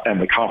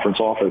 and the conference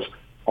office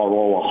are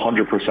all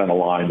 100%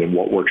 aligned in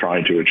what we're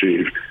trying to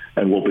achieve,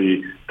 and we'll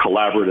be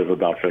collaborative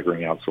about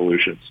figuring out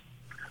solutions.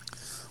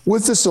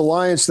 With this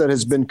alliance that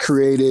has been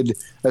created,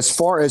 as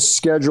far as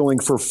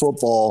scheduling for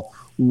football,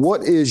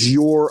 what is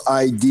your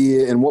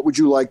idea and what would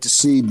you like to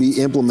see be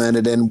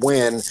implemented and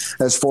when,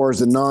 as far as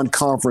the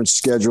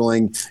non-conference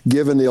scheduling,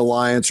 given the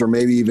alliance or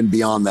maybe even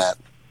beyond that?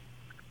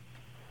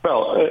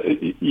 Well,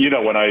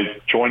 when I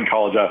joined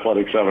college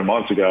athletics 7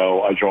 months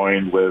ago, I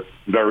joined with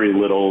very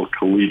little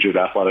collegiate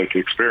athletic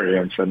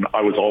experience, and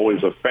I was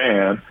always a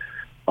fan,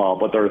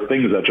 but there are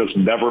things that just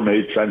never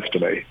made sense to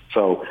me.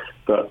 So,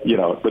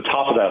 the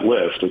top of that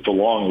list, it's a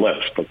long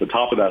list, but the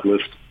top of that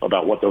list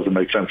about what doesn't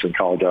make sense in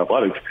college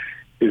athletics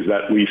is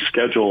that we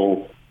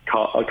schedule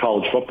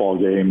college football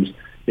games,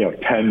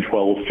 10,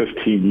 12,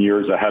 15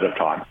 years ahead of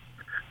time.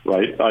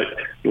 Right?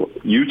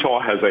 Utah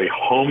has a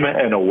home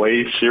and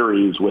away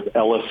series with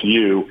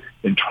LSU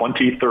in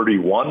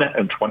 2031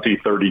 and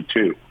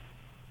 2032.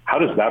 How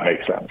does that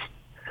make sense?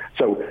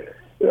 So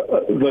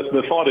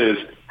the thought is,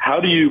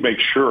 how do you make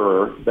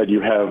sure that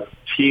you have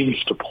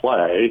teams to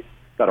play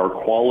that are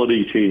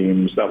quality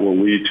teams that will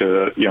lead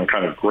to,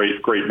 kind of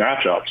great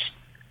matchups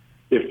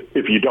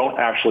if you don't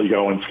actually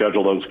go and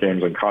schedule those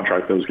games and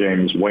contract those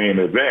games way in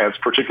advance,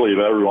 particularly if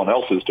everyone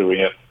else is doing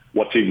it,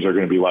 what teams are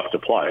going to be left to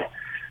play?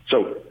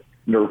 So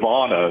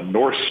Nirvana,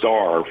 North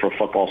Star for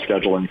football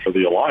scheduling for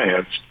the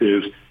Alliance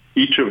is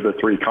each of the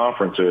three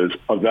conferences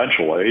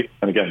eventually,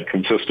 and again,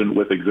 consistent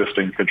with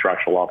existing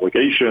contractual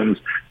obligations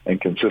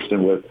and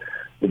consistent with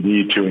the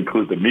need to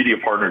include the media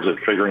partners in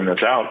figuring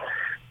this out,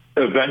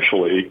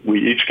 eventually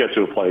we each get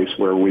to a place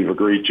where we've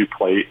agreed to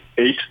play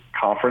 8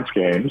 conference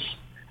games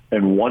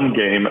and 1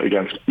 game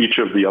against each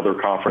of the other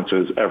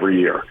conferences every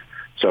year.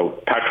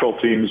 So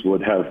Pac-12 teams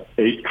would have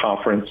 8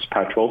 conference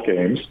Pac-12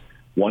 games,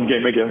 1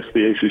 game against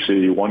the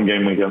ACC, 1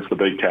 game against the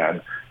Big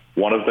Ten.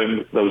 One of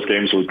those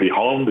games would be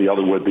home, the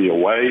other would be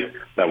away.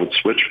 That would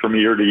switch from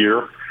year to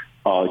year.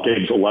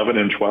 Games 11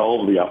 and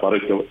 12, the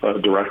athletic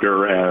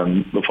director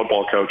and the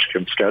football coach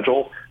can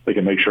schedule. They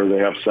can make sure they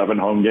have 7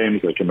 home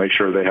games. They can make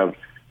sure they have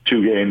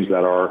 2 games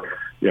that are,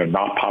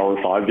 not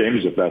Power 5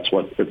 games if that's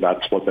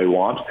what they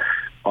want.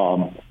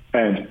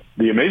 And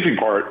the amazing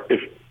part,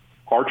 if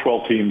our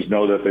 12 teams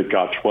know that they've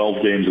got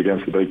 12 games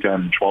against the Big Ten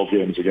and 12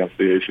 games against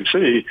the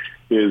ACC,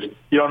 is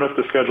you don't have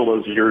to schedule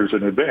those years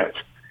in advance.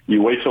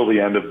 You wait till the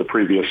end of the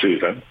previous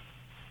season.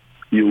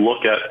 You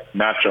look at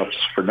matchups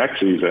for next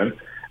season,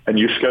 and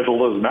you schedule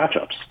those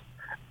matchups.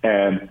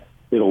 And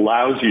it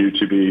allows you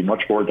to be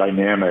much more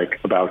dynamic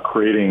about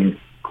creating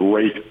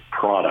great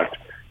product.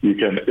 You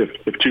can,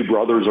 if 2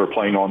 brothers are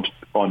playing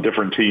on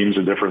different teams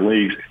in different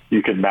leagues,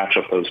 you can match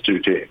up those 2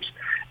 teams.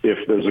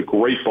 If there's a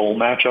great bowl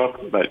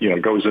matchup that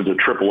goes into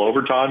triple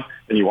overtime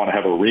and you want to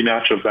have a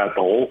rematch of that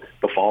bowl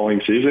the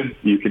following season,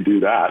 you can do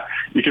that.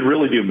 You can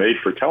really do made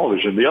for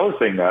television. The other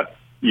thing that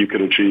you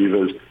could achieve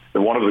is that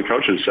one of the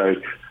coaches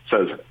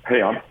says,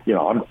 "Hey,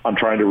 I'm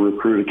trying to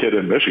recruit a kid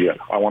in Michigan.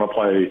 I want to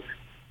play,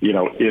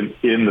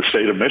 in the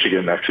state of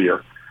Michigan next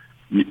year."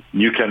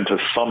 You can, to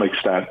some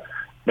extent,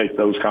 make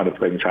those kind of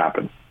things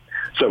happen.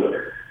 So,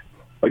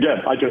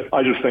 again,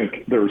 I just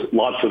think there's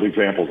lots of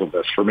examples of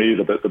this. For me,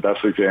 the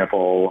best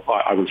example,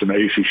 I was an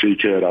ACC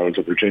kid. I was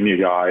a Virginia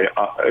guy.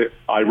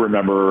 I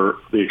remember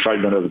the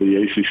excitement of the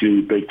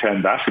ACC Big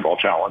Ten basketball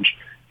challenge,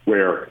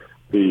 where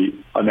the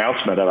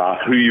announcement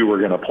about who you were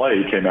going to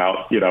play came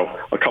out,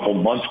 a couple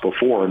months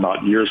before,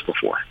 not years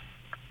before.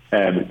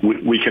 And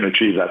we can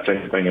achieve that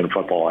same thing in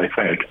football, I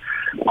think.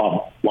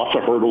 Lots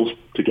of hurdles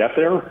to get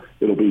there.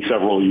 It'll be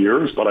several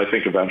years, but I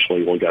think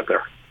eventually we'll get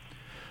there.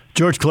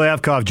 George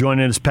Kliavkoff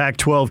joining us,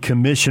 Pac-12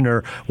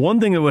 commissioner.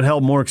 One thing that would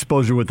help more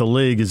exposure with the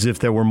league is if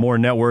there were more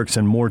networks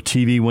and more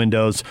TV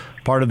windows.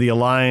 Part of the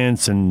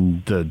alliance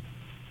and the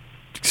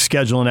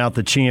scheduling out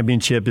the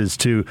championship is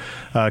to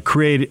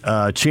create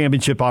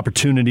championship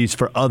opportunities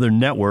for other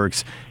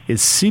networks.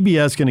 Is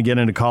CBS going to get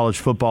into college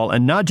football?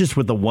 And not just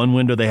with the one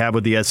window they have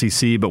with the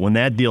SEC, but when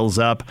that deal's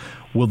up,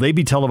 will they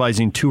be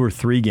televising 2 or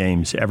 3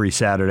 games every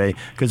Saturday?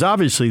 Because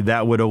obviously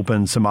that would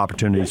open some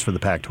opportunities for the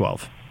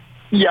Pac-12.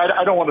 Yeah,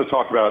 I don't want to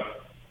talk about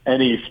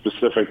any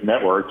specific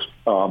networks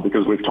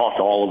because we've talked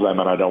to all of them,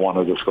 and I don't want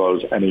to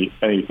disclose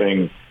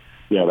anything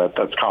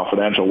that's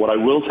confidential. What I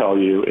will tell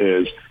you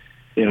is,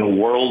 in a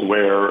world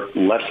where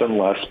less and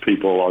less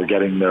people are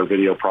getting their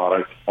video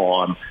product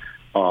on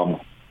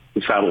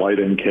satellite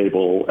and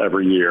cable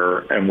every year,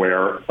 and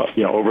where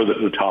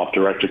over-the-top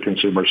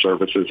direct-to-consumer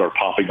services are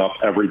popping up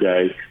every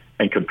day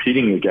and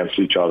competing against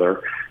each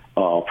other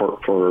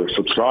for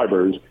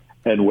subscribers,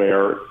 and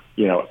where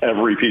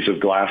every piece of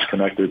glass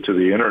connected to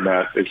the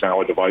internet is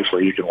now a device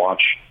where you can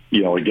watch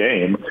a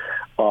game.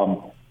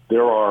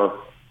 There are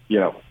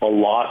a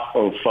lot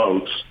of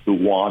folks who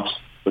want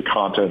the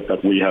content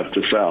that we have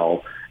to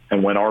sell,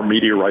 and when our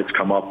media rights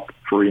come up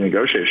for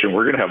renegotiation,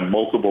 we're going to have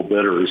multiple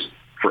bidders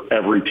for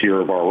every tier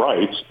of our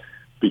rights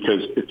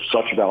because it's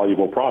such a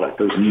valuable product.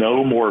 There's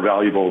no more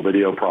valuable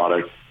video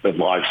product than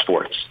live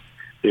sports.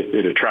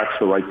 It attracts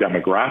the right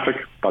demographic,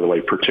 by the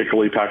way,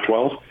 particularly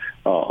Pac-12.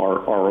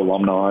 Our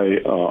alumni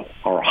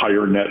are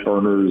higher net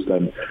earners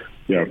than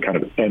kind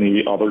of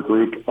any other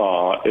group.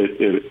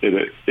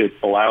 It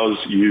allows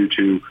you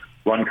to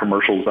run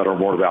commercials that are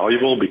more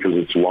valuable because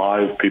it's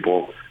live.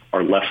 People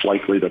are less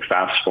likely to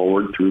fast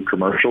forward through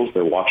commercials.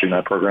 They're watching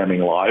that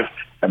programming live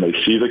and they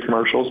see the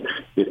commercials.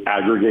 It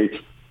aggregates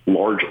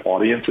large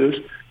audiences,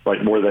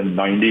 right? More than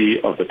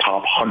 90 of the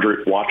top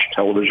 100 watched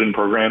television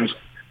programs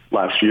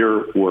last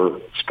year were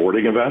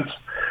sporting events.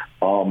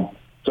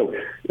 So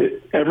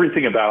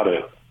everything about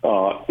it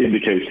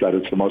indicates that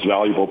it's the most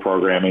valuable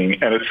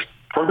programming, and it's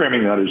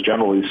programming that is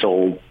generally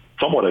sold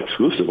somewhat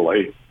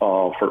exclusively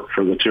for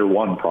the Tier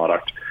 1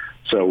 product.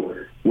 So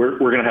we're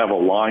going to have a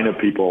line of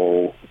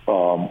people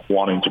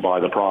wanting to buy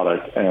the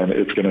product, and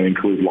it's going to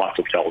include lots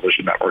of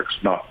television networks,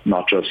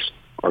 not just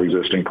our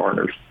existing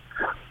partners.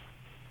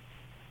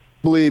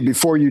 Believe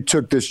before you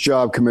took this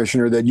job,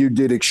 Commissioner, that you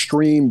did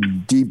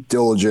extreme deep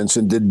diligence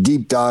and did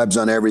deep dives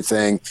on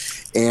everything,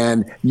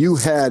 and you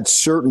had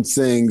certain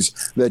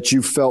things that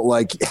you felt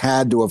like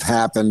had to have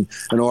happened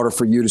in order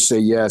for you to say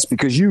yes,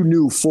 because you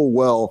knew full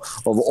well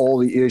of all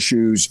the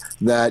issues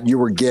that you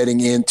were getting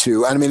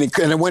into. I mean,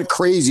 and it went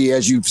crazy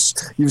as you've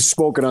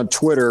spoken on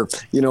Twitter.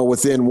 You know,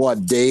 within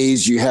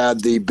days you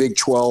had the Big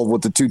 12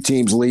 with the two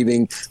teams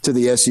leaving to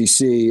the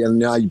SEC, and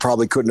now you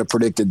probably couldn't have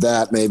predicted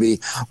that, maybe.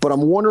 But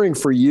I'm wondering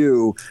for you,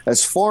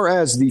 as far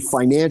as the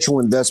financial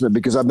investment,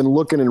 because I've been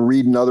looking and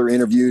reading other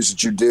interviews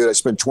that you did. I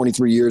spent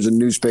 23 years in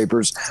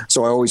newspapers,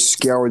 so I always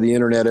scour the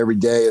internet every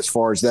day as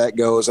far as that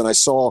goes. And I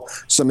saw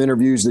some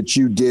interviews that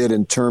you did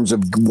in terms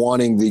of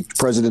wanting the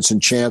presidents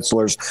and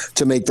chancellors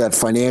to make that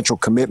financial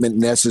commitment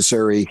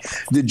necessary.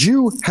 Did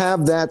you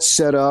have that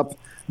set up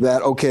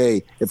that,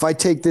 okay, if I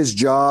take this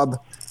job,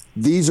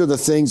 these are the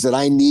things that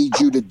I need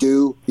you to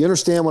do? You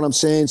understand what I'm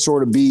saying?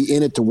 Sort of be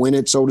in it to win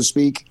it, so to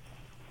speak?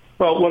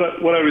 Well,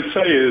 what I would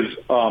say is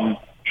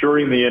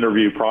during the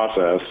interview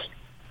process,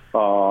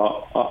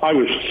 I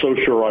was so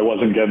sure I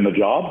wasn't getting the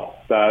job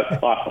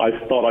that I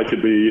thought I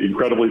could be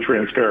incredibly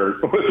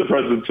transparent with the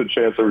presidents and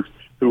chancellors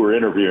who were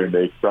interviewing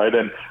me, right?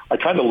 And I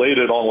kind of laid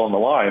it all on the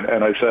line,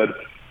 and I said,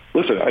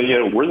 listen,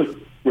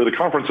 we're the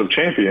Conference of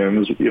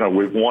Champions. You know,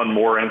 we've won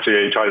more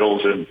NCAA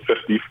titles in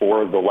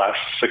 54 of the last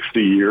 60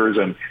 years,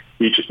 and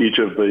each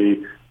of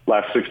the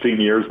last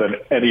 16 years than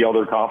any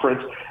other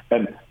conference,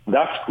 and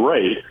that's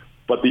great.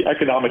 But the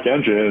economic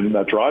engine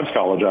that drives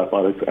college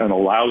athletics and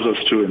allows us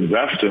to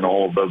invest in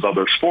all of those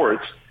other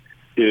sports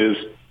is,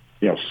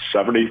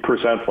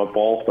 70%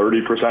 football,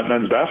 30%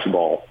 men's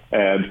basketball.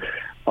 And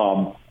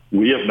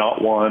we have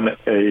not won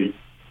a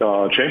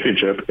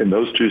championship in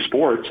those two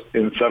sports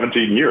in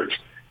 17 years.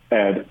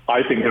 And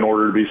I think in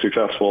order to be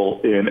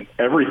successful in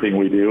everything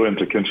we do and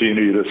to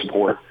continue to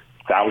support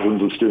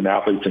thousands of student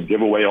athletes and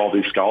give away all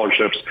these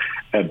scholarships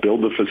and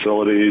build the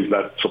facilities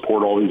that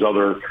support all these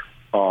other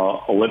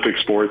Olympic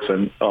sports,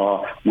 and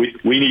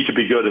we need to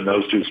be good in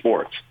those two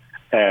sports.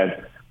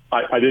 And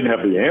I didn't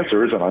have the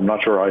answers, and I'm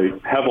not sure I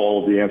have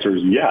all of the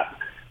answers yet,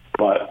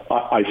 but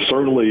I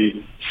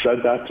certainly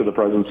said that to the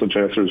presidents and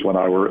chancellors when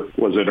I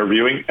was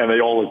interviewing, and they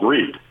all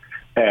agreed.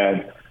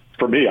 And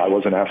for me, I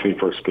wasn't asking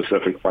for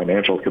specific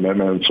financial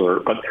commitments,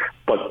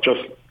 but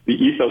just the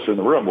ethos in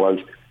the room was,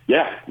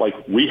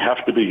 we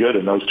have to be good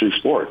in those two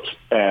sports.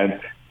 And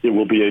it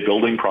will be a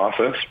building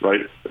process,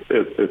 right?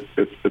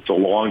 It's a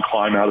long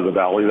climb out of the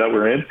valley that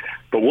we're in,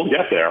 but we'll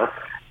get there.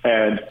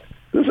 And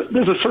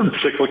there's a certain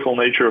cyclical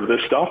nature of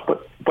this stuff,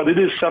 but it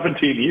is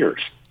 17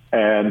 years.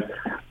 And,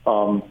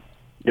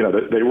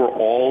 they were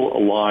all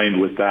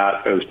aligned with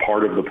that as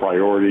part of the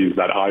priorities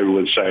that I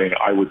was saying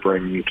I would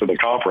bring to the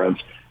conference.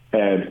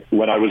 And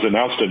when I was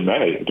announced in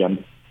May,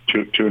 again,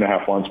 two and a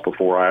half months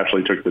before I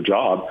actually took the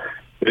job,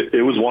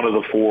 it was one of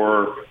the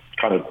four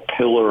kind of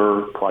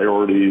pillar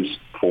priorities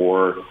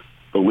for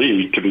the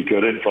league to be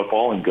good in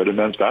football and good in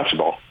men's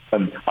basketball.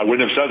 And I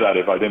wouldn't have said that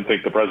if I didn't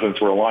think the presidents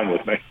were aligned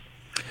with me.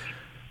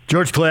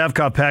 George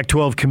Kliavkoff,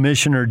 Pac-12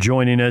 commissioner,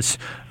 joining us.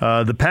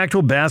 The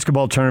Pac-12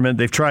 basketball tournament,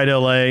 they've tried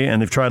L.A.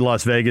 and they've tried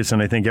Las Vegas,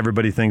 and I think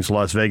everybody thinks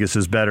Las Vegas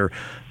is better.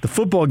 The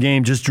football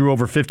game just drew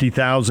over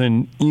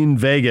 50,000 in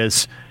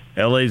Vegas.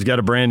 L.A.'s got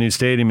a brand new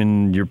stadium,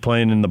 and you're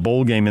playing in the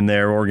bowl game in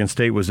there. Oregon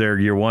State was there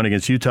year one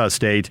against Utah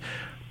State.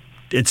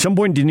 At some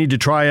point, do you need to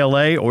try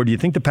L.A., or do you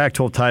think the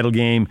Pac-12 title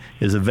game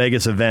is a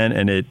Vegas event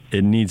and it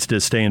needs to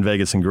stay in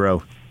Vegas and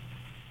grow?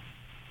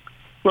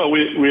 Well,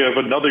 we have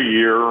another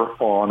year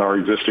on our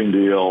existing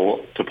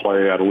deal to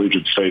play at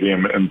Allegiant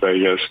Stadium in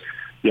Vegas.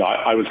 Yeah,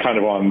 I was kind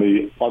of on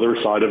the other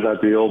side of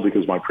that deal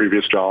because my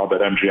previous job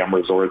at MGM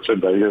Resorts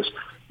in Vegas,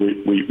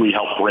 we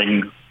helped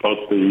bring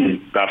both the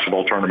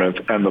basketball tournament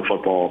and the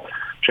football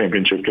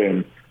championship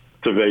game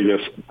to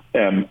Vegas,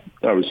 and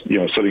I was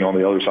sitting on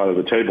the other side of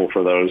the table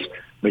for those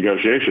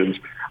negotiations.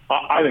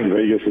 I think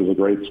Vegas is a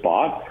great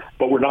spot,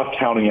 but we're not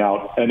counting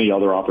out any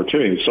other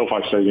opportunities.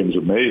 SoFi Stadium is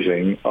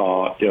amazing.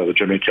 The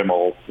Jimmy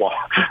Kimmel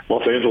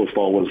Los Angeles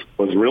Bowl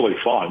was really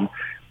fun,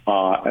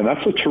 and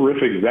that's a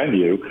terrific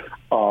venue.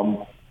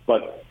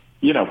 But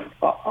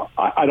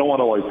I don't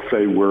want to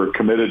say we're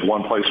committed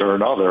one place or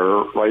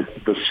another.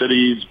 Right? The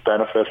cities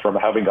benefit from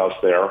having us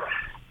there,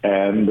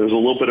 and there's a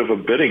little bit of a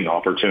bidding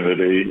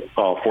opportunity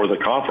for the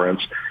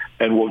conference.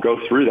 And we'll go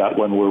through that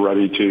when we're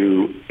ready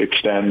to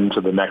extend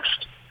to the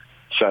next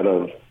set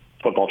of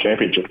football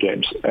championship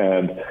games.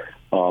 And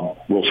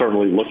we'll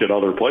certainly look at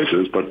other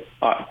places, but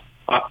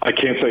I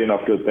can't say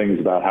enough good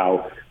things about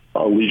how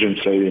Allegiant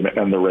Stadium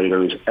and the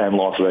Raiders and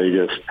Las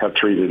Vegas have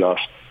treated us,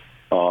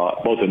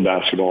 both in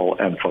basketball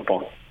and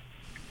football.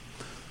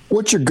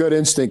 What's your gut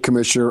instinct,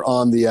 Commissioner,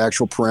 on the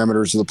actual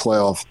parameters of the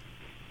playoff?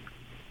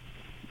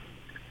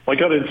 My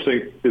gut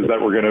instinct is that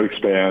we're going to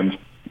expand.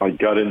 My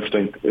gut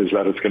instinct is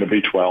that it's going to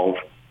be 12.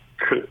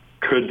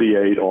 Could be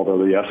 8, although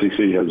the SEC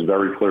has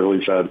very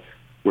clearly said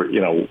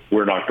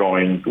we're not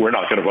going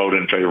to vote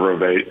in favor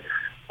of 8,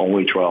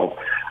 only 12.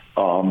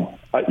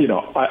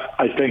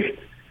 I think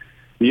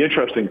the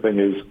interesting thing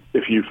is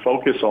if you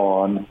focus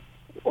on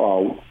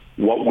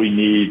what we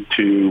need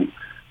to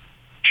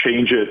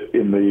change it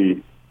in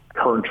the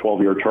current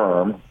 12-year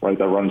term, right,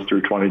 that runs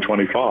through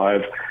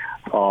 2025,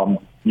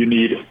 you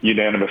need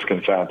unanimous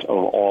consent of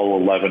all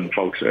 11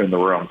 folks in the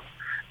room.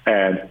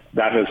 And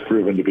that has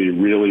proven to be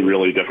really,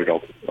 really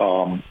difficult.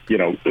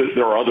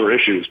 There are other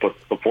issues, but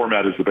the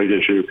format is the big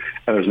issue,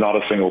 and there's not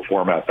a single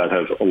format that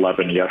has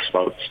 11 yes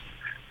votes.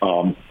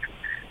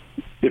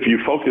 If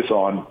you focus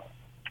on,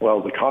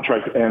 well, the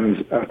contract ends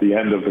at the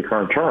end of the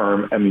current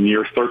term, and in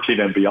year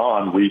 13 and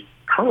beyond, we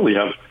currently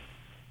have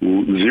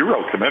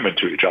zero commitment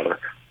to each other.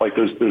 Like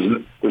there's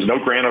no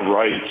grant of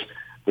rights.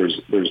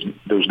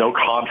 There's no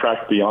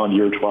contract beyond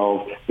year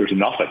 12. There's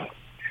nothing.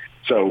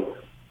 So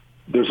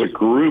there's a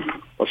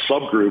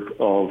subgroup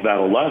of that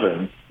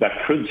 11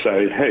 that could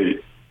say, hey,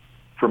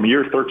 from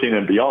year 13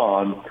 and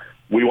beyond,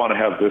 we want to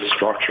have this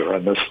structure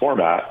and this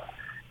format.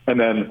 And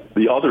then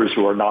the others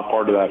who are not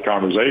part of that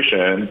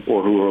conversation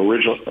or who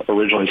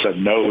originally said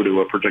no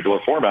to a particular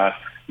format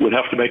would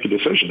have to make a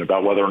decision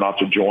about whether or not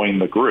to join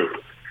the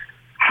group.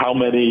 How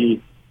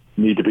many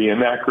need to be in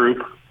that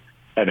group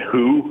and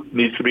who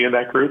needs to be in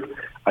that group,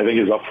 I think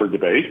is up for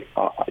debate.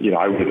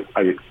 I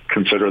would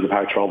consider the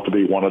Pac-12 to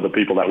be one of the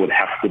people that would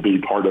have to be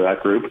part of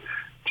that group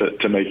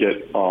to make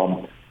it,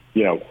 a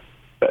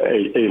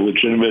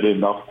legitimate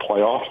enough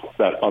playoff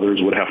that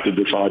others would have to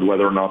decide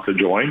whether or not to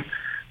join.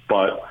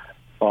 But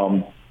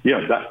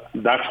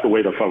that's the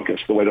way to focus.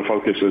 The way to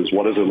focus is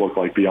what does it look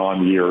like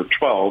beyond year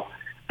 12?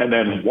 And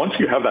then once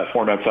you have that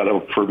format set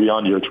up for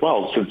beyond year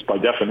 12, since by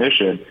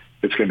definition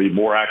it's going to be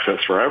more access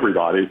for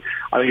everybody,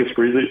 I think it's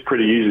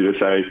pretty easy to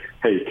say,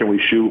 hey, can we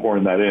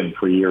shoehorn that in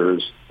for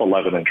years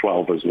 11 and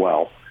 12 as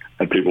well?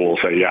 And people will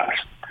say yes.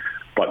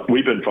 But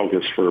we've been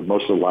focused for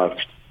most of the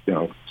last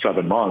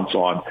 7 months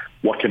on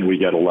what can we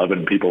get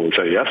 11 people to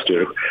say yes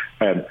to.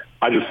 And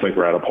I just think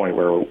we're at a point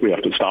where we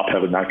have to stop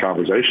having that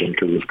conversation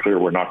because it's clear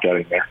we're not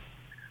getting there.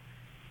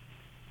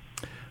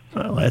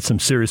 Well, that's some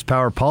serious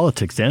power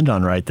politics to end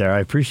on right there. I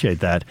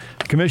appreciate that.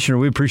 Commissioner,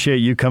 we appreciate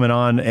you coming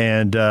on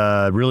and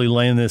really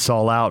laying this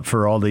all out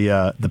for all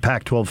the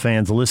Pac-12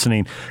 fans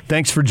listening.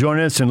 Thanks for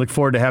joining us and look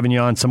forward to having you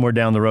on somewhere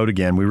down the road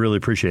again. We really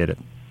appreciate it.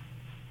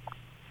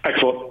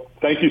 Excellent.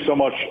 Thank you so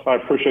much. I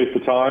appreciate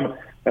the time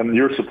and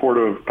your support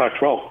of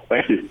Pac-12.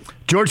 Thank you.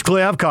 George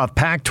Kliavkoff,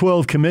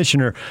 Pac-12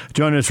 Commissioner,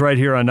 joining us right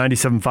here on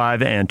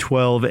 97.5 and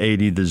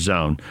 1280 The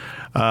Zone.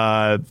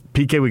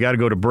 PK, we got to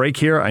go to break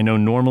here. I know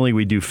normally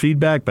we do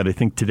feedback, but I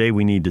think today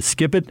we need to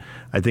skip it.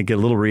 I think a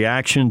little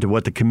reaction to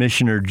what the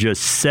commissioner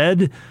just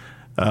said.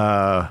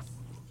 My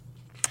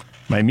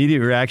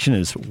immediate reaction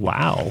is,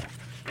 wow.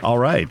 All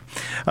right.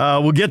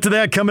 We'll get to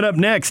that coming up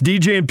next.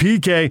 DJ and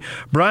PK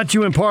brought to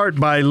you in part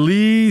by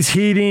Lee's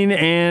Heating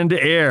and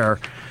Air.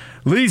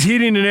 Lee's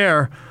Heating and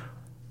Air,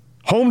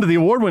 home to the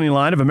award-winning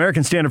line of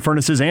American Standard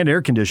furnaces and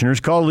air conditioners.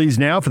 Call Lee's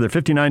now for their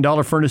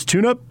 $59 furnace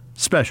tune-up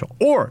special,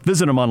 or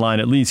visit them online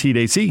at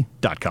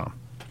leesheatac.com.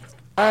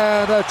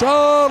 And it's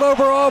all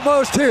over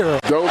almost here.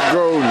 Don't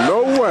go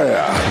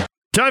nowhere.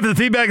 Time for the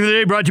feedback of the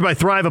day, brought to you by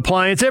Thrive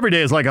Appliance. Every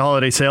day is like a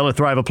holiday sale at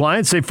Thrive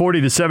Appliance. Save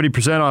 40 to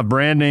 70% off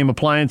brand name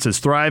appliances.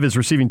 Thrive is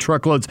receiving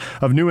truckloads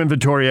of new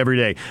inventory every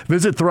day.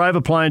 Visit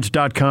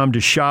thriveappliance.com to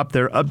shop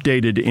their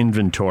updated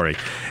inventory.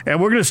 And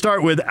we're going to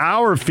start with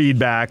our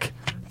feedback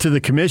to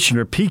the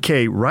commissioner.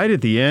 PK, right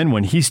at the end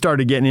when he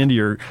started getting into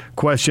your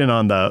question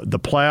on the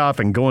playoff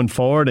and going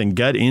forward and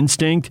gut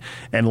instinct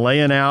and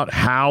laying out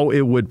how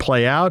it would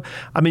play out,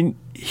 I mean,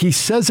 he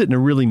says it in a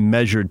really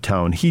measured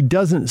tone. He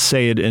doesn't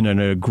say it in an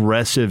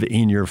aggressive,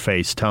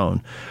 in-your-face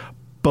tone.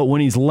 But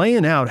when he's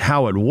laying out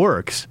how it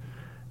works,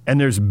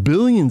 and there's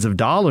billions of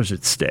dollars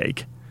at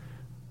stake,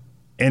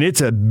 and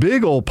it's a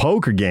big old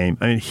poker game,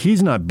 I mean,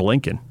 he's not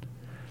blinking.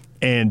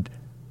 And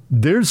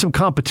there's some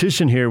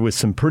competition here with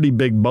some pretty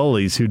big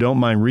bullies who don't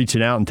mind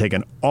reaching out and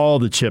taking all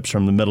the chips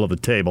from the middle of the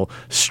table,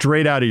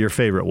 straight out of your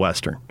favorite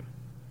Western.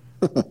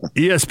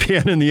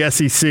 ESPN and the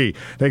SEC,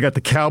 they got the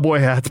cowboy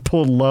hats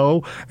pulled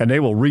low, and they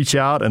will reach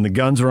out, and the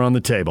guns are on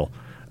the table.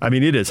 I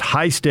mean, it is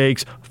high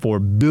stakes for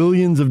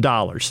billions of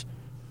dollars.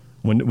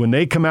 When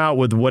they come out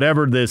with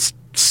whatever this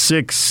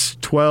 6,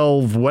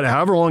 12,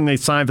 however long they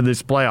sign for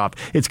this playoff,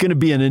 it's going to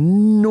be an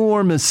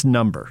enormous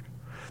number.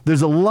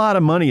 There's a lot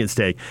of money at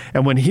stake.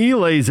 And when he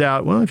lays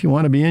out, well, if you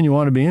want to be in, you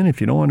want to be in.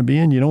 If you don't want to be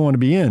in, you don't want to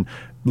be in.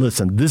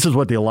 Listen, this is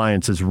what the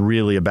alliance is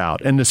really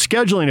about. And the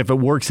scheduling, if it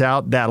works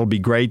out, that'll be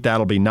great.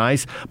 That'll be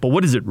nice. But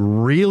what is it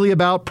really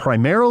about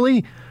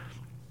primarily?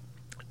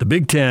 The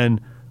Big Ten,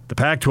 The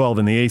Pac-12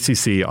 and the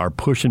ACC are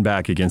pushing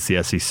back against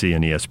the SEC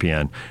and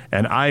ESPN,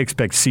 and I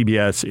expect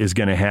CBS is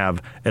going to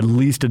have at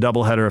least a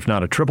doubleheader, if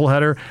not a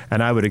tripleheader,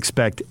 and I would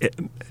expect,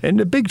 and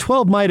the Big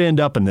 12 might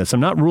end up in this. I'm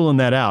not ruling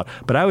that out,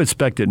 but I would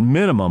expect at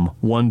minimum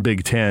one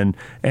Big 10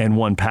 and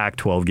one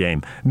Pac-12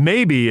 game.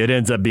 Maybe it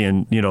ends up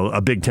being, a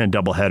Big 10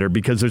 doubleheader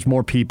because there's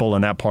more people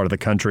in that part of the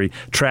country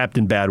trapped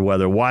in bad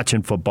weather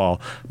watching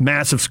football.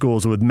 Massive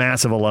schools with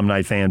massive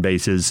alumni fan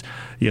bases.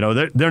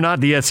 They're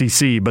not the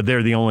SEC, but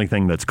they're the only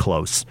thing that's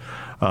close.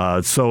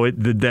 So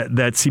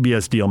that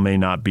CBS deal may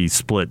not be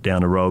split down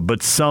the road,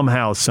 but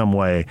somehow, some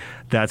way,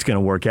 that's going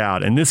to work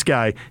out. And this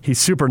guy, he's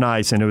super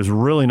nice, and it was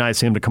really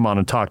nice of him to come on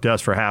and talk to us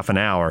for half an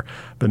hour.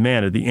 But,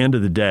 man, at the end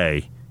of the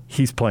day,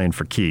 he's playing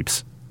for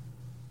keeps.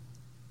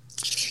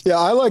 Yeah,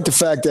 I like the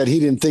fact that he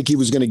didn't think he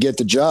was going to get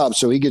the job,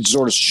 so he could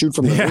sort of shoot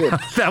from the hip.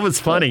 That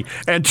was funny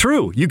and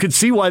true. You could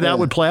see why that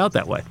would play out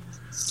that way.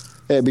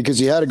 Because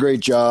he had a great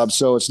job,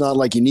 so it's not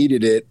like he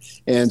needed it.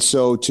 And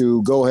so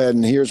to go ahead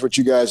and here's what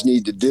you guys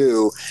need to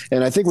do.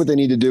 And I think what they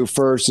need to do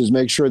first is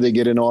make sure they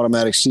get an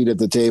automatic seat at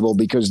the table,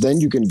 because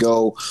then you can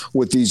go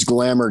with these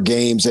glamour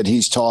games that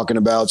he's talking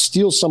about,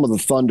 steal some of the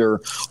thunder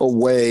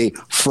away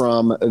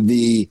from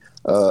the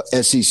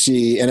SEC.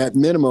 And at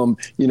minimum,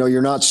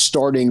 you're not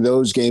starting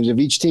those games. If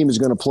each team is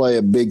going to play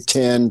a Big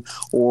 10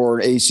 or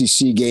an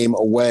ACC game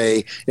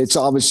away, it's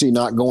obviously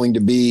not going to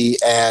be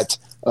at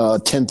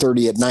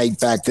 10:30 at night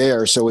back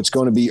there, so it's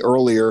going to be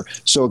earlier,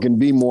 so it can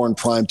be more in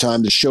prime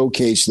time to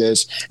showcase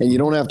this, and you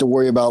don't have to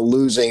worry about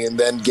losing and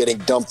then getting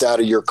dumped out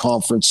of your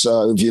conference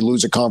if you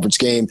lose a conference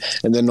game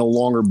and then no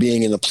longer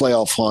being in the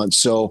playoff hunt.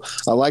 So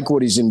I like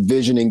what he's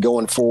envisioning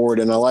going forward,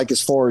 and I like,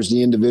 as far as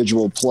the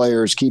individual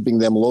players, keeping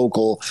them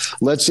local.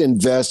 Let's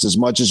invest as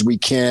much as we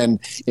can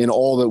in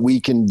all that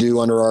we can do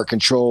under our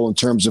control in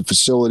terms of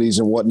facilities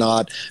and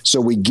whatnot, so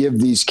we give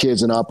these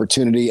kids an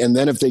opportunity, and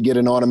then if they get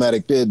an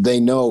automatic bid, they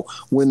know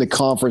win the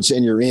conference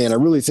and you're in. I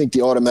really think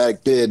the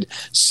automatic bid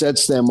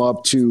sets them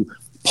up to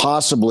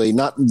possibly,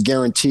 not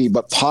guarantee,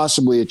 but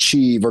possibly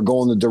achieve or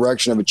go in the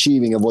direction of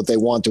achieving of what they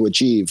want to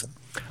achieve.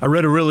 I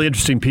read a really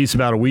interesting piece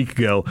about a week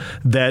ago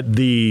that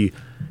the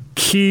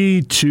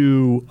key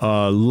to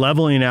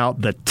leveling out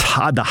the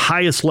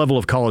highest level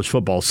of college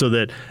football, so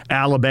that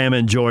Alabama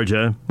and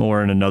Georgia,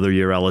 or in another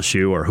year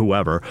LSU or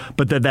whoever,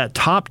 but that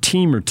top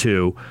team or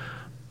two,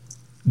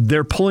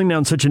 they're pulling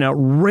down such an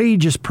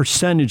outrageous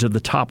percentage of the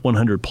top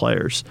 100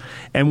 players.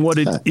 And what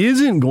it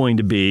isn't going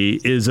to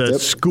be is a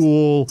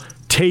school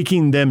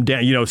taking them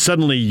down.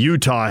 Suddenly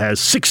Utah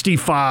has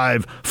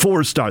 65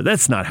 4-star.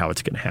 That's not how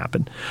it's going to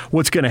happen.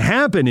 What's going to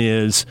happen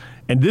is,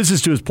 and this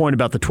is to his point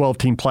about the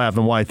 12-team playoff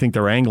and why I think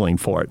they're angling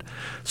for it.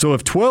 So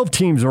if 12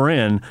 teams are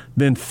in,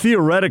 then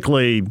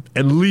theoretically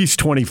at least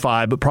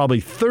 25, but probably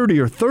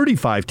 30 or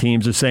 35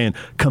 teams are saying,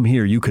 come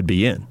here, you could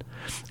be in.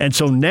 And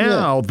so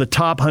now the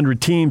top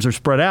 100 teams are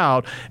spread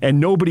out,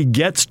 and nobody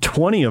gets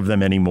 20 of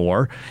them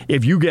anymore.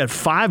 If you get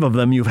 5 of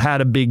them, you've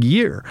had a big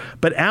year.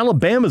 But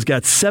Alabama's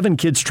got 7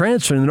 kids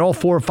transferring, and they're all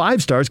 4 or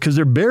 5 stars because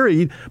they're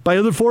buried by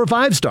other 4 or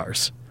 5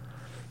 stars.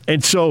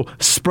 And so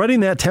spreading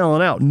that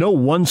talent out, no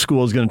one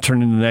school is going to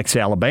turn into the next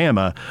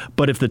Alabama.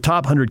 But if the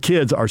top 100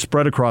 kids are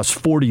spread across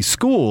 40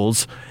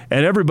 schools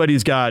and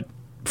everybody's got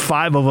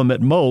 5 of them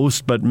at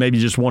most, but maybe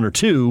just 1 or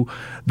 2,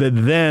 that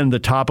then the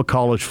top of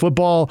college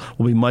football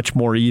will be much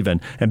more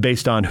even. And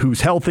based on who's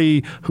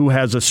healthy, who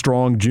has a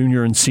strong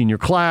junior and senior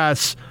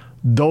class,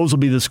 those will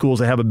be the schools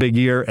that have a big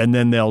year, and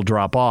then they'll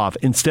drop off.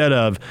 Instead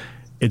of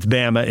it's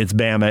Bama, it's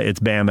Bama,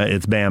 it's Bama,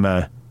 it's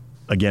Bama,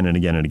 again and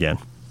again and again.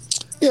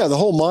 Yeah, the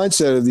whole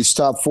mindset of these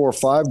top 4 or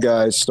 5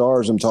 guys,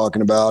 stars I'm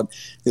talking about,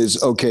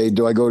 is, okay,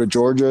 do I go to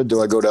Georgia? Do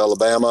I go to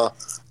Alabama?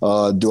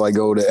 Do I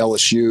go to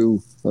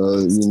LSU?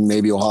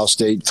 Maybe Ohio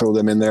State, throw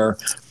them in there.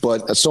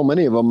 But so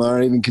many of them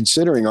aren't even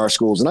considering our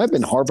schools. And I've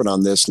been harping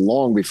on this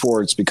long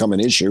before it's become an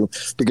issue,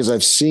 because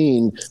I've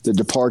seen the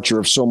departure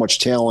of so much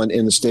talent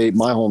in the state,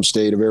 my home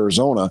state of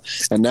Arizona.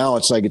 And now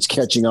it's like it's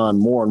catching on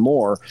more and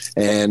more.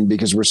 And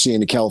because we're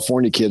seeing the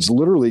California kids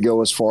literally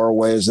go as far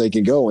away as they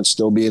can go and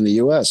still be in the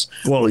U.S.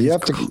 Well, you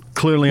have to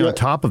clearly on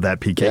top of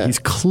that, PK. Yeah. He's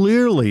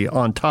clearly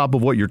on top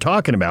of what you're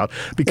talking about,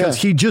 because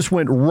he just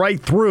went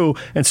right through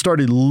and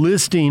started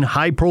listing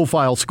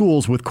high-profile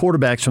schools with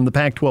quarterbacks from the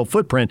Pac-12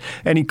 footprint,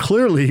 and he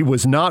clearly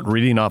was not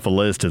reading off a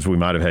list as we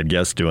might have had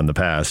guests do in the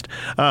past.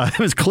 It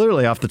was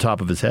clearly off the top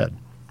of his head.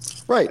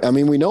 Right. I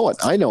mean, we know it.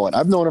 I know it.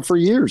 I've known it for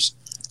years,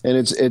 and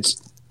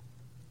it's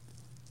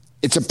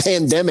a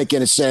pandemic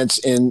in a sense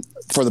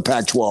for the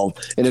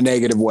Pac-12 in a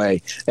negative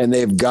way, and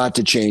they've got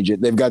to change it.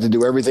 They've got to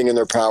do everything in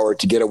their power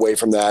to get away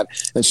from that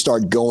and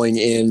start going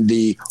in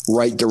the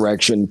right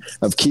direction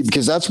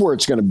because that's where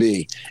it's going to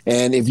be.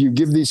 And if you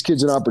give these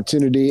kids an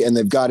opportunity and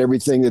they've got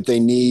everything that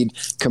they need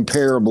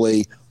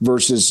comparably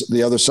versus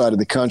the other side of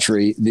the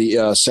country,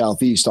 the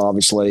Southeast,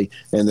 obviously,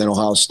 and then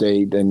Ohio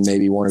State and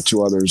maybe 1 or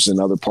 2 others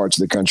in other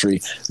parts of the country,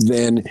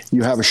 then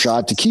you have a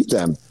shot to keep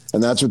them.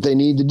 And that's what they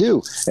need to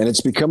do. And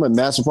it's become a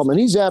massive problem. And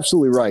he's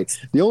absolutely right.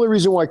 The only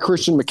reason why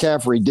Christian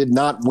McCaffrey did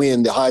not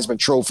win the Heisman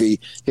Trophy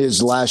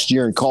his last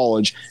year in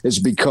college is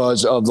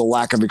because of the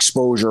lack of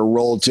exposure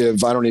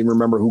relative. I don't even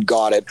remember who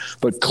got it,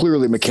 but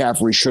clearly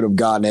McCaffrey should have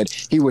gotten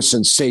it. He was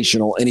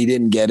sensational, and he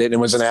didn't get it, and it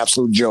was an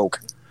absolute joke.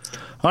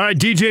 All right,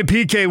 DJ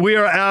PK, we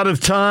are out of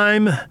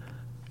time.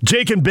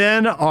 Jake and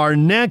Ben are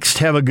next.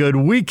 Have a good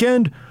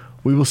weekend.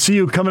 We will see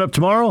you coming up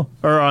tomorrow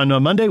or on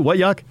Monday. What,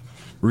 Yuck?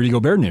 Rudy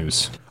Gobert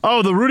news.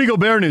 Oh, the Rudy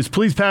Gobert news.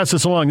 Please pass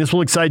this along. This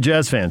will excite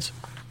Jazz fans.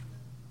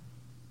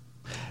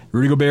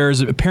 Rudy Gobert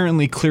has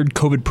apparently cleared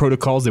COVID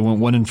protocols. They went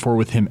 1-4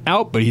 with him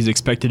out, but he's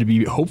expected to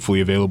be hopefully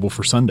available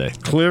for Sunday.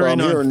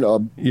 Clearing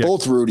on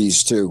both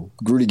Rudies, too.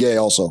 Rudy Gay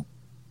also.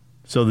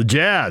 So the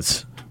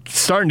Jazz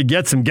starting to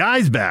get some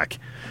guys back.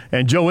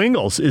 And Joe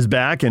Ingles is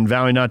back and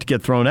vowing not to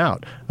get thrown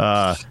out.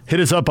 Hit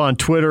us up on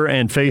Twitter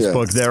and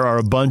Facebook. Yeah. There are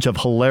a bunch of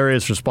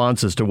hilarious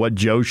responses to what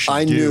Joe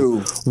should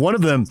do. One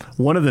of them,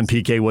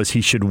 PK, was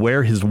he should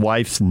wear his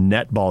wife's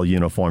netball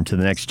uniform to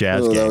the next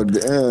Jazz game.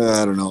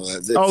 I don't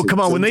know. Come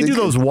on. When they do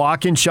those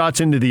walk-in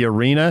shots into the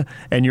arena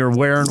and you're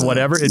wearing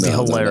whatever, it'd be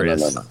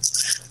hilarious.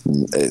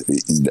 No.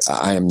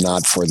 I am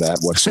not for that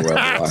whatsoever.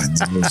 I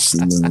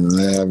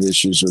have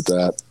issues with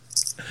that.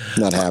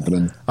 Not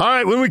happening. All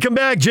right, when we come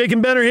back, Jake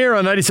and Ben are here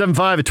on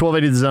 97.5 at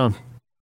 1280 The Zone.